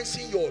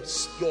influencing your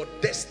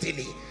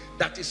destiny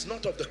that is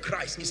not of the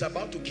Christ, is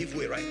about to give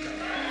way right now.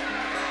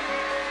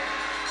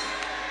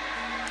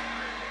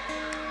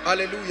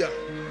 Hallelujah.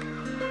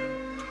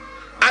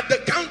 At the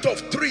count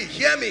of 3,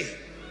 hear me.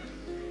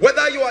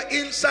 Whether you are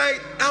inside,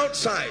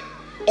 outside,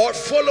 or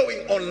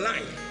following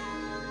online,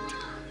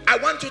 I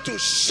want you to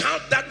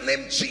shout that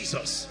name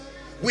Jesus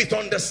with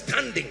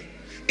understanding.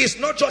 It's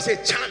not just a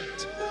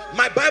chant.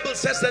 My Bible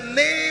says the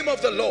name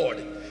of the Lord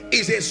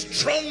is a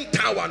strong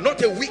tower,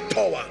 not a weak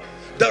tower.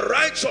 The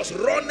righteous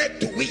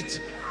runneth to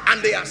it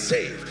and they are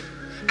saved.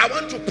 I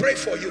want to pray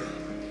for you.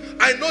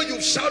 I know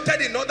you've shouted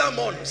in other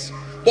months,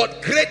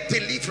 but great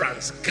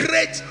deliverance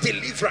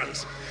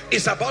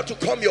is about to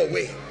come your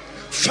way.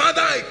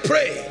 Father, I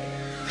pray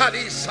that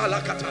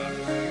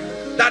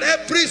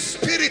every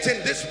spirit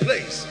in this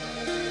place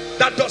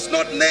that does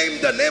not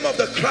name the name of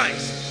the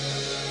Christ,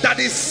 that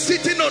is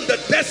sitting on the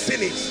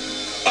destinies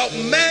of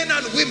men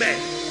and women,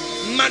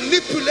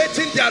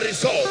 manipulating their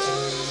results,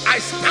 I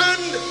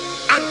stand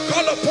and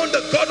call upon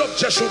the God of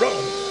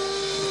Jeshurun,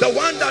 the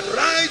one that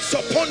rides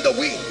upon the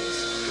wings,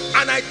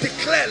 and I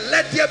declare,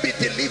 let there be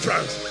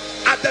deliverance.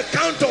 At the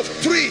count of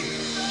 3,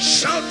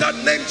 shout that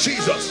name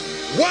Jesus.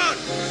 1,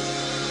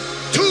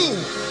 2,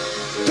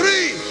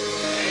 3.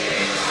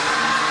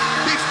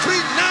 Be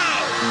free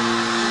now.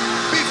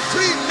 Be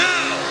free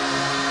now.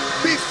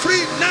 Be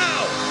free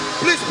now.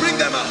 Please bring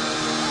them out.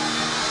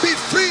 Be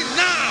free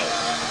now.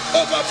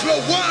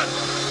 Overflow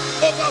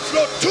 1,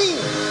 overflow 2,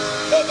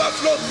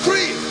 overflow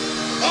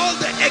 3. All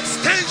the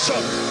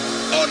extension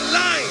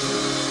online,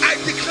 I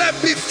declare,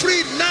 be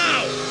free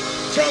now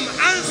from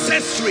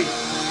ancestry.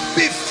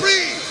 Be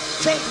free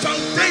from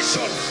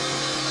foundations.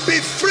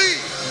 Be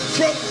free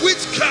from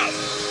witchcraft.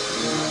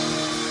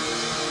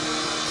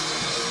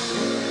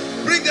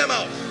 them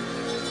out.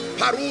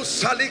 Paru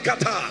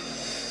salikata.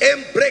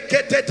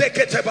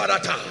 Embrekete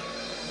barata.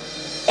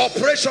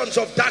 Operations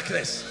of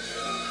darkness.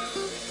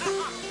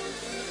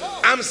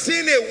 I'm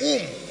seeing a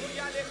womb,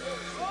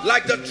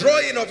 like the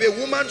drawing of a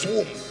woman's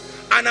womb,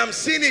 and I'm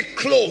seeing it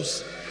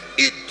close.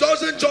 It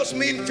doesn't just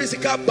mean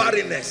physical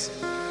barrenness.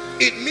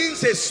 It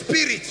means a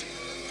spirit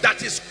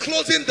that is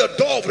closing the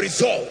door of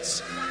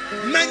results.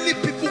 Many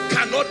people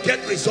cannot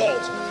get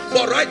results,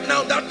 but right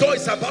now that door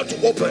is about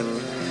to open,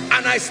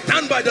 and I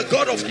stand by the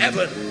God of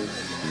heaven,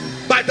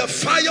 by the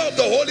fire of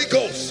the Holy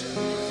Ghost.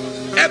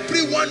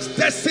 Everyone's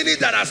destiny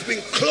that has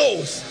been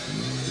closed,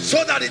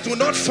 so that it will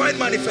not find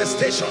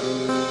manifestation,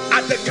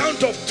 at the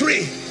count of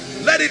 3,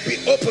 let it be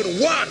open.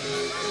 1,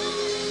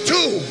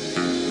 2,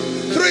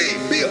 3.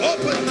 Be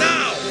open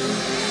now.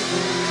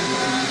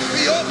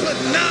 Be open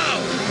now.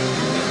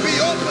 Be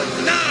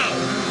open now.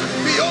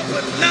 Be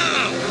open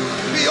now.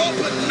 Be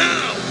open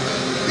now.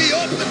 Be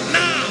open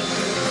now.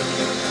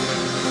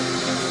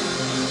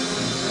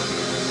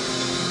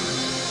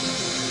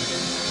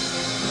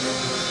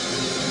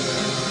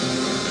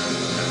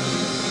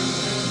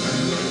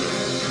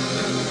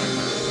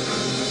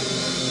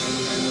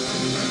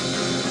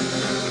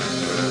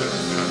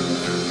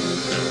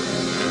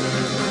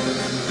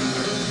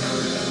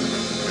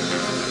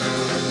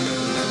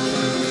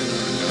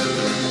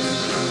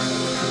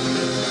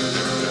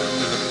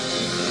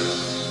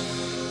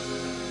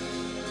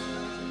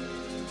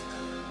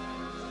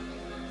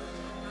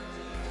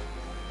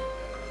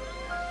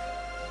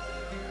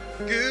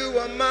 You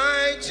are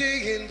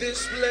mighty in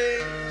this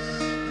place.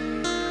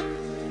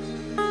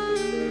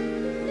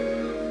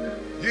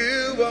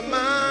 You are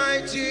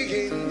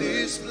mighty in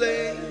this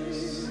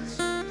place.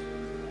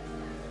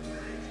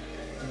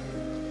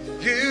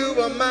 You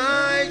are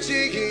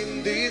mighty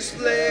in this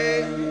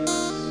place.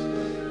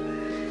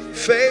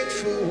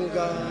 Faithful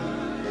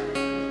God.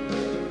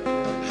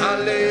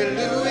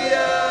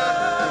 Hallelujah.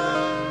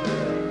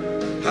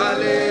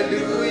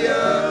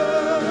 Hallelujah.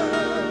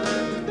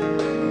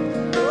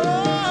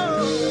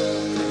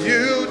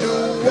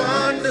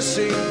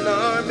 In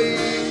our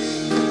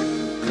midst,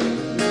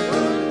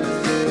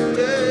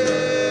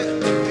 yeah,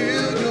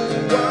 you do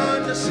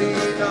wonders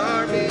in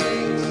our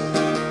midst,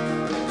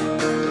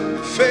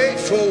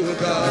 faithful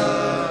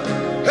God.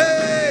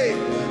 Hey,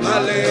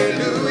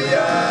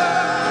 hallelujah,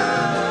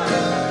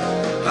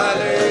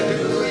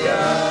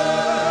 hallelujah,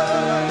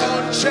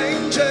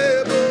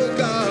 unchangeable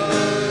God,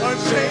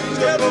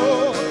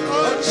 unchangeable,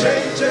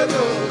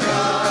 unchangeable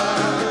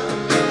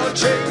God,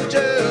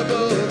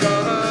 unchangeable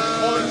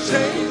God,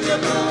 unchangeable.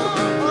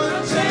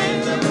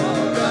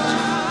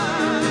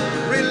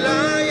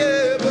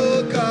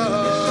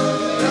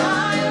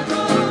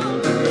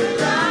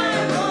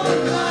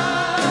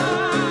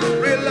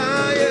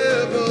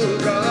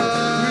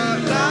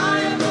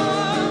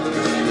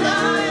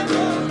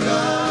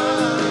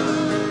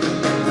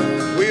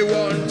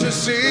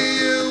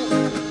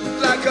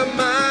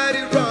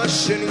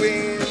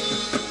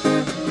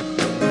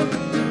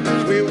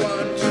 We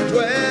want to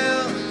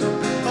dwell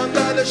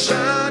under the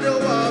shadow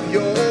of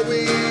your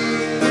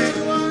wings.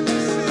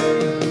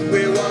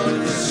 We want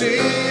to see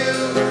you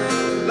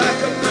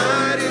like a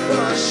mighty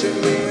rushing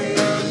wind.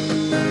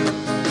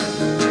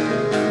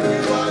 We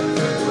want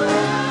to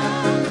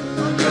dwell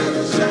under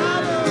the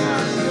shadow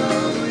of your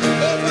wings.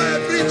 Over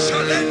every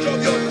challenge of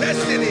your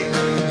destiny.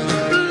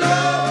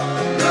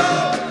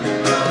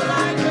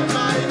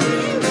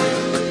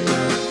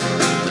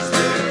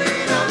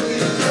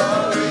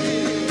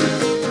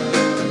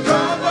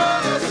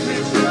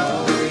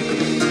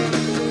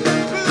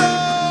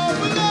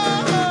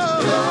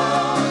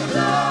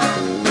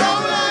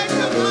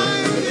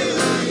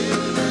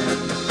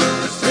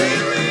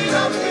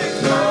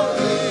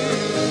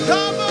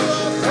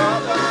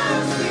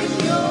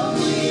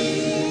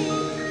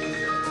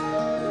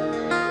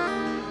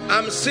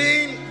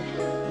 Seeing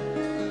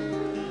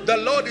the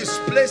Lord is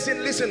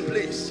placing, listen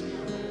please,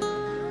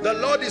 the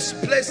Lord is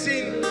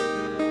placing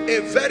a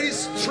very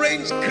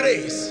strange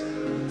grace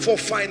for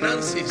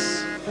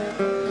finances.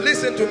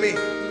 Listen to me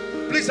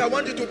please, I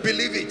want you to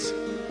believe it.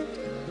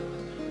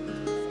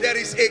 There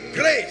is a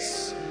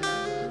grace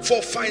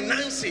for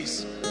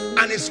finances,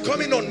 and it's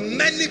coming on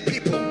many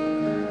people.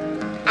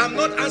 I'm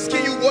not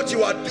asking you what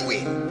you are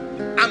doing,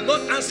 I'm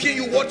not asking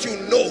you what you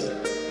know,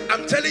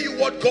 I'm telling you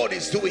what God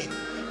is doing.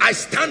 I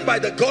stand by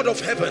the God of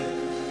heaven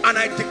and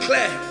I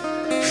declare,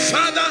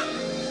 Father,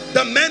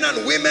 the men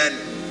and women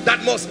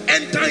that must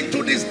enter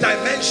into this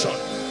dimension,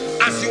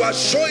 as you are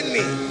showing me,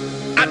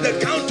 at the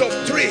count of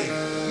 3,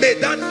 may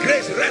that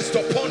grace rest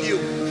upon you.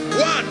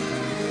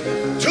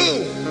 1,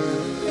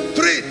 2,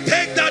 3.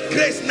 Take that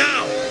grace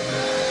now.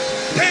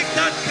 Take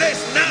that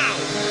grace now.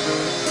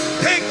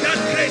 Take that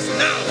grace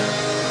now.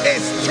 A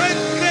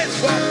strength grace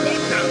for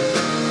abundance.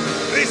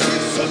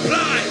 Receive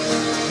supplies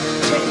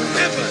from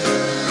heaven.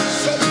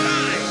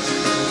 Supplies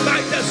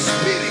by the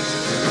Spirit.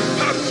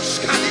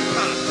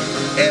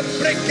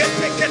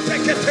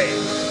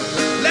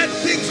 Let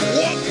things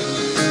walk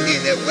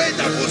in a way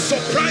that will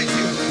surprise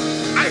you.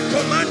 I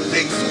command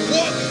things to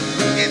walk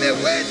in a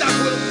way that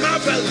will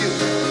marvel you.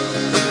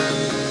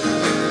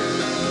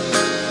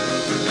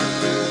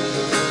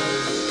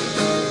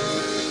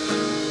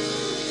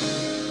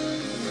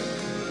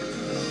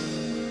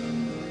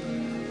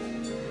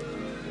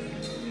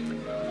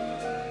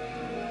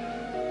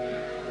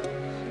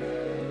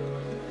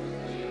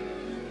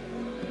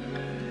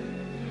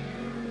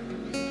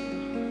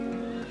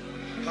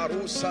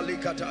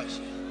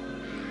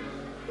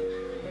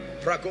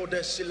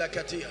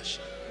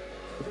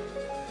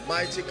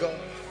 Mighty God.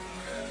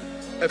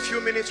 A few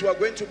minutes we are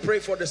going to pray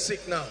for the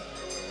sick now.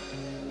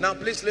 Now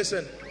please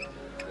listen.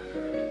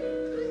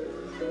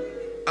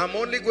 I'm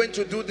only going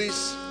to do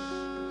this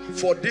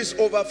for this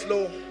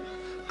overflow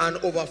and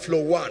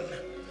overflow one.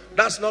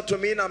 That's not to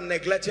mean I'm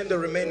neglecting the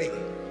remaining.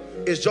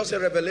 It's just a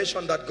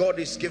revelation that God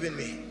is giving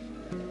me.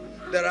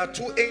 There are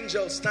two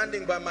angels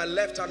standing by my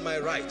left and my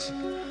right.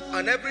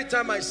 And every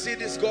time I see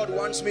this, God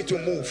wants me to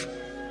move.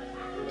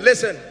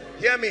 Listen,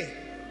 hear me.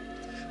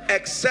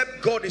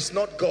 Except God is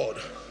not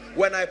God.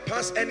 When I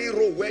pass any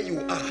row where you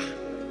are,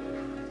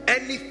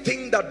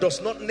 anything that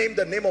does not name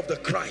the name of the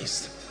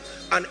Christ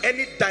and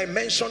any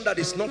dimension that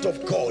is not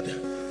of God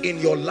in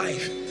your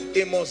life,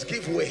 it must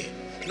give way.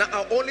 Now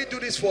I'll only do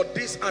this for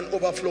this and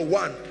overflow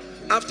one.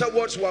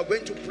 Afterwards we are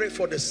going to pray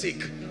for the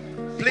sick.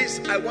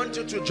 Please, I want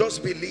you to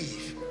just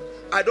believe.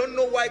 I don't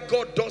know why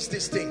God does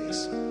these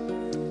things,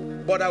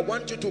 but I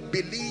want you to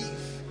believe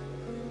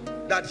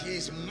that he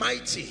is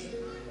mighty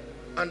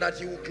and that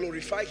he will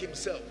glorify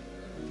himself.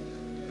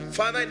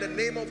 Father, in the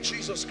name of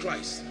Jesus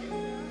Christ,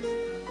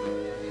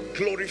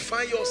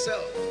 glorify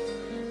yourself.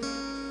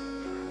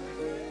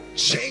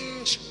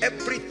 Change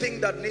everything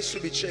that needs to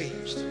be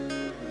changed.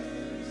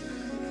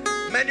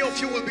 Many of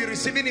you will be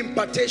receiving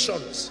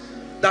impartations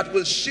that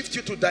will shift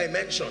you to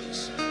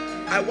dimensions.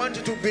 I want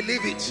you to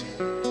believe it.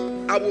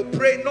 I will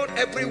pray not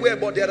everywhere,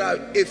 but there are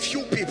a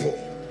few people.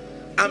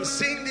 I'm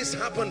seeing this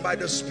happen by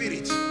the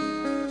Spirit.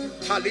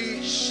 Hali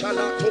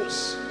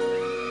shalatos,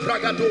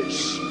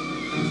 pragados,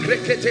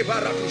 krekete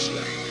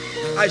baradushia.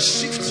 I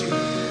shift you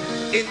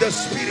in the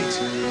Spirit.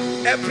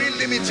 Every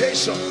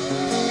limitation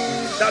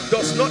that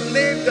does not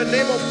name the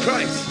name of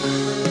Christ,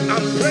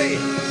 I'm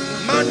praying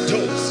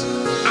mantles,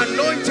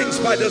 anointings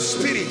by the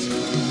Spirit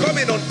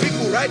coming on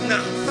people right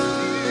now.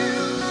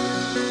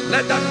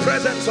 Let that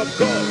presence of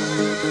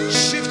God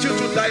shift you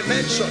to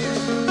dimensions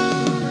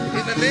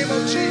in the name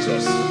of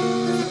Jesus.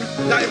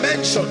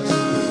 Dimensions.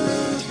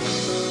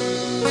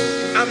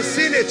 I'm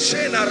seeing a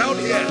chain around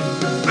here.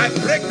 I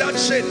break that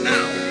chain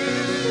now.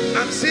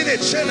 I'm seeing a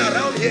chain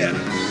around here.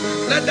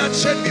 Let that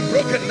chain be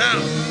broken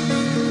now.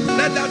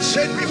 Let that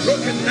chain be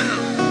broken now.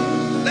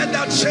 Let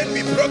that chain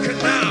be broken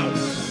now.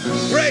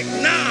 Break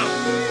now.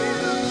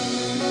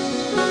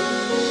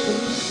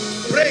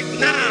 Break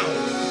now.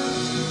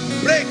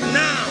 Break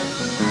now.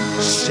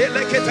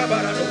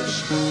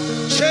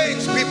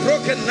 Chains be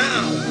broken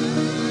now.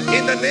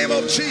 In the name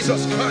of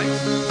Jesus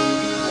Christ.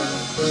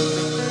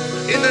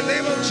 In the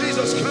name of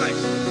Jesus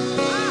Christ.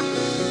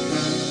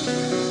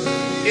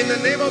 In the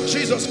name of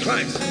Jesus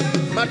Christ.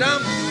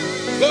 Madam,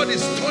 God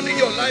is turning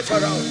your life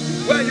around.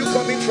 Where are you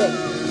coming from?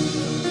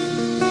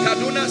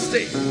 Kaduna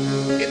State.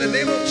 In the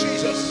name of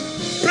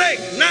Jesus. Break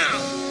now.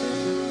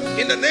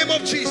 In the name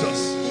of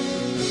Jesus.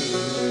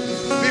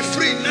 Be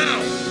free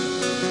now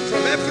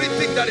from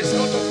everything that is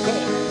not of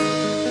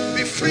God.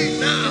 Be free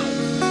now.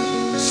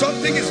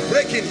 Something is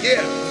breaking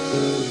here.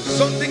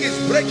 Something is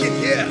breaking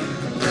here.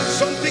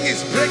 Something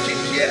is breaking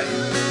here.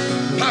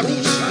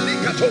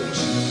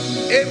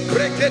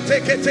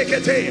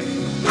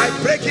 I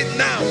break it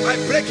now. I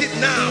break it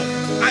now.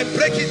 I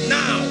break it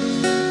now.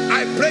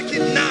 I break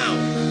it now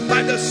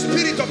by the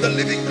Spirit of the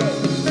living God.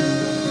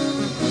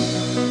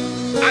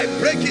 I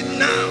break it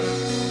now.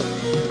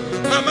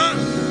 Mama,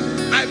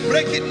 I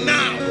break it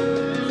now.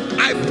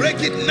 I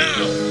break it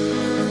now.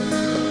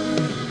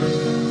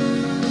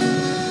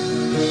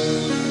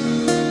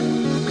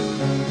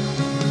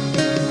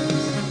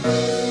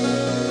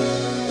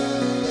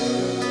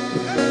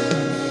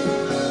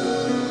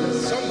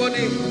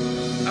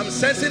 I'm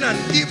sensing an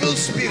evil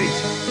spirit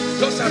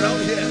just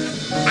around here.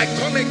 I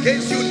come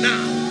against you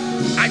now.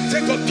 I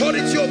take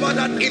authority over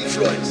that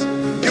influence.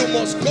 You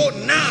must go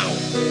now.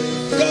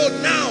 Go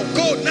now.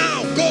 Go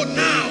now. Go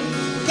now.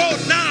 Go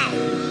now.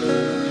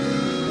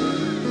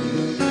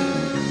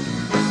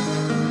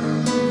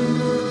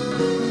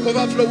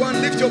 Overflow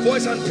one, lift your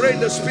voice and pray in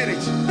the Spirit.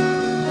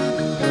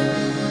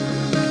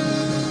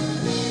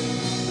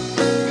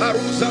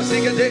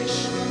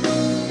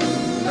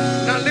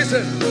 Now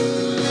listen.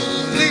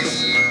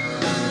 Please.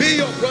 Be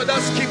your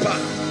brother's keeper.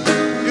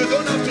 You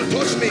don't have to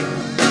touch me.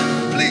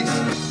 Please,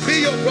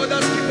 be your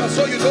brother's keeper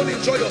so you don't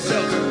enjoy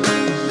yourself.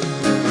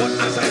 But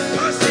as I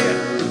pass here,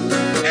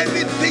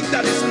 anything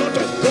that is not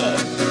of God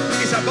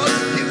is about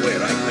to give way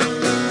right now.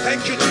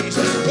 Thank you,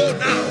 Jesus. Go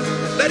now.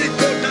 Let it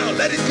go now.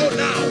 Let it go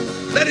now.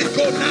 Let it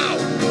go now.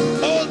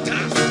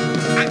 Altars,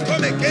 I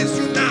come against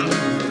you now.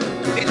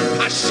 In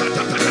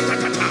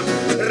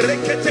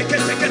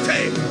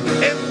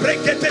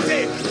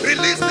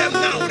release them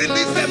now.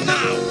 Release them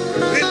now.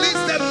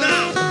 Release them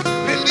now.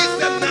 Release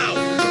them now.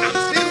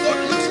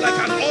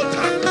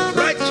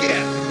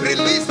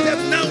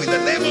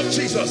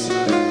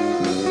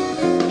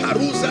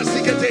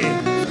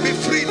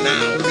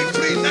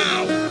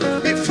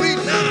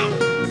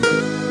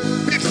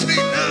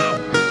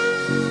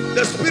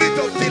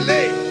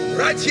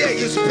 right here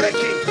is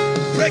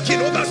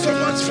breaking over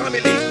someone's family.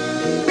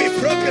 Be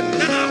broken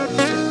now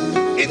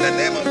in the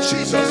name of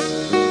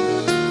Jesus.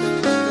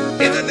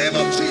 In the name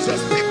of Jesus,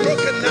 be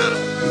broken now.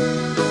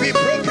 Be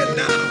broken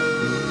now.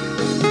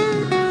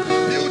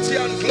 Beauty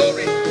and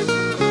glory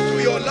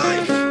to your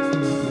life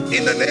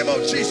in the name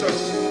of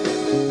Jesus.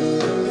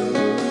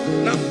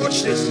 Now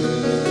watch this.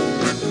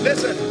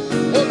 Listen,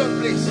 hold on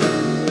please.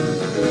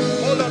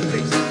 Hold on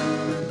please.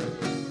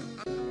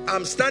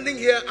 I'm standing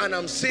here and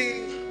I'm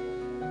seeing,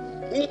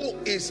 who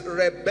is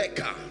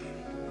Rebecca?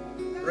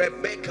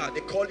 Rebecca,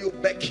 they call you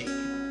Becky.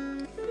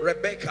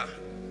 Rebecca,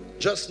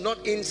 just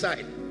not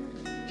inside.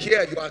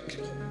 Here you are.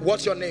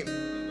 What's your name?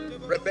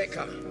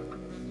 Rebecca.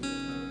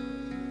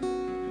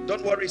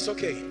 Don't worry, it's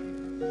okay.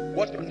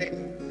 What's your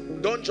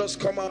name? Don't just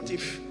come out.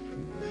 If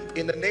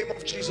in the name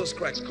of Jesus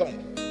Christ, come.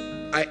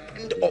 I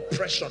end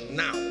oppression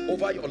now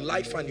over your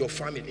life and your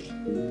family.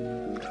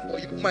 Oh,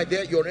 you, my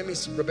dear, your name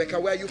is Rebecca.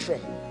 Where are you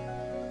from?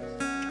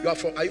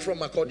 Are you from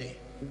Makurdi?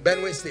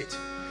 Benue State.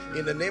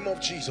 In the name of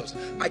Jesus,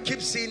 I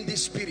keep seeing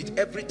this spirit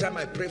every time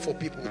I pray for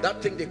people.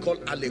 That thing they call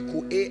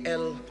Aleku,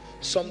 A-L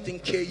something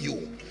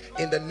K-U.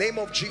 In the name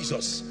of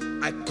Jesus,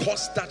 I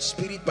curse that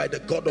spirit by the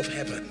God of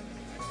heaven.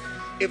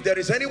 If there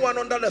is anyone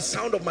under the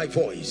sound of my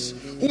voice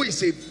who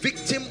is a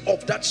victim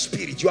of that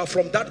spirit, you are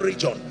from that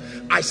region,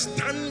 I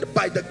stand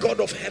by the God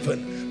of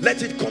heaven.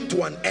 Let it come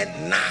to an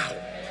end now.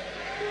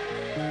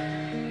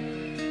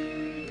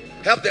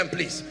 Help them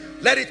please.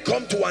 Let it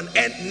come to an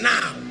end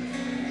now.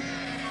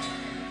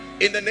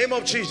 In the name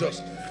of Jesus.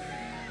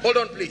 Hold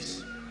on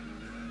please.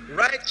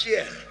 Right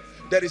here,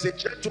 there is a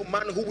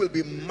gentleman who will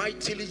be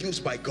mightily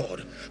used by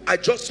God. I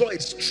just saw a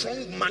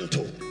strong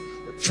mantle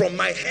from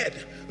my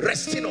head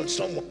resting on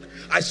someone.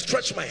 I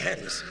stretch my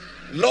hands.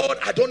 Lord,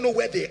 I don't know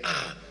where they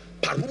are.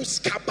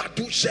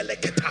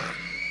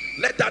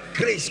 Let that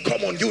grace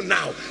come on you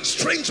now.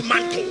 Strange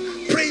mantle,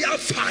 prayer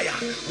fire,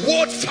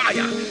 word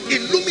fire,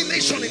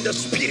 illumination in the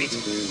spirit.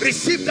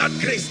 Receive that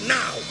grace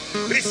now.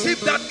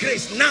 Receive that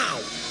grace now.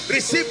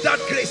 Receive that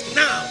grace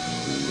now.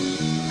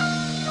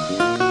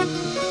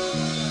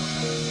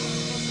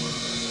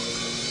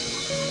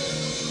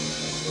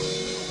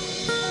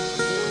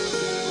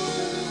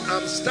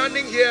 I'm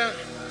standing here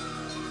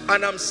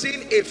and I'm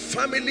seeing a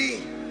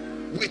family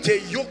with a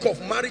yoke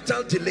of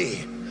marital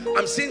delay.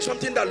 I'm seeing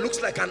something that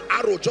looks like an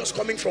arrow just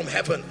coming from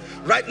heaven.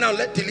 Right now,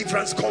 let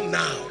deliverance come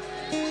now.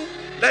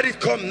 Let it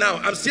come now.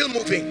 I'm still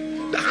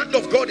moving. The hand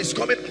of God is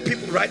coming on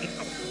people right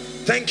now.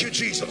 Thank you,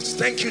 Jesus.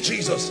 Thank you,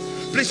 Jesus.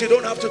 Please, you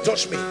don't have to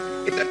touch me.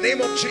 In the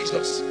name of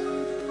Jesus.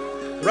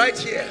 Right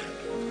here,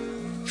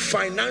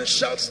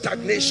 financial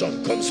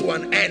stagnation comes to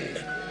an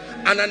end.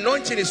 An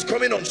anointing is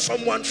coming on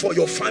someone for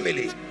your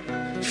family.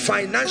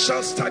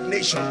 Financial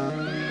stagnation,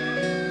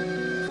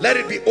 let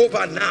it be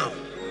over now.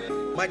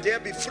 My dear,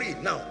 be free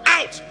now.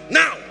 Out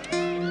now.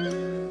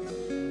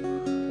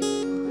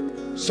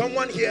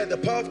 Someone here, the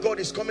power of God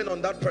is coming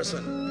on that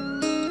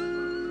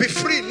person. Be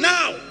free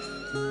now.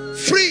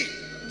 Free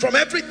from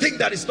everything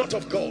that is not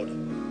of God.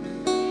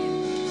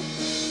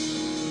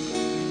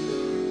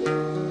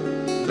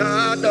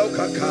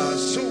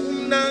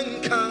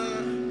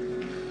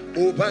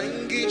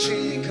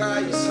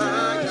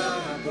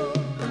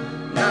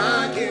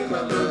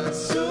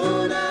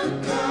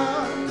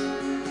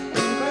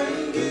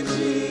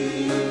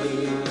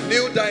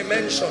 New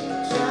dimensions.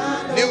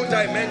 New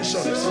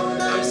dimensions.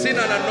 I'm seeing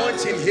an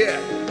anointing here.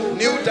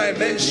 New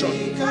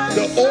dimension.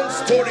 The old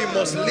story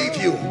must leave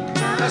you.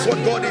 That's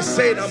what God is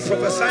saying. I'm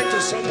prophesying to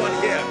someone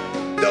here.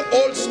 The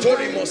old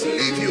story must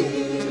leave you.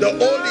 The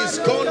old is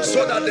gone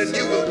so that the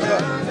new will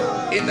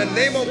come. In the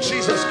name of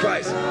Jesus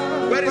Christ.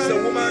 Where is the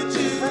woman?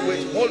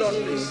 Wait, hold on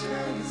please.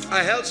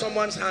 I held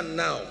someone's hand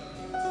now,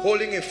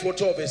 holding a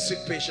photo of a sick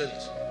patient.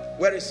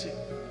 Where is he?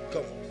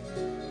 Come.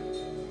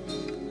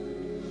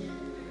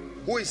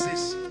 Who is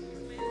this?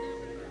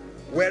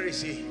 Where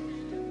is he?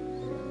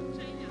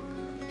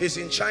 He's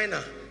in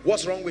China.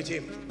 What's wrong with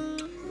him?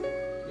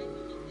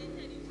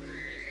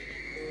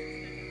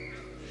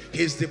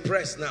 He's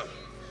depressed now.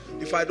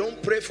 If I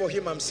don't pray for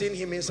him, I'm seeing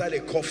him inside a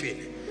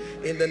coffin.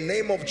 In the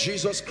name of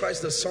Jesus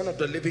Christ, the Son of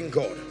the living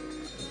God,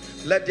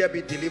 let there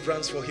be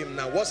deliverance for him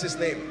now. What's his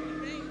name?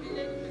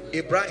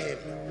 Ibrahim.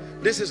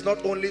 This is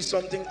not only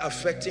something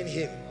affecting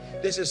him,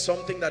 this is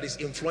something that is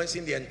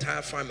influencing the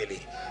entire family.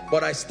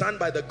 But I stand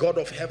by the God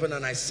of heaven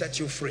and I set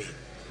you free.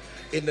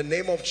 In the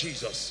name of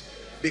Jesus,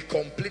 be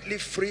completely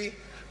free.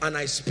 And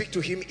I speak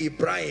to him,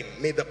 Ibrahim,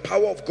 may the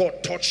power of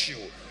God touch you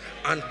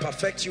and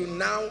perfect you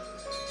now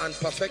and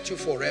perfect you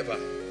forever.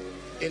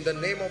 In the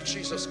name of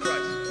Jesus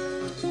Christ.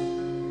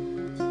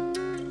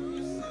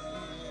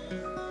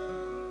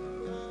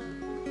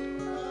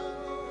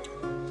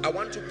 I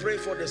want to pray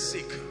for the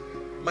sick.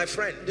 My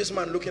friend, this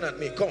man looking at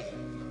me, come.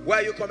 Where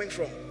are you coming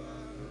from?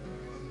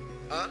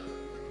 Huh?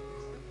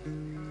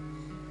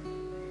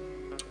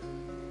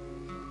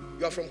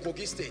 You are from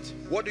Kogi State.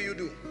 What do you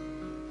do?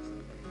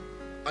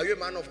 Are you a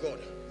man of God?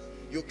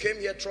 You came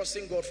here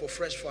trusting God for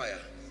fresh fire.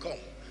 Come.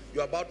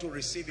 You're about to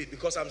receive it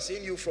because I'm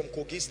seeing you from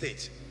Kogi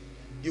State.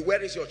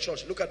 Where is your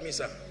church? Look at me,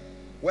 sir.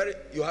 Where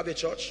you have a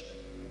church?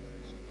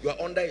 You are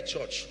under a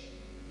church.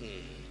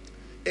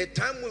 A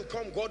time will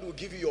come, God will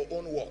give you your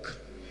own work.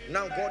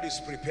 Now God is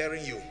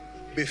preparing you.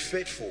 Be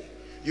faithful.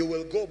 You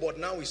will go, but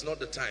now is not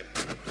the time.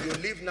 You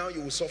leave now,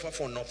 you will suffer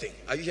for nothing.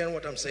 Are you hearing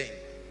what I'm saying?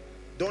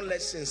 Don't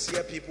let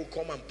sincere people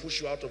come and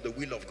push you out of the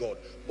will of God.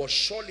 But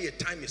surely a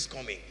time is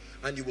coming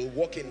and you will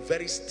walk in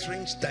very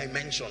strange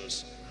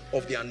dimensions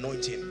of the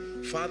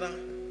anointing. Father,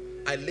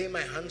 I lay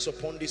my hands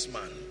upon this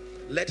man.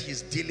 Let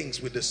his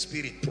dealings with the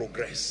Spirit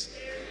progress.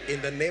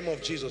 In the name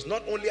of Jesus.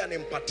 Not only an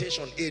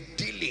impartation, a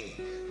dealing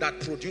that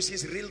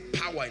produces real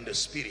power in the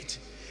Spirit.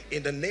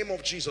 In the name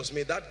of Jesus,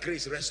 may that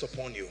grace rest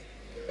upon you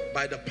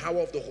by the power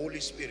of the Holy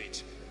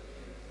Spirit.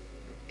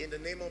 In the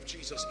name of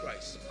Jesus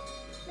Christ.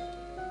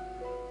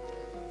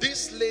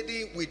 This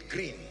lady with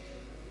green,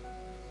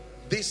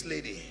 this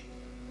lady,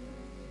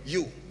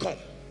 you, come.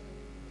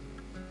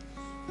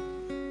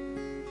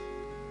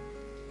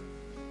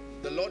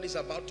 The Lord is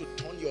about to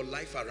turn your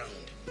life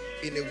around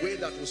in a way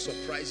that will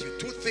surprise you.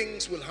 Two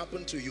things will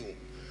happen to you.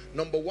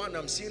 Number one,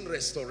 I'm seeing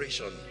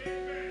restoration.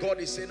 God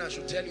is saying I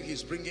should tell you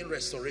he's bringing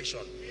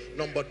restoration.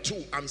 Number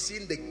two, I'm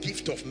seeing the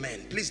gift of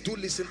men. Please do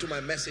listen to my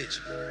message.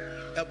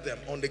 Help them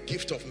on the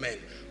gift of men.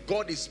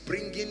 God is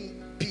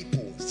bringing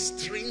people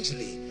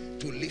strangely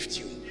to lift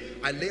you.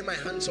 I lay my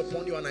hands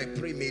upon you and I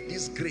pray, may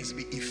this grace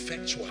be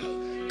effectual.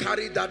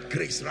 Carry that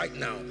grace right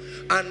now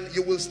and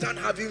you will start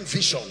having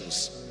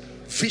visions.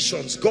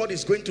 Visions. God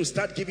is going to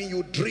start giving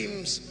you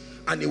dreams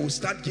and he will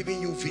start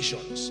giving you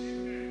visions.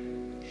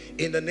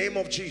 In the name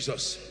of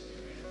Jesus.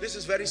 This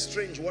is very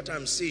strange what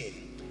I'm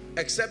seeing.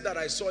 Except that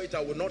I saw it,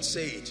 I will not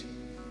say it.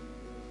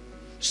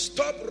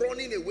 Stop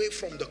running away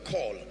from the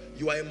call.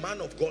 You are a man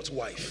of God's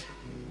wife.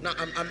 Now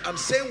I'm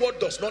saying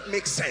what does not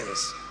make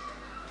sense.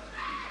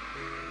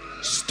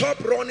 Stop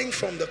running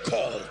from the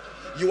call.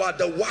 You are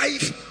the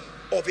wife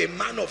of a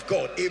man of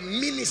God, a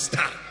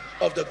minister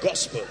of the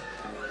gospel.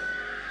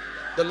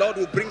 The Lord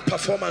will bring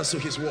performance to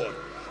his word.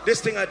 This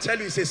thing I tell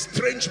you is a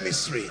strange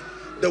mystery,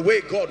 the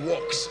way God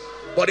works.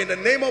 But in the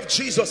name of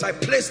Jesus, I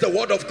place the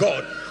word of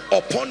God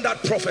upon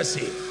that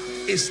prophecy.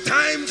 It's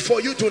time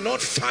for you to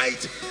not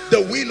fight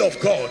the will of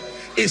God.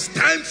 It's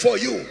time for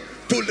you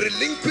to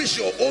relinquish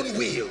your own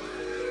will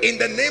in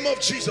the name of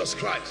Jesus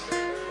Christ.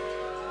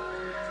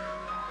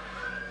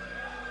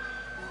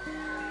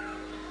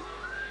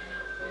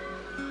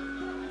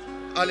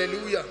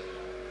 Hallelujah.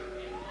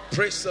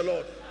 Praise the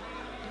Lord.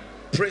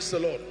 Praise the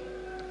Lord.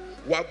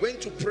 We are going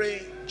to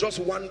pray just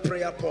one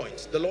prayer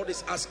point. The Lord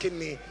is asking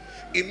me.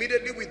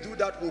 Immediately we do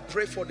that, we'll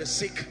pray for the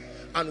sick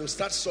and we'll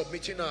start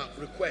submitting our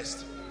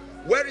request.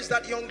 Where is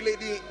that young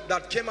lady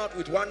that came out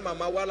with one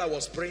mama while I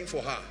was praying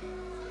for her?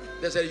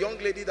 There's a young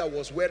lady that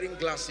was wearing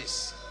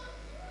glasses.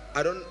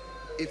 I don't,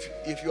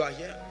 if you are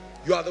here,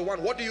 you are the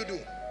one. What do? You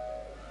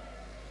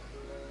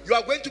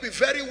are going to be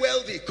very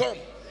wealthy. Come.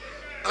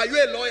 Are you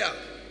a lawyer?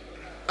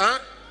 Huh?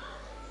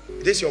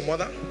 Is this your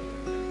mother?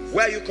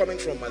 Where are you coming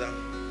from,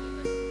 madam?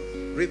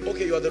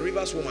 Okay, you are the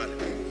Rivers woman.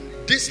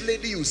 This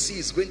lady you see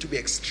is going to be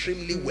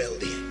extremely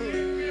wealthy.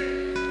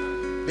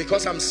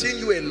 Because I'm seeing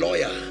you a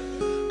lawyer.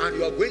 And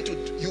you are going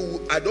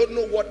to, I don't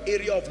know what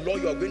area of law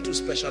you are going to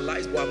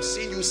specialize, but I'm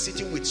seeing you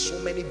sitting with so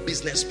many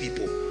business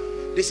people.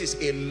 This is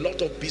a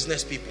lot of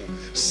business people.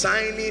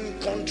 Signing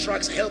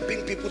contracts,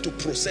 helping people to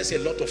process a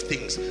lot of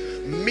things.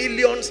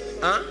 Millions,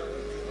 huh?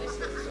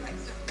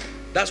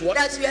 That's what?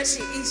 That's where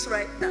she is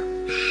right now.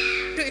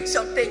 Doing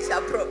some things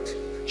abroad.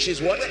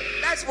 She's what?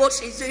 That's what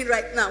she's doing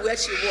right now, where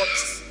she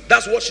works.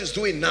 That's what she's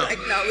doing now. Right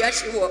now, where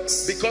she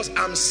works. Because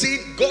I'm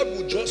seeing God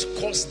will just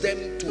cause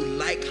them to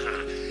like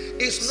her.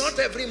 It's not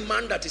every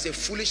man that is a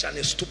foolish and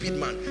a stupid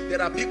man. There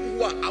are people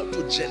who are out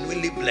to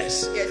genuinely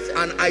bless. Yes, sir.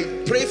 And I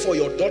pray for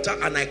your daughter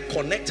and I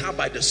connect her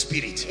by the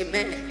Spirit.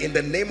 Amen. In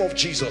the name of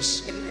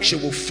Jesus, amen. She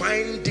will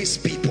find these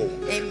people.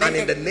 Amen. And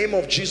in the name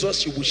of Jesus,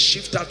 she will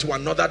shift her to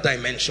another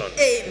dimension.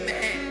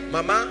 Amen.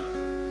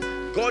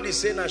 Mama, God is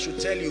saying I should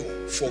tell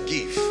you,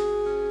 forgive.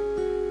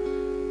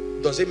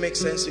 Does it make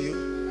sense to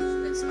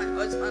you? That's my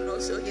husband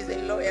also. He's a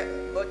lawyer.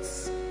 But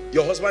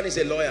your husband is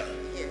a lawyer?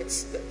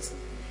 Yes.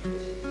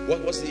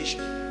 What's the issue?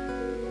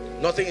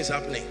 Nothing is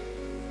happening.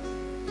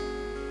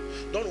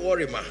 Don't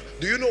worry, ma.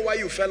 Do you know why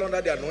you fell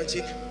under the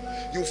anointing?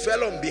 You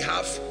fell on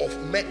behalf of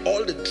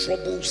all the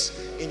troubles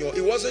in your...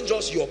 It wasn't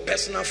just your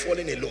personal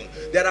falling alone.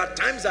 There are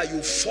times that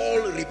you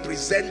fall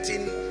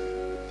representing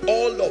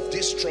all of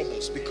these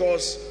troubles,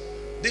 because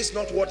this is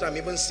not what I'm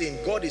even saying.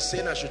 God is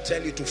saying I should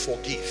tell you to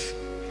forgive.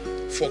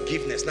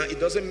 Forgiveness. Now, it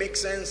doesn't make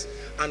sense,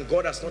 and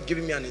God has not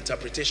given me an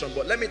interpretation,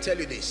 but let me tell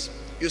you this.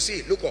 You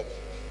see, look up.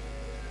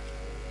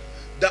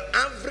 The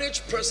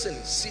average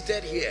person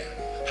seated here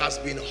has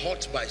been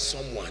hurt by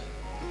someone,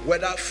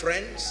 whether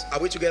friends, are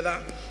we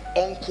together,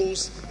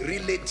 uncles,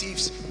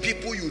 relatives,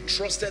 people you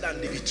trusted and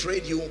they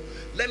betrayed you.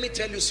 Let me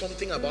tell you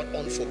something about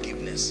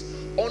unforgiveness.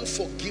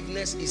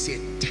 Unforgiveness is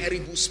a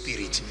terrible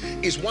spirit.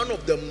 It's one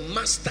of the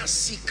master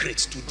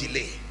secrets to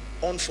delay.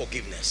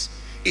 Unforgiveness.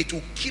 It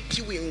will keep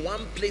you in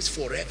one place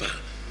forever.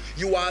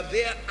 You are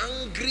there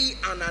angry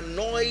and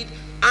annoyed,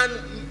 and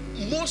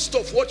most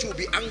of what you'll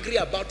be angry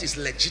about is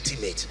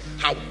legitimate.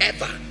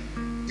 However,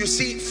 you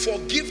see,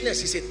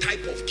 forgiveness is a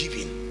type of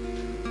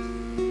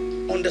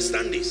giving.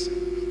 Understand this.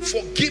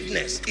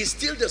 Forgiveness is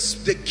still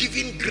the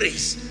giving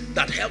grace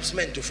that helps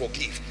men to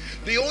forgive.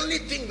 The only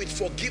thing with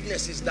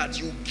forgiveness is that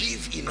you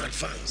give in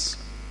advance.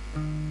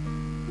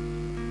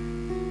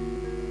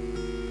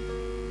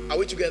 Are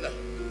we together?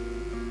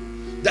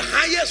 The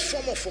highest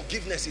form of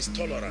forgiveness is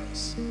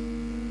tolerance,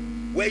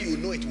 where you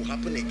know it will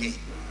happen again,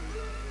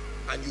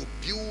 and you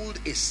build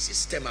a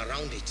system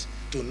around it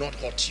to not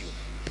hurt you.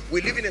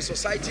 We live in a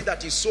society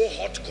that is so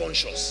hurt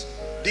conscious.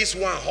 This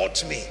one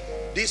hurt me,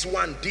 this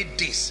one did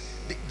this.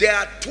 There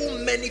are too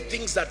many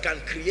things that can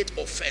create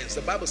offense.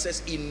 The Bible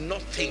says in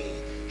nothing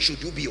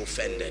should you be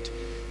offended.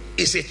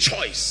 It's a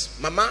choice.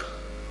 Mama,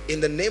 in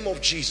the name of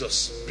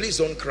Jesus, please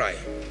don't cry.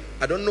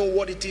 I don't know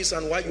what it is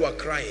and why you are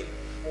crying,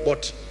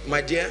 but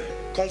my dear,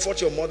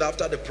 comfort your mother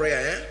after the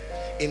prayer.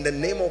 In the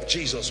name of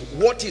Jesus,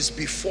 what is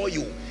before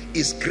you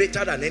is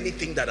greater than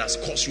anything that has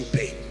caused you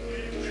pain.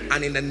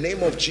 And in the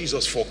name of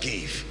Jesus,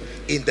 forgive.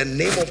 In the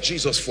name of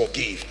Jesus,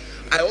 forgive.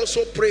 I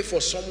also pray for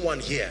someone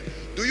here.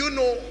 Do you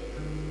know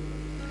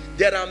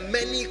there are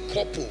many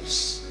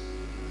couples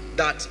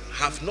that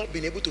have not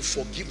been able to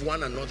forgive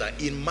one another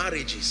in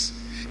marriages?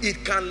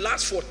 It can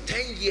last for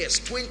 10 years,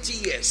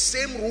 20 years,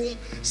 same room,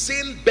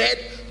 same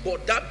bed,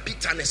 but that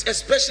bitterness,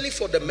 especially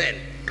for the men.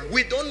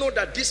 We don't know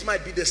that this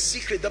might be the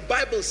secret. The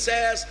Bible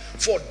says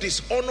for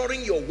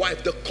dishonoring your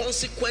wife, the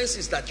consequence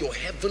is that your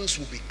heavens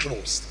will be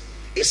closed.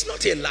 It's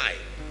not a lie.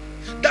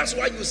 That's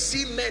why you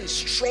see men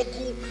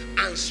struggle,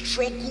 and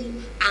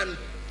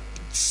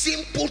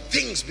simple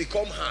things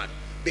become hard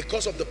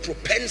because of the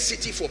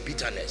propensity for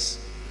bitterness.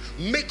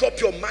 Make up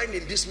your mind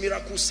in this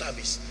miracle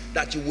service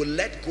that you will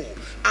let go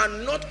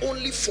and not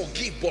only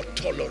forgive but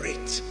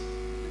tolerate.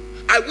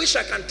 I wish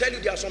I can tell you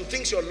there are some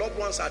things your loved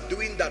ones are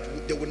doing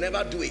that they will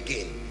never do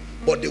again,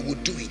 but they will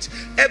do it.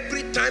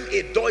 Every time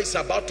a door is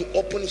about to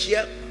open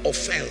here,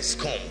 offense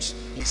comes.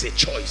 It's a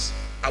choice.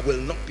 I will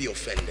not be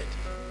offended.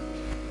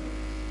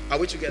 Are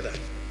we together?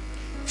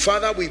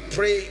 Father, we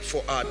pray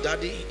for our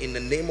daddy in the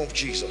name of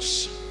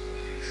Jesus.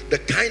 The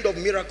kind of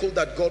miracle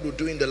that God will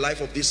do in the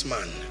life of this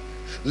man,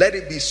 let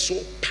it be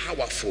so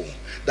powerful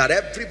that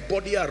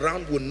everybody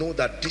around will know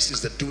that this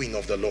is the doing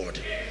of the Lord.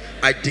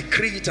 I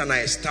decree it and I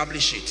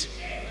establish it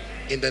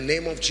in the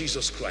name of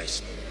Jesus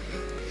Christ.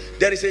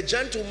 There is a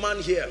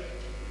gentleman here.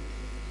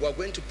 We are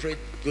going to pray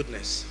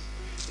goodness.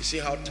 You see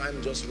how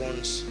time just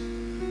runs.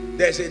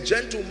 There's a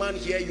gentleman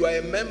here. You are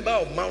a member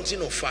of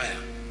Mountain of Fire.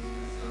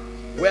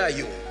 Where are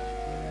you?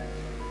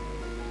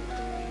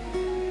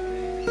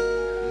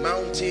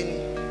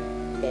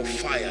 Mountain of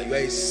Fire. You are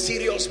a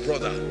serious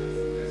brother.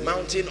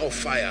 Mountain of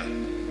Fire.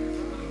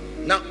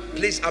 Now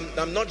please,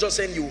 I'm not just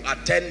saying you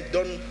attend.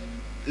 Don't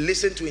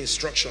listen to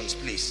instructions,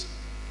 please.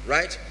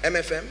 Right?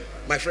 MFM,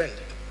 my friend,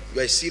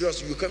 you are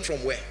serious. You come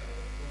from where?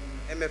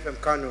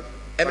 MFM Kano.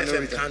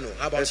 MFM Kano.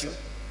 How about you?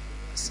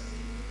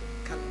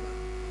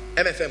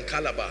 MFM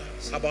Calabar.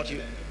 How about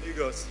you?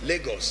 Lagos.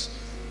 Lagos.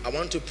 I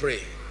want to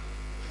pray.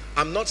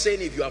 I'm not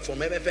saying if you are from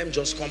MFM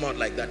just come out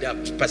like that. There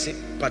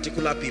are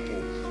particular people.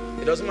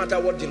 It doesn't matter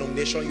what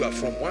denomination you are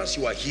from. Once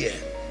you are here,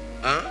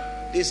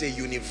 this is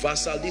a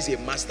universal, this is a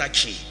master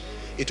key.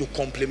 It will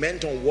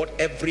complement on what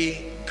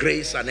every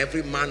grace and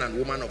every man and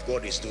woman of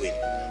God is doing.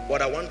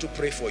 But I want to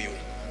pray for you.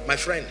 My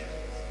friend,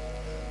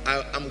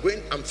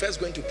 I'm first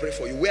going to pray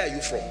for you. Where are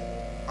you from?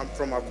 I'm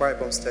from Akwa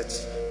Ibom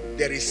State.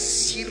 There is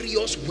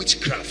serious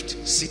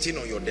witchcraft sitting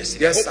on your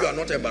destiny. Yes, I hope sir. you are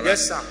not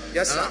embarrassed. Yes, sir.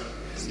 Yes, sir.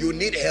 You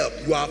need help.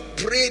 You have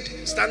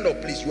prayed. Stand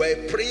up, please. You are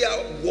a prayer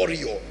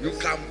warrior. You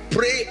can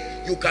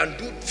pray. You can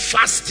do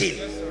fasting.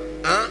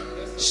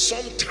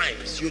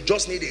 Sometimes you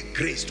just need a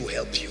grace to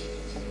help you.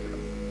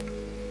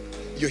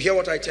 You hear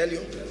what I tell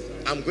you?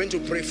 I'm going to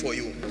pray for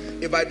you.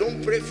 If I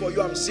don't pray for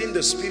you, I'm seeing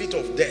the spirit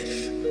of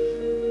death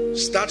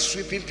start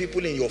sweeping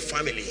people in your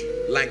family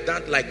like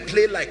that, like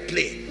play,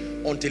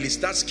 until it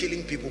starts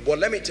killing people. But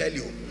let me tell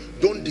you,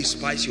 don't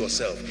despise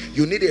yourself.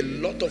 You need a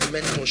lot of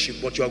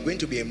mentorship, but you are going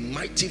to be a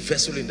mighty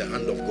vessel in the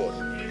hand of God.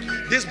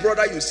 This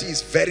brother you see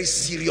is very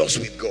serious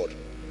with God.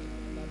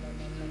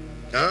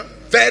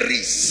 Very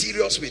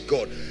serious with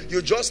God.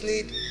 You just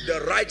need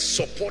the right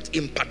support,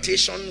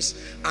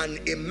 impartations, and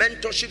a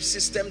mentorship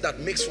system that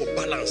makes for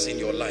balance in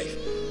your life.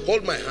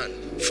 Hold my hand.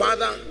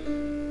 Father,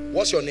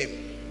 what's your name?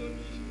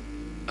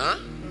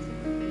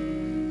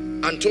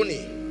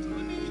 Anthony.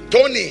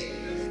 Tony,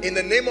 in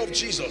the name of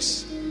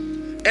Jesus,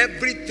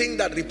 everything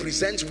that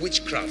represents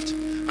witchcraft,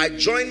 I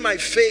join my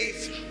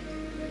faith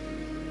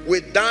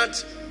with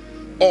that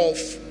of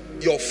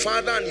your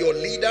father and your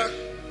leader,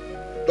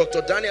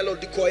 Dr. Daniel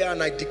Odikoya,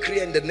 and I decree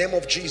in the name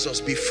of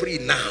Jesus, be free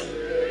now.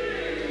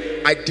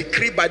 I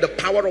decree by the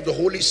power of the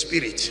Holy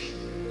Spirit,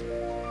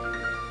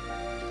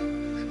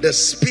 the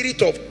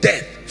spirit of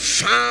death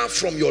far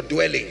from your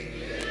dwelling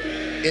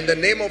in the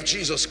name of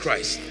Jesus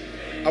Christ.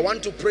 I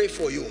want to pray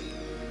for you.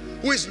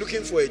 Who is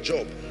looking for a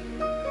job?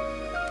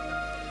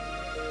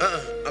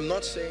 I'm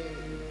not saying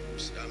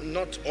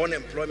not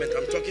unemployment.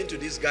 I'm talking to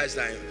these guys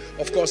that,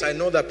 of course, I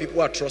know that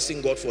people are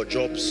trusting God for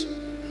jobs.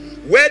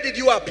 Where did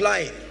you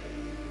apply?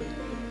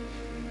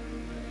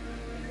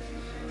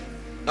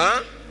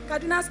 Huh?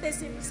 Kaduna State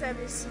Civil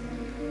Service.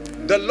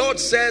 The Lord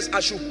says I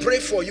should pray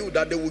for you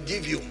that they will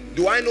give you.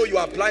 Do I know you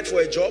applied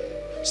for a job?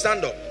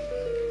 Stand up.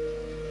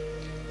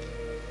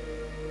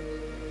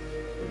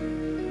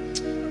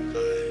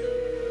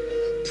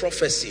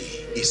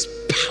 Prophecy is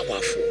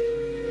powerful.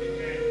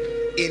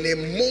 In a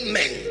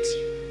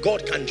moment,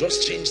 God can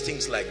just change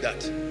things like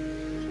that.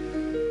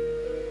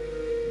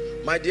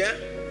 My dear,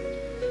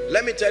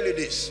 let me tell you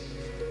this.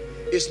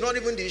 It's not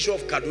even the issue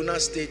of Kaduna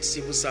State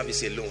Civil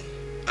Service alone.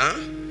 Huh?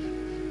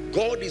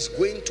 God is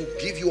going to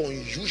give you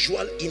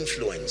unusual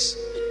influence.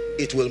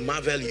 It will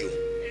marvel you.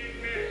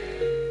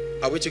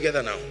 Are we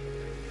together now?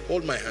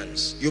 Hold my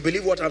hands. You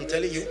believe what I'm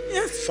telling you?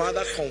 Yes.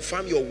 Father,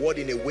 confirm your word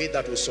in a way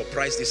that will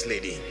surprise this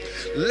lady.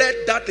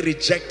 Let that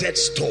rejected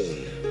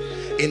stone,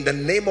 in the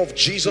name of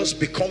Jesus,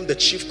 become the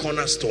chief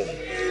cornerstone.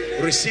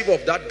 Receive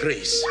of that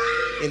grace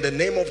in the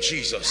name of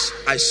Jesus.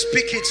 I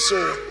speak it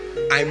so,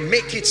 I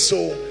make it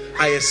so,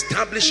 I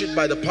establish it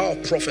by the power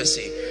of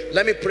prophecy.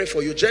 Let me pray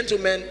for you.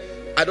 Gentlemen,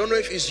 I don't know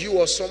if it's you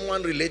or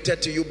someone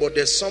related to you, but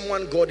there's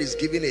someone God is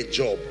giving a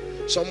job,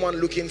 someone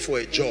looking for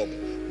a job.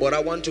 But I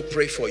want to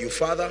pray for you.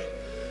 Father,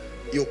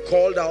 you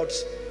called out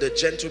the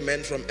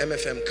gentlemen from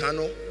MFM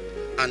Kano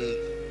and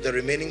the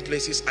remaining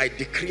places. I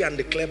decree and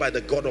declare by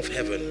the God of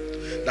heaven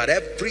that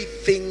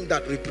everything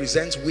that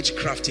represents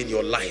witchcraft in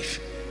your life,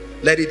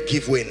 let it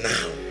give way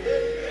now.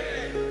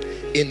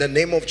 In the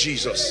name of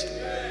Jesus,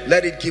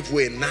 let it give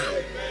way now,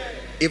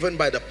 even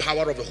by the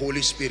power of the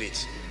Holy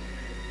Spirit.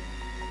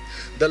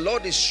 The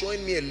Lord is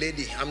showing me a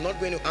lady. I'm not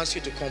going to ask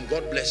you to come.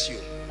 God bless you.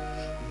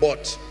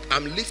 But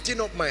I'm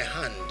lifting up my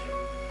hand.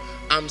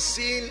 I'm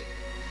seeing,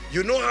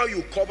 you know how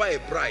you cover a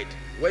bride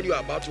when you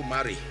are about to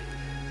marry,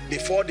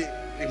 before they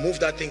remove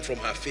that thing from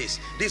her face.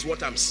 This is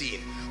what I'm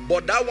seeing.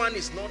 But that one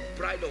is not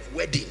bride of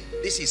wedding.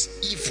 This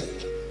is evil,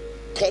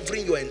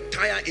 covering your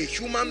entire, a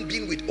human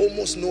being with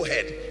almost no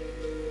head.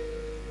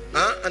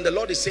 And the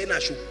Lord is saying I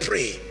should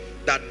pray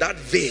that that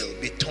veil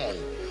be torn.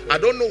 I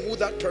don't know who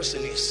that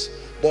person is,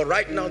 but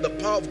right now the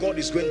power of God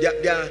is going.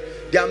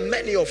 There are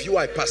many of you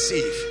I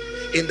perceive.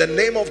 In the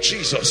name of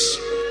Jesus,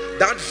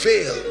 that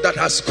veil that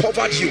has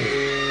covered you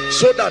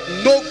so that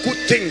no good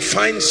thing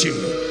finds you,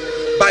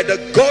 by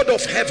the God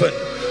of heaven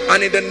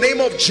and in the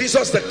name of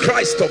Jesus the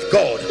Christ of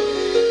God,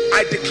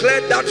 I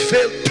declare that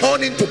veil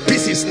torn into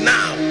pieces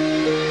now.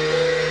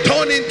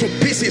 Torn into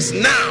pieces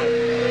now.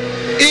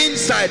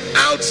 Inside,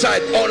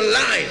 outside,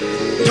 online,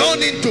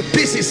 torn into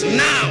pieces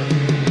now.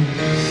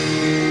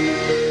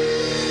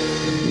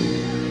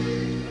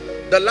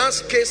 The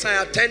last case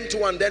I attend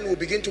to, and then we'll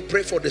begin to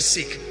pray for the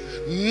sick.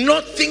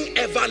 Nothing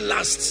ever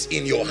lasts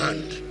in your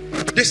hand.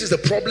 This is the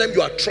problem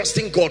you are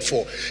trusting God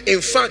for.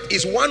 In fact,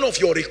 it's one of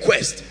your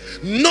requests.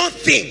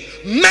 Nothing,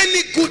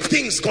 many good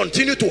things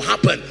continue to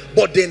happen,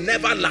 but they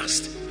never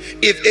last.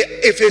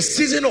 If a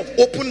season of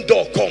open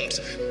door comes,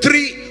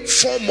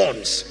 3-4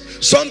 months,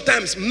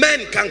 sometimes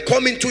men can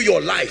come into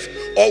your life,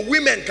 or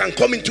women can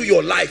come into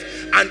your life,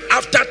 and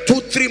after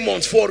 2-3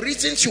 months, for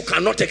reasons you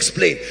cannot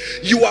explain,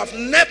 you have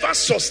never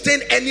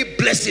sustained any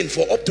blessing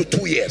for up to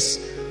 2 years.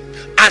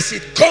 As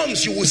it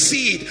comes, you will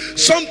see it.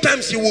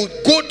 Sometimes you will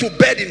go to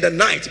bed in the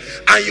night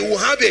and you will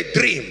have a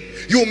dream.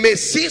 You may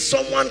see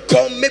someone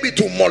come, maybe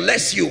to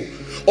molest you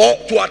or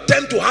to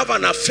attempt to have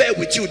an affair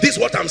with you. This is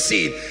what I'm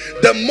seeing.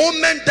 The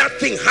moment that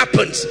thing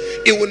happens,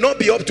 it will not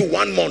be up to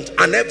 1 month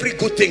and every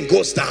good thing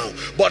goes down.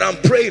 But I'm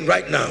praying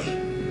right now,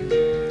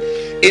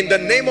 in the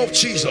name of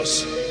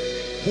Jesus,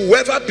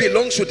 whoever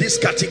belongs to this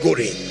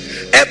category,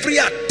 every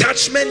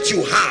attachment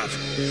you have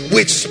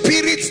with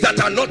spirits that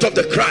are not of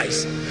the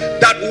Christ,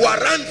 that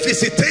warrant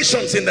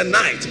visitations in the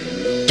night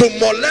to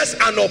molest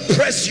and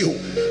oppress you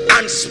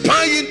and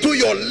spy into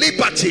your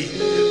liberty,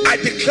 I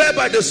declare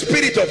by the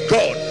Spirit of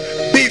God,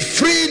 be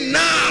free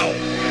now.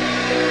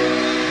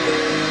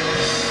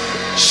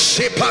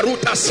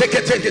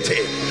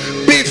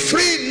 Be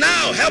free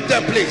now. Help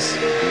them, please.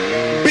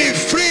 Be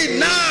free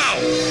now.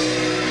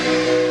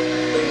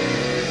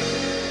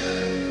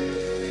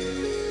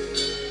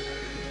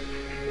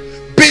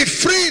 Be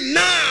free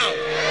now.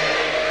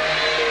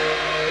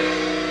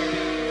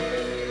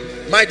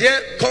 My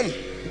dear, come.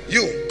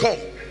 You come.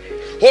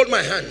 Hold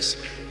my hands.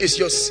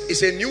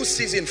 It's a new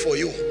season for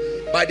you.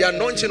 By the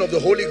anointing of the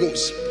Holy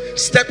Ghost,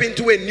 step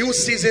into a new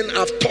season.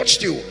 I've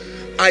touched you.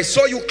 I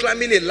saw you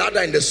climbing a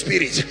ladder in the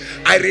spirit.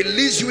 I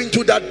release you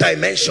into that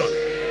dimension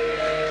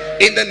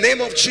in the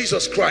name of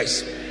Jesus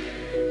Christ.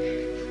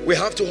 We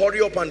have to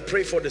hurry up and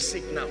pray for the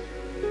sick now.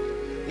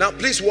 Now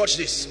please watch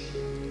this.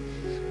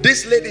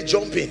 This lady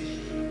jumping.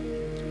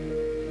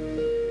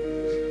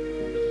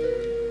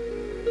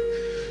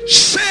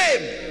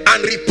 Shame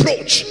and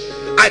reproach,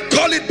 I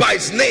call it by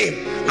its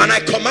name and I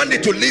command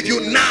it to leave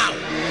you now.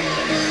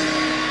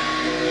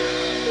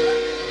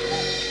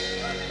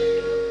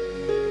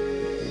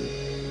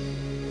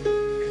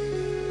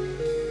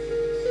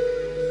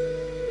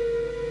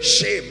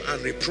 Shame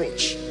and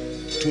reproach.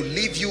 to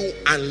leave you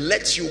and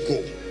let you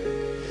go.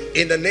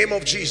 In the name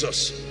of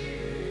Jesus.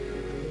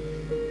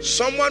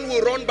 Someone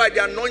will run by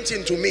the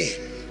anointing to me.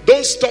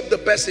 Don't stop the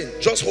person,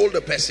 just hold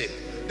the person.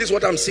 This is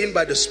what I'm seeing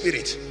by the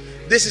Spirit.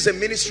 This is a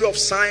ministry of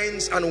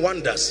signs and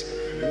wonders.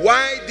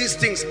 Why these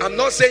things? I'm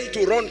not saying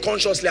to run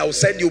consciously, I will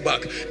send you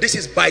back. This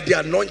is by the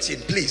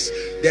anointing, please.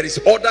 There is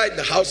order in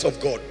the house of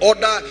God,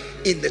 order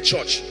in the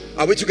church.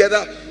 Are we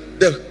together?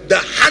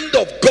 The hand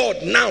of God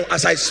now,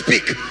 as I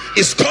speak,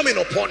 is coming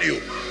upon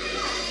you.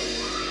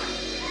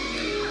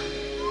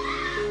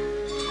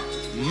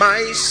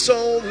 My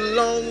soul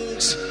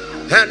longs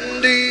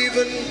and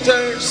even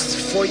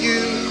thirsts for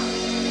you.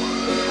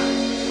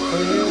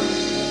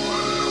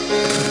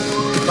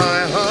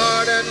 My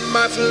heart and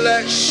my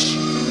flesh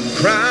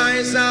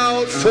cries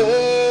out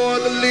for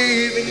the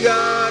living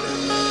God,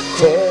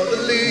 for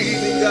the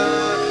living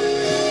God.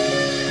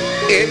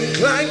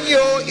 Incline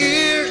your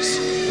ears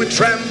with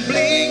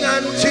trembling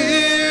and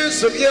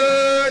tears of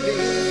yearning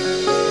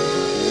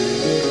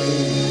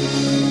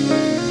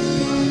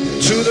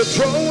to the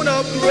throne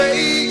of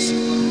grace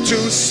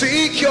to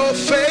seek your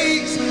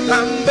face.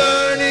 I'm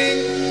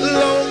burning,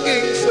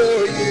 longing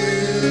for you.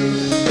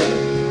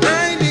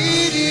 I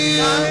need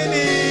you, I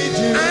need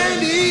you, I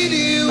need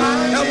you.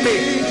 Help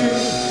me.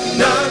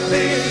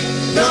 Nothing,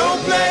 no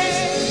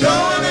place, no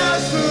one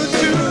else will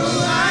do.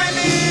 I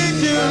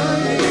need you,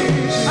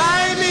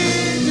 I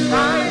need you,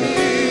 I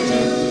need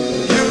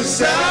you. You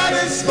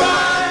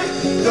satisfy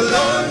the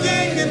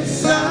longing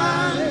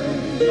inside.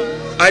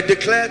 I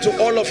declare to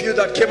all of you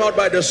that came out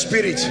by the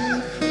Spirit,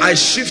 I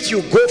shift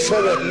you. Go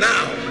forward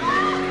now.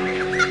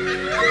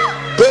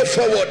 Go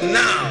forward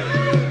now.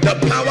 The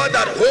power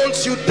that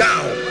holds you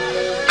down,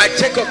 I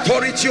take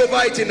authority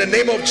over it in the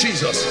name of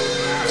Jesus.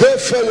 Go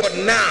forward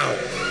now.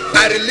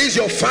 I release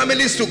your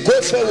families to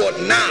go forward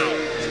now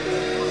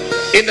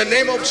in the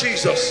name of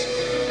Jesus.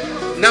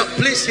 Now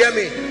please hear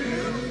me.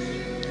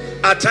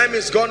 Our time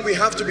is gone. We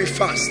have to be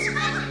fast.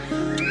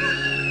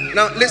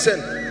 Now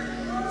listen,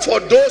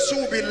 for those who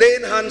will be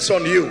laying hands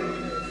on you,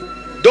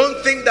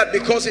 don't think that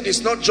because it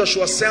is not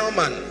Joshua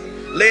Selman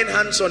laying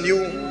hands on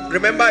you.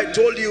 Remember, I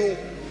told you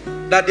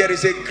that there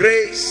is a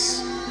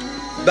grace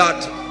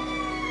that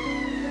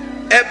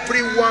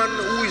everyone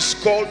who is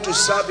called to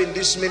serve in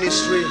this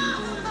ministry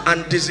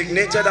and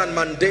designated and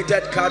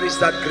mandated carries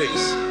that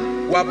grace.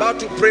 We're about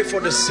to pray for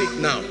the sick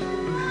now.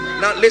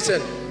 Now listen,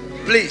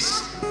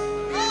 please.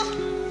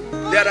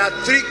 There are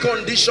 3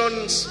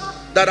 conditions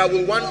that I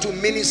will want to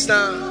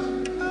minister,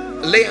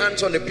 lay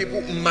hands on the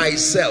people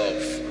myself.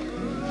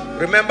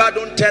 Remember,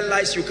 don't tell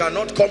lies. You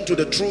cannot come to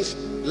the truth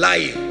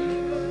lying.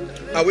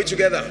 Are we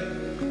together?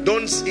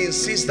 Don't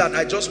insist that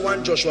I just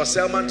want Joshua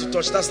Selman to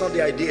touch. That's not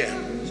the idea.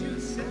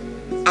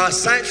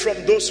 Aside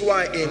from those who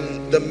are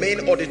in the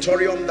main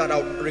auditorium that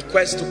I'll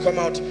request to come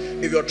out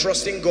if you're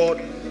trusting God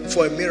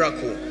for a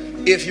miracle.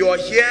 If you are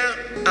here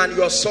and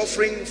you are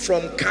suffering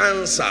from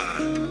cancer,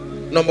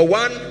 number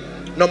 1.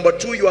 Number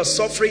 2, you are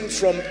suffering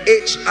from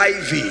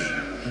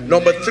HIV.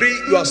 Number 3,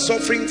 you are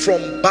suffering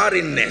from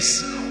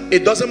barrenness.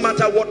 It doesn't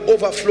matter what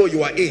overflow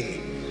you are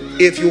in.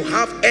 If you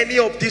have any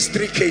of these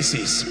 3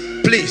 cases,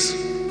 please,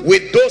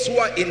 with those who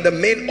are in the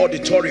main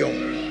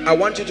auditorium, I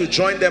want you to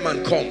join them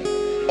and come.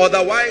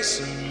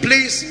 Otherwise,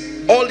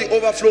 please, all the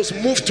overflows,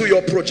 move to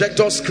your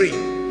projector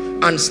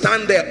screen and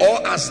stand there,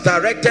 or as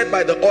directed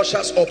by the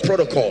ushers or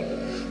protocol.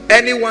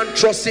 Anyone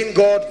trusting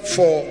God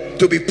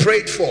to be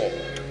prayed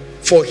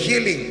for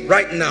healing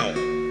right now,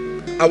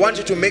 I want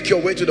you to make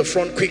your way to the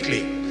front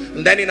quickly.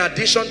 And then in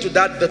addition to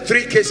that, the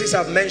 3 cases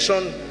I've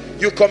mentioned,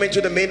 you come into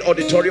the main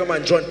auditorium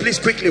and join. Please,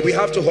 quickly, we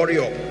have to hurry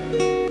up.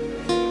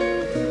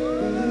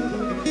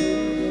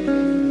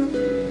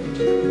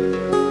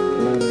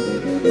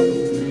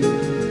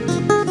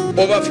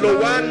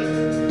 Overflow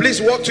 1,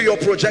 please walk to your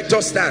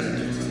projector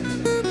stand.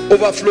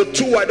 Overflow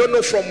 2, I don't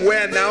know from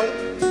where now.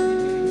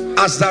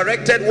 As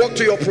directed, walk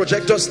to your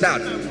projector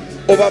stand.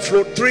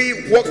 Overflow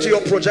 3, walk to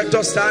your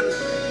projector stand.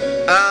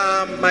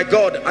 My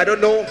God, I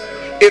don't know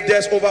if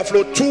there's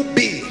overflow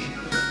 2B.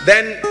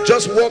 Then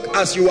just walk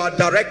as you are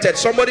directed.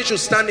 Somebody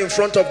should stand in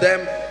front of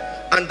them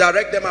and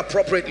direct them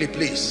appropriately,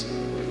 please.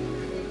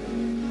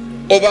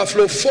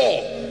 Overflow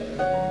 4.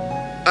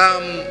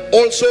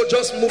 Also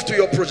just move to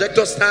your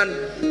projector stand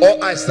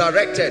or as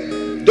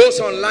directed. Those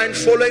online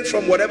following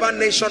from whatever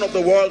nation of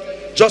the world,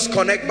 just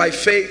connect by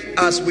faith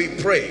as we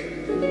pray.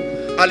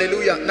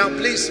 Hallelujah. Now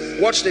please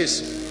watch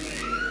this.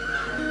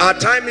 Our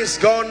time is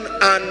gone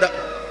and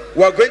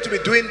we're going to be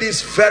doing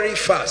this very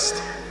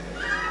fast.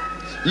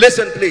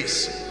 Listen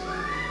please.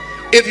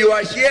 If you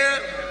are here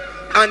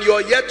and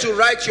you're yet to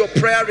write your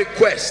prayer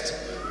request,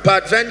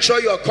 peradventure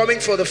you are coming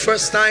for the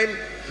first time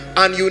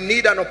and you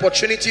need an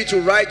opportunity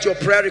to write your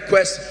prayer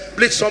request,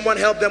 please someone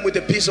help them with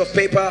a piece of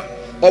paper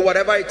or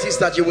whatever it is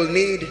that you will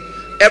need.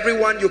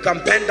 Everyone, you can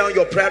pen down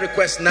your prayer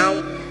request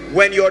now.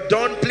 When you're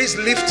done, please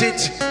lift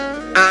it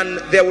and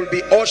there will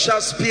be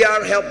ushers,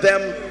 PR help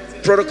them,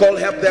 protocol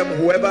help them,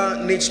 whoever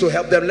needs to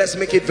help them. Let's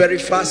make it very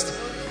fast.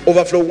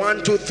 Overflow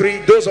 1, 2, 3.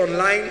 Those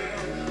online,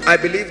 I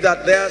believe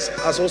that theirs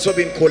has also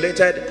been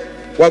collated.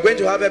 We're going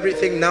to have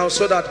everything now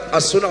so that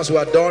as soon as we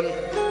are done,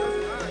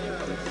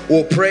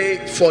 we'll pray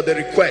for the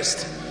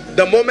request.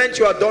 The moment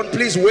you are done,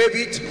 please wave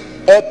it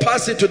or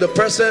pass it to the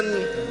person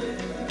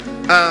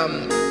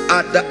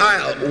at the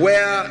aisle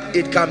where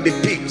it can be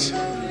picked.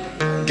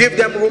 Give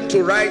them room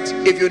to write.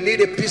 If you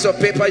need a piece of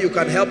paper, you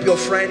can help your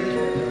friend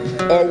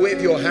or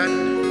wave your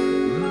hand.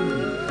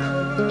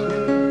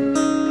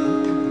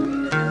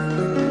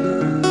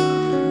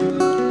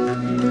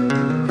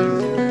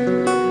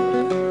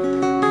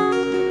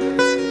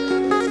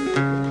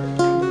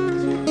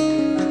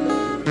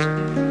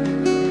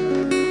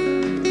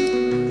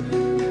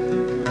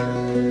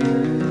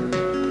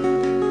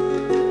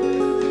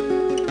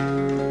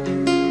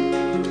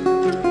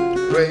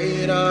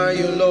 Great are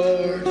you,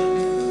 Lord,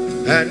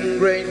 and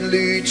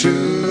greatly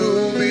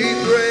to be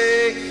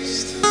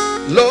praised.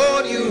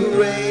 Lord, you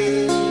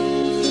reign.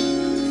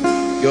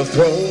 Your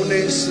throne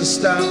is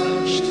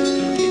established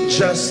in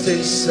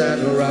justice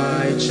and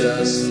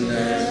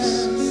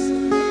righteousness.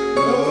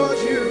 Lord,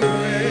 you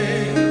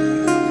reign.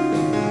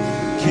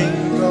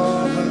 King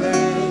of the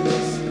land,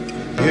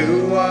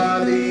 you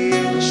are the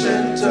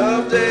ancient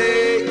of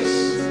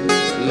days.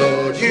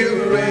 Lord,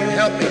 you reign.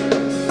 Help me.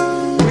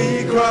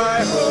 We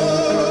cry,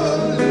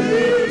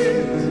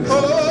 holy,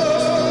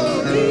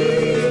 holy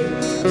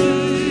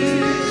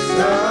is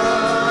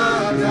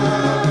our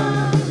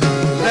God.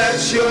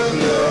 Let your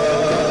glory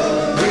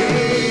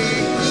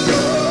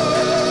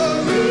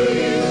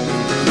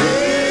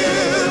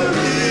fill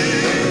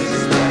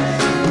this place.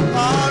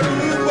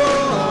 Arubo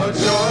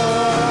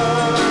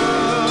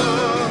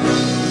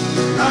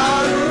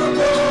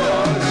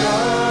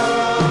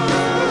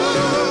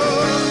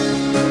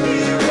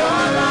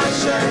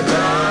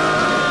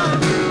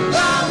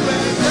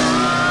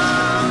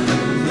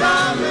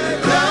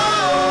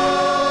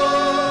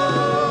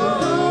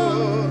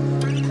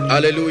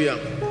Hallelujah.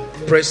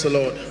 Praise the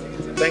Lord.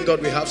 Thank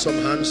God we have some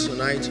hands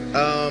tonight.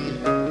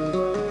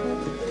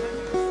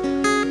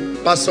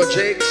 Pastor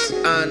Jakes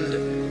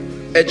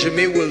and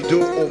Ejimi will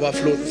do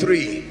overflow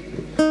 3.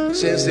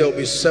 Since there will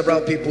be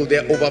several people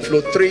there,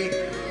 overflow 3.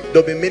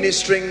 They'll be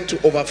ministering to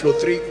overflow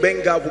 3.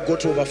 Benga will go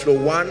to overflow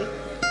 1.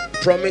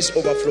 Promise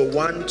overflow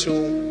 1,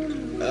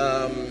 2.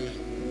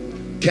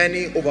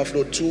 Kenny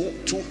overflow 2.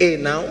 2A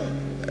now.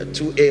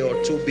 2A or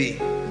 2B.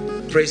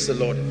 Praise the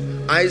Lord.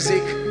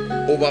 Isaac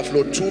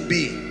overflow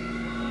 2B.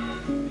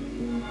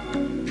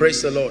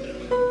 Praise the Lord.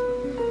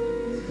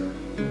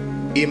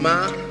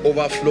 Ima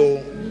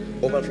overflow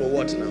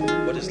what now?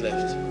 What is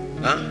left?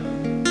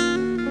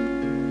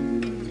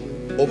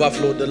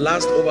 Overflow, the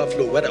last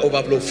overflow. What?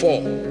 Overflow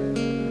 4.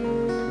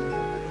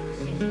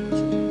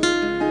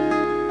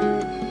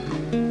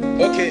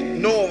 Okay,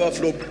 no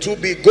overflow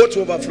 2B. Go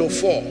to overflow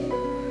 4.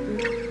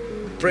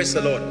 Praise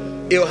the Lord.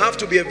 It'll have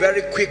to be a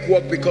very quick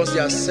walk because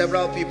there are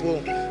several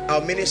people.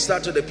 I'll minister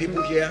to the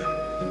people here.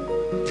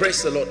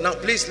 Praise the Lord. Now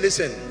please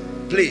listen.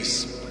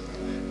 Please.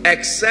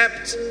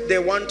 Except they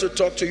want to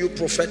talk to you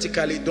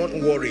prophetically,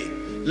 don't worry.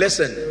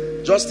 Listen,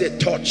 just a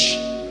touch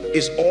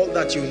is all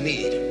that you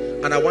need.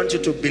 And I want you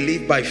to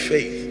believe by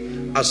faith.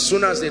 As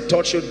soon as they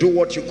touch you, do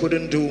what you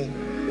couldn't do.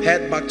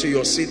 Head back to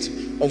your seat.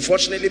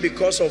 Unfortunately,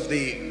 because of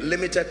the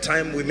limited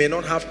time, we may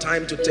not have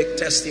time to take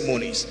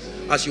testimonies,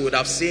 as you would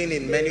have seen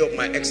in many of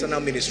my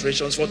external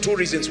ministrations, for 2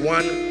 reasons.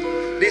 One,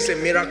 this is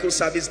a miracle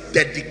service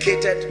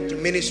dedicated to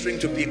ministering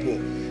to people.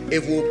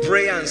 If we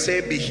pray and say,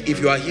 if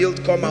you are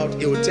healed, come out,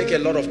 it will take a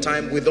lot of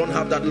time. We don't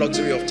have that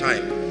luxury of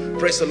time.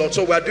 Praise the Lord.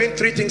 So we are doing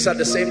 3 things at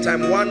the same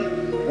time. One,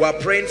 we are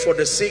praying for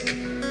the sick.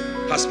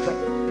 Has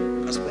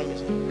promised.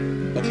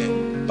 Okay.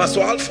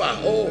 Pastor Alpha.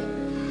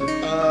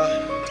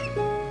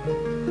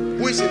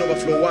 Who is in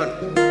overflow 1?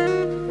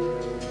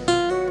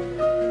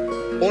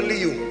 Only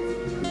you.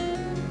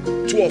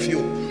 2 of you.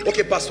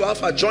 Okay, Pastor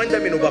Alpha, join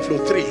them in overflow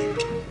 3.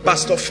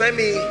 Pastor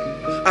Femi.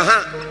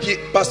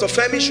 Pastor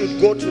Femi should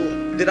go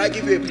to. Did I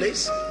give you a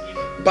place?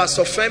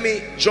 Pastor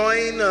Femi,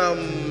 join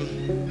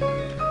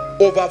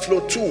overflow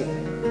 2.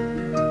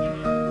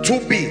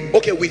 2B.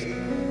 Okay, with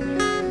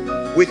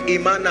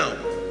Iman now.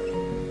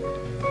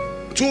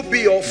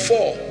 2B or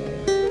 4.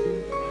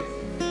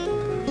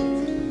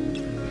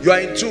 You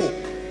are in 2.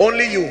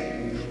 Only you.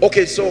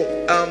 Okay, so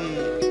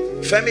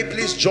Femi,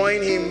 please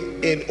join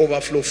him in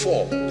overflow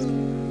 4.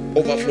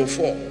 Overflow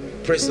 4.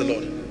 Praise the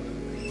Lord.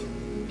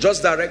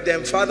 Just direct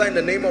them. Father, in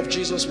the name of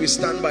Jesus, we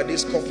stand by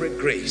this corporate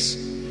grace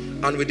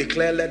and we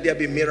declare, let there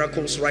be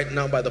miracles right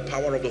now by the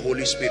power of the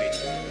Holy Spirit.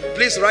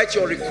 Please write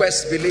your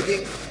requests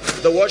believing.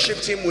 The worship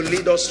team will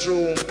lead us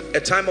through a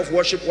time of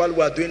worship. While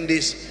we are doing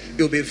this,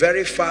 it will be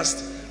very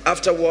fast.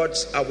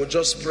 Afterwards, I will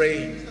just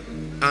pray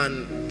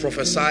and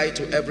prophesy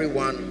to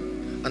everyone,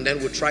 and then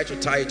we'll try to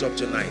tie it up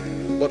tonight.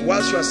 But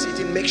whilst you are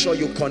sitting, make sure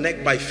you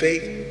connect by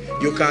faith.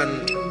 You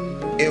can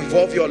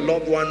involve your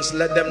loved ones.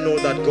 Let them know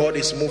that God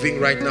is moving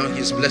right now.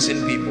 He's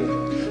blessing people.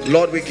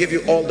 Lord, we give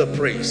you all the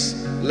praise.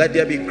 Let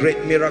there be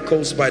great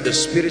miracles by the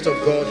Spirit of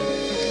God.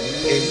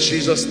 In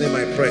Jesus' name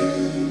I pray.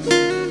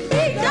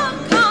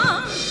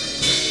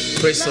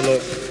 Praise the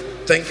Lord.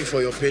 Thank you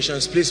for your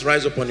patience. Please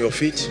rise up on your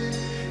feet.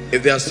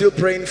 If they are still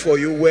praying for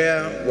you,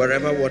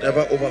 wherever,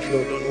 whatever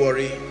overflow, don't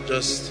worry.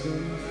 Just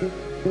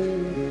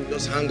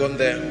hang on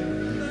there.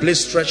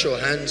 Please stretch your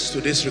hands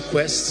to this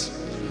request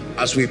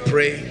as we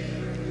pray.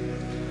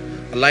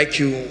 I'd like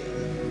you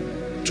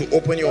to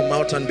open your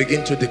mouth and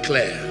begin to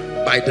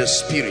declare by the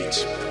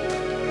Spirit.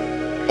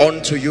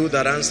 Unto you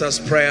that answers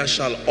prayer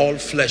shall all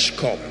flesh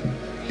come.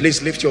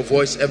 Please lift your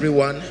voice,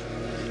 everyone.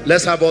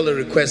 Let's have all the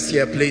requests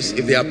here, please.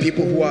 If there are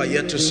people who are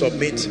yet to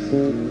submit,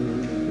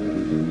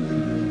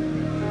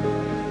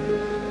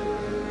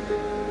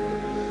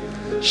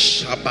 I'd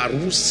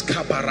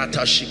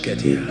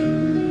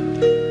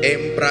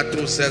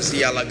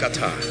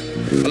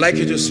like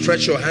you to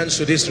stretch your hands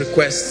to these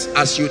requests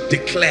as you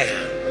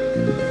declare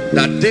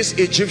that these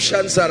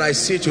Egyptians that I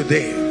see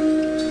today,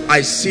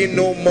 I see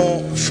no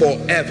more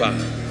forever.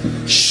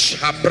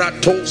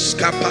 Shabratos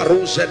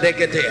kaparuze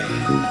degedea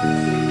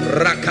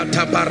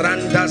rakata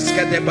barandas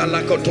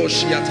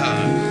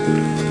kedebalakotoshiata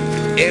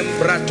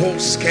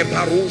embratos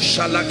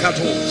keparusha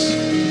lakatos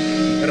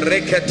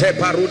rekete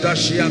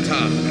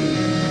parudashiata.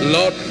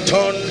 Lord,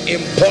 turn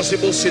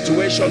impossible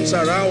situations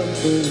around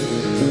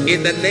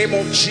in the name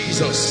of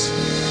Jesus.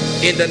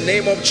 In the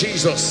name of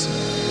Jesus,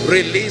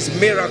 release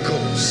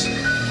miracles,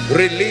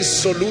 release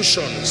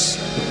solutions,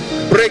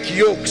 break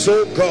yokes,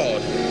 oh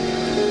God.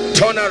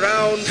 Turn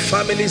around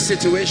family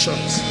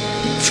situations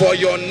for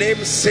your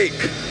name's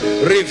sake.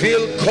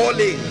 Reveal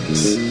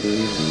callings,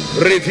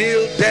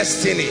 reveal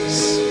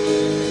destinies.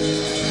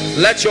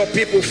 Let your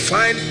people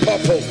find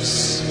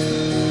purpose.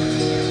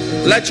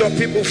 Let your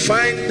people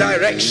find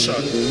direction.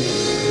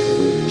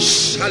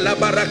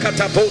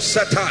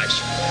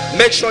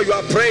 Make sure you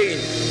are praying.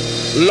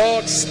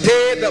 Lord,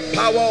 stay the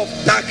power of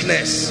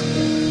darkness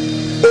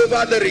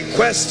over the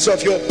requests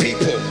of your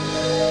people.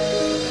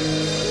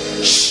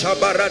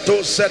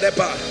 Shabarato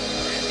Sedeba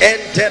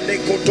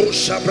Entelekoto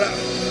Shabra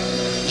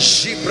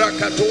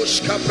Shibrakatos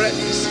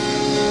Caprenis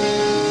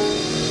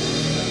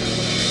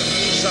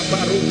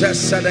Shabaruta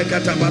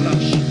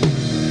Sedekatabalash.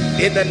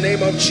 In the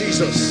name of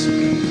Jesus.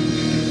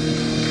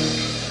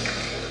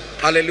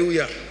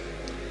 Hallelujah.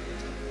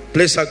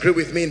 Please agree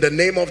with me in the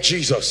name of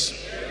Jesus.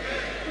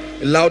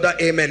 Louder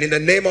amen. In the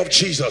name of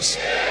Jesus.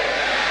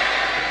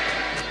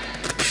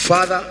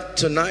 Father,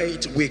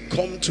 tonight we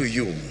come to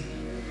you,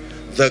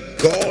 the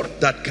God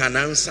that can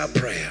answer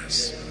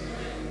prayers.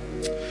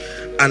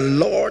 And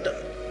Lord,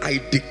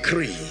 I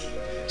decree,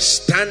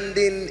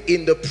 standing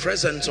in the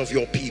presence of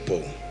your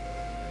people,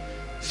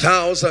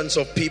 thousands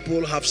of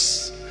people have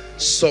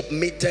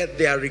submitted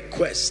their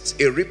requests,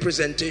 a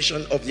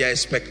representation of their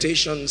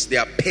expectations,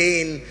 their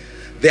pain,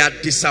 their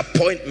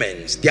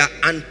disappointments, their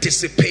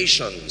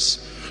anticipations.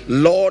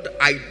 Lord,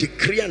 I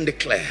decree and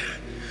declare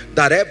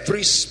that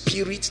every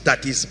spirit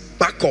that is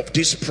back of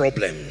these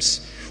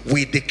problems,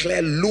 we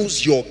declare,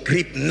 lose your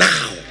grip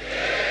now.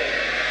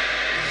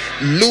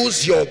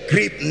 Lose your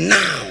grip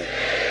now.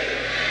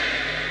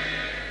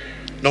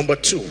 Number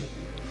two,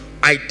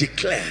 I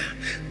declare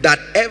that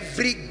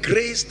every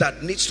grace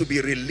that needs to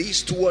be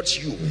released towards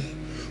you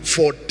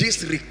for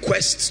these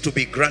requests to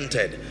be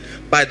granted,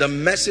 by the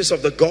mercies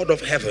of the God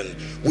of heaven,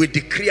 we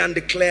decree and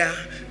declare,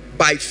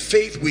 by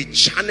faith we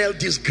channel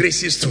these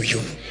graces to you.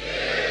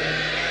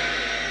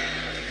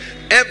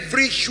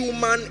 Every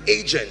human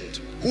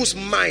agent whose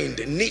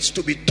mind needs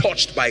to be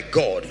touched by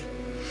God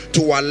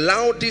to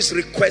allow these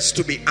requests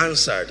to be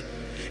answered,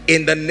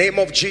 in the name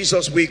of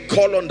Jesus, we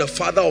call on the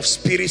Father of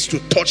spirits to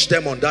touch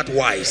them on that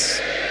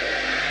wise.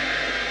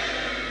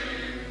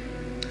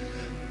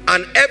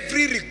 And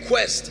every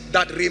request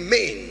that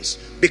remains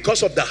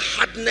because of the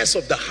hardness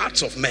of the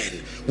hearts of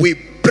men, we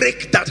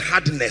break that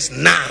hardness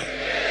now.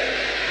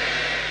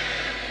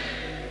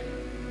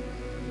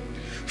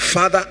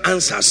 Father,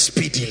 answer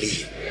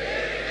speedily.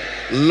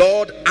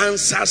 Lord,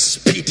 answer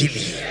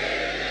speedily.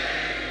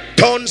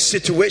 Turn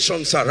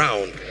situations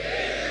around.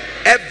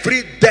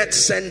 Every death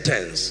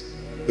sentence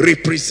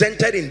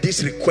represented in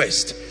this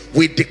request,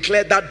 we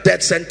declare that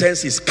death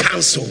sentence is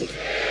cancelled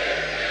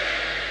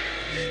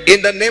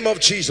in the name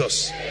of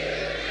Jesus.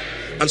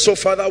 And so,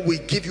 Father, we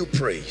give you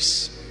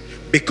praise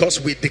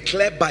because we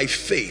declare by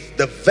faith,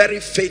 the very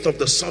faith of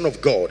the Son of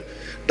God,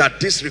 that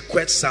these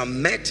requests are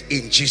met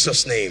in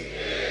Jesus' name.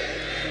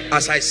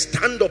 As I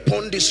stand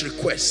upon these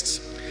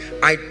requests,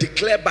 I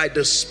declare by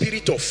the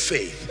spirit of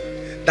faith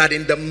that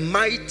in the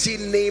mighty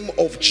name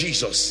of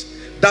Jesus,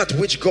 that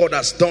which God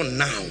has done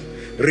now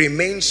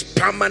remains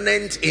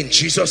permanent in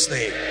Jesus'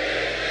 name.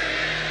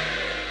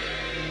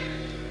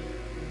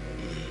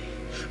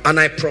 And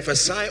I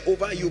prophesy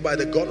over you by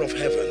the God of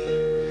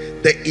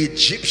heaven, the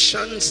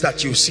Egyptians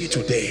that you see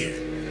today,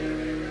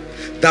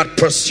 that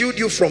pursued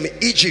you from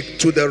Egypt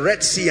to the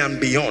Red Sea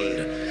and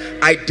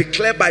beyond, I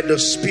declare by the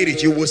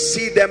Spirit, you will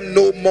see them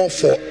no more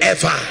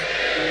forever.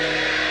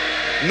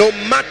 No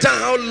matter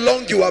how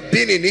long you have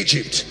been in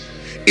Egypt,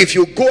 if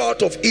you go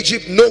out of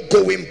Egypt, no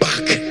going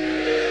back.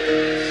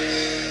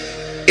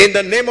 In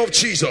the name of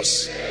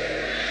Jesus,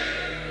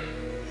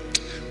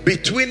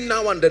 between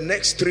now and the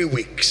next 3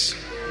 weeks,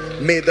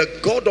 may the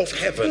God of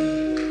heaven,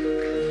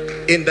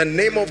 in the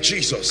name of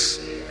Jesus,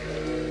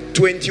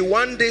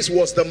 21 days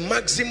was the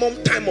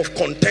maximum time of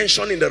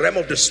contention in the realm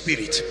of the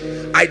spirit.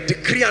 I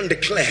decree and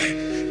declare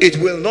it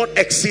will not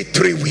exceed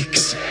 3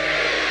 weeks.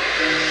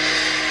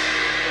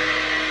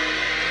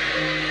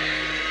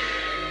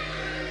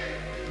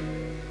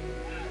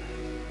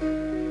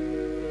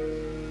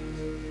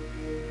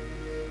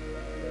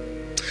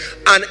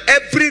 And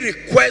every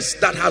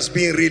request that has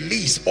been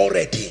released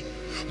already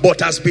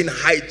but has been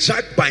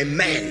hijacked by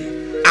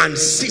men and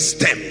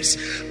systems,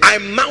 I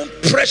mount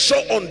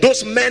pressure on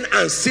those men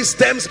and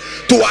systems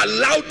to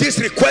allow this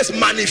request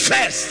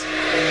manifest.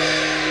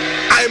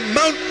 I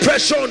mount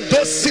pressure on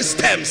those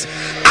systems,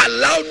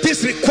 allow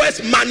this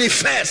request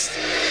manifest.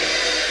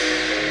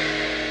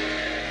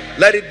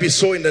 Let it be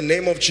so in the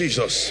name of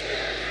Jesus.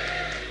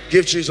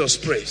 Give Jesus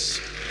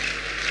praise.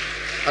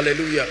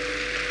 Hallelujah.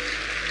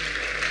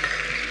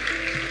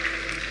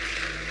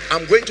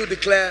 I'm going to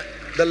declare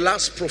the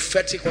last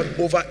prophetic word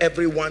over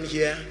everyone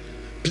here.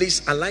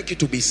 Please, I'd like you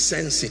to be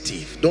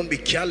sensitive. Don't be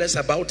careless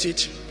about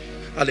it.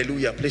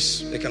 Hallelujah.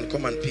 Please, they can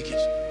come and pick it.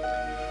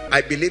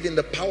 I believe in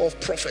the power of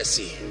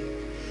prophecy.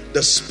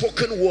 The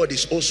spoken word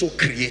is also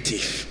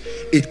creative.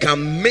 It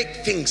can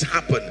make things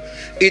happen.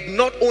 It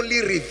not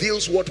only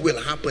reveals what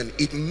will happen,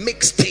 it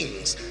makes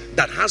things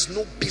that has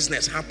no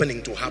business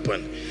happening to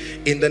happen.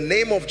 In the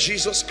name of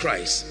Jesus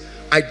Christ,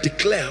 I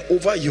declare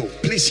over you,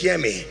 please hear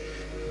me,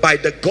 by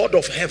the God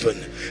of heaven,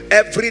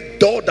 every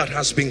door that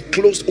has been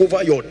closed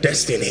over your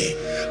destiny,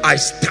 I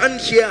stand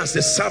here as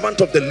the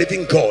servant of the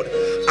living God.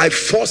 I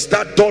force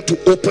that door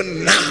to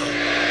open now.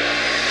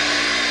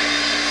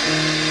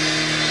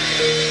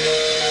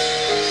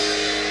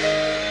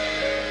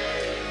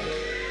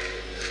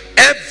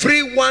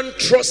 Everyone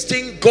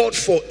trusting God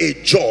for a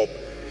job,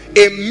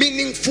 a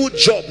meaningful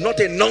job,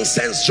 not a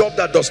nonsense job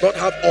that does not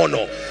have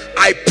honor,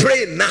 I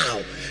pray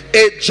now,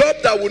 a job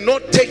that will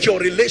not take your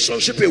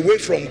relationship away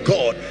from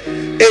God,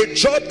 a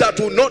job that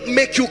will not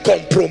make you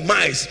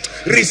compromise,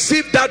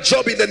 receive that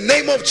job in the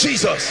name of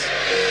Jesus.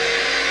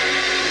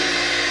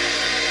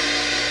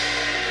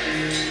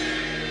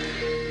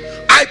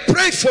 I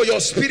pray for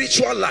your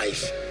spiritual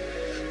life,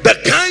 the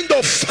kind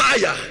of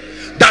fire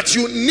that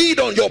you need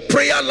on your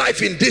prayer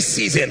life in this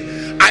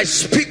season. I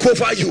speak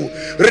over you,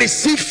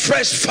 receive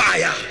fresh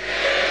fire,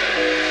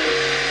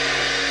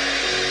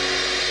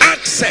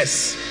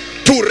 access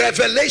to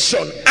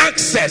revelation,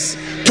 access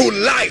to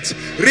light.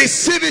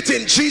 Receive it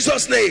in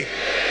Jesus' name.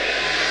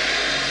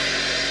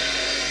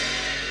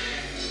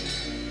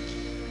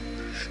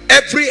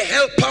 Every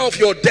helper of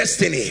your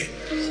destiny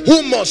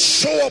who must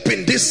show up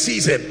in this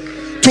season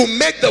to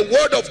make the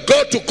word of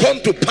God to come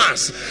to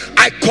pass,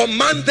 I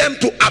command them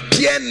to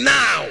appear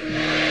now.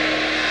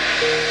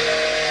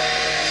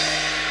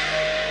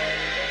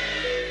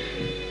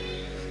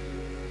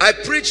 I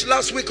preached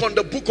last week on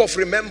the book of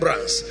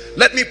remembrance.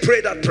 Let me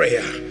pray that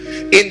prayer.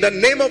 In the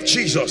name of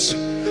Jesus,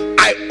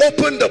 I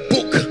open the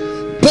book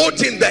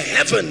both in the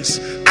heavens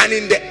and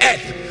in the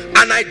earth,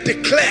 and I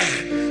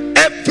declare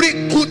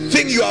every good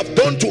thing you have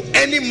done to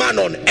any man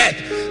on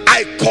earth,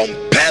 I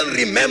compel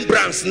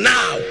remembrance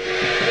now.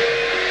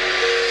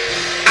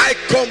 I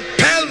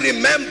compel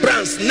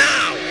remembrance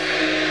now.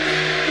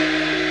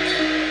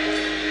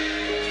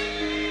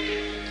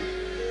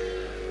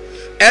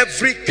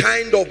 Every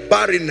kind of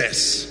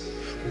barrenness,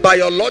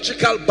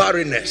 biological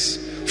barrenness,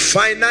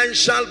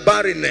 financial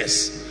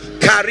barrenness,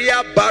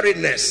 career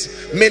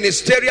barrenness,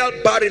 ministerial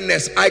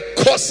barrenness, I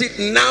curse it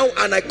now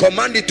and I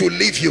command it to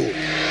leave you.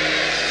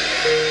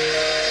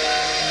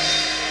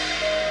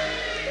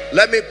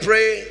 Let me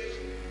pray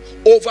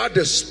over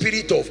the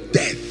spirit of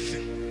death.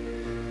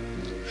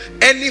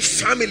 Any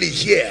family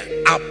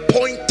here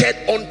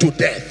appointed unto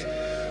death,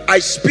 I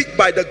speak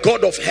by the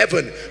God of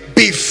heaven,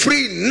 be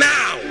free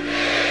now.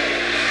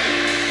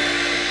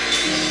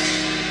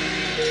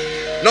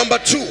 Number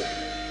two,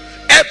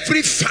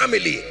 every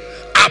family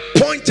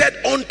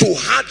appointed unto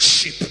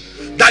hardship,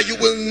 that you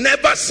will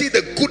never see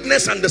the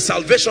goodness and the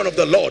salvation of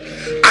the Lord,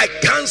 I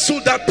cancel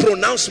that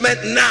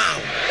pronouncement now.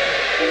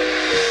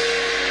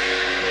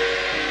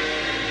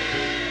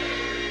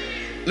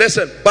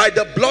 Listen, by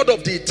the blood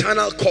of the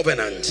eternal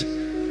covenant,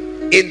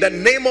 in the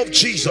name of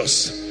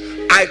Jesus,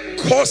 I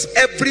cause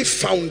every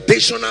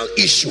foundational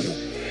issue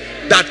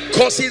that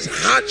causes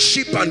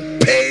hardship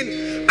and pain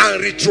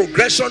and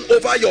retrogression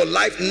over your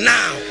life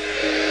now.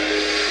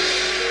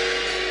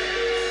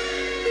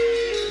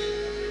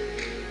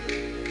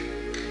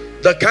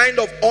 The kind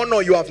of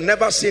honor you have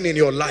never seen in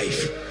your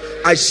life,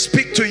 I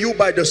speak to you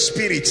by the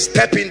Spirit,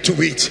 step into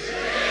it.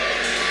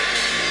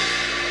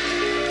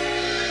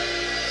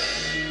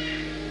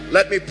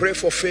 Let me pray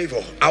for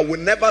favor. I will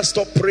never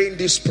stop praying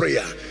this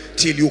prayer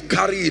till you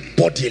carry it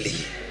bodily.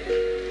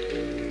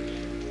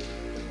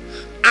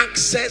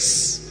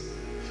 Access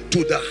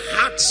to the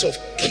hearts of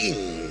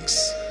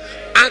kings,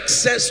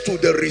 access to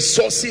the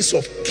resources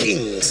of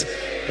kings,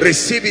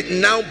 receive it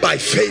now by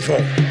favor.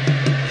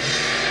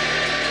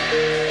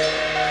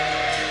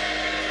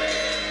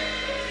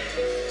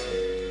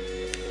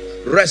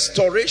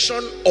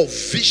 Restoration of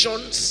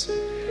visions,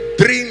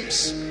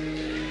 dreams.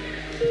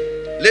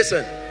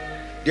 Listen,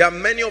 There are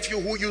many of you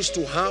who used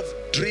to have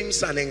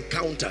dreams and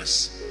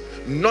encounters.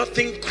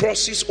 Nothing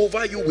crosses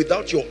over you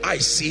without your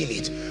eyes seeing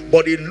it,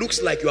 but it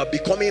looks like you are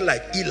becoming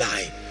like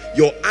Eli.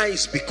 Your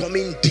eyes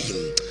becoming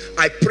dim.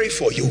 I pray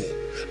for you.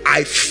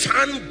 I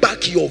fan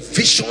back your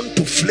vision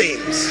to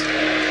flames.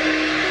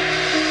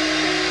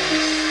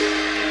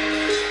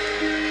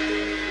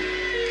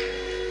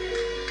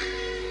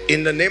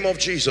 In the name of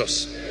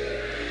Jesus.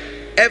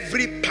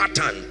 Every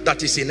pattern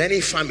that is in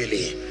any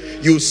family,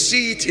 you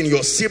see it in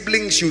your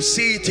siblings, you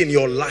see it in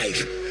your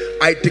life.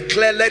 I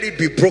declare, let it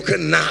be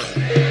broken now.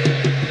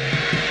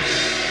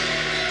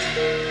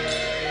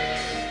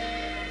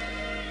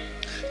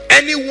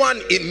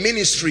 Anyone in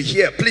ministry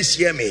here, please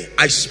hear me.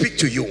 I speak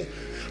to you.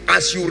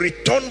 As you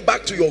return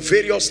back to your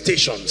various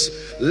stations,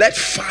 let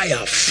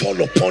fire fall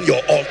upon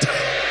your altar.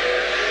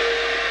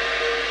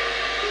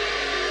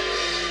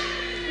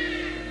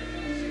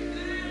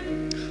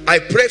 I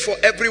pray for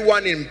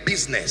everyone in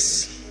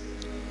business,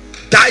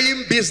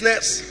 dying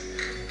business,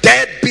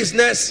 dead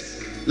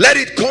business. Let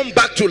it come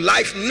back to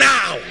life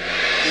now.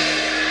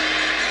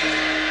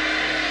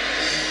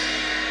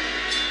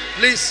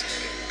 Please,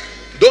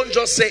 don't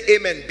just say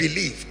amen,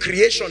 believe.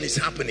 Creation is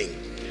happening.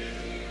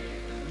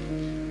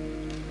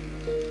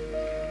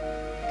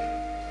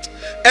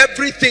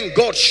 Everything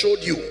God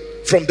showed you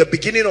from the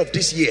beginning of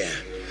this year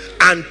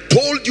and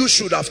told you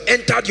should have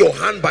entered your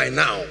hand by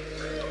now,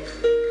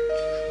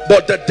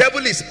 but the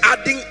devil is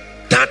adding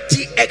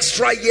 30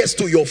 extra years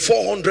to your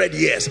 400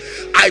 years.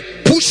 I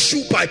push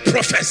you by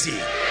prophecy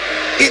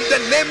in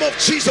the name of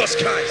Jesus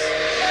Christ.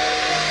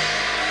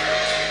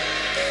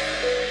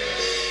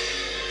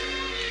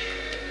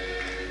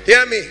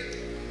 Hear me.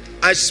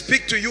 I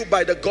speak to you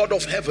by the God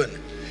of heaven.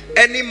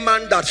 Any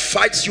man that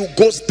fights you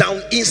goes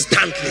down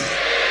instantly.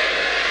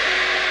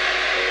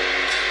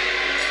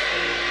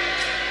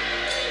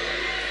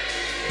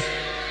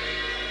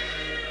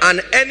 And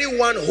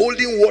anyone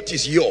holding what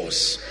is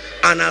yours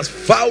and has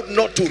vowed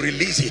not to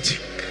release it,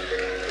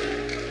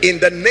 in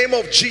the name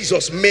of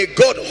Jesus, may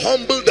God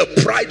humble the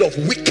pride of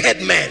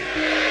wicked men.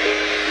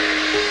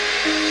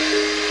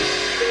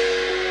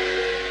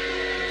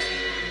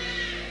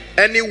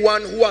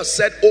 Anyone who has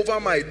said over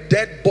my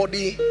dead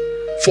body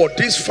for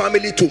this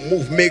family to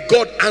move, may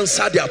God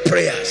answer their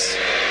prayers.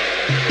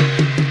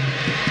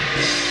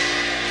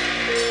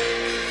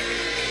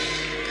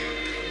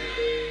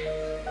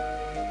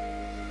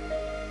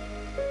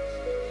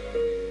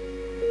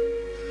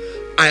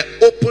 I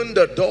open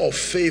the door of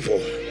favor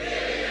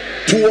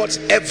towards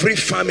every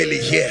family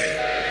here.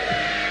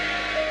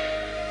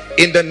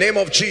 In the name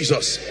of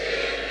Jesus.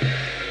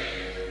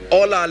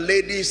 All our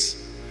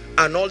ladies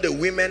and all the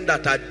women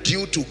that are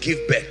due to give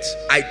birth,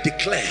 I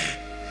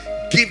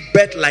declare, give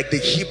birth like the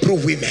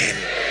Hebrew women.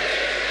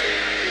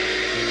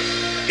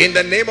 In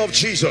the name of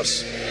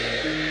Jesus.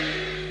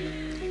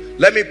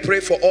 Let me pray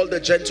for all the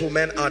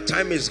gentlemen. Our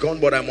time is gone,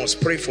 but I must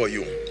pray for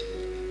you.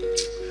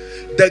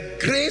 The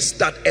grace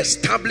that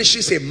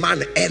establishes a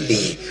man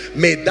early,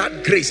 may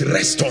that grace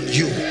rest on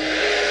you.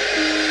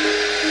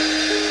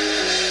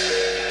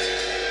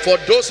 For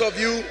those of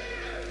you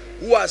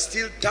who are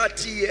still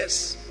 30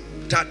 years,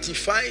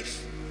 35,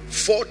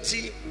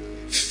 40,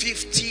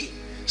 50,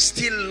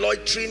 still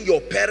loitering your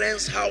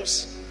parents'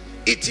 house,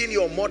 eating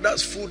your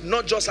mother's food,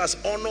 not just as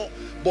honor,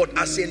 but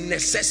as a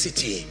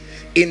necessity,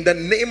 in the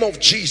name of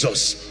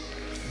Jesus,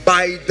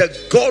 by the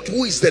God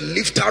who is the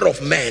lifter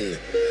of men,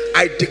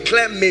 I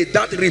declare, may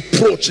that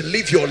reproach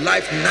leave your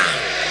life now.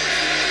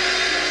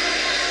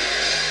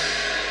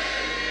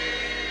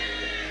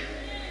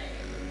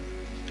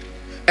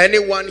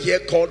 Anyone here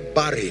called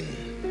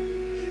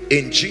barren,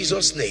 in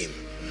Jesus' name,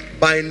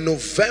 by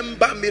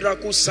November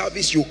miracle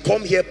service, you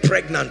come here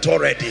pregnant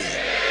already.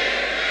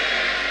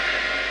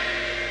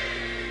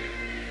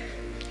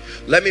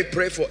 Let me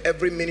pray for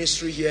every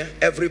ministry here,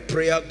 every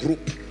prayer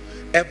group,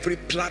 every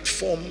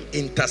platform,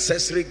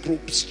 intercessory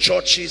groups,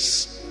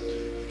 churches.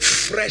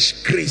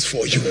 Fresh grace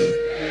for you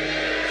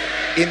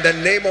in the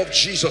name of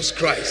Jesus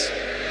Christ.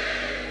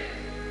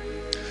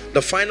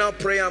 The final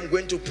prayer I'm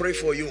going to pray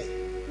for you.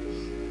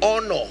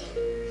 Honor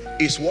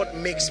is what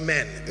makes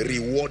men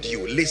reward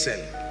you. Listen,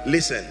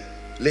 listen,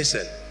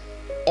 listen.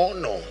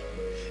 Honor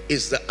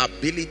is the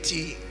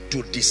ability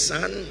to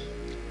discern,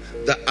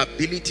 the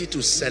ability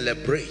to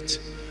celebrate,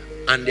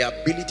 and the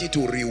ability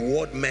to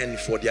reward men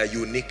for their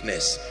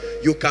uniqueness.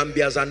 You can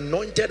be as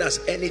anointed as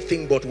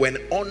anything, but when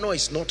honor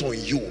is not on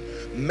you,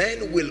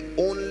 men will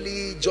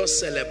only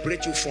just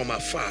celebrate you from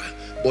afar,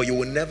 but you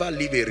will never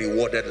live a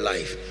rewarded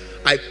life.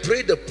 I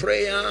pray the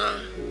prayer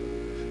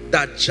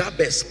that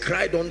Jabez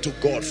cried unto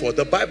God for.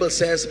 The Bible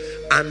says,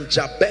 and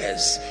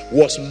Jabez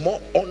was more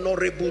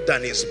honorable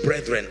than his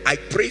brethren. I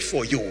pray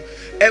for you,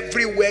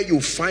 everywhere you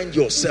find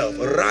yourself,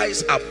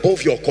 rise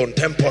above your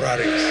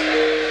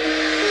contemporaries.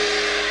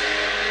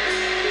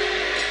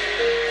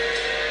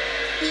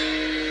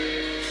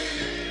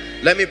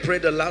 Let me pray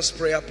the last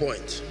prayer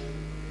point.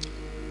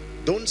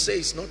 Don't say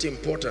it's not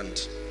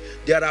important.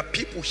 There are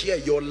people here,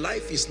 your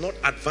life is not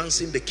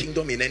advancing the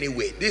kingdom in any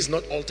way. This is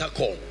not altar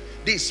call.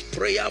 This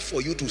prayer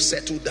for you to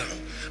settle down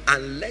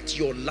and let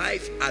your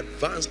life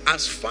advance.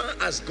 As far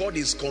as God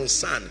is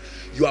concerned,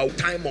 you are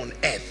time on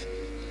earth.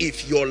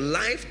 If your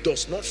life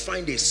does not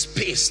find a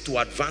space to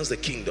advance the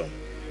kingdom,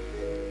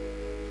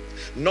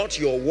 not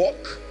your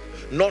work,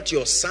 not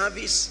your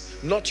service,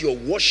 not your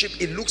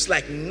worship, it looks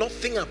like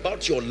nothing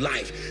about your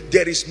life.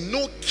 There is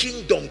no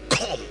kingdom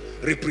come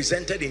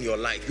represented in your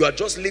life. You are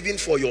just living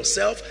for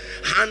yourself,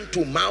 hand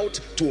to mouth,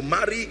 to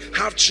marry,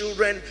 have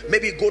children,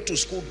 maybe go to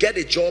school, get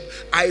a job.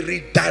 I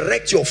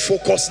redirect your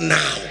focus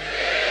now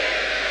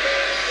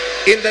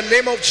in the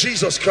name of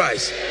Jesus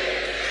Christ.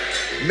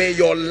 May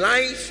your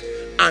life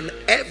and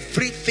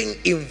everything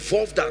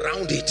involved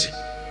around it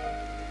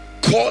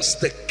cause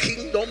the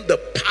kingdom, the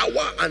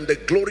power and the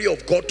glory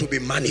of God to be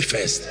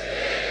manifest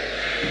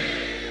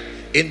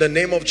in the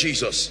name of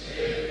Jesus.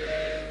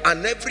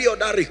 And every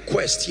other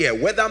request here,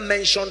 whether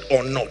mentioned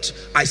or not,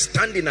 I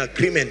stand in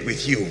agreement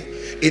with you.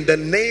 In the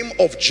name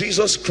of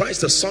Jesus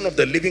Christ, the Son of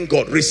the living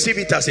God, receive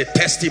it as a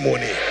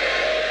testimony.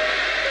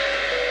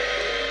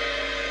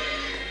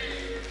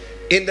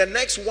 In the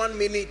next 1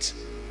 minute,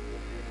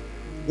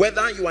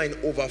 whether you are in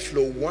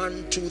overflow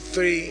 1, 2,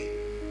 3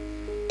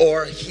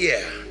 or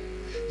here,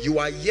 you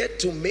are yet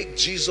to make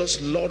Jesus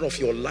Lord of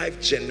your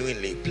life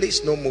genuinely.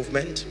 Please, no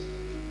movement.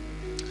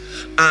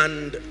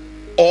 And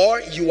or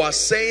you are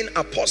saying,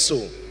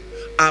 Apostle,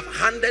 I've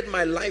handed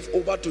my life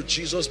over to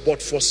Jesus, but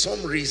for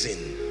some reason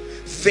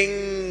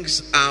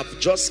things have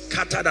just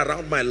scattered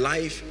around my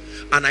life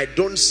and I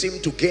don't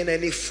seem to gain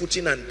any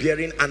footing and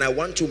bearing, and I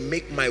want to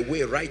make my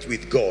way right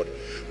with God.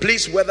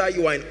 Please, whether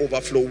you are in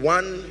overflow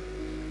 1,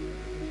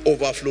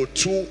 overflow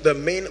 2, the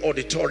main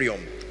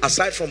auditorium,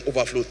 aside from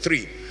overflow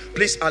 3,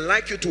 please, I'd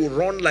like you to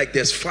run like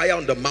there's fire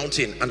on the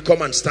mountain and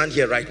come and stand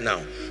here right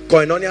now.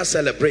 Koinonia,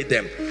 celebrate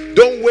them.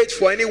 Don't wait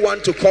for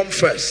anyone to come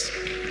first.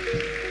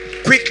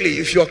 Quickly,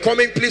 if you're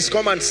coming, please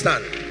come and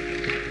stand.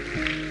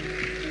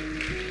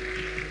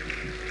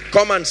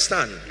 Come and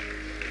stand.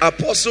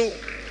 Apostle,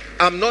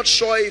 I'm not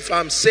sure if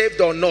I'm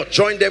saved or not.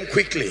 Join them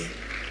quickly.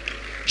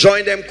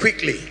 Join them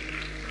quickly.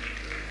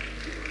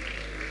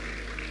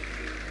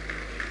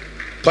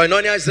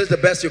 Koinonia, is this the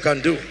best you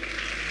can do?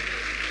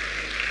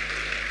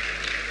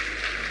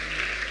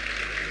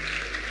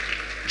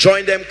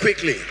 Join them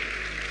quickly.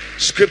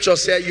 Scripture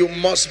says you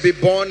must be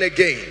born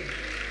again.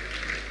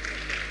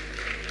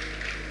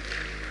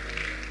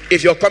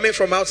 If you're coming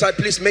from outside,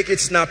 please make it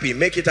snappy.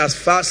 Make it as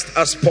fast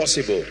as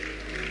possible.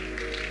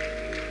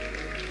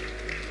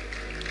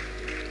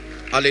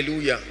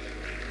 Hallelujah.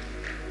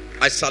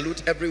 I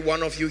salute every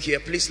one of you here.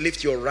 Please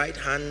lift your right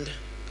hand.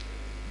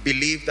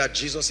 Believe that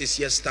Jesus is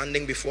here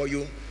standing before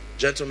you.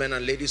 Gentlemen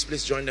and ladies,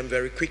 please join them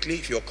very quickly.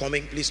 If you're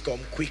coming, please come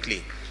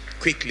quickly.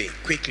 Quickly,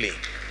 quickly.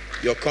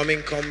 You're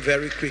coming, come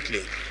very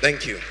quickly.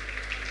 Thank you.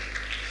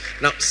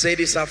 Now say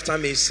this after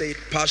me. Say it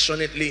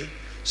passionately.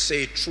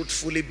 Say it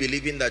truthfully,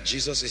 believing that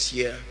Jesus is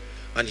here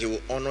and he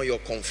will honor your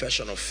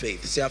confession of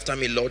faith. Say after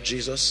me, Lord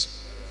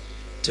Jesus,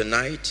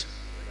 tonight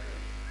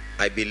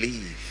I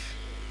believe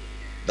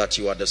that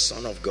you are the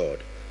Son of God.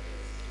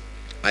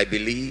 I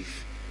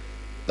believe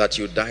that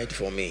you died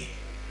for me.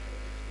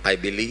 I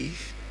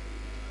believe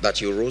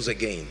that you rose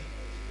again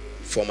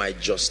for my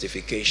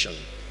justification.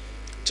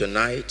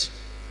 Tonight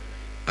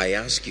I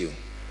ask you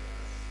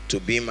to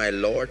be my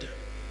Lord,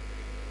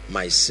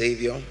 my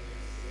Savior,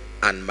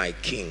 and my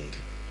King.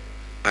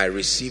 I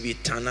receive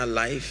eternal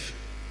life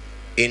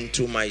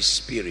into my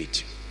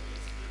spirit.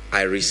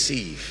 I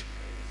receive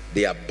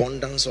the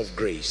abundance of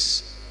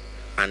grace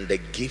and the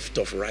gift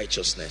of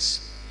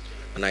righteousness.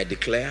 And I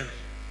declare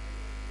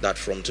that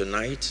from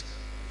tonight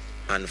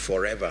and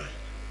forever,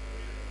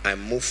 I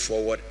move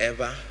forward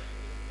ever,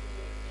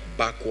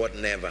 backward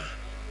never.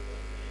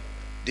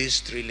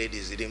 These three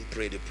ladies didn't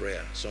pray the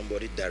prayer.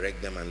 Somebody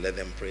direct them and let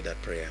them pray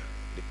that prayer.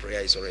 The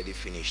prayer is already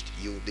finished.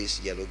 You,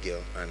 this yellow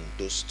girl, and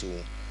those two,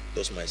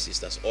 those my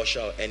sisters.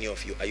 Usher, any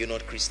of you, are you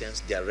not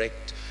Christians?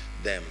 Direct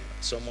them.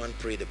 Someone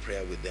pray the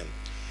prayer with them.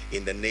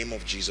 In the name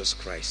of Jesus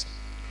Christ,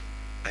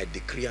 I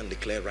decree and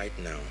declare right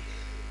now,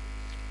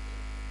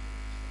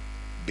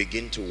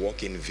 begin to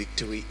walk in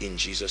victory in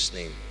Jesus'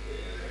 name.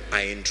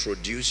 I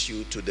introduce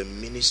you to the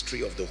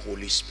ministry of the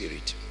Holy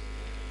Spirit.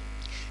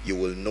 You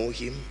will know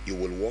him, you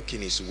will walk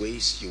in his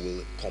ways, you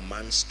will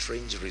command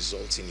strange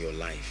results in your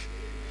life.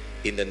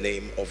 In the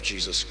name of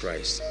Jesus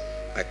Christ,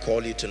 I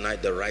call you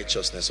tonight the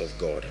righteousness of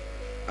God.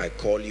 I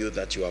call you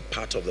that you are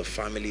part of the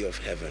family of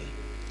heaven.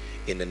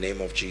 In the name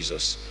of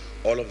Jesus.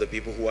 All of the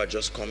people who are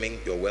just coming,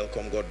 you're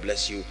welcome. God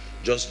bless you.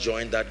 Just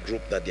join that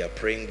group that they are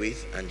praying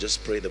with and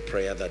just pray the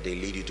prayer that they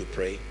lead you to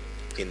pray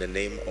in the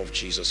name of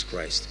Jesus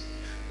Christ.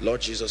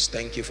 Lord Jesus,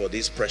 thank you for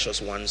these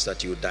precious ones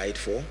that you died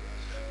for.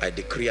 I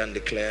decree and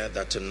declare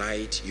that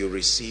tonight you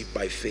receive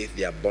by faith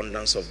the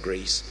abundance of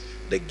grace,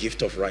 the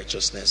gift of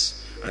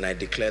righteousness, and I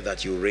declare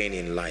that you reign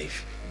in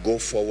life. Go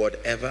forward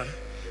ever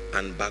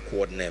and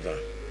backward never.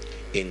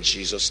 In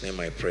Jesus' name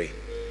I pray.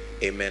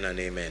 Amen and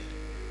amen.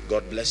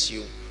 God bless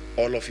you.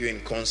 All of you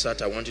in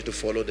concert, I want you to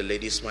follow the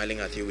lady smiling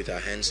at you with her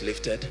hands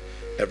lifted.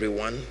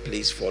 Everyone,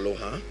 please follow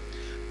her.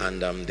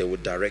 and they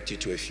would direct you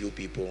to a few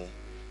people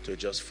to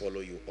just follow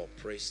you up.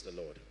 Praise the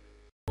Lord.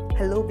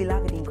 Hello,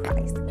 beloved in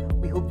Christ.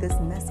 We hope this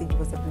message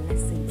was a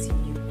blessing to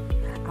you.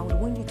 I would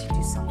want you to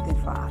do something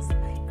for us.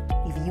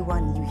 If you are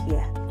new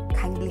here,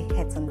 kindly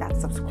hit on that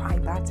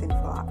subscribe button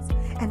for us,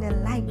 and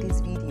then like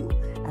this video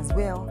as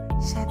well.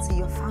 Share to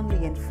your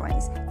family and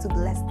friends to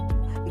bless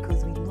them,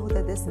 because we know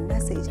that this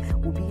message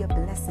will be a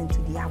blessing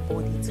to their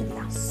body, to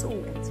their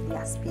soul, and to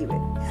their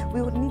spirit.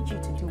 We would need you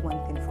to do one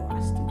thing for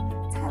us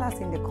too. Tell us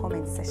in the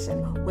comment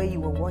section where you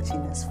were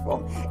watching us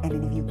from, and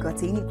then if you've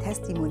got any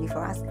testimony for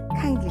us,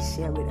 kindly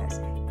share with us.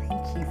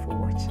 Thank you for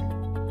watching.